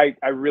 So I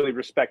really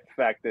respect the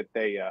fact that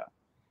they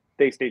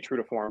stay true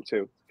to form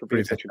too, for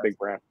being such a big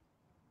brand.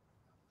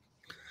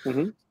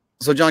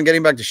 So John,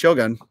 getting back to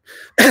Shogun,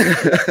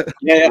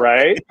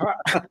 right?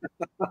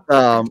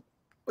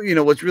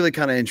 What's really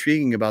kind of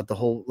intriguing about the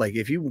whole, like,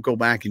 if you go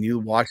back and you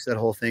watch that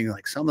whole thing,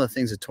 like some of the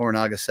things that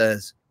Toranaga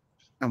says,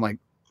 I'm like,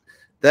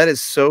 that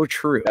is so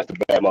true. That's a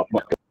bad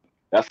motherfucker.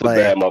 That's a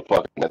bad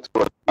motherfucker. That's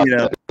what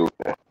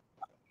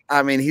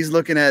I mean, he's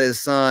looking at his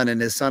son,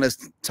 and his son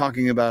is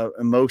talking about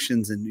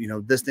emotions,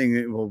 and this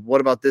thing. Well,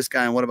 what about this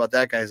guy, and what about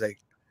that guy? He's like,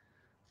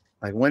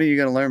 when are you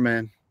gonna learn,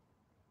 man?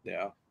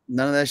 Yeah.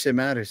 None of that shit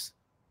matters.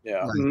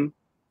 Yeah.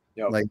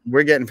 Like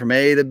we're getting from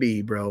A to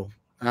B, bro.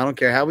 I don't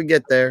care how we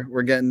get there.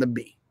 We're getting the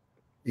B.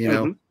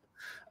 And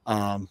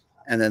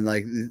then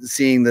like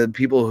seeing the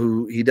people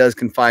who he does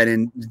confide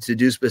in to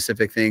do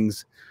specific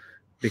things,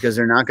 because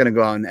they're not going to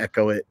go out and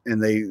echo it,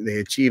 and they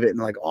achieve it, and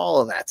like all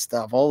of that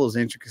stuff, all those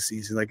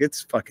intricacies, and like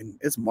it's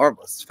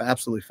marvelous. It's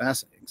absolutely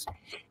fascinating.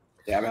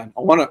 Yeah, man.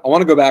 I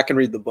want to go back and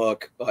read the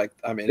book. Like,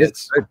 I mean,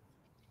 it's good.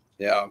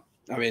 Yeah.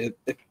 I mean,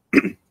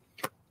 the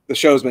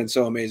show's been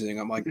so amazing.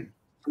 I'm like,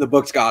 the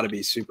book's got to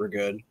be super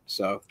good.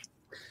 So,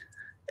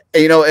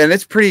 and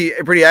it's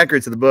pretty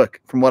accurate to the book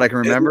from what I can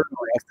remember.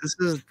 Like, this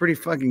is pretty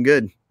fucking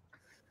good.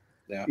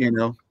 Yeah.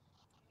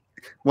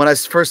 When I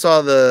first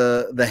saw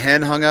the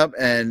hen hung up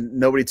and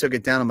nobody took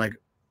it down, I'm like,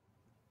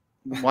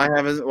 why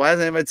hasn't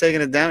anybody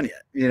taken it down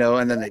yet?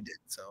 And then they did.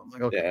 So I'm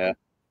like, okay.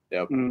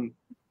 Yeah.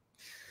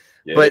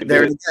 Yeah, but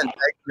there again,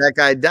 that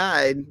guy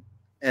died,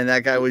 and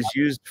that guy was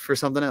used for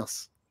something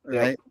else,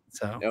 right? Yep.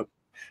 So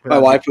my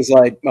wife was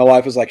like,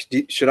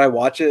 should I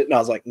watch it? And I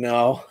was like,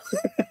 no.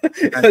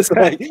 It's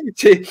like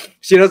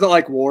she doesn't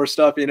like war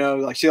stuff,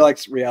 like she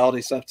likes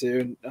reality stuff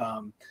too.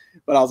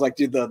 But I was like,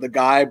 dude, the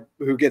guy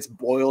who gets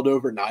boiled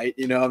overnight,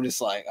 I'm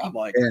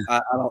like, I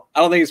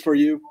don't think it's for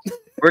you.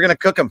 We're gonna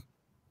cook him.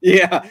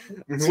 Yeah,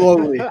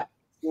 slowly. Yeah,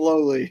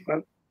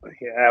 that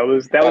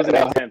was an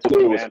intense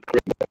one, man.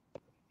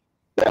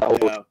 that whole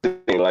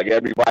thing. Like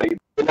everybody,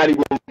 they're not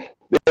even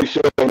they're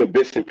showing the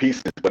bits and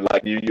pieces, but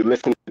like you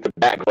listen to the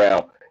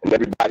background and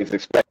everybody's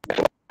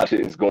expecting how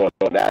shit is going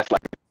on. That's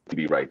like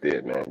TV right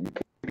there, man. You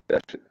can't beat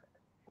that shit.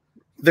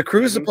 The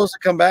crew's supposed to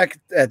come back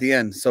at the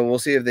end, so we'll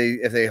see if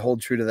they hold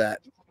true to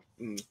that.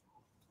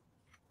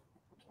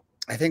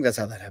 I think that's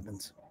how that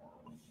happens.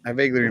 I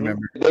vaguely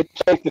remember. They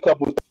changed a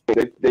couple of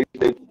things. They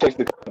changed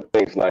a couple of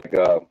things. Like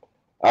I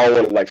don't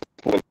want to like,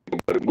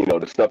 but you know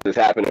the stuff that's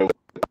happening.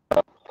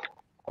 I'm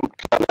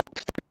trying to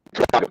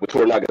drive it with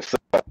Tornaga.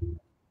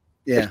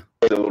 Yeah,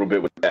 a little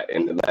bit with that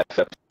in the last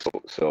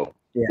episode. So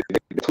yeah, they're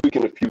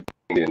tweaking a few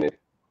things in it.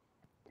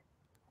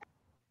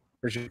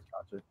 For sure.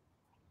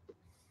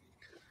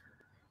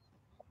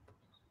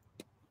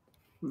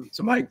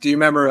 So, Mike, do you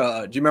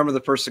remember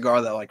the first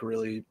cigar that like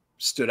really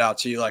stood out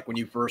to you, like when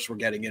you first were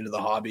getting into the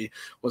hobby?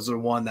 Was there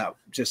one that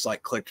just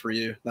like clicked for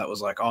you that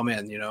was like, oh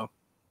man, you know,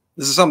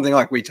 this is something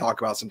like we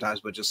talk about sometimes,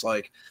 but just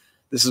like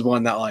this is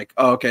one that like,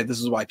 oh, okay, this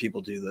is why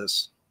people do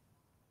this?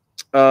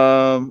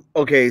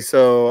 Okay,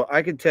 so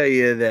I could tell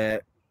you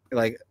that,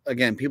 like,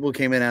 again, people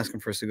came in asking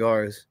for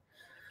cigars.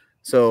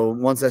 So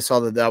once I saw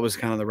that was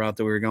kind of the route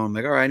that we were going, I'm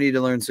like, all right, I need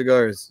to learn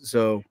cigars.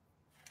 So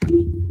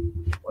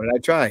what did I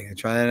try? I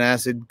tried an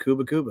acid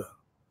Cuba.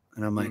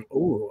 And I'm like,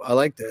 ooh, I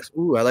like this.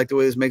 Ooh, I like the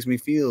way this makes me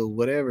feel,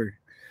 whatever. And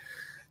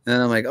then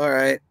I'm like, all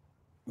right,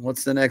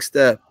 what's the next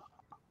step?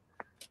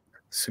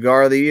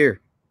 Cigar of the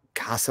year,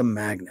 Casa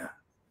Magna.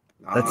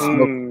 Let's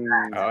smoke.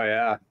 Oh,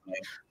 yeah.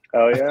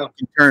 Oh, yeah.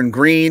 It turned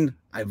green.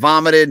 I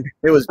vomited.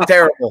 It was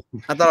terrible.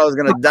 I thought I was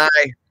going to die.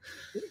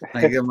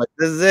 I'm like,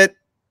 this is it.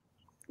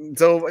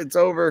 It's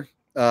over.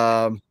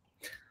 So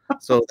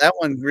that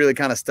one really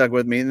kind of stuck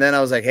with me. And then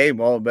I was like, hey,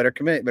 well, better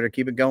commit, better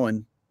keep it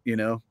going, you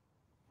know?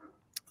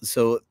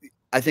 So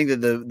I think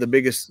that the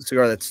biggest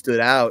cigar that stood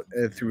out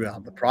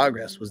throughout the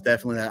progress was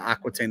definitely that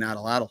Aquitaine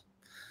Adelatl.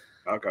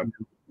 Okay.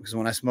 Because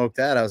when I smoked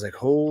that, I was like,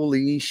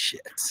 holy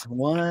shit,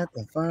 what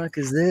the fuck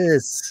is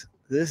this?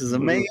 This is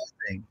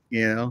amazing,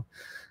 you know?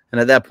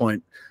 And at that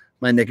point,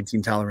 my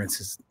nicotine tolerance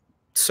has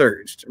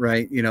surged,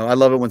 right? You know, I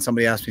love it when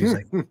somebody asks me, he's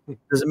like,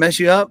 does it mess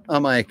you up?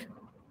 I'm like,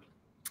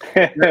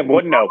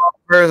 wouldn't know.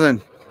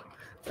 Person,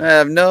 I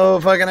have no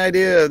fucking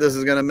idea if this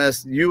is gonna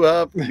mess you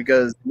up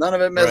because none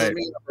of it messes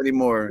me up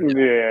anymore.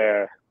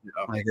 Yeah.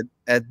 Like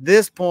at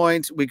this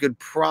point, we could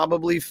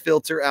probably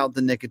filter out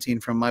the nicotine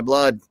from my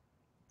blood.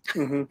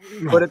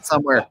 Put it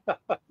somewhere.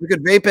 We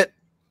could vape it.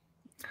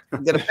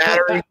 Get a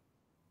battery.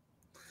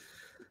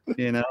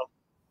 You know.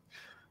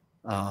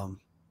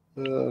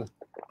 So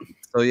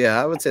yeah,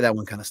 I would say that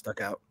one kind of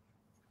stuck out.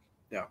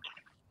 Yeah.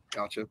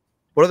 Gotcha.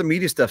 What other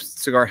media stuff?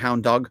 Cigar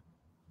Hound Dog.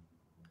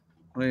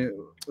 Like,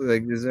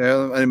 is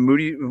there a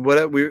Moody? What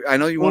I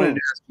know you wanted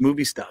to ask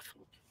movie stuff.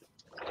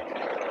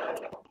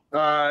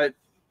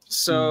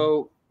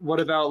 So what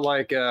about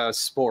like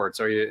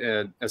sports? Are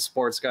you a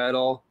sports guy at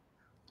all?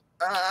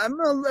 I'm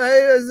a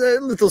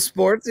little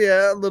sports,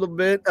 yeah, a little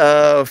bit.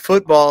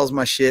 Football is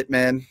my shit,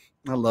 man.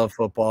 I love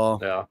football.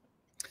 Yeah.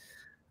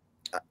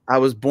 I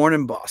was born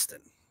in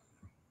Boston.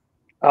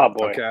 Oh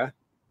boy. Okay.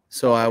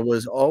 So I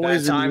was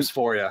always bad times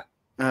for you.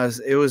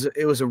 It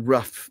was a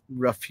rough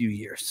few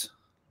years.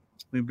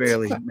 We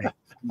barely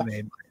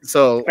made.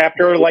 So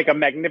after like a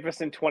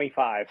magnificent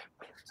 25.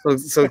 So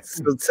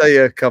tell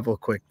you a couple of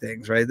quick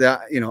things, right?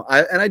 That, you know,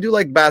 I do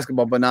like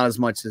basketball, but not as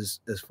much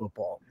as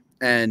football.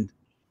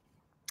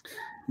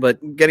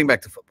 But getting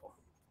back to football.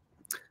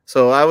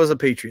 So I was a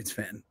Patriots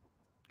fan.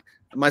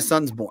 My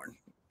son's born,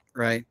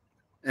 right?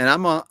 And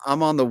I'm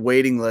on the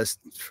waiting list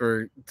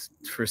for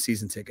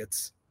season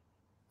tickets.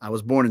 I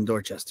was born in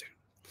Dorchester.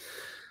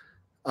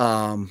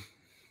 Here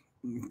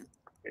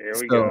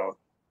we go.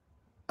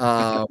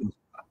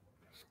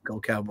 Go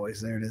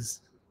Cowboys. There it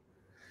is.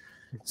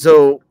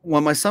 So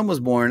when my son was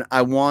born,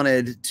 I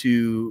wanted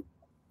to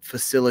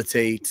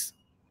facilitate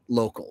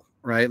local,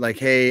 right? Like,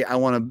 hey, I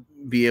want to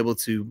be able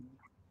to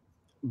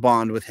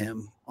bond with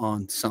him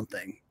on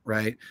something,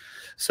 right?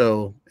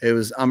 So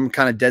I'm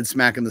kind of dead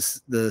smack in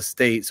the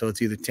state. So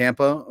it's either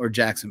Tampa or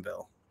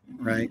Jacksonville,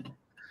 right?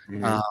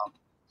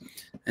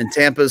 And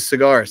Tampa's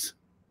cigars.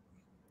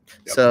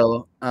 Yep.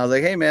 So I was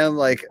like, hey man,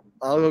 like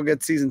I'll go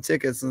get season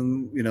tickets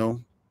and, you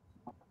know,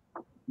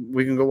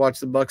 we can go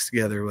watch the Bucks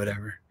together or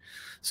whatever.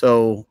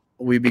 So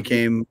we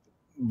became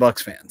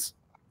Bucks fans.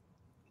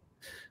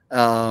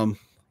 You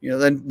know,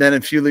 then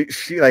a few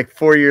like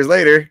 4 years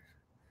later,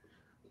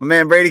 my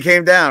man Brady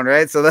came down,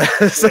 right? So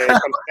that's perfect.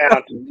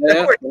 And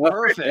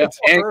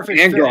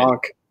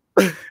Gronk.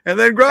 And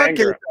then Gronk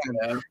came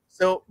down.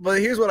 So, but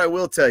here's what I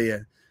will tell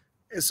you.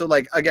 So,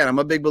 like, again, I'm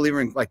a big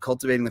believer in like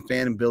cultivating the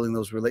fan and building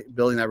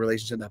that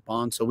relationship, that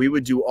bond. So we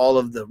would do all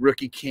of the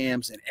rookie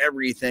camps and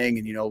everything.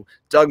 And, you know,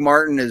 Doug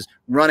Martin is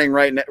running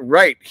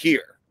right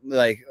here.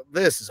 Like,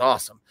 this is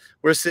awesome.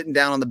 We're sitting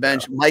down on the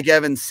bench. Yeah. Mike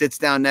Evans sits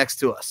down next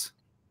to us.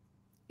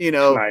 You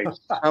know, nice.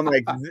 I'm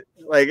like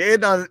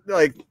it doesn't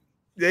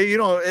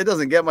it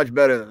doesn't get much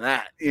better than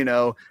that. You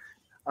know,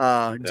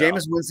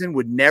 Jameis Winston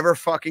would never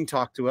fucking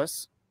talk to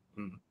us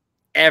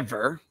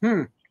ever.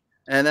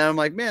 And then I'm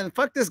like, man,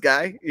 fuck this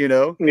guy, you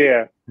know?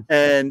 Yeah.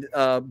 And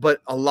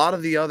but a lot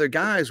of the other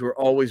guys were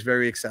always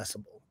very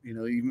accessible, you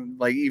know,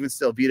 even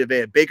still Vita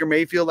Vea. Baker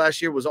Mayfield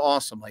last year was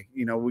awesome. Like,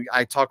 you know,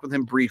 I talked with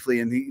him briefly,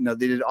 and he, you know,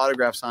 they did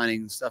autograph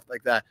signing and stuff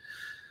like that.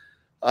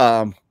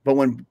 But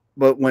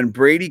when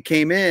Brady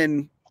came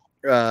in,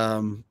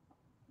 you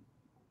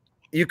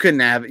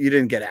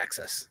didn't get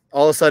access.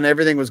 All of a sudden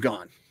everything was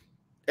gone.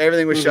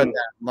 Everything was shut down.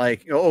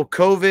 Like, oh,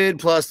 COVID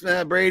plus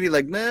Brady,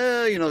 like,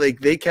 no, you know,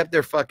 they kept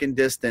their fucking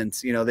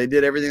distance. You know, they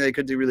did everything they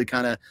could do really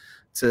kind of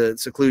to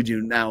seclude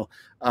you. Now,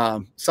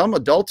 some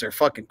adults are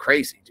fucking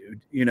crazy,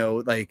 dude. You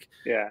know, like,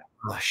 yeah.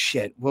 Oh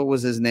shit, what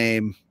was his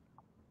name?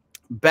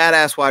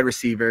 Badass wide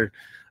receiver,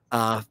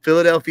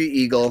 Philadelphia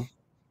Eagle,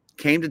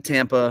 came to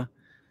Tampa,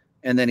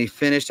 and then he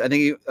finished. I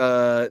think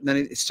then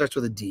it starts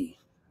with a D.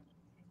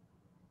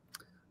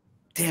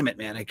 Damn it,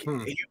 man! I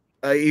can't.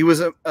 He was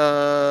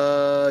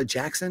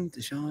Jackson,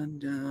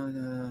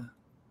 Deshaun.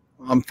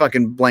 I'm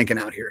fucking blanking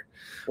out here.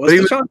 Was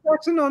Deshaun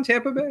Jackson on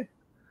Tampa Bay?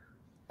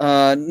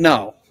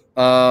 No.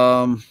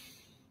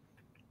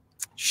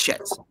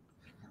 Shit.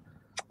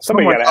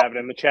 Somebody got to have it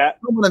in the chat.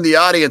 Someone in the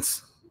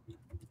audience.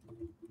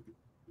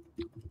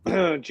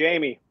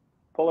 Jamie,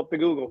 pull up the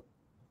Google.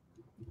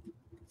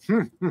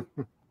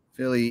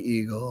 Philly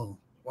Eagle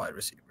wide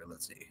receiver.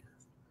 Let's see.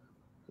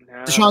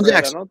 Nah, Deshaun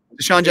Jackson.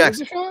 Deshaun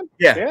Jackson. Deshaun?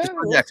 Yeah. Yeah.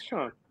 Deshaun Jackson.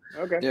 Deshaun.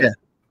 Okay. Yeah.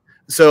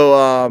 So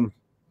I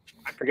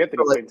forget that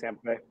he played in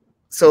Tampa Bay.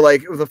 So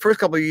like the first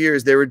couple of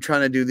years, they were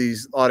trying to do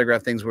these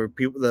autograph things where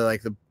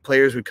the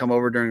players would come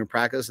over during a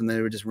practice and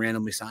they would just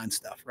randomly sign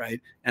stuff, right?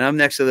 And I'm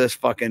next to this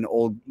fucking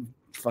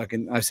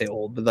I say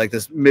old, but like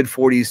this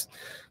mid-40s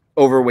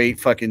overweight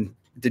fucking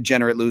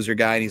degenerate loser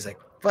guy, and he's like,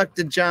 fuck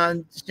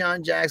John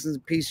Jackson's a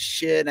piece of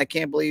shit, and I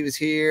can't believe he's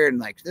here, and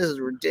like this is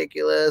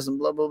ridiculous, and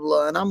blah blah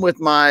blah. And I'm with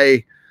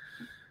my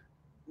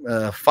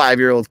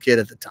 5-year-old kid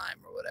at the time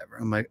or whatever.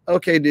 I'm like,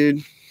 okay,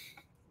 dude,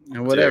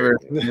 and whatever,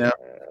 you know.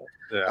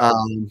 Yeah.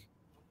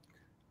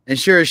 And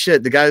sure as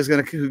shit, the guy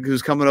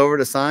who's coming over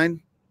to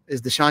sign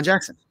is Deshaun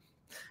Jackson.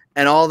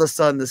 And all of a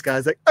sudden, this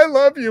guy's like, "I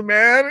love you,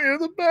 man. You're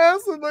the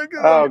best." And like,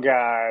 oh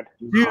god,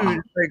 dude,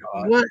 like,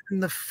 what in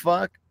the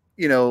fuck?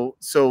 You know.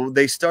 So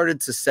they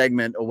started to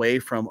segment away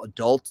from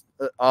adult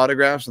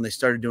autographs, and they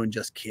started doing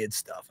just kid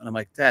stuff. And I'm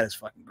like, that is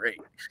fucking great,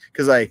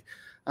 because like,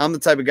 I'm the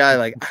type of guy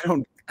like I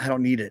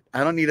don't need it.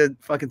 I don't need a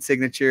fucking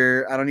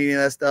signature. I don't need any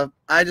of that stuff.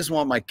 I just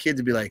want my kid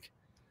to be like,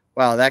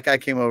 wow, that guy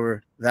came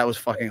over. That was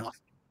fucking awesome.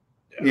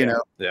 You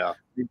know,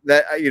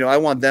 that, you know, I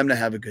want them to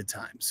have a good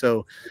time.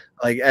 So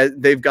like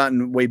they've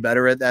gotten way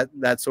better at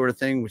that sort of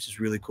thing, which is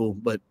really cool.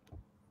 But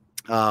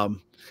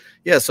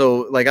yeah,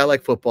 so like I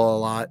like football a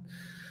lot.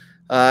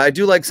 I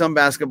do like some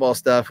basketball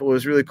stuff. What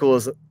was really cool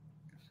is,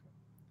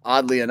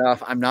 oddly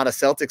enough, I'm not a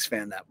Celtics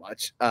fan that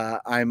much.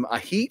 I'm a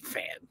Heat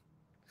fan.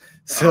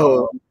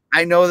 So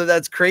I know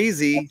that's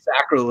crazy. That's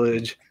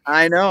sacrilege.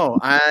 I know,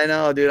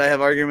 dude. I have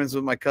arguments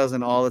with my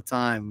cousin all the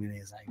time, and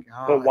he's like,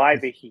 oh, but why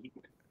the Heat?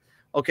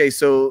 Okay,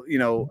 so you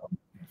know,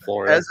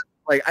 Florida.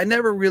 I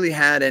never really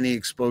had any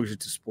exposure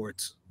to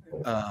sports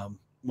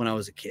when I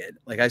was a kid.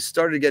 Like I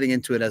started getting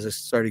into it as I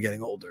started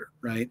getting older,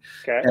 right?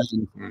 Okay.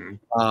 And,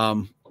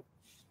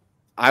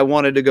 I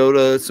wanted to go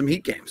to some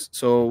Heat games,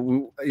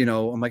 so you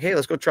know, I'm like, hey,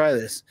 let's go try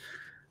this.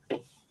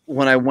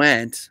 When I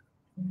went,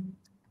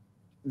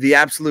 the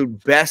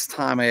absolute best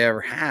time I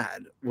ever had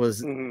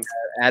was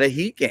at a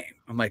Heat game.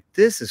 I'm like,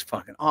 this is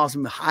fucking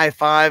awesome. High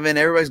fiving,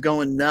 everybody's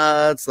going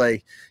nuts.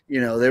 Like,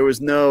 you know, there was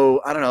no,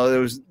 I don't know,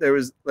 there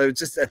was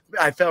just,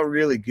 I felt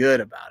really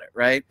good about it.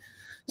 Right.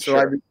 So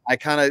sure. I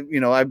kind of,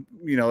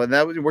 and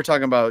that was, we're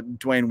talking about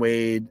Dwayne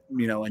Wade,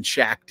 you know, and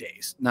Shaq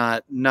days,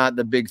 not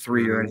the big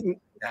three or anything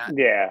like that.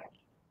 Yeah.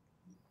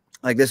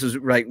 Like this was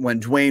right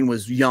when Dwayne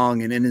was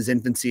young and in his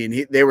infancy,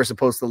 and they were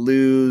supposed to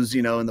lose,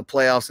 you know, in the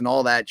playoffs and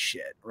all that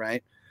shit.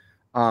 Right.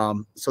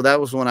 So that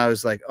was when I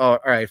was like, oh, all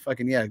right,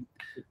 fucking yeah,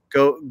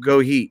 go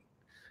Heat.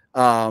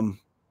 So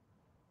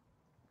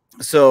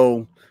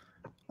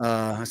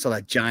I saw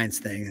that Giants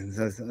thing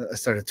and I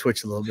started to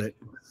twitch a little bit.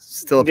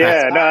 Still,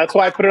 yeah, no, that's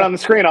why I put it on the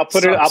screen. I'll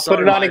put it on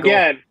Michael.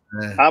 again.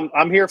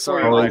 I'm here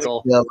for you,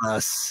 Michael.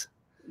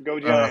 Go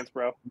Giants,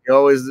 bro. You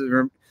always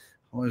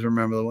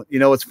remember the one. You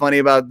know what's funny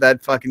about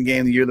that fucking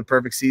game, the year of the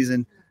perfect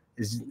season,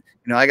 is, you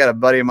know, I got a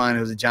buddy of mine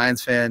who's a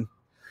Giants fan.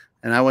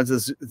 And I went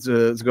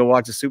to go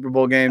watch a Super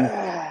Bowl game,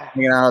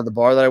 hanging out at the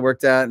bar that I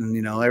worked at, and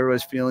you know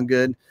everybody's feeling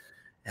good,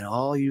 and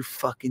all you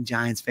fucking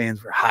Giants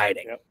fans were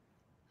hiding. Yep.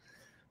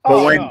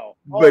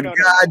 But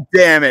God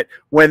damn it,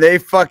 when they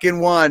fucking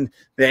won,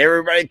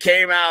 everybody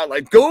came out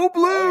like, "Go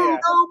blue,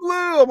 go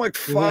blue!" I'm like,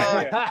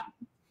 "Fuck." Yeah.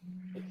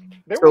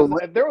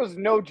 There was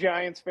no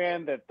Giants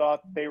fan that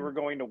thought they were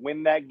going to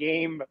win that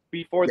game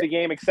before the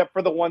game, except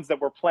for the ones that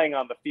were playing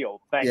on the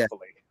field,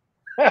 thankfully.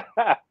 Yeah.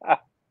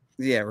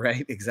 Yeah,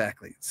 right.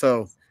 Exactly.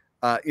 So,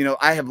 you know,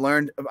 I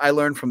learned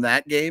from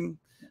that game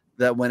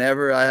that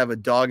whenever I have a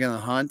dog in the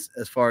hunt,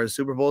 as far as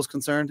Super Bowl is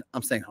concerned,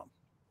 I'm staying home.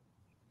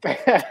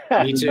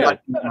 Me too.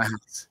 My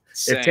house.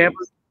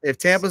 If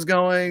Tampa's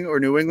going or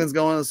New England's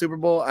going to the Super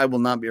Bowl, I will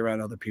not be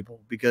around other people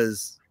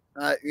because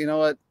You know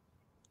what?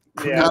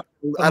 Yeah.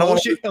 I don't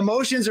want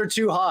Emotions are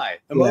too high.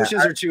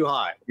 Emotions are too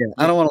high. Yeah,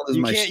 I don't want to lose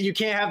You my can't. You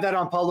can't have that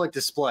on public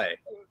display.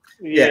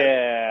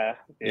 Yeah.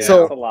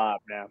 So- it's a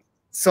lot, man.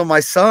 So my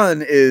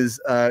son is,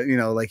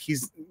 like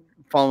he's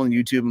following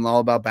YouTube and all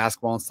about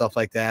basketball and stuff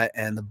like that.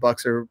 And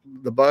the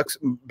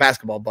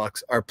basketball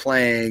Bucks are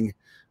playing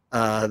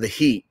the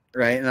Heat,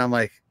 right?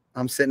 And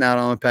I'm sitting out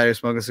on my patio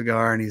smoking a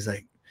cigar, and he's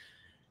like,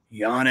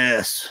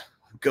 Giannis,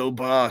 go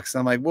Bucks.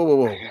 I'm like,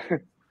 whoa.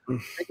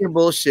 Take your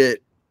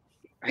bullshit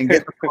and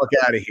get the fuck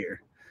out of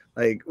here.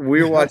 Like,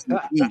 we're watching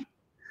the Heat.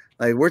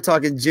 Like, we're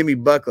talking Jimmy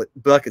Buckets,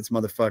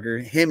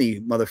 motherfucker, Hemi,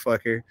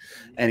 motherfucker.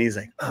 And he's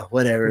like, oh,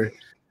 whatever.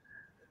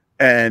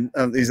 And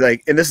he's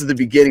like, and this is the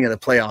beginning of the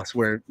playoffs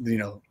where,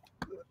 the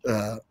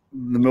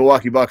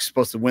Milwaukee Bucks are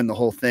supposed to win the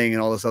whole thing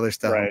and all this other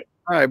stuff. Right.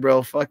 All right,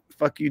 bro. Fuck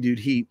you, dude.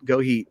 Heat. Go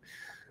Heat.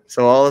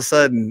 So all of a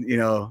sudden,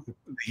 the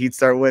Heat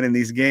start winning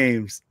these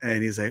games.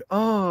 And he's like,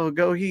 oh,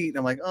 go Heat.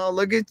 I'm like, oh,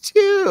 look at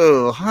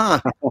you.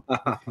 Huh?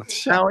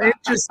 How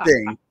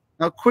interesting.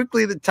 How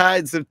quickly the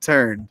tides have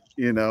turned,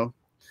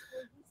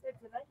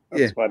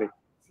 That's funny.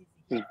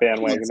 Just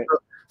bandwagoning it.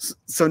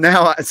 So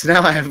now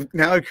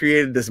I've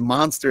created this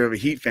monster of a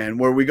Heat fan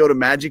where we go to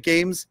Magic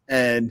games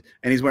and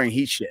he's wearing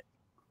Heat shit.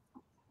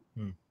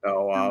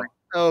 Oh wow. Like,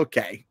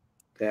 okay.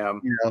 Damn.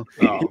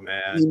 Oh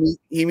man.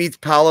 He meets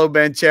Paolo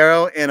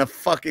Banchero in a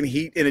fucking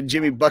Heat in a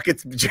Jimmy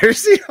Buckets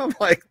jersey. I'm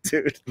like,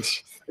 dude,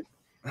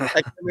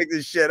 I can make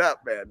this shit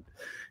up, man.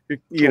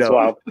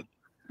 Wow.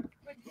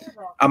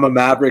 I'm a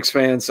Mavericks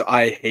fan, so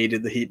I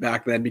hated the Heat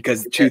back then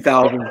because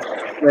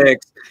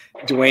 2006,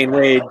 Dwayne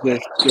Wade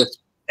just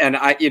and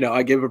I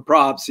give him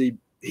props. He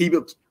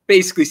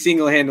basically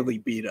single-handedly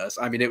beat us.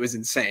 I mean, it was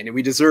insane, and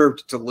we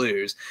deserved to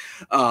lose.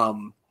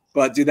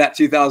 But dude, that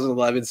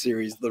 2011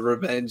 series, the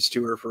revenge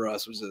tour for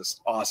us was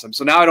just awesome.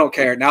 So now I don't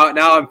care. Now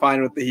I'm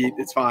fine with the Heat.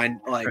 It's fine.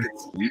 Like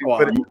you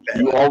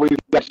always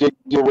got Jake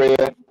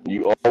Durant,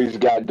 you always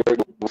got Dirk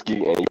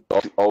Nowitzki, and you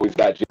always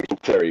got Jason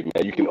Terry,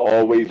 man. You can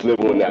always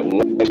live on that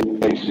one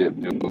relationship,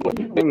 dude.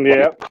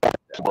 Yeah.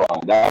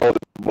 That was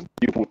the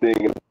beautiful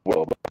thing in the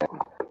world, man.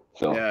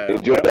 So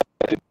enjoy that.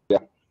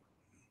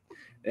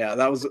 Yeah,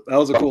 that was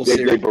a cool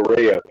series.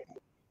 Barea.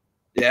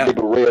 Yeah.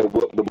 Barea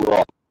whooped them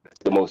raw.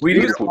 The most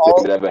beautiful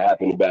thing that ever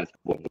happened in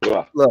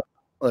basketball.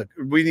 Look,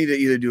 we need to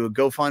either do a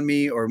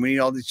GoFundMe or we need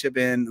all to chip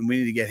in, and we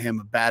need to get him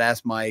a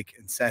badass mic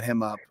and set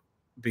him up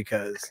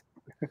because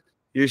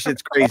your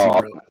shit's crazy,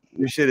 bro.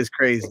 Your shit is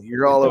crazy.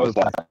 You're all over the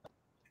place.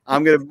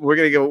 I'm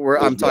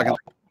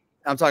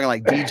talking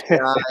like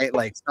DJI,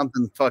 like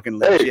something fucking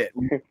legit.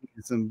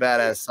 Some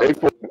badass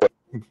stuff.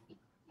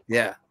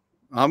 Yeah.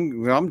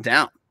 I'm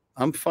down.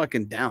 I'm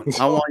fucking down.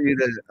 I want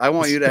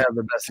you to have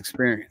the best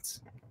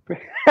experience.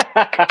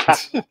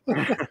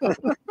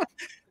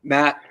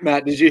 Matt,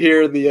 did you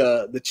hear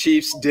the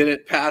Chiefs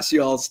didn't pass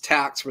y'all's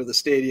tax for the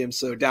stadium,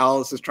 so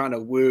Dallas is trying to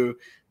woo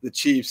the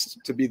Chiefs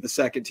to be the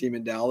second team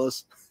in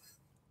Dallas?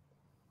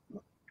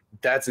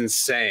 That's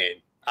insane.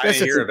 I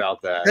didn't hear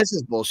about that. This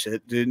is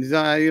bullshit, dude. You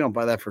don't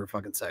buy that for a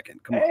fucking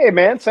second. Come on. Hey,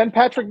 man, send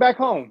Patrick back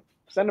home.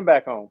 Send him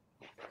back home.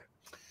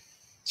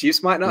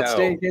 Chiefs might not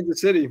stay in Kansas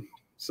City,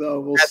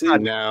 so we'll see.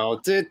 No,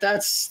 dude,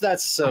 that's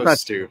so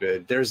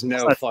stupid. There's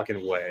no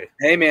fucking way.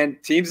 Hey, man,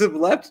 teams have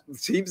left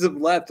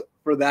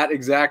for that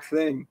exact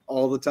thing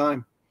all the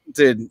time.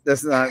 Dude,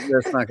 that's not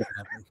gonna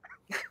happen.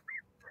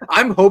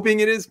 I'm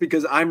hoping it is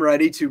because I'm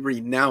ready to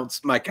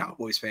renounce my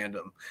Cowboys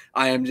fandom.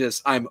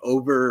 I'm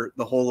over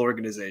the whole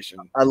organization.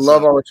 I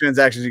love all the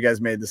transactions you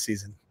guys made this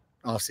season,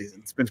 off season.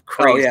 It's been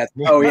crazy.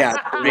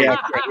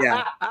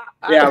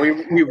 Yeah.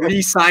 We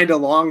re-signed a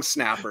long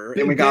snapper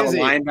and we got a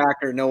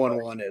linebacker no one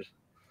wanted.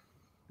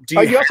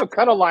 You also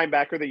cut a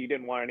linebacker that you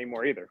didn't want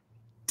anymore either.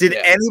 Did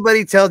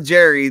anybody tell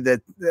Jerry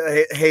that?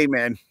 Hey,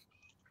 man,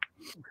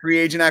 free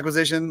agent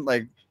acquisition,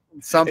 like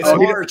something.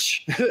 It's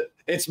March.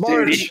 It's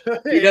March. Dude,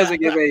 he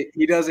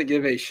doesn't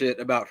give a shit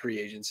about free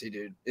agency,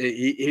 dude.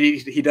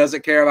 He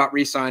doesn't care about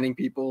re-signing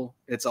people.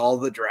 It's all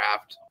the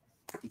draft.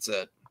 That's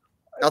it.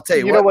 I'll tell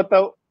you. You know what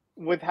though?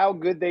 With how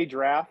good they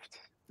draft,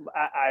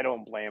 I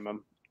don't blame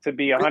them. To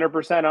be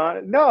 100%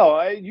 on,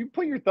 no, you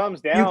put your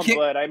thumbs down.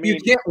 But I mean,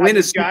 you can't win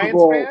a Super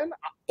Bowl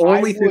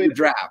only through the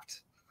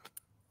draft.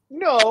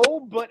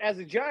 No, but as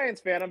a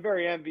Giants fan, I'm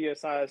very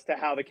envious as to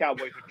how the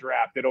Cowboys have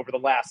drafted over the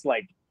last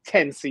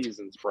 10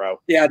 seasons, bro.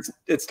 Yeah,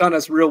 it's done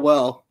us real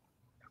well.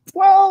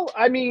 Well,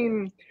 I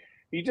mean,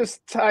 you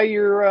just tie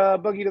your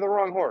buggy to the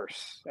wrong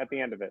horse at the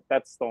end of it.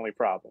 That's the only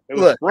problem. It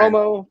was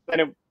Romo, then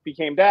it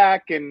became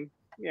Dak, and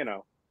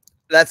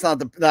that's not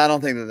the. I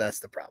don't think that's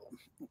the problem.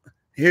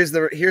 Here's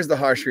the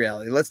harsh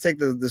reality. Let's take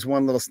this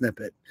one little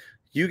snippet.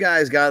 You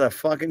guys got a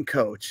fucking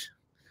coach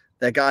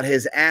that got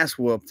his ass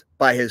whooped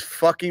by his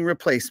fucking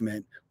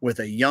replacement with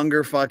a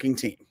younger fucking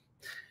team.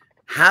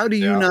 How do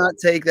you not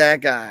take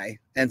that guy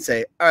and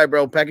say, all right,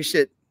 bro, pack of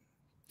shit.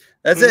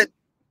 That's it.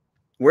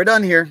 We're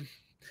done here.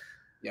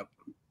 Yep.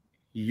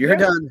 You're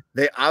done.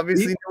 They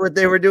obviously knew what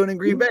they were doing in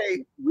Green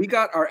Bay. We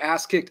got our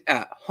ass kicked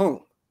at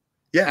home.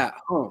 Yeah. At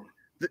home.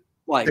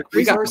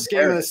 We got first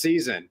game of the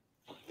season.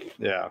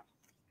 Yeah.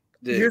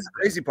 Here's the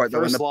crazy part,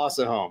 though. First loss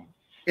at home.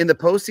 In the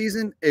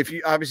postseason, if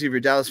you're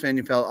a Dallas fan,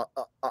 you felt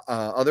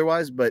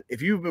otherwise. But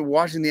if you've been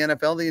watching the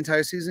NFL the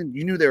entire season,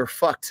 you knew they were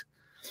fucked.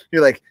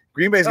 You're like,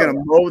 Green Bay's going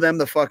to mow them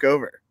the fuck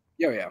over.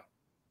 Yeah.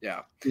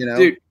 You know,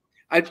 dude,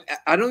 I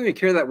don't even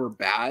care that we're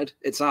bad.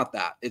 It's not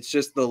that. It's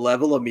just the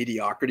level of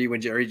mediocrity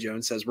when Jerry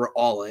Jones says we're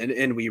all in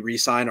and we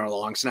re-sign our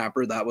long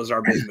snapper. That was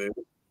our big move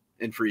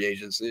in free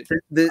agency.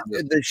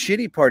 The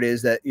shitty part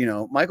is that, you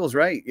know, Michael's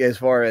right as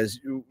far as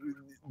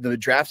the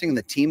drafting and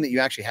the team that you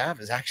actually have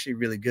is actually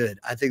really good.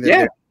 I think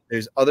that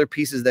there's other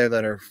pieces there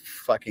that are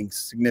fucking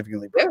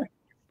significantly better.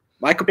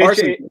 Michael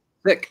Parsons is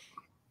sick.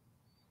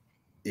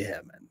 Yeah,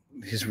 man.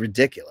 He's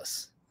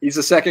ridiculous. He's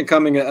the second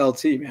coming of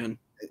LT, man.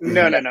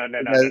 No.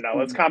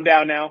 Let's calm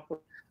down now.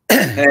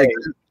 Hey,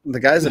 the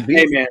guy's a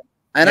beast. Hey,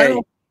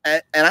 man.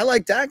 And I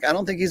like Dak. I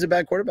don't think he's a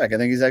bad quarterback. I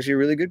think he's actually a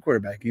really good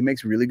quarterback. He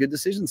makes really good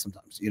decisions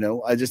sometimes. You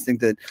know, I just think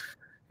that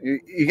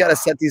you got to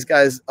set these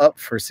guys up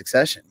for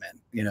succession, man.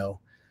 You know,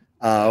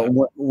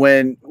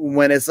 when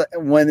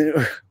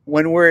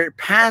we're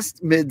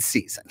past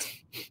mid-season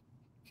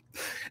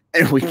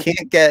and we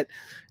can't get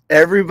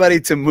everybody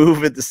to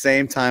move at the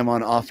same time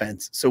on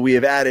offense, so we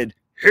have added.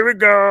 Here we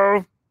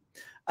go.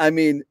 I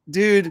mean,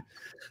 dude,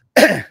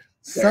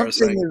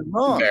 something is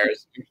wrong.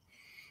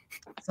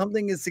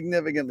 Something is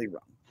significantly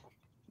wrong.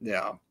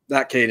 Yeah,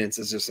 that cadence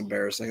is just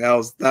embarrassing.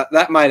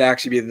 That might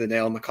actually be the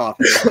nail in the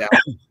coffin.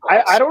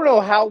 I don't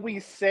know how we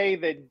say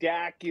that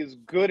Dak is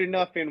good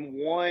enough in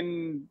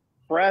one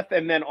breath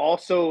and then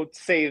also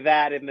say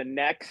that in the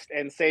next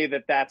and say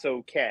that that's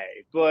okay.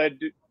 But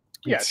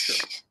yeah,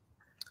 sure.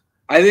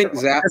 I think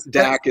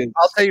Dak is.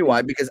 I'll tell you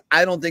why, because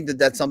I don't think that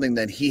that's something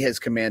that he has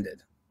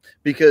commanded,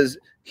 because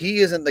he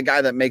isn't the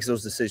guy that makes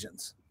those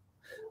decisions.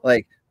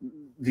 Like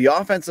the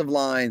offensive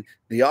line,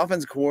 the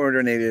offensive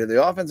coordinator,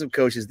 the offensive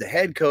coaches, the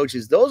head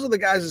coaches, those are the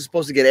guys who are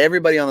supposed to get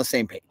everybody on the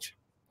same page.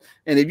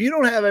 And if you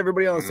don't have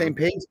everybody on the same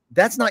page,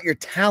 that's not your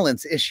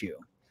talent's issue.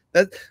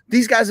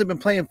 These guys have been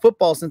playing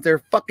football since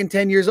they're fucking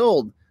 10 years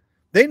old.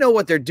 They know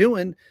what they're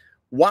doing.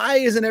 Why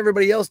isn't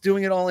everybody else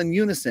doing it all in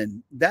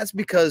unison? That's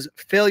because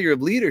failure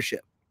of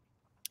leadership.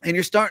 And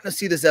you're starting to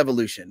see this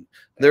evolution.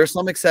 There are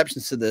some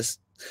exceptions to this,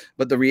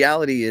 but the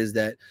reality is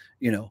that,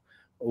 you know,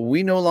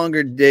 we no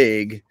longer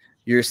dig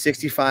your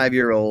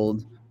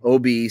 65-year-old,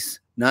 obese,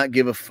 not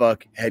give a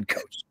fuck head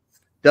coach.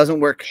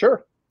 Doesn't work.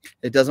 Sure.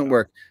 It doesn't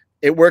work.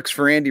 It works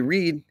for Andy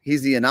Reid.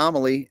 He's the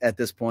anomaly at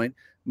this point.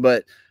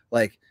 But,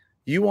 like,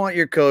 you want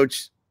your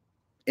coach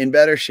in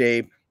better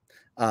shape.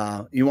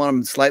 You want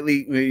him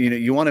slightly,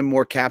 you want him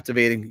more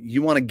captivating.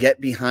 You want to get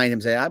behind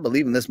him, say, I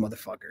believe in this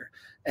motherfucker.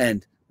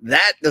 And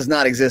that does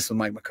not exist with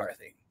Mike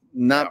McCarthy.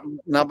 Not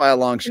by a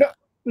long shot.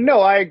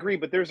 No, I agree.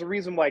 But there's a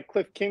reason why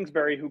Cliff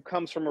Kingsbury, who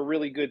comes from a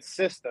really good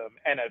system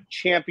and a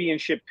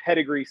championship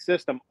pedigree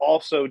system,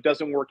 also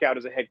doesn't work out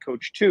as a head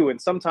coach too.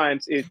 And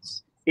sometimes it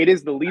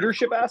is the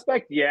leadership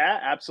aspect. Yeah,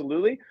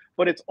 absolutely.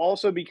 But it's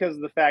also because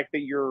of the fact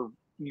that you're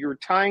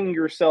tying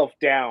yourself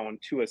down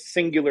to a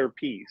singular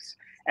piece.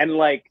 And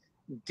like,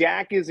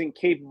 Dak isn't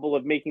capable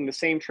of making the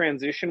same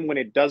transition when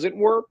it doesn't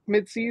work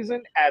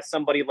midseason as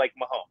somebody like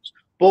Mahomes.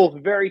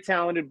 Both very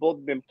talented,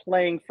 both been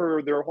playing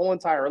for their whole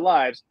entire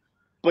lives,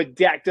 but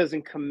Dak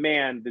doesn't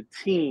command the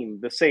team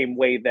the same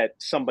way that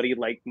somebody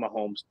like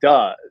Mahomes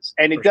does.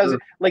 And it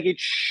doesn't, like, it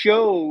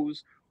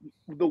shows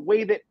the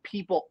way that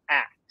people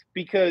act,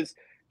 because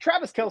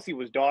Travis Kelce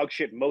was dog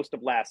shit most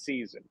of last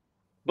season.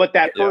 But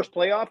that first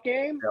playoff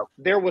game,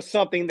 there was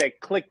something that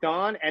clicked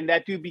on, and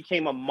that dude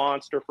became a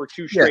monster for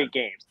 2 straight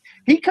games.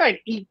 He kind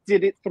of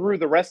did it through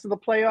the rest of the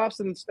playoffs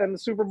and the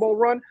Super Bowl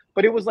run,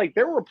 but it was like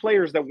there were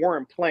players that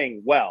weren't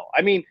playing well.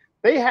 I mean,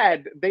 they've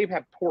had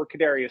poor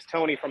Kadarius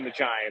Toney from the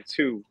Giants,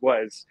 who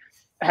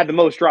had the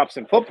most drops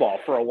in football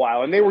for a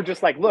while, and they were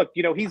just like, look,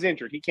 he's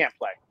injured, he can't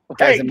play.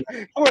 Hey,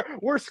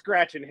 we're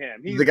scratching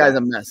him. The guy's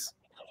a mess.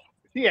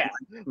 Yeah,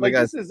 like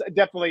this is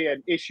definitely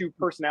an issue,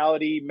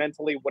 personality,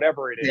 mentally,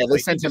 whatever it is. Yeah, they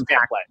sent him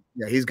back.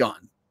 Yeah, he's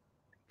gone.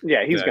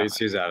 Yeah, he's gone.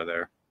 He's out of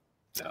there.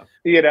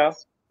 Yeah.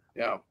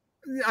 Yeah.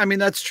 I mean,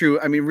 that's true.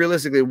 I mean,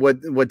 realistically,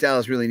 what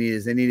Dallas really needed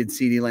is they needed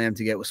CeeDee Lamb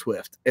to get with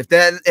Swift. If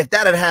that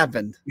had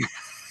happened,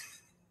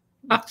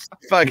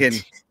 fucking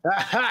through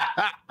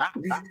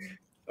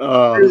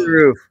the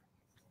roof.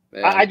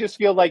 I just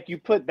feel like you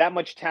put that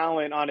much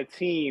talent on a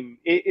team.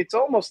 It's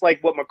almost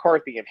like what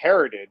McCarthy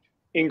inherited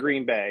in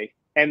Green Bay,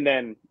 and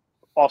then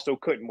also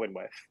couldn't win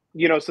with.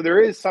 So there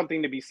is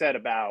something to be said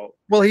about.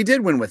 Well, he did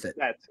win with it.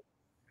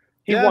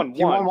 He won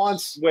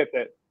once with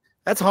it.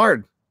 That's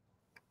hard.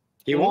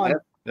 He won.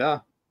 Yeah.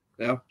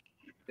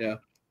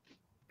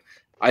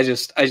 I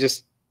just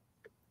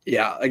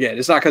again,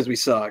 it's not because we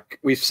suck.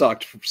 We've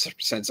sucked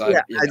since I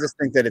just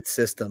think that it's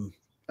system.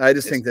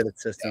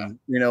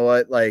 You know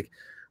what? Like,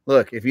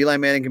 look, if Eli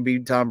Manning can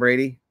beat Tom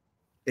Brady,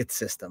 it's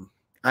system.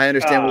 I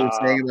understand what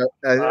you're saying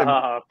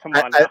about. Come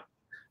on,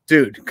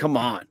 dude, come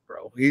on,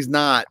 bro. He's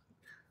not.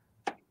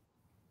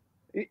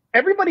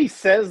 Everybody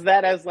says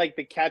that as like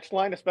the catch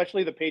line,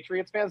 especially the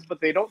Patriots fans,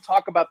 but they don't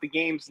talk about the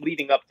games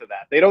leading up to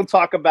that. They don't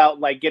talk about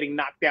like getting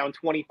knocked down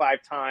 25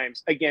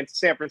 times against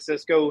San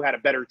Francisco, who had a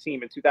better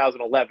team in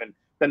 2011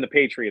 than the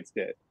Patriots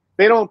did.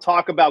 They don't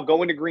talk about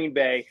going to Green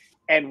Bay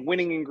and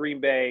winning in Green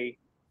Bay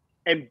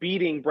and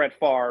beating Brett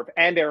Favre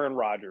and Aaron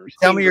Rodgers.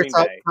 Tell me your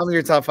top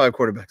 5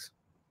 quarterbacks.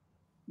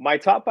 My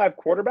top 5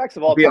 quarterbacks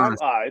of all time.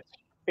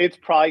 It's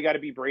probably got to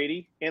be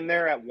Brady in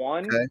there at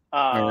 1. Okay.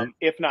 Right.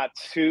 If not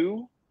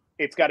 2.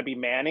 It's got to be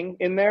Manning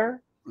in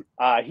there.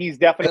 He's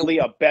definitely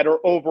a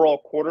better overall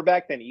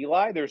quarterback than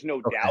Eli. There's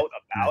no doubt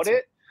about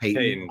it.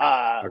 Okay.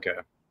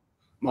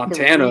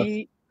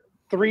 Montana.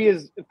 Three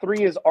is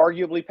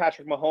arguably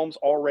Patrick Mahomes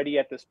already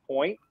at this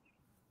point.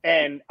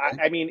 And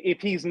I mean,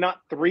 if he's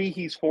not 3,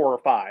 he's 4 or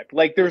 5.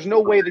 Like, there's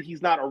no way that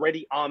he's not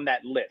already on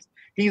that list.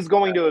 He's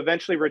going to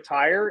eventually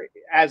retire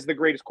as the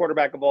greatest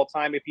quarterback of all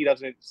time if he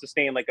doesn't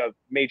sustain like a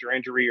major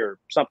injury or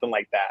something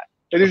like that.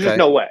 There's just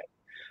no way.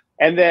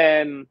 And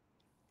then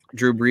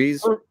Drew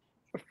Brees.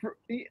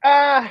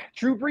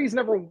 Drew Brees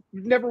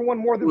never won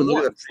more than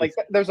once. Like,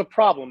 there's a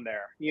problem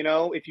there, you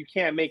know. If you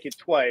can't make it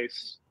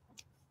twice,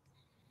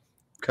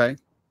 okay.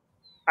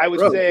 I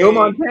would say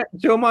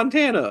Joe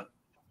Montana.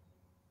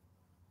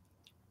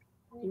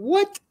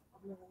 What?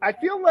 I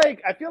feel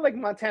like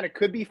Montana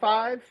could be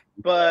 5,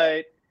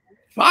 but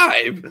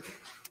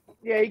 5.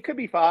 Yeah, he could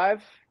be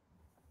 5.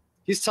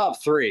 He's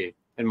top 3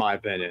 in my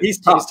opinion. He's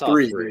top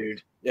 3,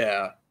 dude.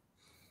 Yeah.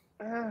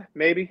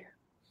 Maybe.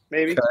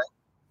 Okay.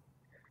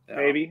 Yeah.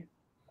 Maybe.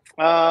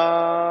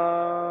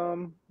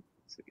 Let's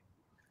see.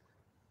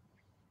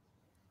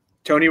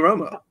 Tony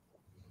Romo.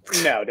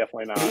 No,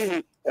 definitely not.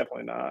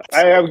 Definitely not.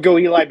 I would go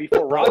Eli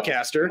before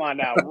Broadcaster. Come on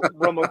now.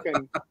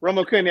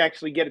 Romo couldn't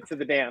actually get it to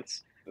the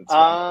dance.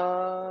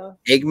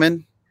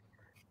 Aikman.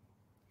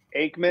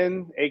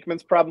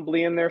 Aikman's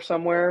probably in there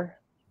somewhere.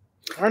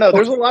 I don't know.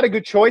 There's a lot of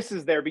good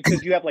choices there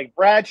because you have like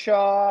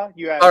Bradshaw,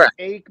 you have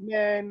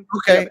Aikman,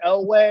 you have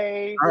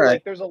Elway.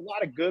 Like, there's a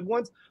lot of good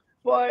ones,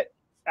 but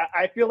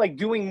I feel like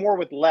doing more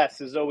with less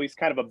is always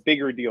kind of a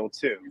bigger deal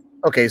too.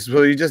 Okay,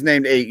 so you just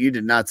named 8. You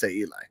did not say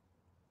Eli.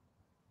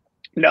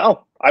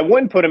 No, I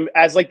wouldn't put him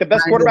as like the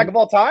best quarterback of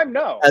all time.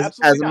 No, as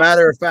a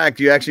matter of fact,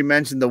 you actually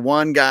mentioned the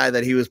one guy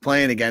that he was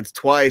playing against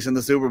twice in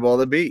the Super Bowl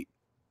that beat.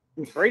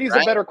 Brady's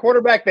a better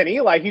quarterback than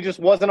Eli. He just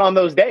wasn't on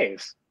those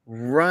days.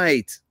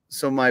 Right.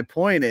 So my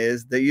point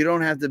is that you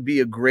don't have to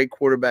be a great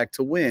quarterback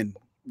to win,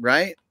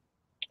 right?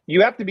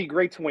 You have to be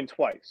great to win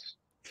twice.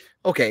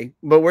 Okay,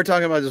 but we're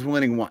talking about just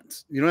winning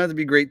once. You don't have to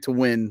be great to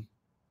win.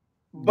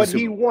 But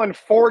he won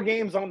 4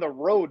 games on the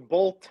road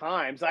both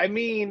times. I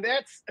mean,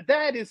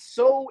 that is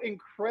so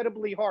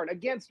incredibly hard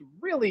against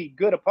really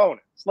good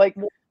opponents. Like,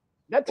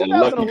 that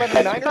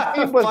 2011 Niners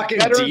team was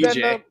better than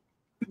the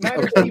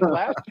Niners team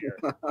last year.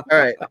 All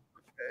right.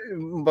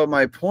 But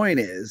my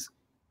point is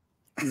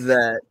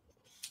that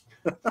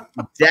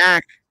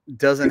Dak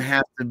doesn't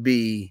have to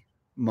be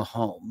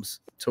Mahomes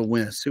to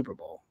win a Super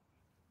Bowl,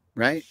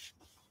 right?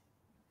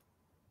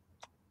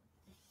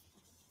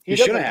 He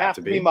doesn't have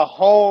to be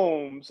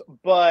Mahomes,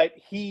 but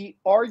he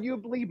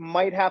arguably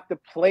might have to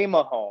play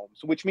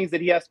Mahomes, which means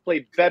that he has to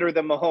play better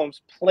than Mahomes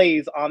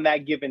plays on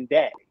that given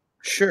day.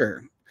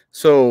 Sure.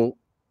 So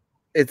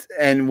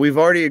and we've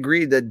already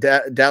agreed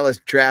that Dallas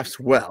drafts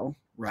well,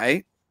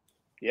 right?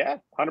 Yeah,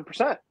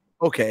 100%.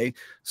 Okay.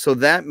 So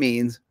that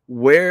means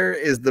where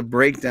is the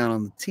breakdown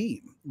on the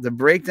team? The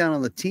breakdown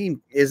on the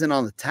team isn't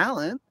on the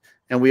talent.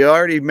 And we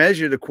already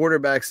measured a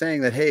quarterback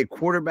saying that, hey,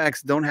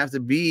 quarterbacks don't have to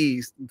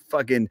be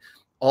fucking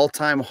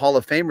all-time Hall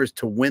of Famers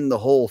to win the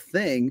whole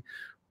thing.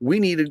 We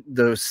needed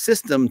the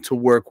system to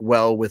work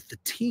well with the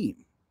team,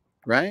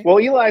 right? Well,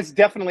 Eli's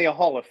definitely a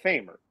Hall of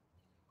Famer.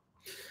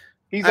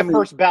 He's a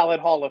first ballot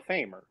Hall of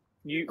Famer.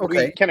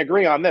 We can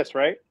agree on this,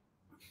 right?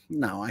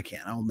 No, I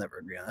can't. I'll never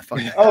agree on that. Fuck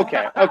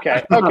that. Okay.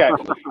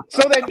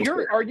 So then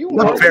are you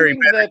arguing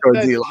that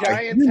the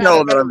Giants that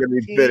I'm going to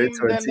be bitter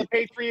than the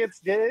Patriots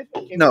did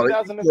in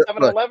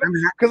 2007-11?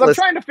 Because I'm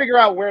trying to figure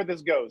out where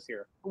this goes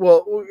here.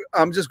 Well,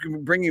 I'm just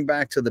bringing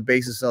back to the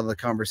basis of the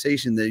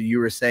conversation that you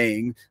were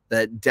saying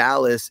that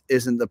Dallas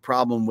isn't the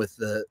problem with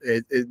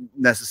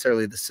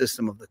necessarily the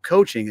system of the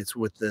coaching. It's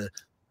with the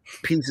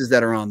pieces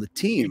that are on the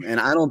team. And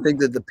I don't think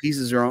that the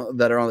pieces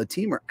that are on the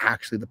team are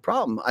actually the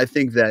problem. I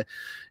think that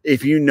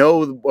if you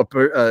know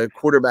a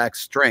quarterback's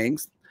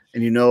strengths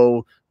and you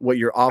know what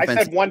your offense...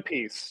 I said one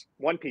piece.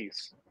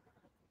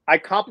 I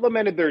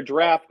complimented their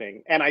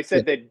drafting, and I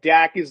said that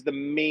Dak is the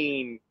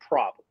main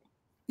problem.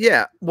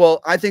 Yeah,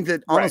 well, I think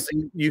that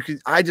honestly,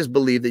 I just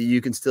believe that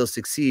you can still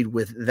succeed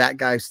with that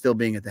guy still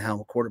being at the helm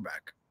of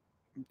quarterback.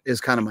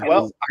 Is kind of my.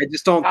 Well, I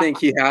just don't think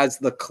he has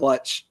the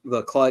clutch.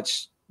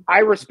 I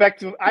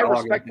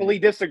respectfully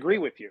disagree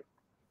with you.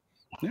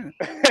 Yeah.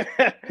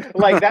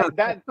 Like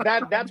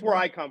that's where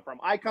I come from.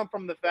 I come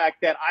from the fact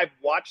that I've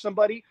watched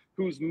somebody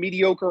who's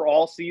mediocre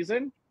all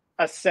season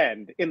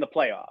ascend in the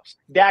playoffs.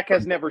 Dak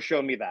has never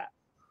shown me that.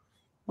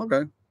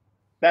 Okay.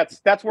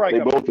 That's where I They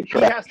come both from. He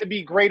attract. has to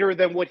be greater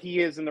than what he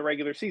is in the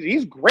regular season.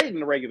 He's great in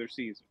the regular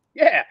season.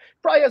 Yeah,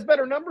 probably has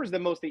better numbers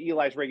than most of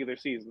Eli's regular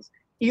seasons.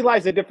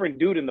 Eli's a different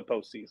dude in the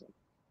postseason.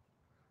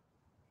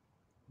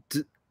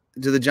 Do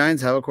the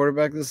Giants have a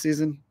quarterback this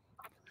season?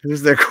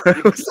 Who's their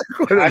quarterback?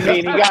 I mean,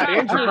 he got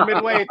injured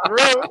midway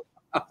through,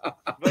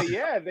 but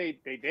yeah, they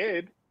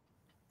did.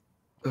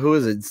 Who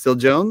is it? Still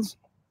Jones?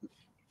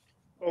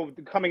 Oh,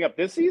 coming up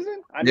this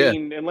season? I Yeah.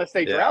 mean, unless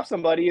they draft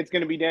somebody, it's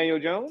going to be Daniel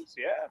Jones.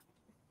 Yeah.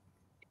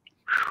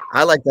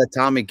 I like that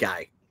Tommy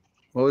guy.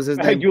 What was his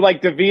name? You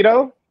like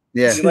DeVito?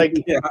 Yeah. You like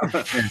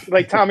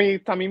Tommy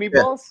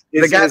Meatballs?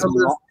 The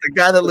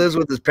guy that lives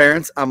with his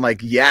parents, I'm like,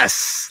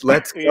 yes,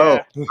 let's go.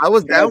 Yeah. I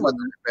was down with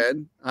that,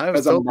 man. I was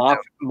As a so down.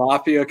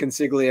 mafia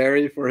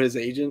consigliere for his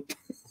agent.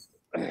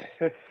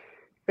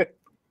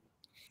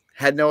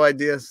 Had no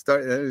idea.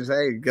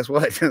 Hey, guess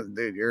what,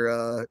 dude?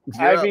 You're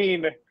I up.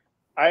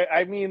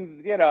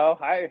 mean, you know,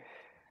 I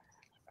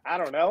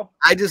don't know.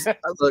 I just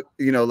look,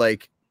 you know,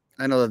 like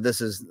I know that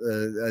this is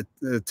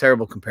a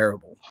terrible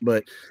comparable,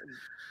 but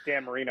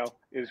Dan Marino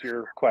is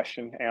your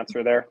question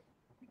answer there.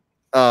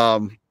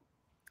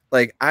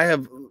 like I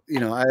have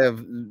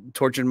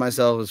tortured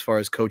myself as far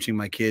as coaching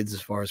my kids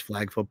as far as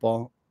flag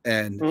football,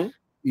 and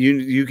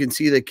you can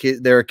see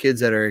there are kids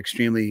that are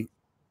extremely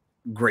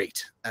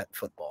great at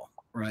football,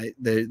 right?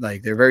 They're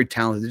very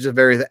talented. They're just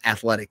very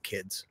athletic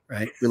kids,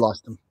 right? We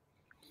lost them.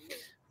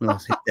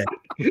 He's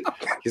dead.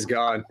 He's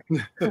gone.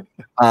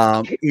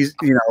 He's,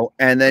 you know,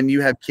 and then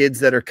you have kids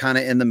that are kind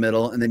of in the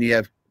middle, and then you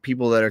have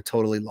people that are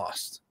totally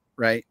lost,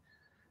 right?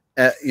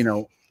 You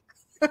know,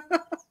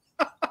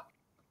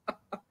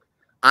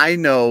 I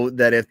know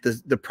that if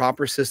the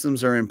proper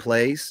systems are in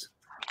place,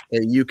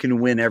 that you can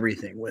win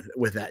everything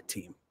with that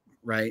team,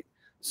 right?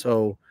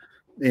 So,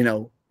 you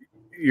know,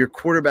 your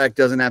quarterback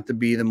doesn't have to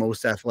be the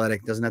most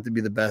athletic, doesn't have to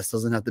be the best,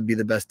 doesn't have to be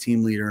the best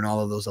team leader and all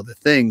of those other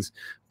things,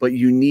 but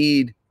you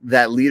need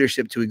that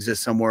leadership to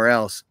exist somewhere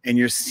else. And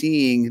you're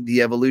seeing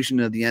the evolution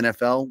of the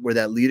NFL where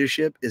that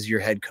leadership is your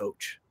head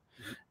coach.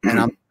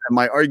 And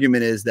my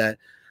argument is that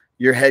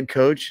your head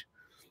coach,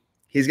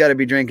 he's got to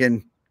be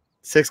drinking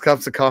 6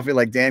 cups of coffee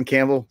like Dan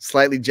Campbell,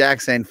 slightly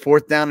jacked, saying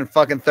 4th down and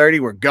fucking 30,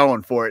 we're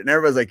going for it. And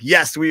everybody's like,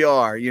 yes, we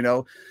are, you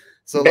know?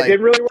 So it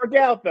didn't really work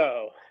out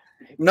though.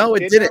 No, it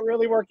did didn't not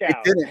really work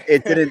out.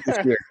 It didn't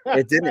this year.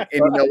 It didn't.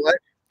 And you know what?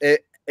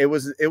 It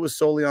was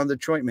solely on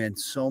Detroit, man.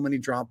 So many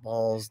drop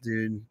balls,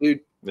 dude.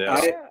 Yeah.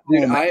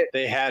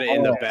 They had it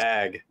in the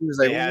bag. He was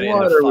like, they had it in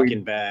the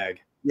fucking bag.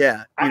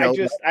 Yeah. You know,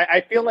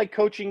 I feel like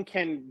coaching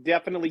can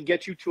definitely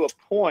get you to a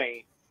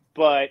point,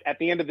 but at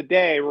the end of the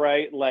day,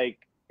 right, like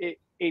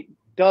it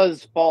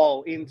does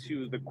fall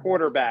into the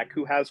quarterback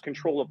who has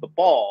control of the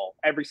ball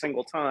every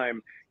single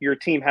time your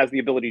team has the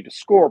ability to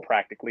score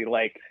practically.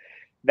 Like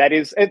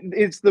it's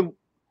the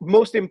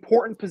most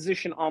important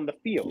position on the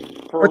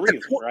field for a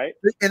reason, right?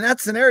 In that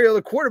scenario,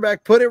 the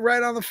quarterback put it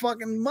right on the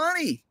fucking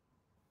money.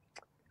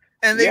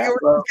 And they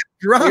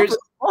dropped the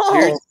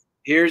ball.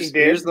 Here's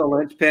the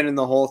linchpin in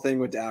the whole thing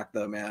with Dak,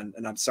 though, man.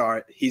 And I'm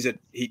sorry,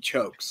 he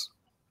chokes.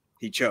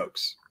 He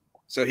chokes.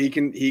 So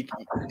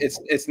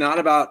it's not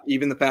about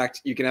even the fact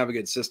you can have a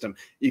good system.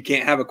 You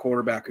can't have a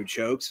quarterback who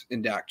chokes,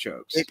 and Dak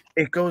chokes.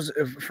 It goes,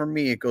 for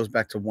me, it goes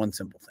back to one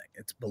simple thing.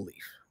 It's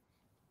belief,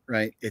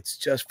 right? It's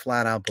just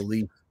flat out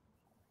belief.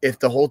 If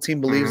the whole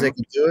team believes they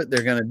can do it,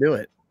 they're going to do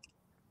it.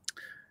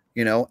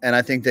 You know, and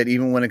I think that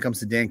even when it comes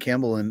to Dan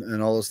Campbell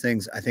and all those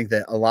things, I think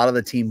that a lot of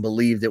the team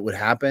believed it would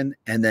happen,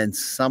 and then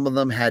some of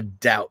them had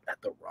doubt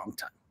at the wrong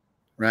time,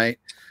 right?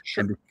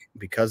 Sure. And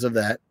because of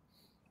that,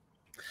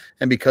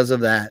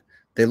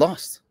 they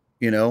lost.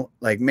 You know,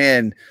 like,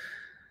 man,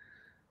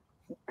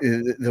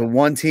 the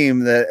one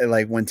team that,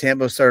 like, when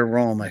Tampa started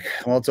rolling, like,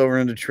 well, it's over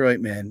in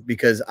Detroit, man,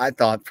 because I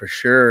thought for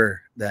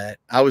sure that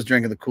I was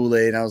drinking the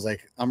Kool-Aid, and I was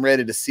like, I'm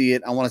ready to see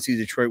it. I want to see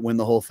Detroit win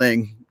the whole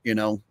thing, you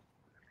know.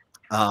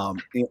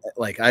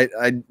 Like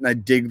I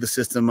dig the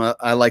system.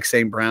 I like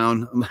St.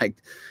 Brown. I'm like,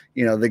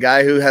 you know, the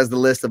guy who has the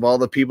list of all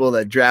the people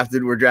that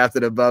were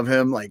drafted above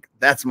him. Like,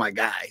 that's my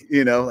guy,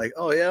 you know, like,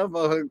 oh yeah.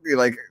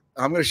 Like,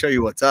 I'm going to show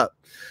you what's up.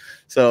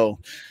 So,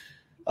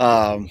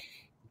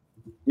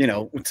 you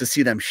know, to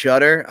see them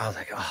shudder, I was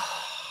like,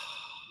 oh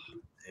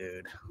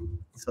dude,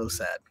 so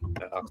sad.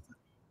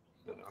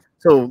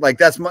 So like,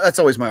 that's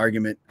always my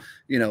argument,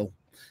 you know.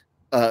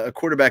 A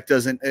quarterback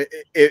doesn't.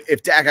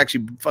 If Dak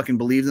actually fucking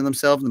believed in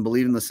themselves and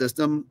believed in the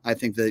system, I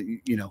think that,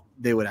 you know,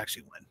 they would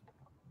actually win.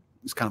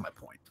 It's kind of my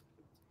point.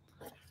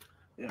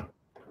 Yeah.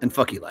 And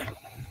fuck Eli.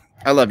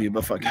 I love you,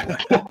 but fuck Eli.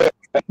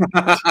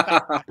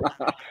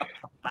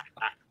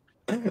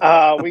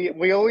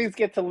 We always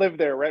get to live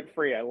there rent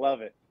free. I love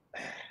it.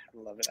 I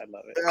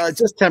love it.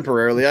 Just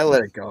temporarily. I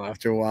let it go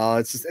after a while.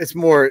 It's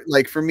more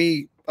like, for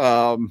me.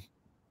 I don't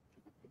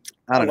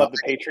know. Love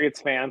the Patriots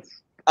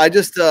fans. I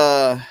just.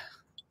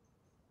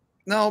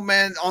 No,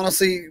 man,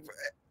 honestly,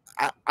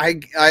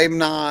 I'm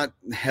not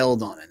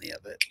held on any of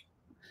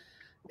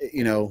it.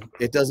 You know,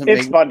 it doesn't.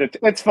 It's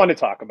fun to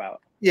talk about.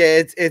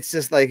 Yeah, it's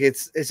just like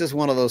it's just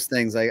one of those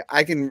things. Like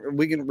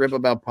we can rip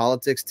about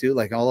politics too.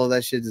 Like all of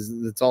that shit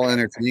it's all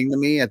entertaining to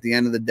me. At the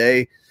end of the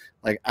day,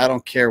 like I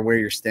don't care where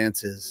your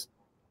stance is.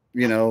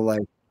 You know,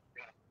 like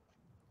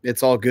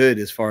it's all good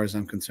as far as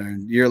I'm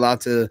concerned. You're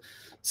allowed to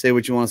say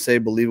what you want to say,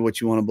 believe what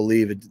you want to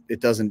believe.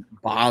 It doesn't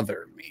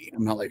bother me.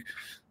 I'm not like,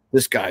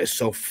 this guy is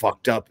so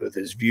fucked up with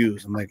his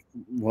views. I'm like,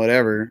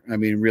 whatever. I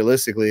mean,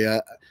 realistically,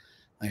 I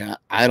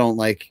don't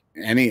like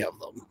any of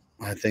them.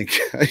 I think,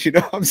 you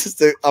know,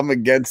 I'm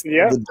against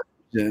the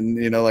division,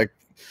 you know, like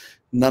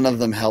none of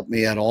them help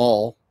me at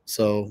all.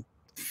 So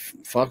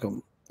fuck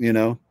them, you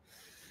know.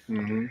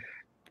 Mm-hmm.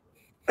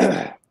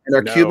 And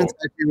are Cubans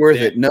actually worth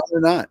it? No, they're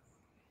not.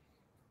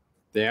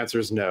 The answer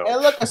is no. Hey,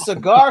 look, a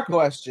cigar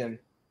question.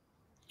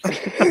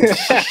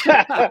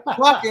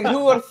 Fucking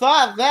who would have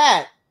thought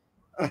that?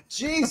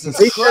 Jesus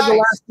Christ. Christ. The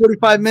last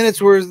 45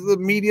 minutes were the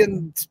media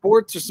and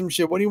sports or some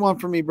shit. What do you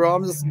want from me, bro?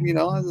 I'm just, you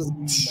know, I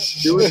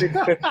just do it.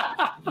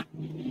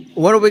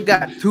 What do we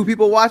got? 2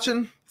 people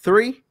watching?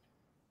 3?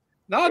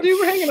 No, dude,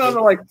 we're hanging on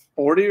to like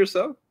 40 or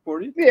so.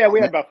 40? Yeah,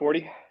 we had about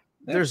 40.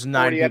 There's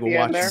 9 people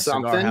watching Cigar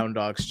Something. Hound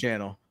Dog's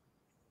channel.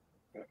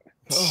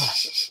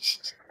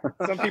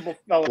 Some people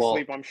fell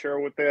asleep, I'm sure,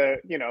 with the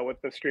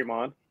stream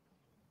on.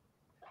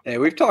 Hey,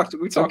 we've talked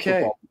okay.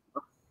 football.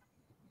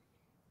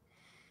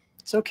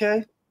 It's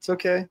okay. It's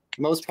okay.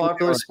 Most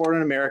popular sport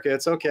in America.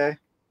 It's okay.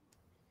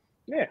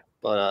 Yeah.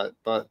 But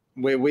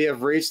we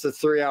have reached the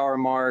 3-hour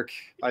mark.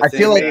 I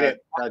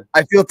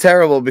feel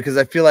terrible because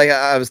I feel like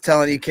I was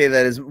telling EK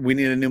that we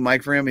need a new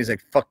mic for him. He's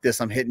like, fuck this,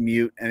 I'm hitting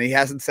mute. And he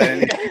hasn't said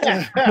anything.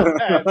 No,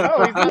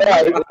 he's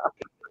not.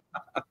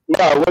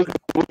 No, like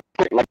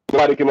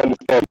nobody can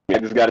understand me. I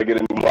just got to get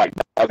a new mic.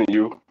 That wasn't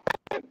you.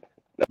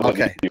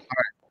 Okay. All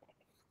right.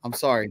 I'm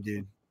sorry,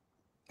 dude.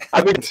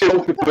 I've been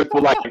roasted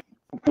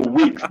for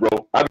weeks,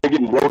 bro. I've been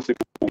getting roasted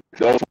for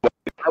weeks.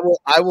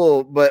 I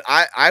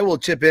will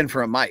chip in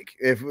for a mic.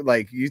 If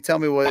like you tell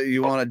me what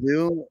you want to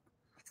do,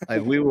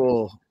 like we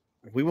will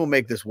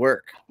make this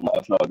work. No,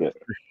 it's not good.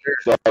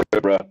 Sure.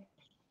 Sorry, bro.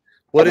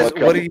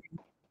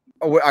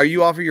 Are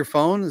you off of your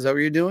phone? Is that what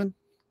you're doing?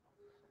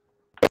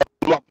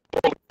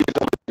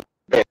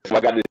 So I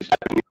got this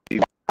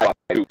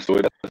Japanese so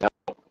it doesn't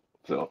help.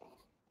 So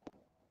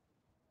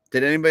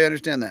did anybody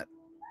understand that?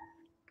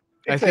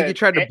 I think he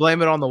tried to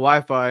blame it on the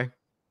Wi-Fi.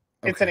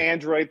 It's an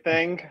Android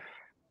thing,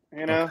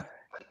 you know.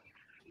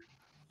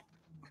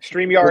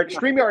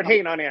 StreamYard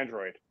hating on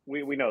Android.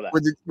 We know that.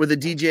 Would the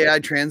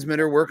DJI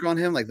transmitter work on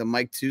him, like the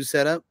Mic 2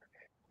 setup?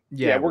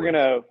 Yeah, we're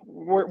gonna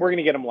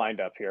get him lined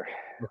up here.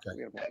 Okay.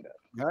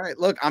 All right,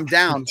 look, I'm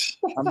down.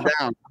 I'm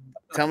down.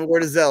 Tell me where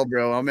to Zell,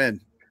 bro. I'm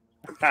in.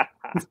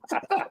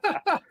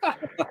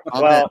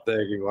 Well,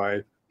 thank you,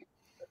 Mike.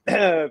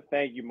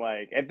 Thank you,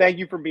 Mike, and thank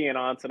you for being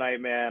on tonight,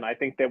 man. I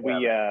think that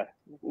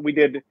we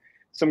did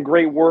some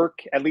great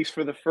work, at least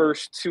for the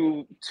first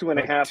two and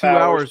a half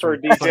hours per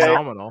DJ.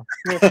 Phenomenal.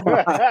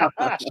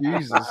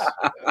 Jesus.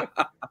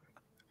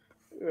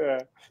 Yeah,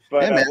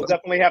 but we'll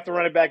definitely have to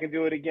run it back and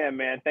do it again,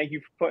 man. Thank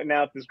you for putting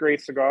out this great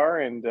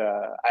cigar, and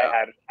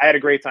I had a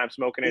great time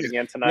smoking it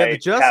again tonight. Yeah, the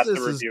Justice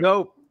is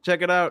dope.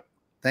 Check it out.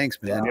 Thanks,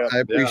 man. Yeah. I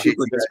appreciate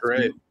it. That's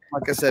great.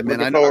 Like I said, man,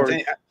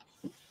 Looking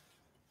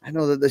I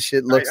know that this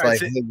shit looks like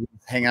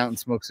hang out and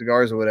smoke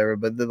cigars or whatever,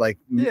 but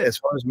as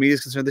far as media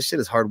is concerned, this shit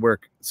is hard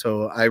work.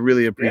 So I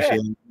really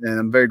appreciate it, and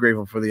I'm very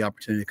grateful for the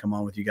opportunity to come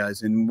on with you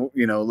guys. And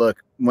you know,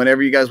 look,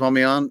 whenever you guys want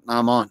me on,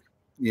 I'm on.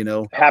 You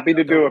know, happy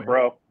to do it,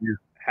 bro. Yeah.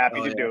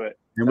 Happy to do it.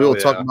 And we will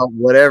talk about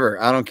whatever.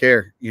 I don't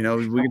care. You know,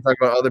 we can talk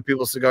about other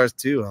people's cigars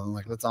too. I'm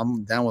like,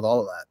 I'm down with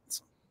all of that.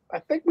 So. I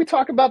think we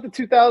talk about the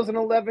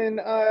 2011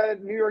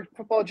 New York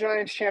Football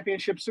Giants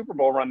championship Super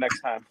Bowl run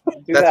next time.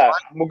 Do that.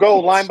 Fine. We'll go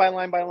line by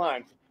line by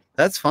line.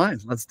 That's fine.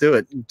 Let's do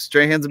it.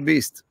 Strahan's a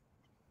beast.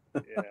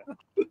 Yeah.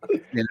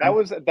 You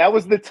know? That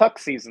was the Tuck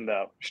season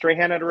though.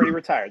 Strahan had already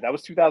retired. That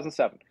was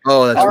 2007.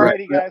 Oh, that's right.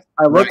 Alrighty, guys.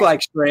 I look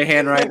like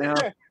Strahan right now.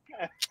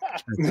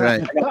 That's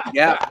right.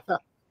 Yeah.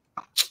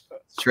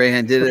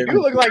 Strahan did it.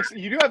 You look like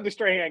you do have the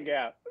Strahan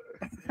gap.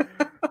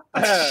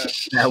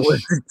 That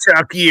was the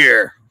Tuck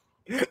year.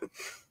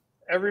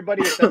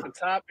 Everybody, it's at the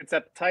top. It's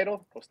at the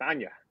title.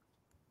 Powstanie.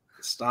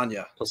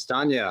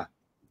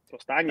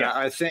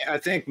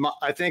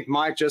 I think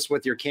Mike, just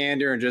with your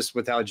candor and just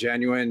with how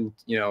genuine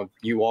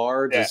you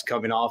are, just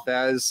coming off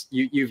as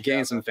you've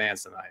gained some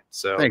fans tonight.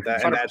 So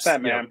that's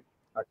man.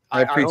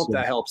 I hope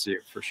that helps you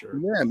for sure.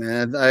 Yeah,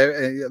 man.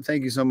 I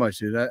thank you so much,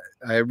 dude.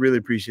 I really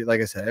appreciate. Like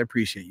I said, I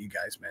appreciate you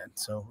guys, man.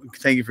 So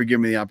thank you for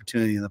giving me the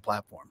opportunity and the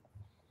platform.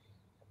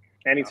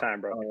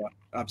 Anytime, bro.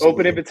 Absolutely.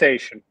 Open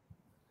invitation.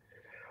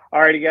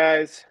 All righty,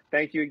 guys.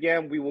 Thank you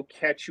again. We will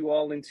catch you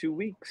all in 2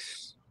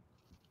 weeks.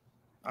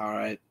 All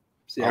right.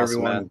 See awesome,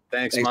 everyone. Man.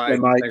 Thanks,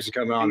 Mike. Thanks for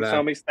coming on,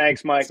 man.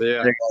 Thanks, Mike. See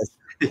ya.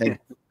 See y'all.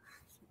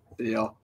 See y'all.